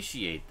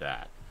appreciate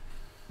that.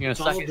 You're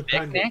gonna suck his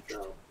dick next?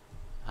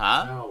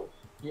 Huh? No.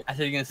 I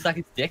said you're gonna suck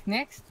his dick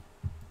next?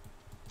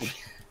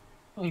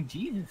 Oh,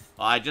 Jesus.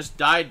 Well, I just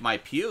dyed my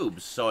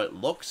pubes, so it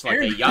looks like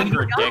a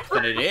younger dick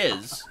than it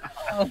is.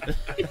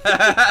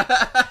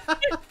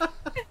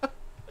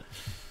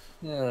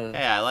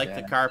 Hey, I like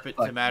the carpet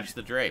to match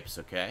the drapes,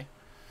 okay?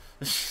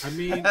 I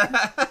mean,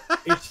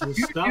 it's the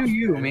stuff.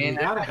 You, man. You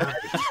gotta have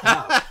the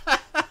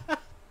stuff.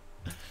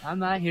 I'm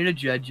not here to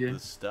judge you. The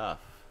stuff.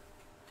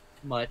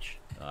 Much.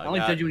 I only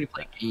judge you when you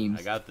play games.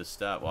 I got the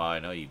stuff. Well, I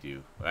know you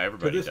do.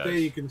 Everybody does. To this day,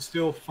 you can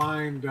still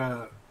find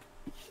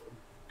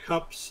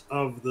cups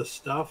of the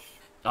stuff.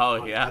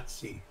 Oh, yeah?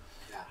 Etsy.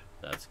 Yeah.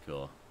 That's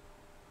cool.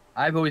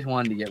 I've always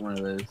wanted to get one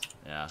of those.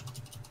 Yeah.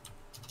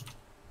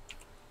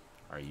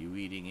 Are you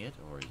eating it,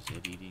 or is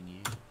it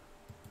eating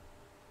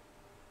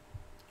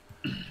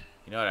you?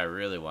 You know what I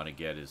really want to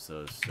get is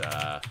those,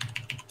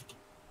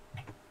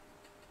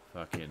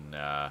 fucking,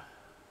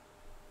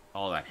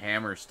 all that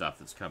Hammer stuff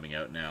that's coming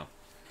out now.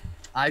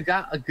 I've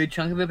got a good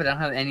chunk of it, but I don't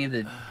have any of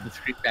the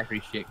Screen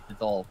Factory shit. It's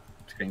all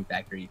Screen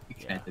Factory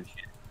expensive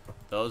shit.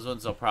 Those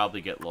ones I'll probably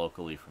get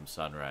locally from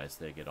Sunrise.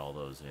 They get all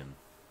those in.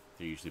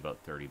 They're usually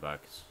about $30.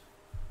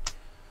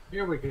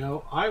 Here we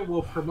go. I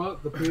will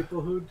promote the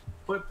people who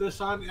put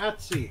this on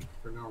Etsy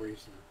for no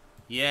reason.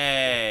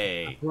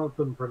 Yay! I promote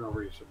them for no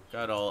reason.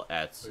 Got all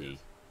Etsy.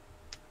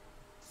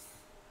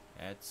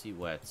 Etsy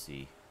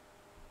Wetsy.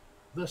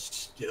 The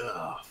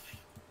stuff.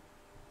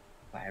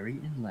 Fiery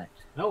Inlet.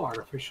 No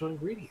artificial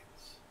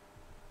ingredients.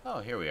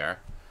 Oh, here we are.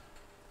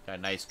 Got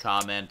a nice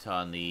comment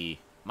on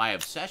my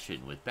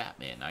obsession with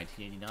Batman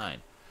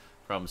 1989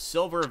 from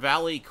Silver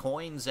Valley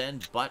Coins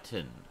and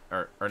Button.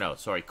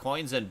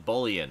 Coins and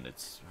Bullion.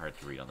 It's hard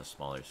to read on the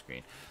smaller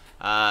screen.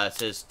 It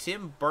says,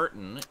 Tim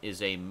Burton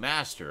is a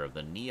master of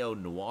the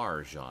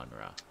neo-noir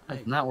genre.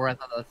 That's not where I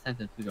thought that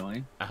sentence was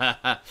going.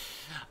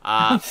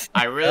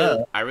 I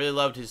really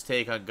loved his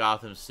take on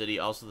Gotham City.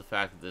 Also the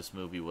fact that this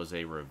movie was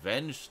a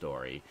revenge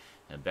story,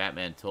 and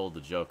Batman told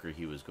the Joker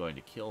he was going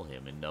to kill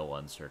him in no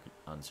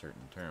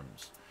uncertain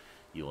terms.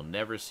 You will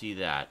never see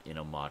that in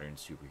a modern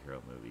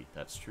superhero movie.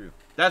 That's true.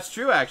 That's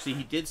true, actually.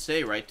 He did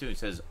say right to him, he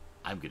says,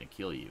 I'm going to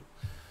kill you.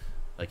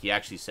 Like, he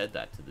actually said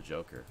that to the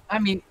Joker. I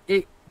mean,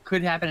 it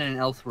could happen in an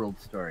Elseworld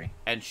story.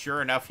 And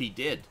sure enough, he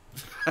did.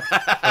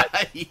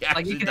 He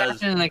actually does.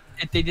 Happen, like,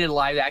 if they did a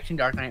live-action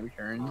Dark Knight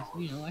Returns,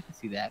 I can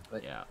see that.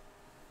 But yeah,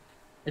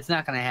 it's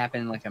not going to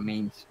happen like a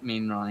mainline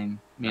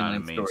not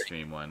a story.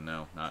 mainstream one,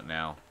 no. Not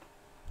now.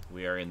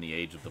 We are in the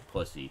age of the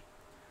pussy.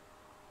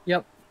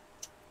 Yep.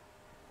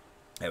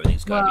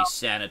 Everything's got to be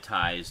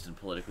sanitized and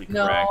politically correct.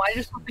 No, I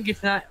just don't think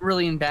it's not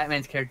really in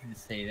Batman's character to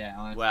say that,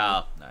 honestly.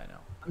 Well, I know.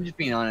 I'm just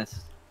being honest.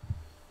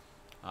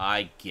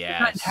 I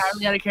guess. It's not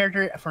entirely out of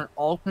character for an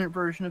alternate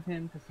version of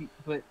him,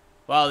 but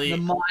the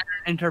modern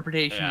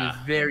interpretation is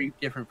very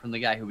different from the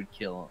guy who would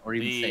kill or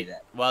even say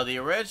that. Well, the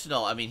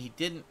original, I mean, he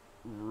didn't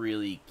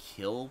really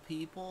kill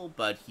people,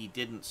 but he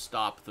didn't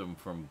stop them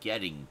from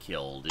getting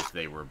killed if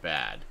they were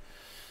bad.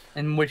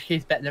 In which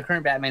case, the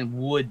current Batman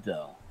would,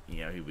 though.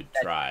 You know, he would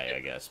try, I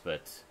guess,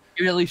 but...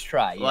 He would at least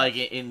try, yeah. Like,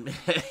 in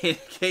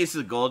case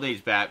of Golden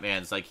Age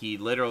Batman's, like, he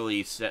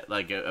literally said,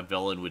 like, a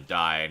villain would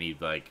die, and he'd,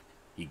 like,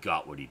 he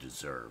got what he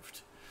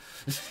deserved.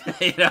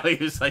 You know, he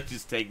was like,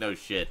 just take no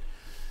shit.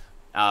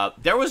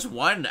 There was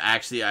one,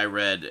 actually, I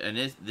read,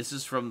 and this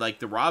is from, like,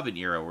 the Robin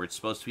era, where it's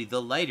supposed to be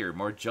the lighter,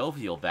 more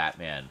jovial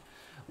Batman,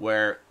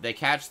 where they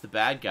catch the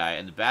bad guy,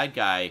 and the bad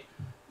guy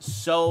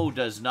so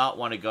does not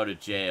want to go to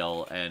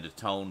jail and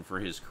atone for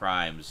his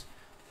crimes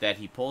that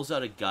he pulls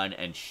out a gun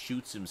and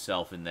shoots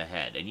himself in the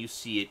head. And you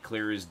see it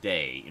clear as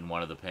day in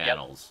one of the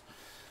panels. Yep.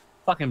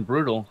 Fucking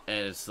brutal.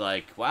 And it's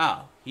like,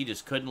 wow, he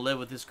just couldn't live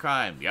with his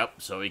crime. Yep,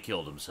 so he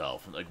killed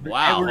himself. Like,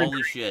 wow,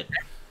 holy shit.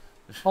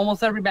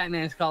 almost every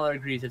Batman scholar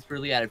agrees it's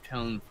really out of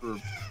tone for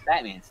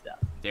Batman stuff.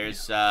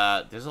 There's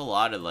a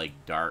lot of like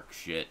dark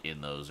shit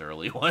in those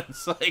early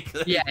ones. Like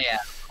yeah,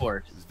 of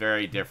course. It's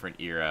very different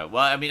era.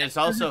 Well, I mean, it's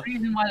also the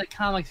reason why the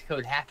comics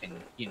code happened.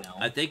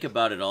 I think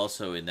about it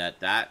also in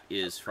that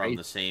is from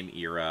the same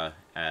era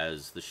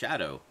as the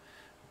Shadow,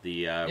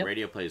 the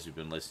radio plays we've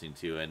been listening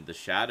to, and the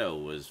Shadow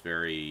was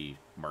very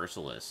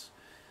merciless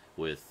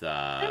with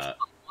the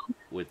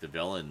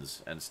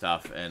villains and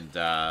stuff, and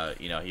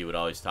he would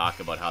always talk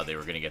about how they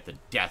were going to get the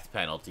death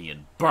penalty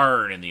and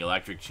burn in the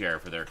electric chair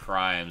for their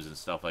crimes and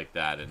stuff like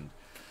that, and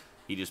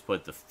he just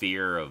put the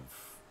fear of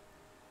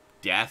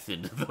death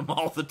into them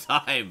all the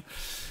time,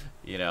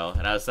 and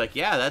I was like,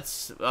 yeah,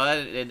 that's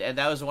and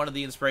that was one of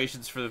the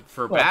inspirations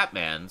for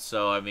Batman.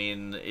 So I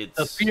mean, it's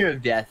the fear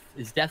of death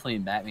is definitely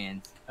in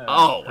Batman's.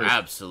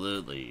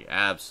 Absolutely.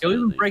 He'll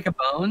even break a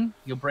bone.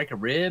 He'll break a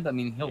rib. I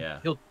mean,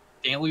 he'll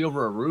dangle you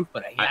over a roof,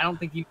 but I don't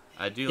think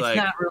I do it's like.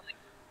 Not really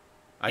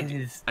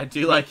I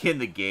do like in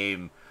the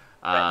game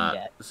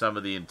some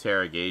of the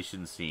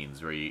interrogation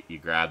scenes where you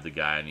grab the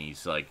guy and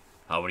he's like,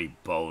 "How many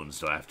bones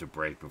do I have to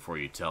break before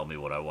you tell me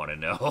what I want to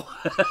know?"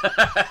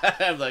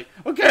 I'm like,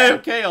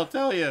 "Okay, I'll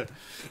tell you."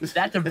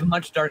 That's a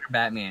much darker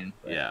Batman.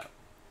 Yeah,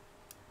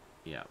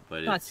 but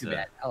it's not too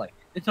bad. I like it.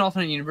 It's an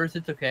alternate universe.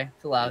 It's okay.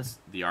 It's allowed. It's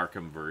the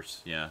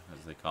Arkhamverse,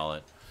 as they call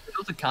it. There's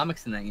also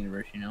comics in that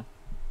universe,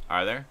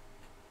 Are there?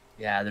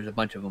 Yeah, there's a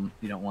bunch of them.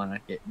 You don't want to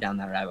get down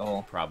that rabbit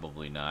hole.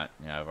 Probably not.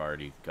 Yeah, I've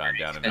already gone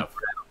down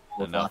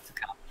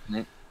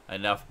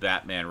enough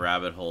Batman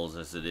rabbit holes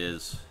as it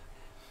is.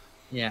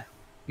 Yeah,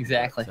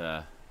 exactly.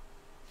 But,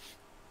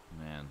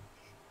 man,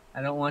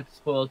 I don't want to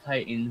spoil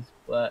Titans,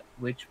 but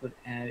which would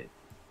add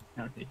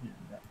connotation.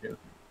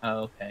 Oh,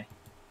 okay.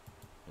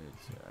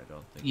 I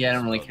don't think. Yeah, I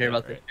don't really care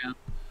about this show.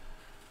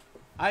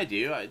 I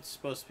do. It's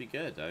supposed to be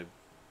good. I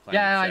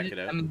plan to check it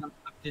out. I mean, I'm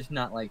just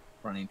not like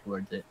running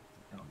towards it.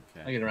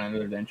 Okay. I'll get around to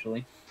it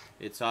eventually.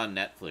 It's on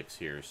Netflix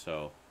here,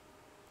 so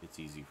it's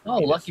easy for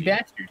me to lucky see.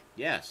 bastard.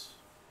 Yes.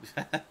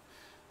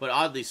 But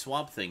oddly,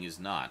 Swamp Thing is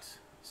not.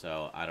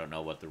 So I don't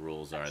know what the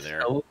rules are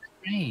there. So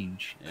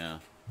strange. Yeah.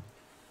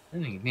 That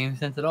doesn't make any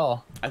sense at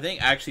all. I think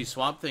actually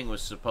Swamp Thing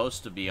was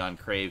supposed to be on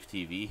Crave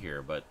TV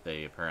here, but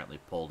they apparently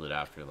pulled it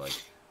after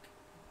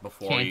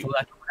before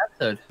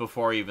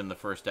even the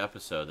first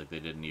episode. Like they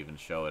didn't even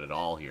show it at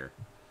all here.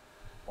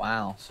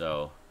 Wow.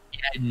 So you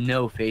had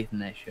no faith in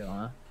that show,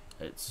 huh?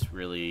 It's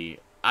really.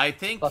 I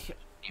think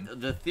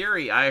the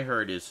theory I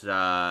heard is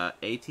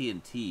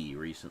AT&T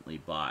recently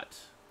bought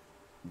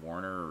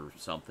Warner or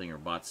something, or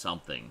bought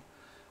something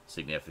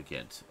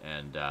significant,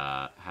 and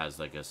has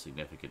like a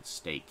significant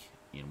stake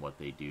in what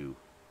they do,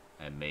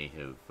 and may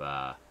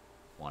have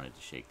wanted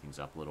to shake things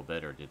up a little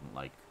bit, or didn't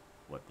like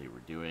what they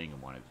were doing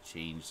and wanted to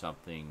change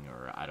something,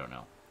 or I don't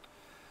know.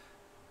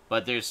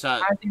 But there's I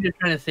think they're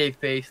trying to save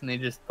face, and they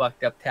just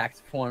fucked up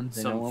tax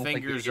forms. Some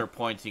fingers are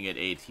pointing at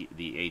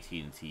the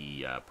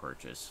AT&T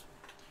purchase.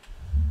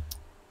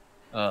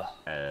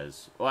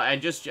 As well,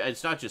 and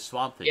it's not just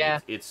Swamp Thing. Yeah.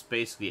 It's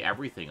basically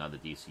everything on the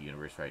DC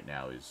universe right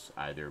now is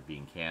either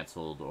being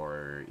canceled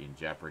or in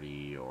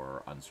jeopardy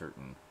or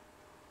uncertain.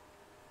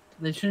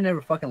 They should have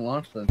never fucking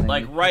launched that thing.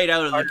 Like right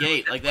out of the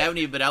gate. Like they haven't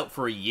even been out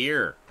for a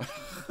year.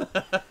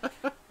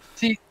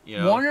 See,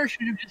 Warner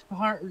should have just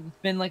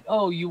been like,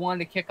 "Oh, you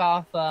wanted to kick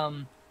off,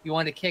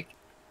 Netflix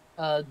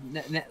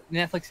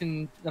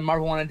and the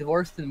Marvel want a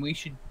divorce, then we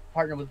should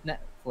partner with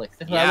Netflix."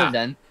 That's what I would have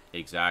done.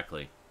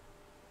 Exactly.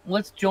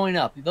 Let's join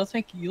up. Why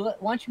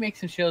don't you make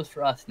some shows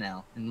for us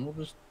now, and we'll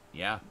just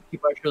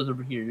keep our shows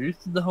over here. This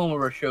is the home of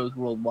our shows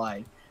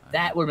worldwide.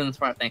 That would have been the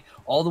smart thing.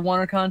 All the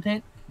Warner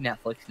content,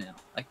 Netflix now.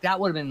 Like that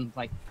would have been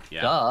like,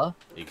 duh.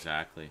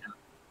 Exactly.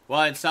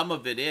 Well, and some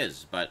of it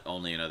is, but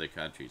only in other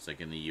countries. Like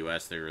in the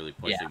U.S., they're really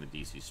pushing the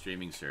DC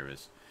streaming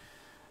service.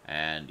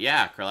 And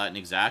Carlatin,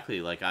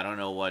 exactly. Like I don't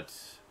know what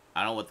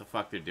the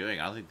fuck they're doing.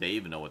 I don't think they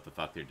even know what the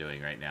fuck they're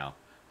doing right now.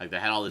 Like they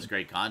had all this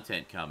great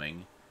content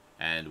coming,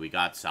 and we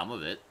got some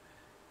of it,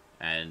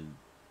 and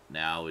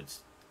now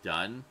it's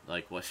done.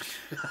 Like what?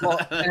 Well,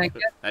 and I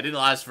guess that didn't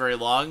last very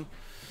long.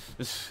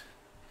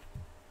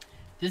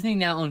 Disney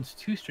now owns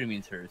 2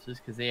 streaming services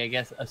because they, I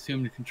guess,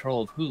 assumed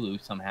control of Hulu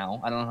somehow.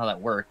 I don't know how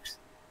that works.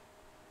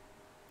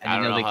 I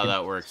don't know how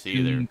that works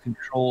either.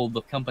 Control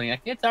the company.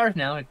 Like, it's ours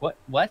now. Like,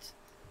 what?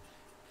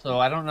 So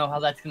I don't know how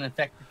that's going to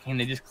affect. Can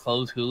they just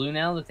close Hulu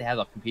now that they have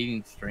a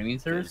competing streaming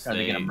service? Are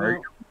they going to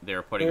merge?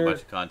 They're putting a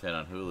bunch of content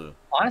on Hulu.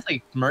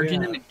 Honestly,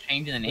 merging them and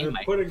changing the name.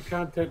 They're putting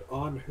content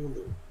on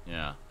Hulu.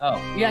 Yeah.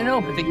 Oh, yeah,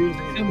 no, but they use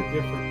different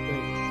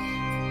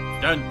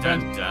things. Dun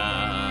dun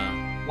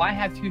dun. Why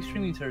have 2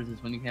 streaming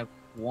services when you can have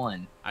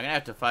 1? I'm gonna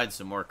have to find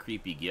some more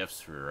creepy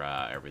gifts for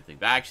everything.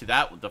 But actually,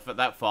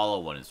 that follow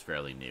one is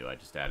fairly new. I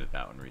just added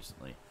that one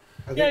recently.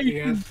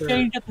 You can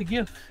change up the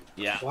gift.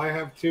 Yeah. Why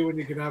have 2 when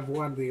you can have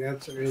 1? The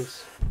answer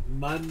is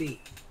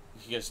money.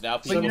 Because now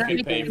people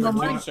can pay for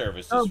 2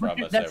 services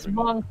from us. That's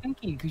wrong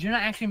thinking. Because you're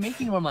not actually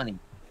making more money.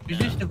 You're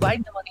just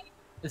dividing the money,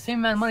 the same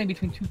amount of money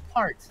between 2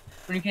 parts,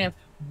 when you can have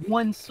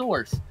 1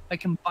 source by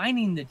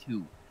combining the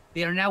 2.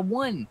 They are now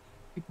 1.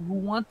 People who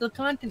want the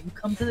content who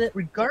come to it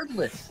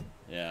regardless.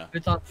 Yeah. If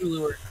it's on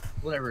Hulu or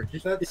whatever.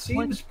 That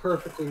seems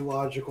perfectly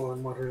logical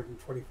and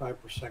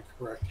 125%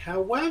 correct.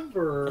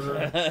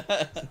 However,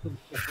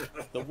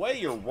 the way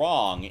you're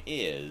wrong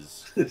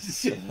is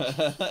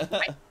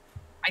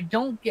I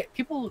don't get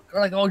people are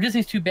like, oh,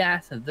 Disney's too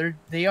massive.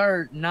 They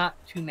are not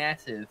too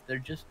massive. They're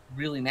just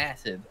really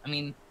massive. I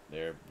mean,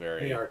 they're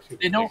very. they are too.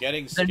 They're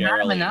getting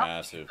scarily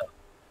massive.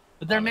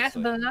 But they're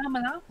massive, but they're not a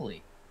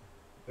monopoly.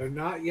 They're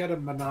not yet a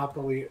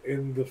monopoly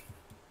in the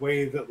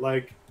way that,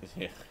 like,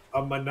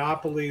 a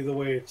monopoly, the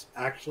way it's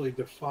actually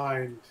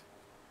defined,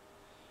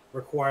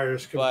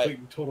 requires complete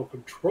and total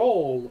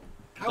control.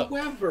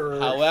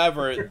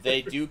 However,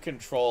 they do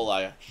control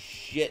a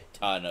shit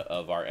ton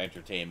of our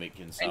entertainment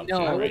consumption.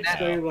 I know, right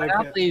now.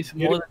 Monopoly is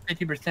more than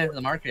 50% of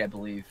the market, I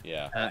believe.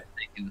 Yeah,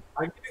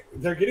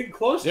 they're getting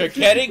close. They're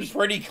getting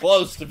pretty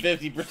close to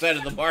 50%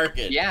 of the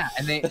market. Yeah,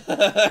 and they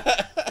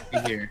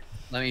here.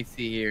 Let me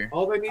see here.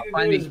 All they need to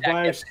do is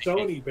buy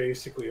Sony,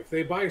 basically. If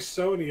they buy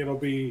Sony, it'll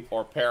be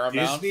or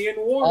Paramount. Disney and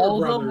Warner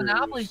Although Brothers.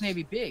 monopolies may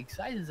be big,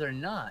 sizes are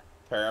not.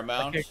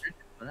 Paramount.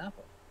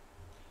 Monopoly.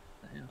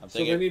 So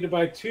they need to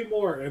buy 2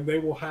 more, and they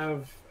will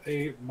have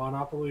a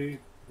monopoly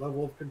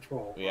level of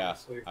control. Yeah,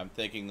 honestly. I'm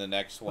thinking the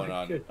next one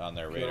on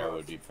their radar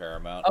would be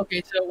Paramount.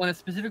 Okay, so when a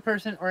specific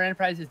person or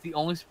enterprise is the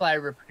only supplier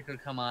of a particular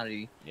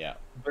commodity. Yeah.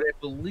 But I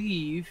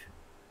believe.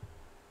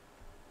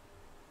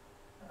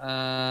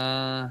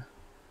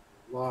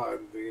 Law in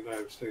the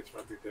United States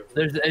might be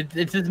different.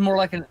 It's just more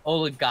like an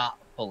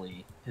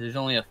oligopoly. There's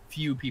only a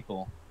few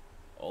people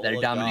that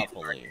are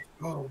dominating.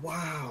 Oh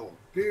wow,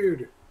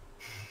 dude!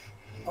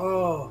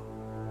 Oh,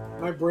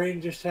 my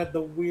brain just had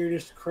the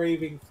weirdest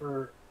craving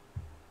for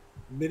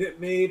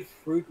Minute Maid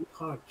fruit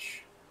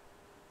punch.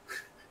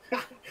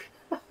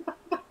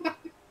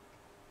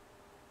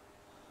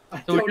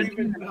 So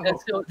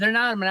they're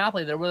not a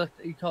monopoly. They're what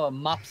you call a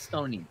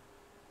mopsony.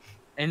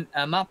 And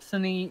a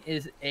mopsony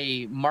is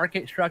a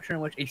market structure in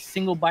which a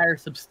single buyer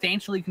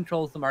substantially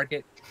controls the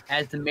market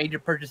as the major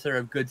purchaser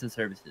of goods and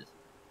services.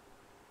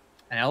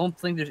 And I don't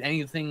think there's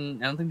anything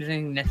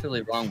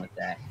necessarily wrong with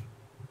that.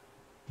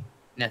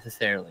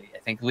 Necessarily, I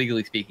think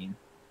legally speaking.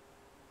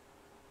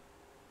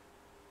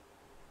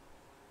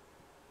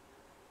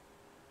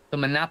 The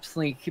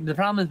monopoly. The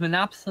problem is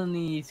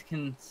monopolies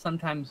can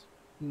sometimes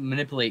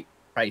manipulate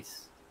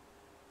price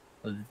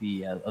of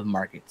the of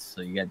markets,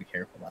 so you gotta be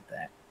careful about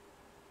that.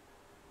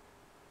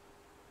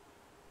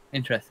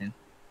 Interesting.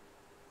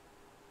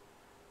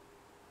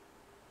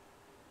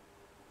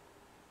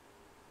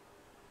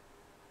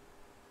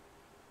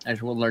 I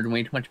just learned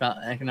way too much about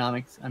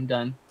economics. I'm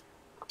done.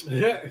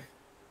 Yeah.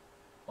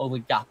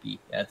 Oligopoly,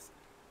 yes.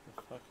 What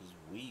the fuck is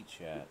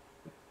WeChat?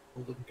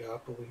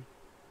 Oligopoly.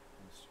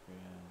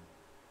 Instagram.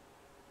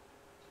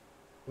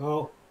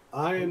 Well,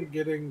 I am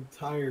getting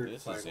tired.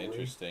 This is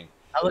interesting.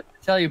 I would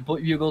tell you,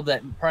 Bugle,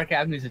 that Park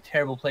Avenue is a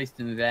terrible place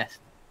to invest.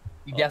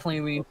 You definitely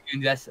need to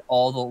invest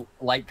all the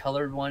light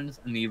colored ones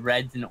and the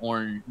reds and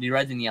orange, the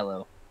reds and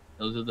yellow.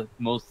 Those are the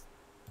most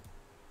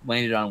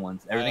landed on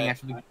ones. Everything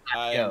actually.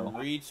 I'm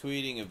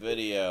retweeting a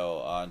video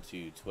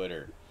onto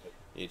Twitter.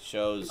 It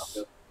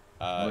shows.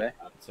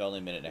 It's only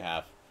a minute and a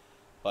half,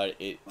 but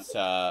it's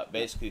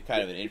basically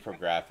kind of an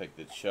infographic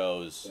that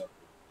shows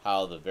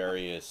how the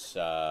various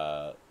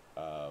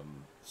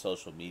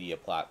social media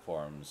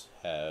platforms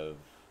have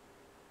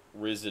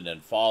risen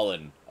and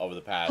fallen over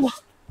the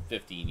past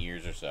 15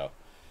 years or so.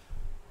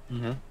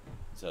 Mm-hmm.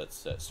 So it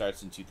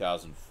starts in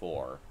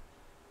 2004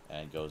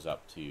 and goes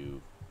up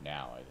to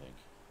now, I think.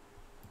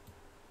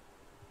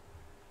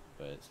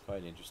 But it's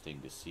quite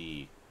interesting to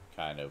see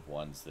kind of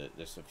ones that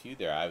there's a few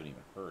there I haven't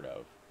even heard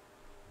of.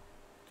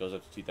 Goes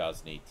up to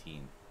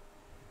 2018.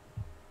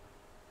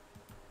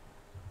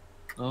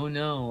 Oh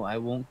no, I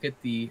won't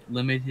get the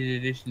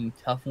limited edition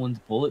Tough Ones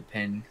bullet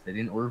pen because I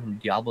didn't order from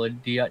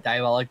Diabolic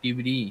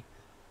DVD.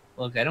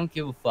 Look, I don't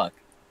give a fuck.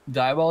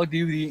 Diabolic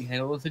DVD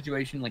handle the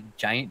situation like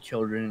giant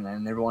children, and I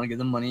never want to give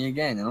them money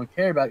again. I don't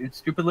care about your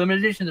stupid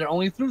limited editions. They're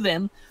only through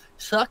them.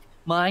 Suck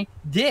my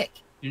dick.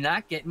 You're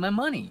not getting my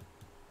money.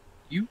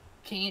 You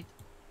can't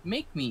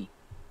make me.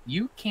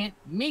 You can't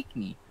make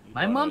me.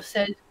 My mom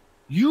says,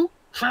 you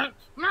can't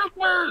make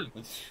me.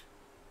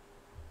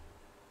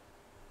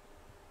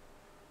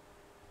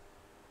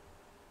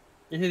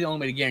 This is the only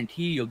way to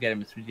guarantee you'll get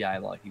them through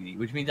Diabolic DVD,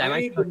 which means I might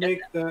need to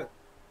make that.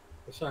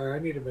 Sorry, I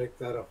need to make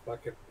that a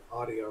fucking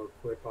audio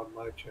clip on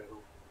my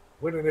channel.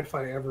 When and if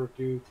I ever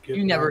do get.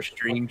 You never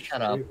stream.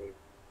 Shut up.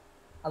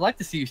 I'd like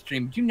to see you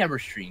stream, but you never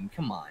stream.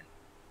 Come on.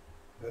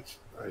 That's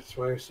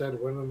why I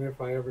said when and if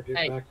I ever get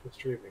back to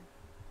streaming.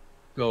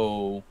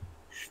 Go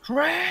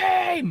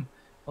stream.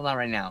 Well, not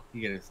right now.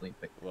 You gotta sleep.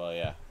 But... Well,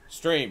 yeah.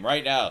 Stream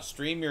right now.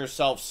 Stream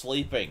yourself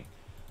sleeping.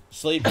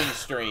 Sleeping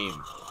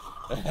stream.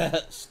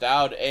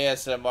 Stout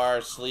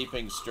ASMR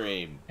sleeping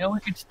stream. You know, we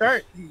could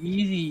start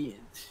easy,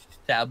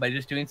 Stout, by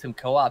just doing some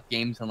co-op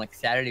games on like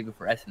Saturday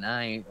before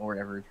SNI or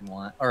whatever if you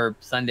want, or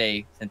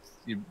Sunday since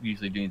you're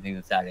usually doing things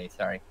on Saturday.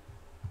 Sorry.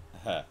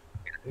 Yeah.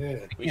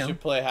 We should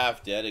play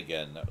Half Dead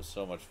again. That was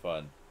so much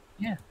fun.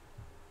 Yeah.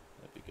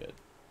 That'd be good.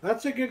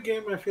 That's a good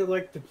game. I feel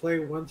like to play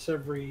once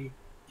every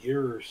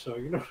year or so.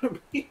 You know what I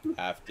mean?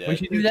 Half We day.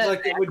 should do that.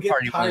 Like it would get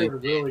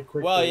tired really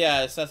quickly. Well,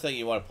 yeah, it's not something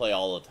you want to play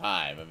all the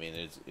time. I mean,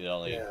 it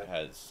only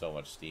has so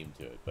much steam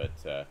to it. But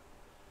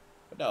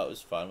no, it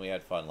was fun. We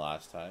had fun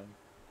last time.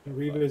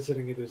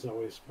 Revisiting it is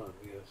always fun.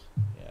 Yes.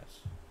 Yes.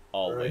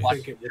 Always.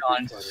 Watching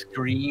John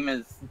scream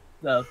as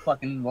the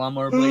fucking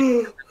lawnmower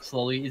blade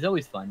slowly is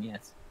always fun.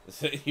 Yes.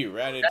 You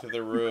ran into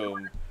the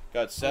room,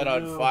 got set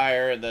on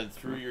fire, and then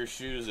threw your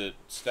shoes at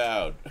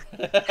Stout.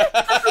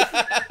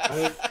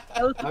 I've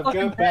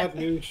got bad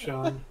news,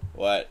 Sean.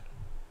 What?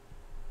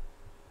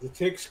 The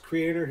Tick's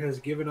creator has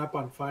given up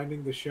on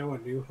finding the show a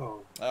new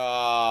home.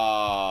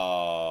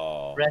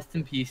 Oh. Rest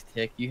in peace,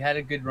 Tick. You had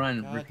a good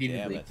run God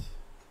repeatedly. Damn it.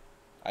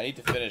 I need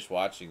to finish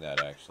watching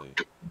that, actually.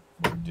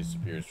 It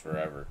disappears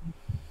forever.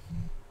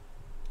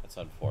 That's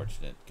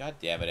unfortunate. God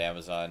damn it,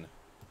 Amazon.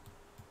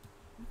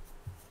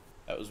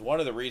 That was one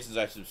of the reasons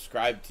I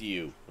subscribed to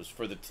you, was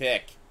for the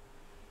Tick.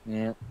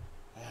 Yeah.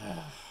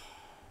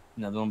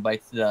 Another one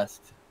bites the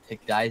dust.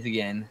 Tick dies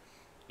again.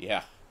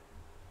 Yeah.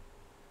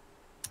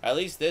 At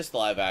least this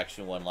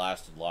live-action one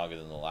lasted longer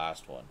than the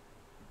last one.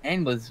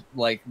 And was,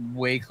 like,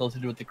 way closer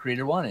to what the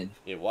creator wanted.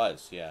 It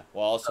was, yeah.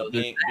 Well, also,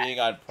 being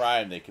on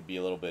Prime, they could be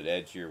a little bit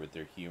edgier with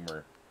their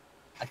humor.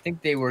 I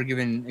think they were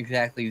given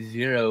exactly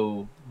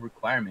 0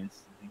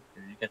 requirements. I think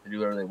they got to do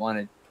whatever they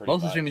wanted. Most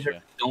of the streaming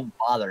services don't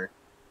bother.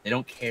 They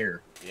don't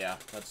care. Yeah,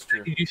 that's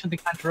true. If you do something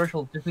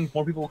controversial, it just means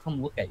more people will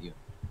come look at you.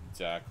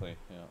 Exactly,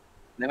 yeah.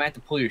 They might have to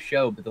pull your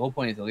show, but the whole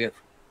point is they'll get,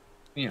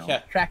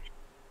 traction.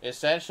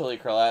 Essentially,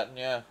 Carlatin,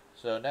 yeah.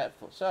 So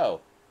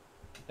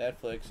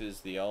Netflix is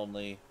the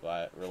only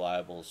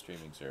reliable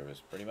streaming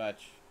service, pretty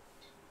much.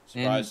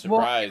 Surprise,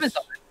 surprise.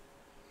 Well,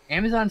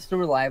 Amazon's still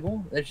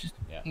reliable. It's just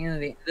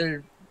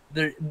their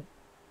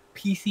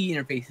PC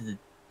interface is a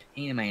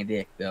pain in my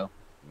dick, though.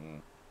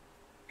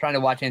 Trying to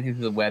watch anything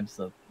through the web,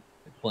 so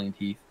like pulling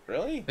teeth.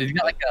 Really? But you've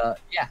got like a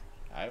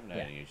I haven't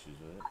had any issues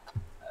with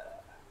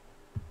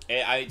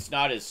it. It's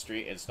not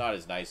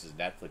as nice as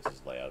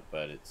Netflix's layout,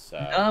 but it's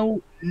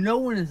no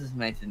one is as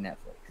nice as Netflix.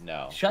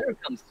 No. Shudder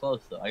comes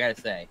close, though. I gotta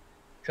say,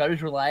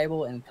 Shudder's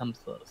reliable and comes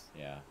close.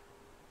 Yeah.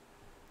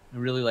 I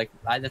really like.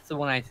 That's the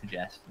one I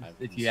suggest.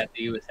 If you have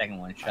to do a second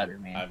one, Shudder,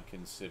 man. I'm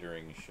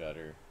considering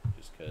Shudder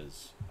just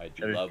because I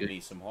do love me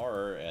some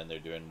horror, and they're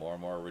doing more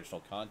and more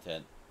original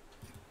content.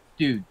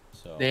 Dude,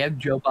 they have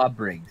Joe Bob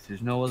Briggs.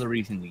 There's no other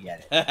reason to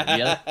get it.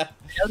 The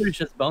other's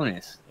just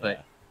bonus.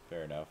 But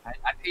fair enough.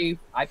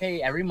 I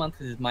pay every month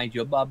because it's my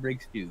Joe Bob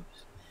Briggs dues.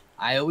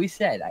 I always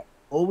said,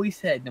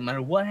 no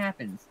matter what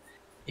happens,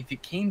 if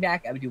it came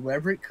back, I would do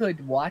whatever it could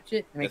to watch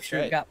it and make sure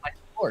it got my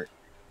support.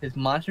 Because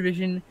Monster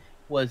Vision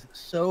was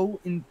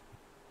so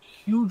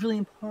hugely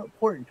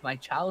important to my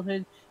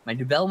childhood, my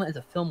development as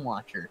a film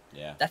watcher.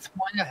 Yeah. That's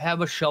why I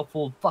have a shelf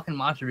full of fucking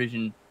Monster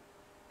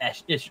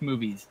Vision-ish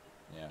movies.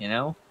 Yeah. You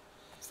know?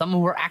 Some who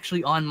were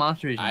actually on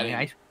Monster Vision.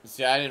 I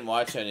didn't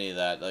watch any of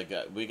that. Like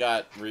we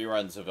got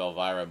reruns of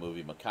Elvira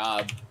movie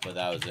Macabre, but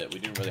that was it. We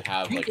didn't really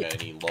have like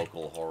any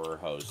local horror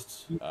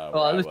hosts.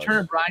 Well, it was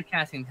Turner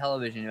Broadcasting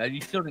Television.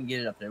 You still didn't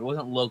get it up there. It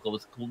wasn't local.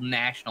 It was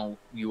national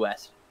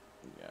U.S.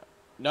 Yeah.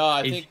 No,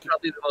 I think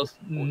probably the most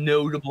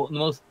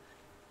notable,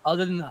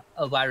 other than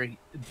Elvira,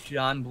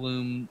 John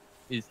Bloom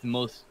is the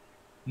most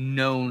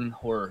known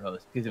horror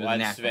host because it was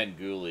national. Sven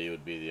Gulli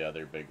would be the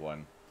other big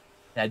one.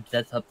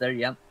 That's up there,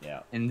 yep.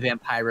 Yeah. And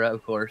Vampira,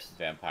 of course.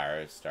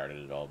 Vampira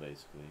started it all,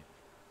 basically.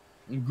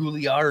 And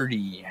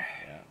Gouliardi.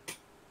 Yeah.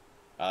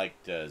 I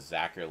liked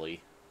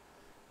Zachary.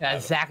 Yeah,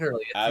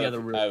 Zachary. I have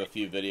a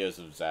few videos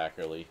of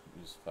Zachary.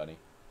 It was funny.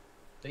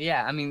 But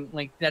yeah, I mean,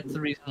 like, that's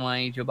the reason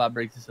why Joe Bob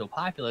Briggs is so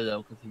popular,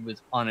 though, because he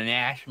was on a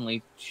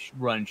nationally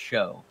run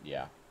show.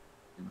 Yeah.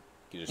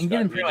 You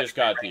just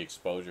got the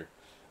exposure.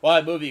 Well,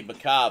 that movie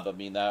Macabre, I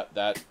mean,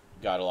 that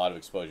got a lot of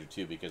exposure,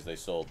 too, because they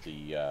sold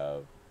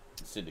the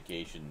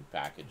syndication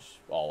package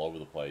all over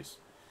the place,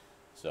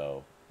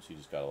 so she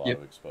just got a lot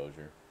of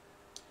exposure.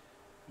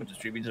 Which the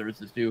streaming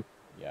services do.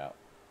 Yeah.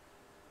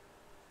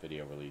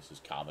 Video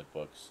releases, comic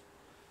books.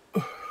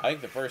 I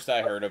think the first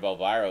I heard of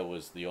Elvira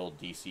was the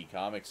old DC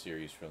comic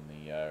series from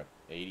the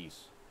 80s.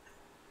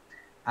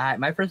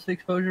 My first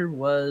exposure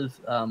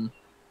was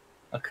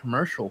a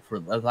commercial for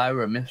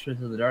Elvira,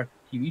 Mistress of the Dark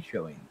TV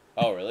showing.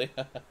 Oh, really?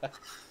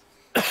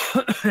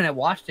 And I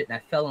watched it and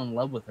I fell in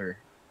love with her.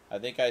 I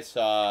think I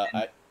saw.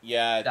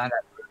 Found out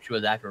who she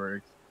was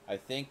afterwards. I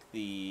think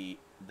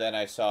then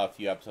I saw a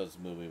few episodes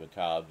of movie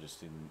Macabre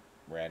just in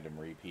random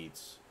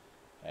repeats,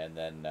 and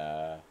then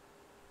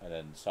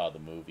saw the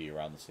movie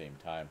around the same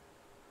time,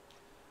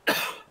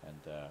 and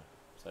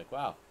it's like,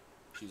 wow,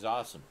 she's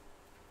awesome.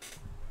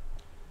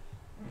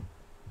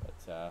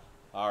 But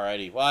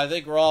alrighty, well, I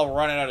think we're all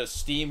running out of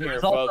steam here,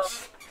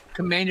 folks.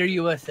 Commander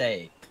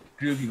USA,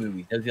 groovy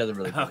movie. That was the other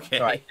really good one.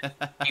 Sorry,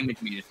 came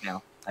into me just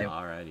now.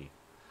 Alrighty.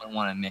 I don't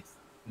want to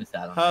miss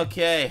out on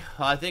okay,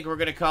 well, I think we're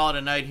going to call it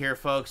a night here,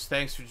 folks.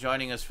 Thanks for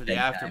joining us for the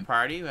after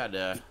party. We had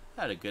a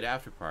good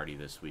after party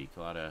this week. A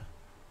lot of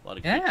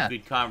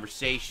good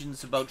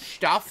conversations about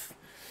stuff.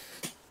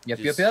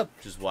 Yep.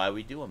 Just why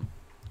we do them.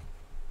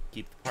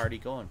 keep the party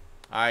going.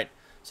 All right.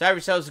 So have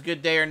yourselves a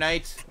good day or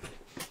night.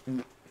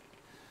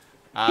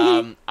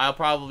 I'll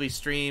probably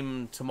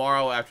stream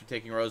tomorrow after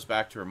taking Rose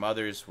back to her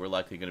mother's. We're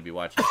likely going to be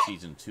watching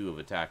Season 2 of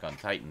Attack on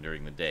Titan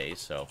during the day,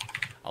 so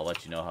I'll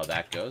let you know how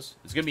that goes.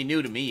 It's going to be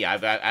new to me. I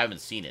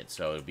haven't seen it,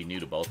 so it'll be new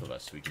to both of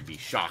us. We can be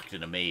shocked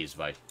and amazed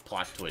by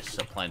plot twists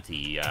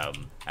aplenty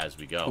as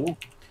we go. Cool.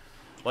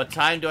 What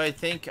time do I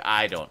think?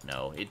 I don't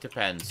know. It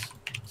depends.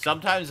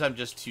 Sometimes I'm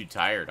just too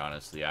tired,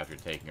 honestly, after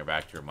taking her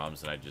back to her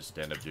mom's, and I just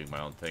end up doing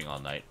my own thing all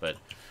night, but...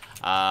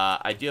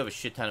 I do have a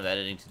shit ton of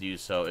editing to do,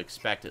 so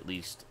expect at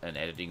least an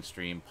editing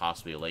stream,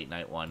 possibly a late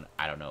night one.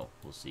 I don't know.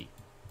 We'll see.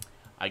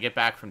 I get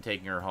back from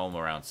taking her home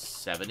around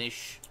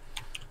 7-ish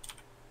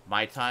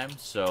my time,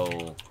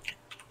 so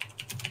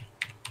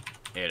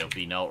it'll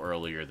be no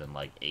earlier than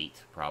like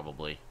 8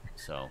 probably.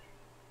 So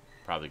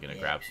probably going to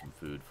grab some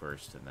food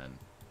first and then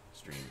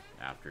stream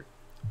after.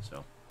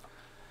 So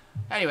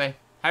anyway,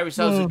 have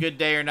yourselves a good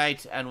day or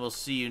night, and we'll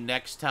see you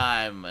next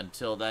time.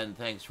 Until then,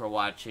 thanks for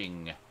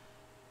watching.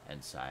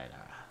 And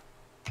sayonara.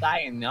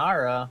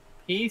 Sayonara.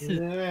 Pieces.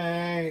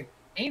 Yay.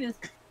 Anus.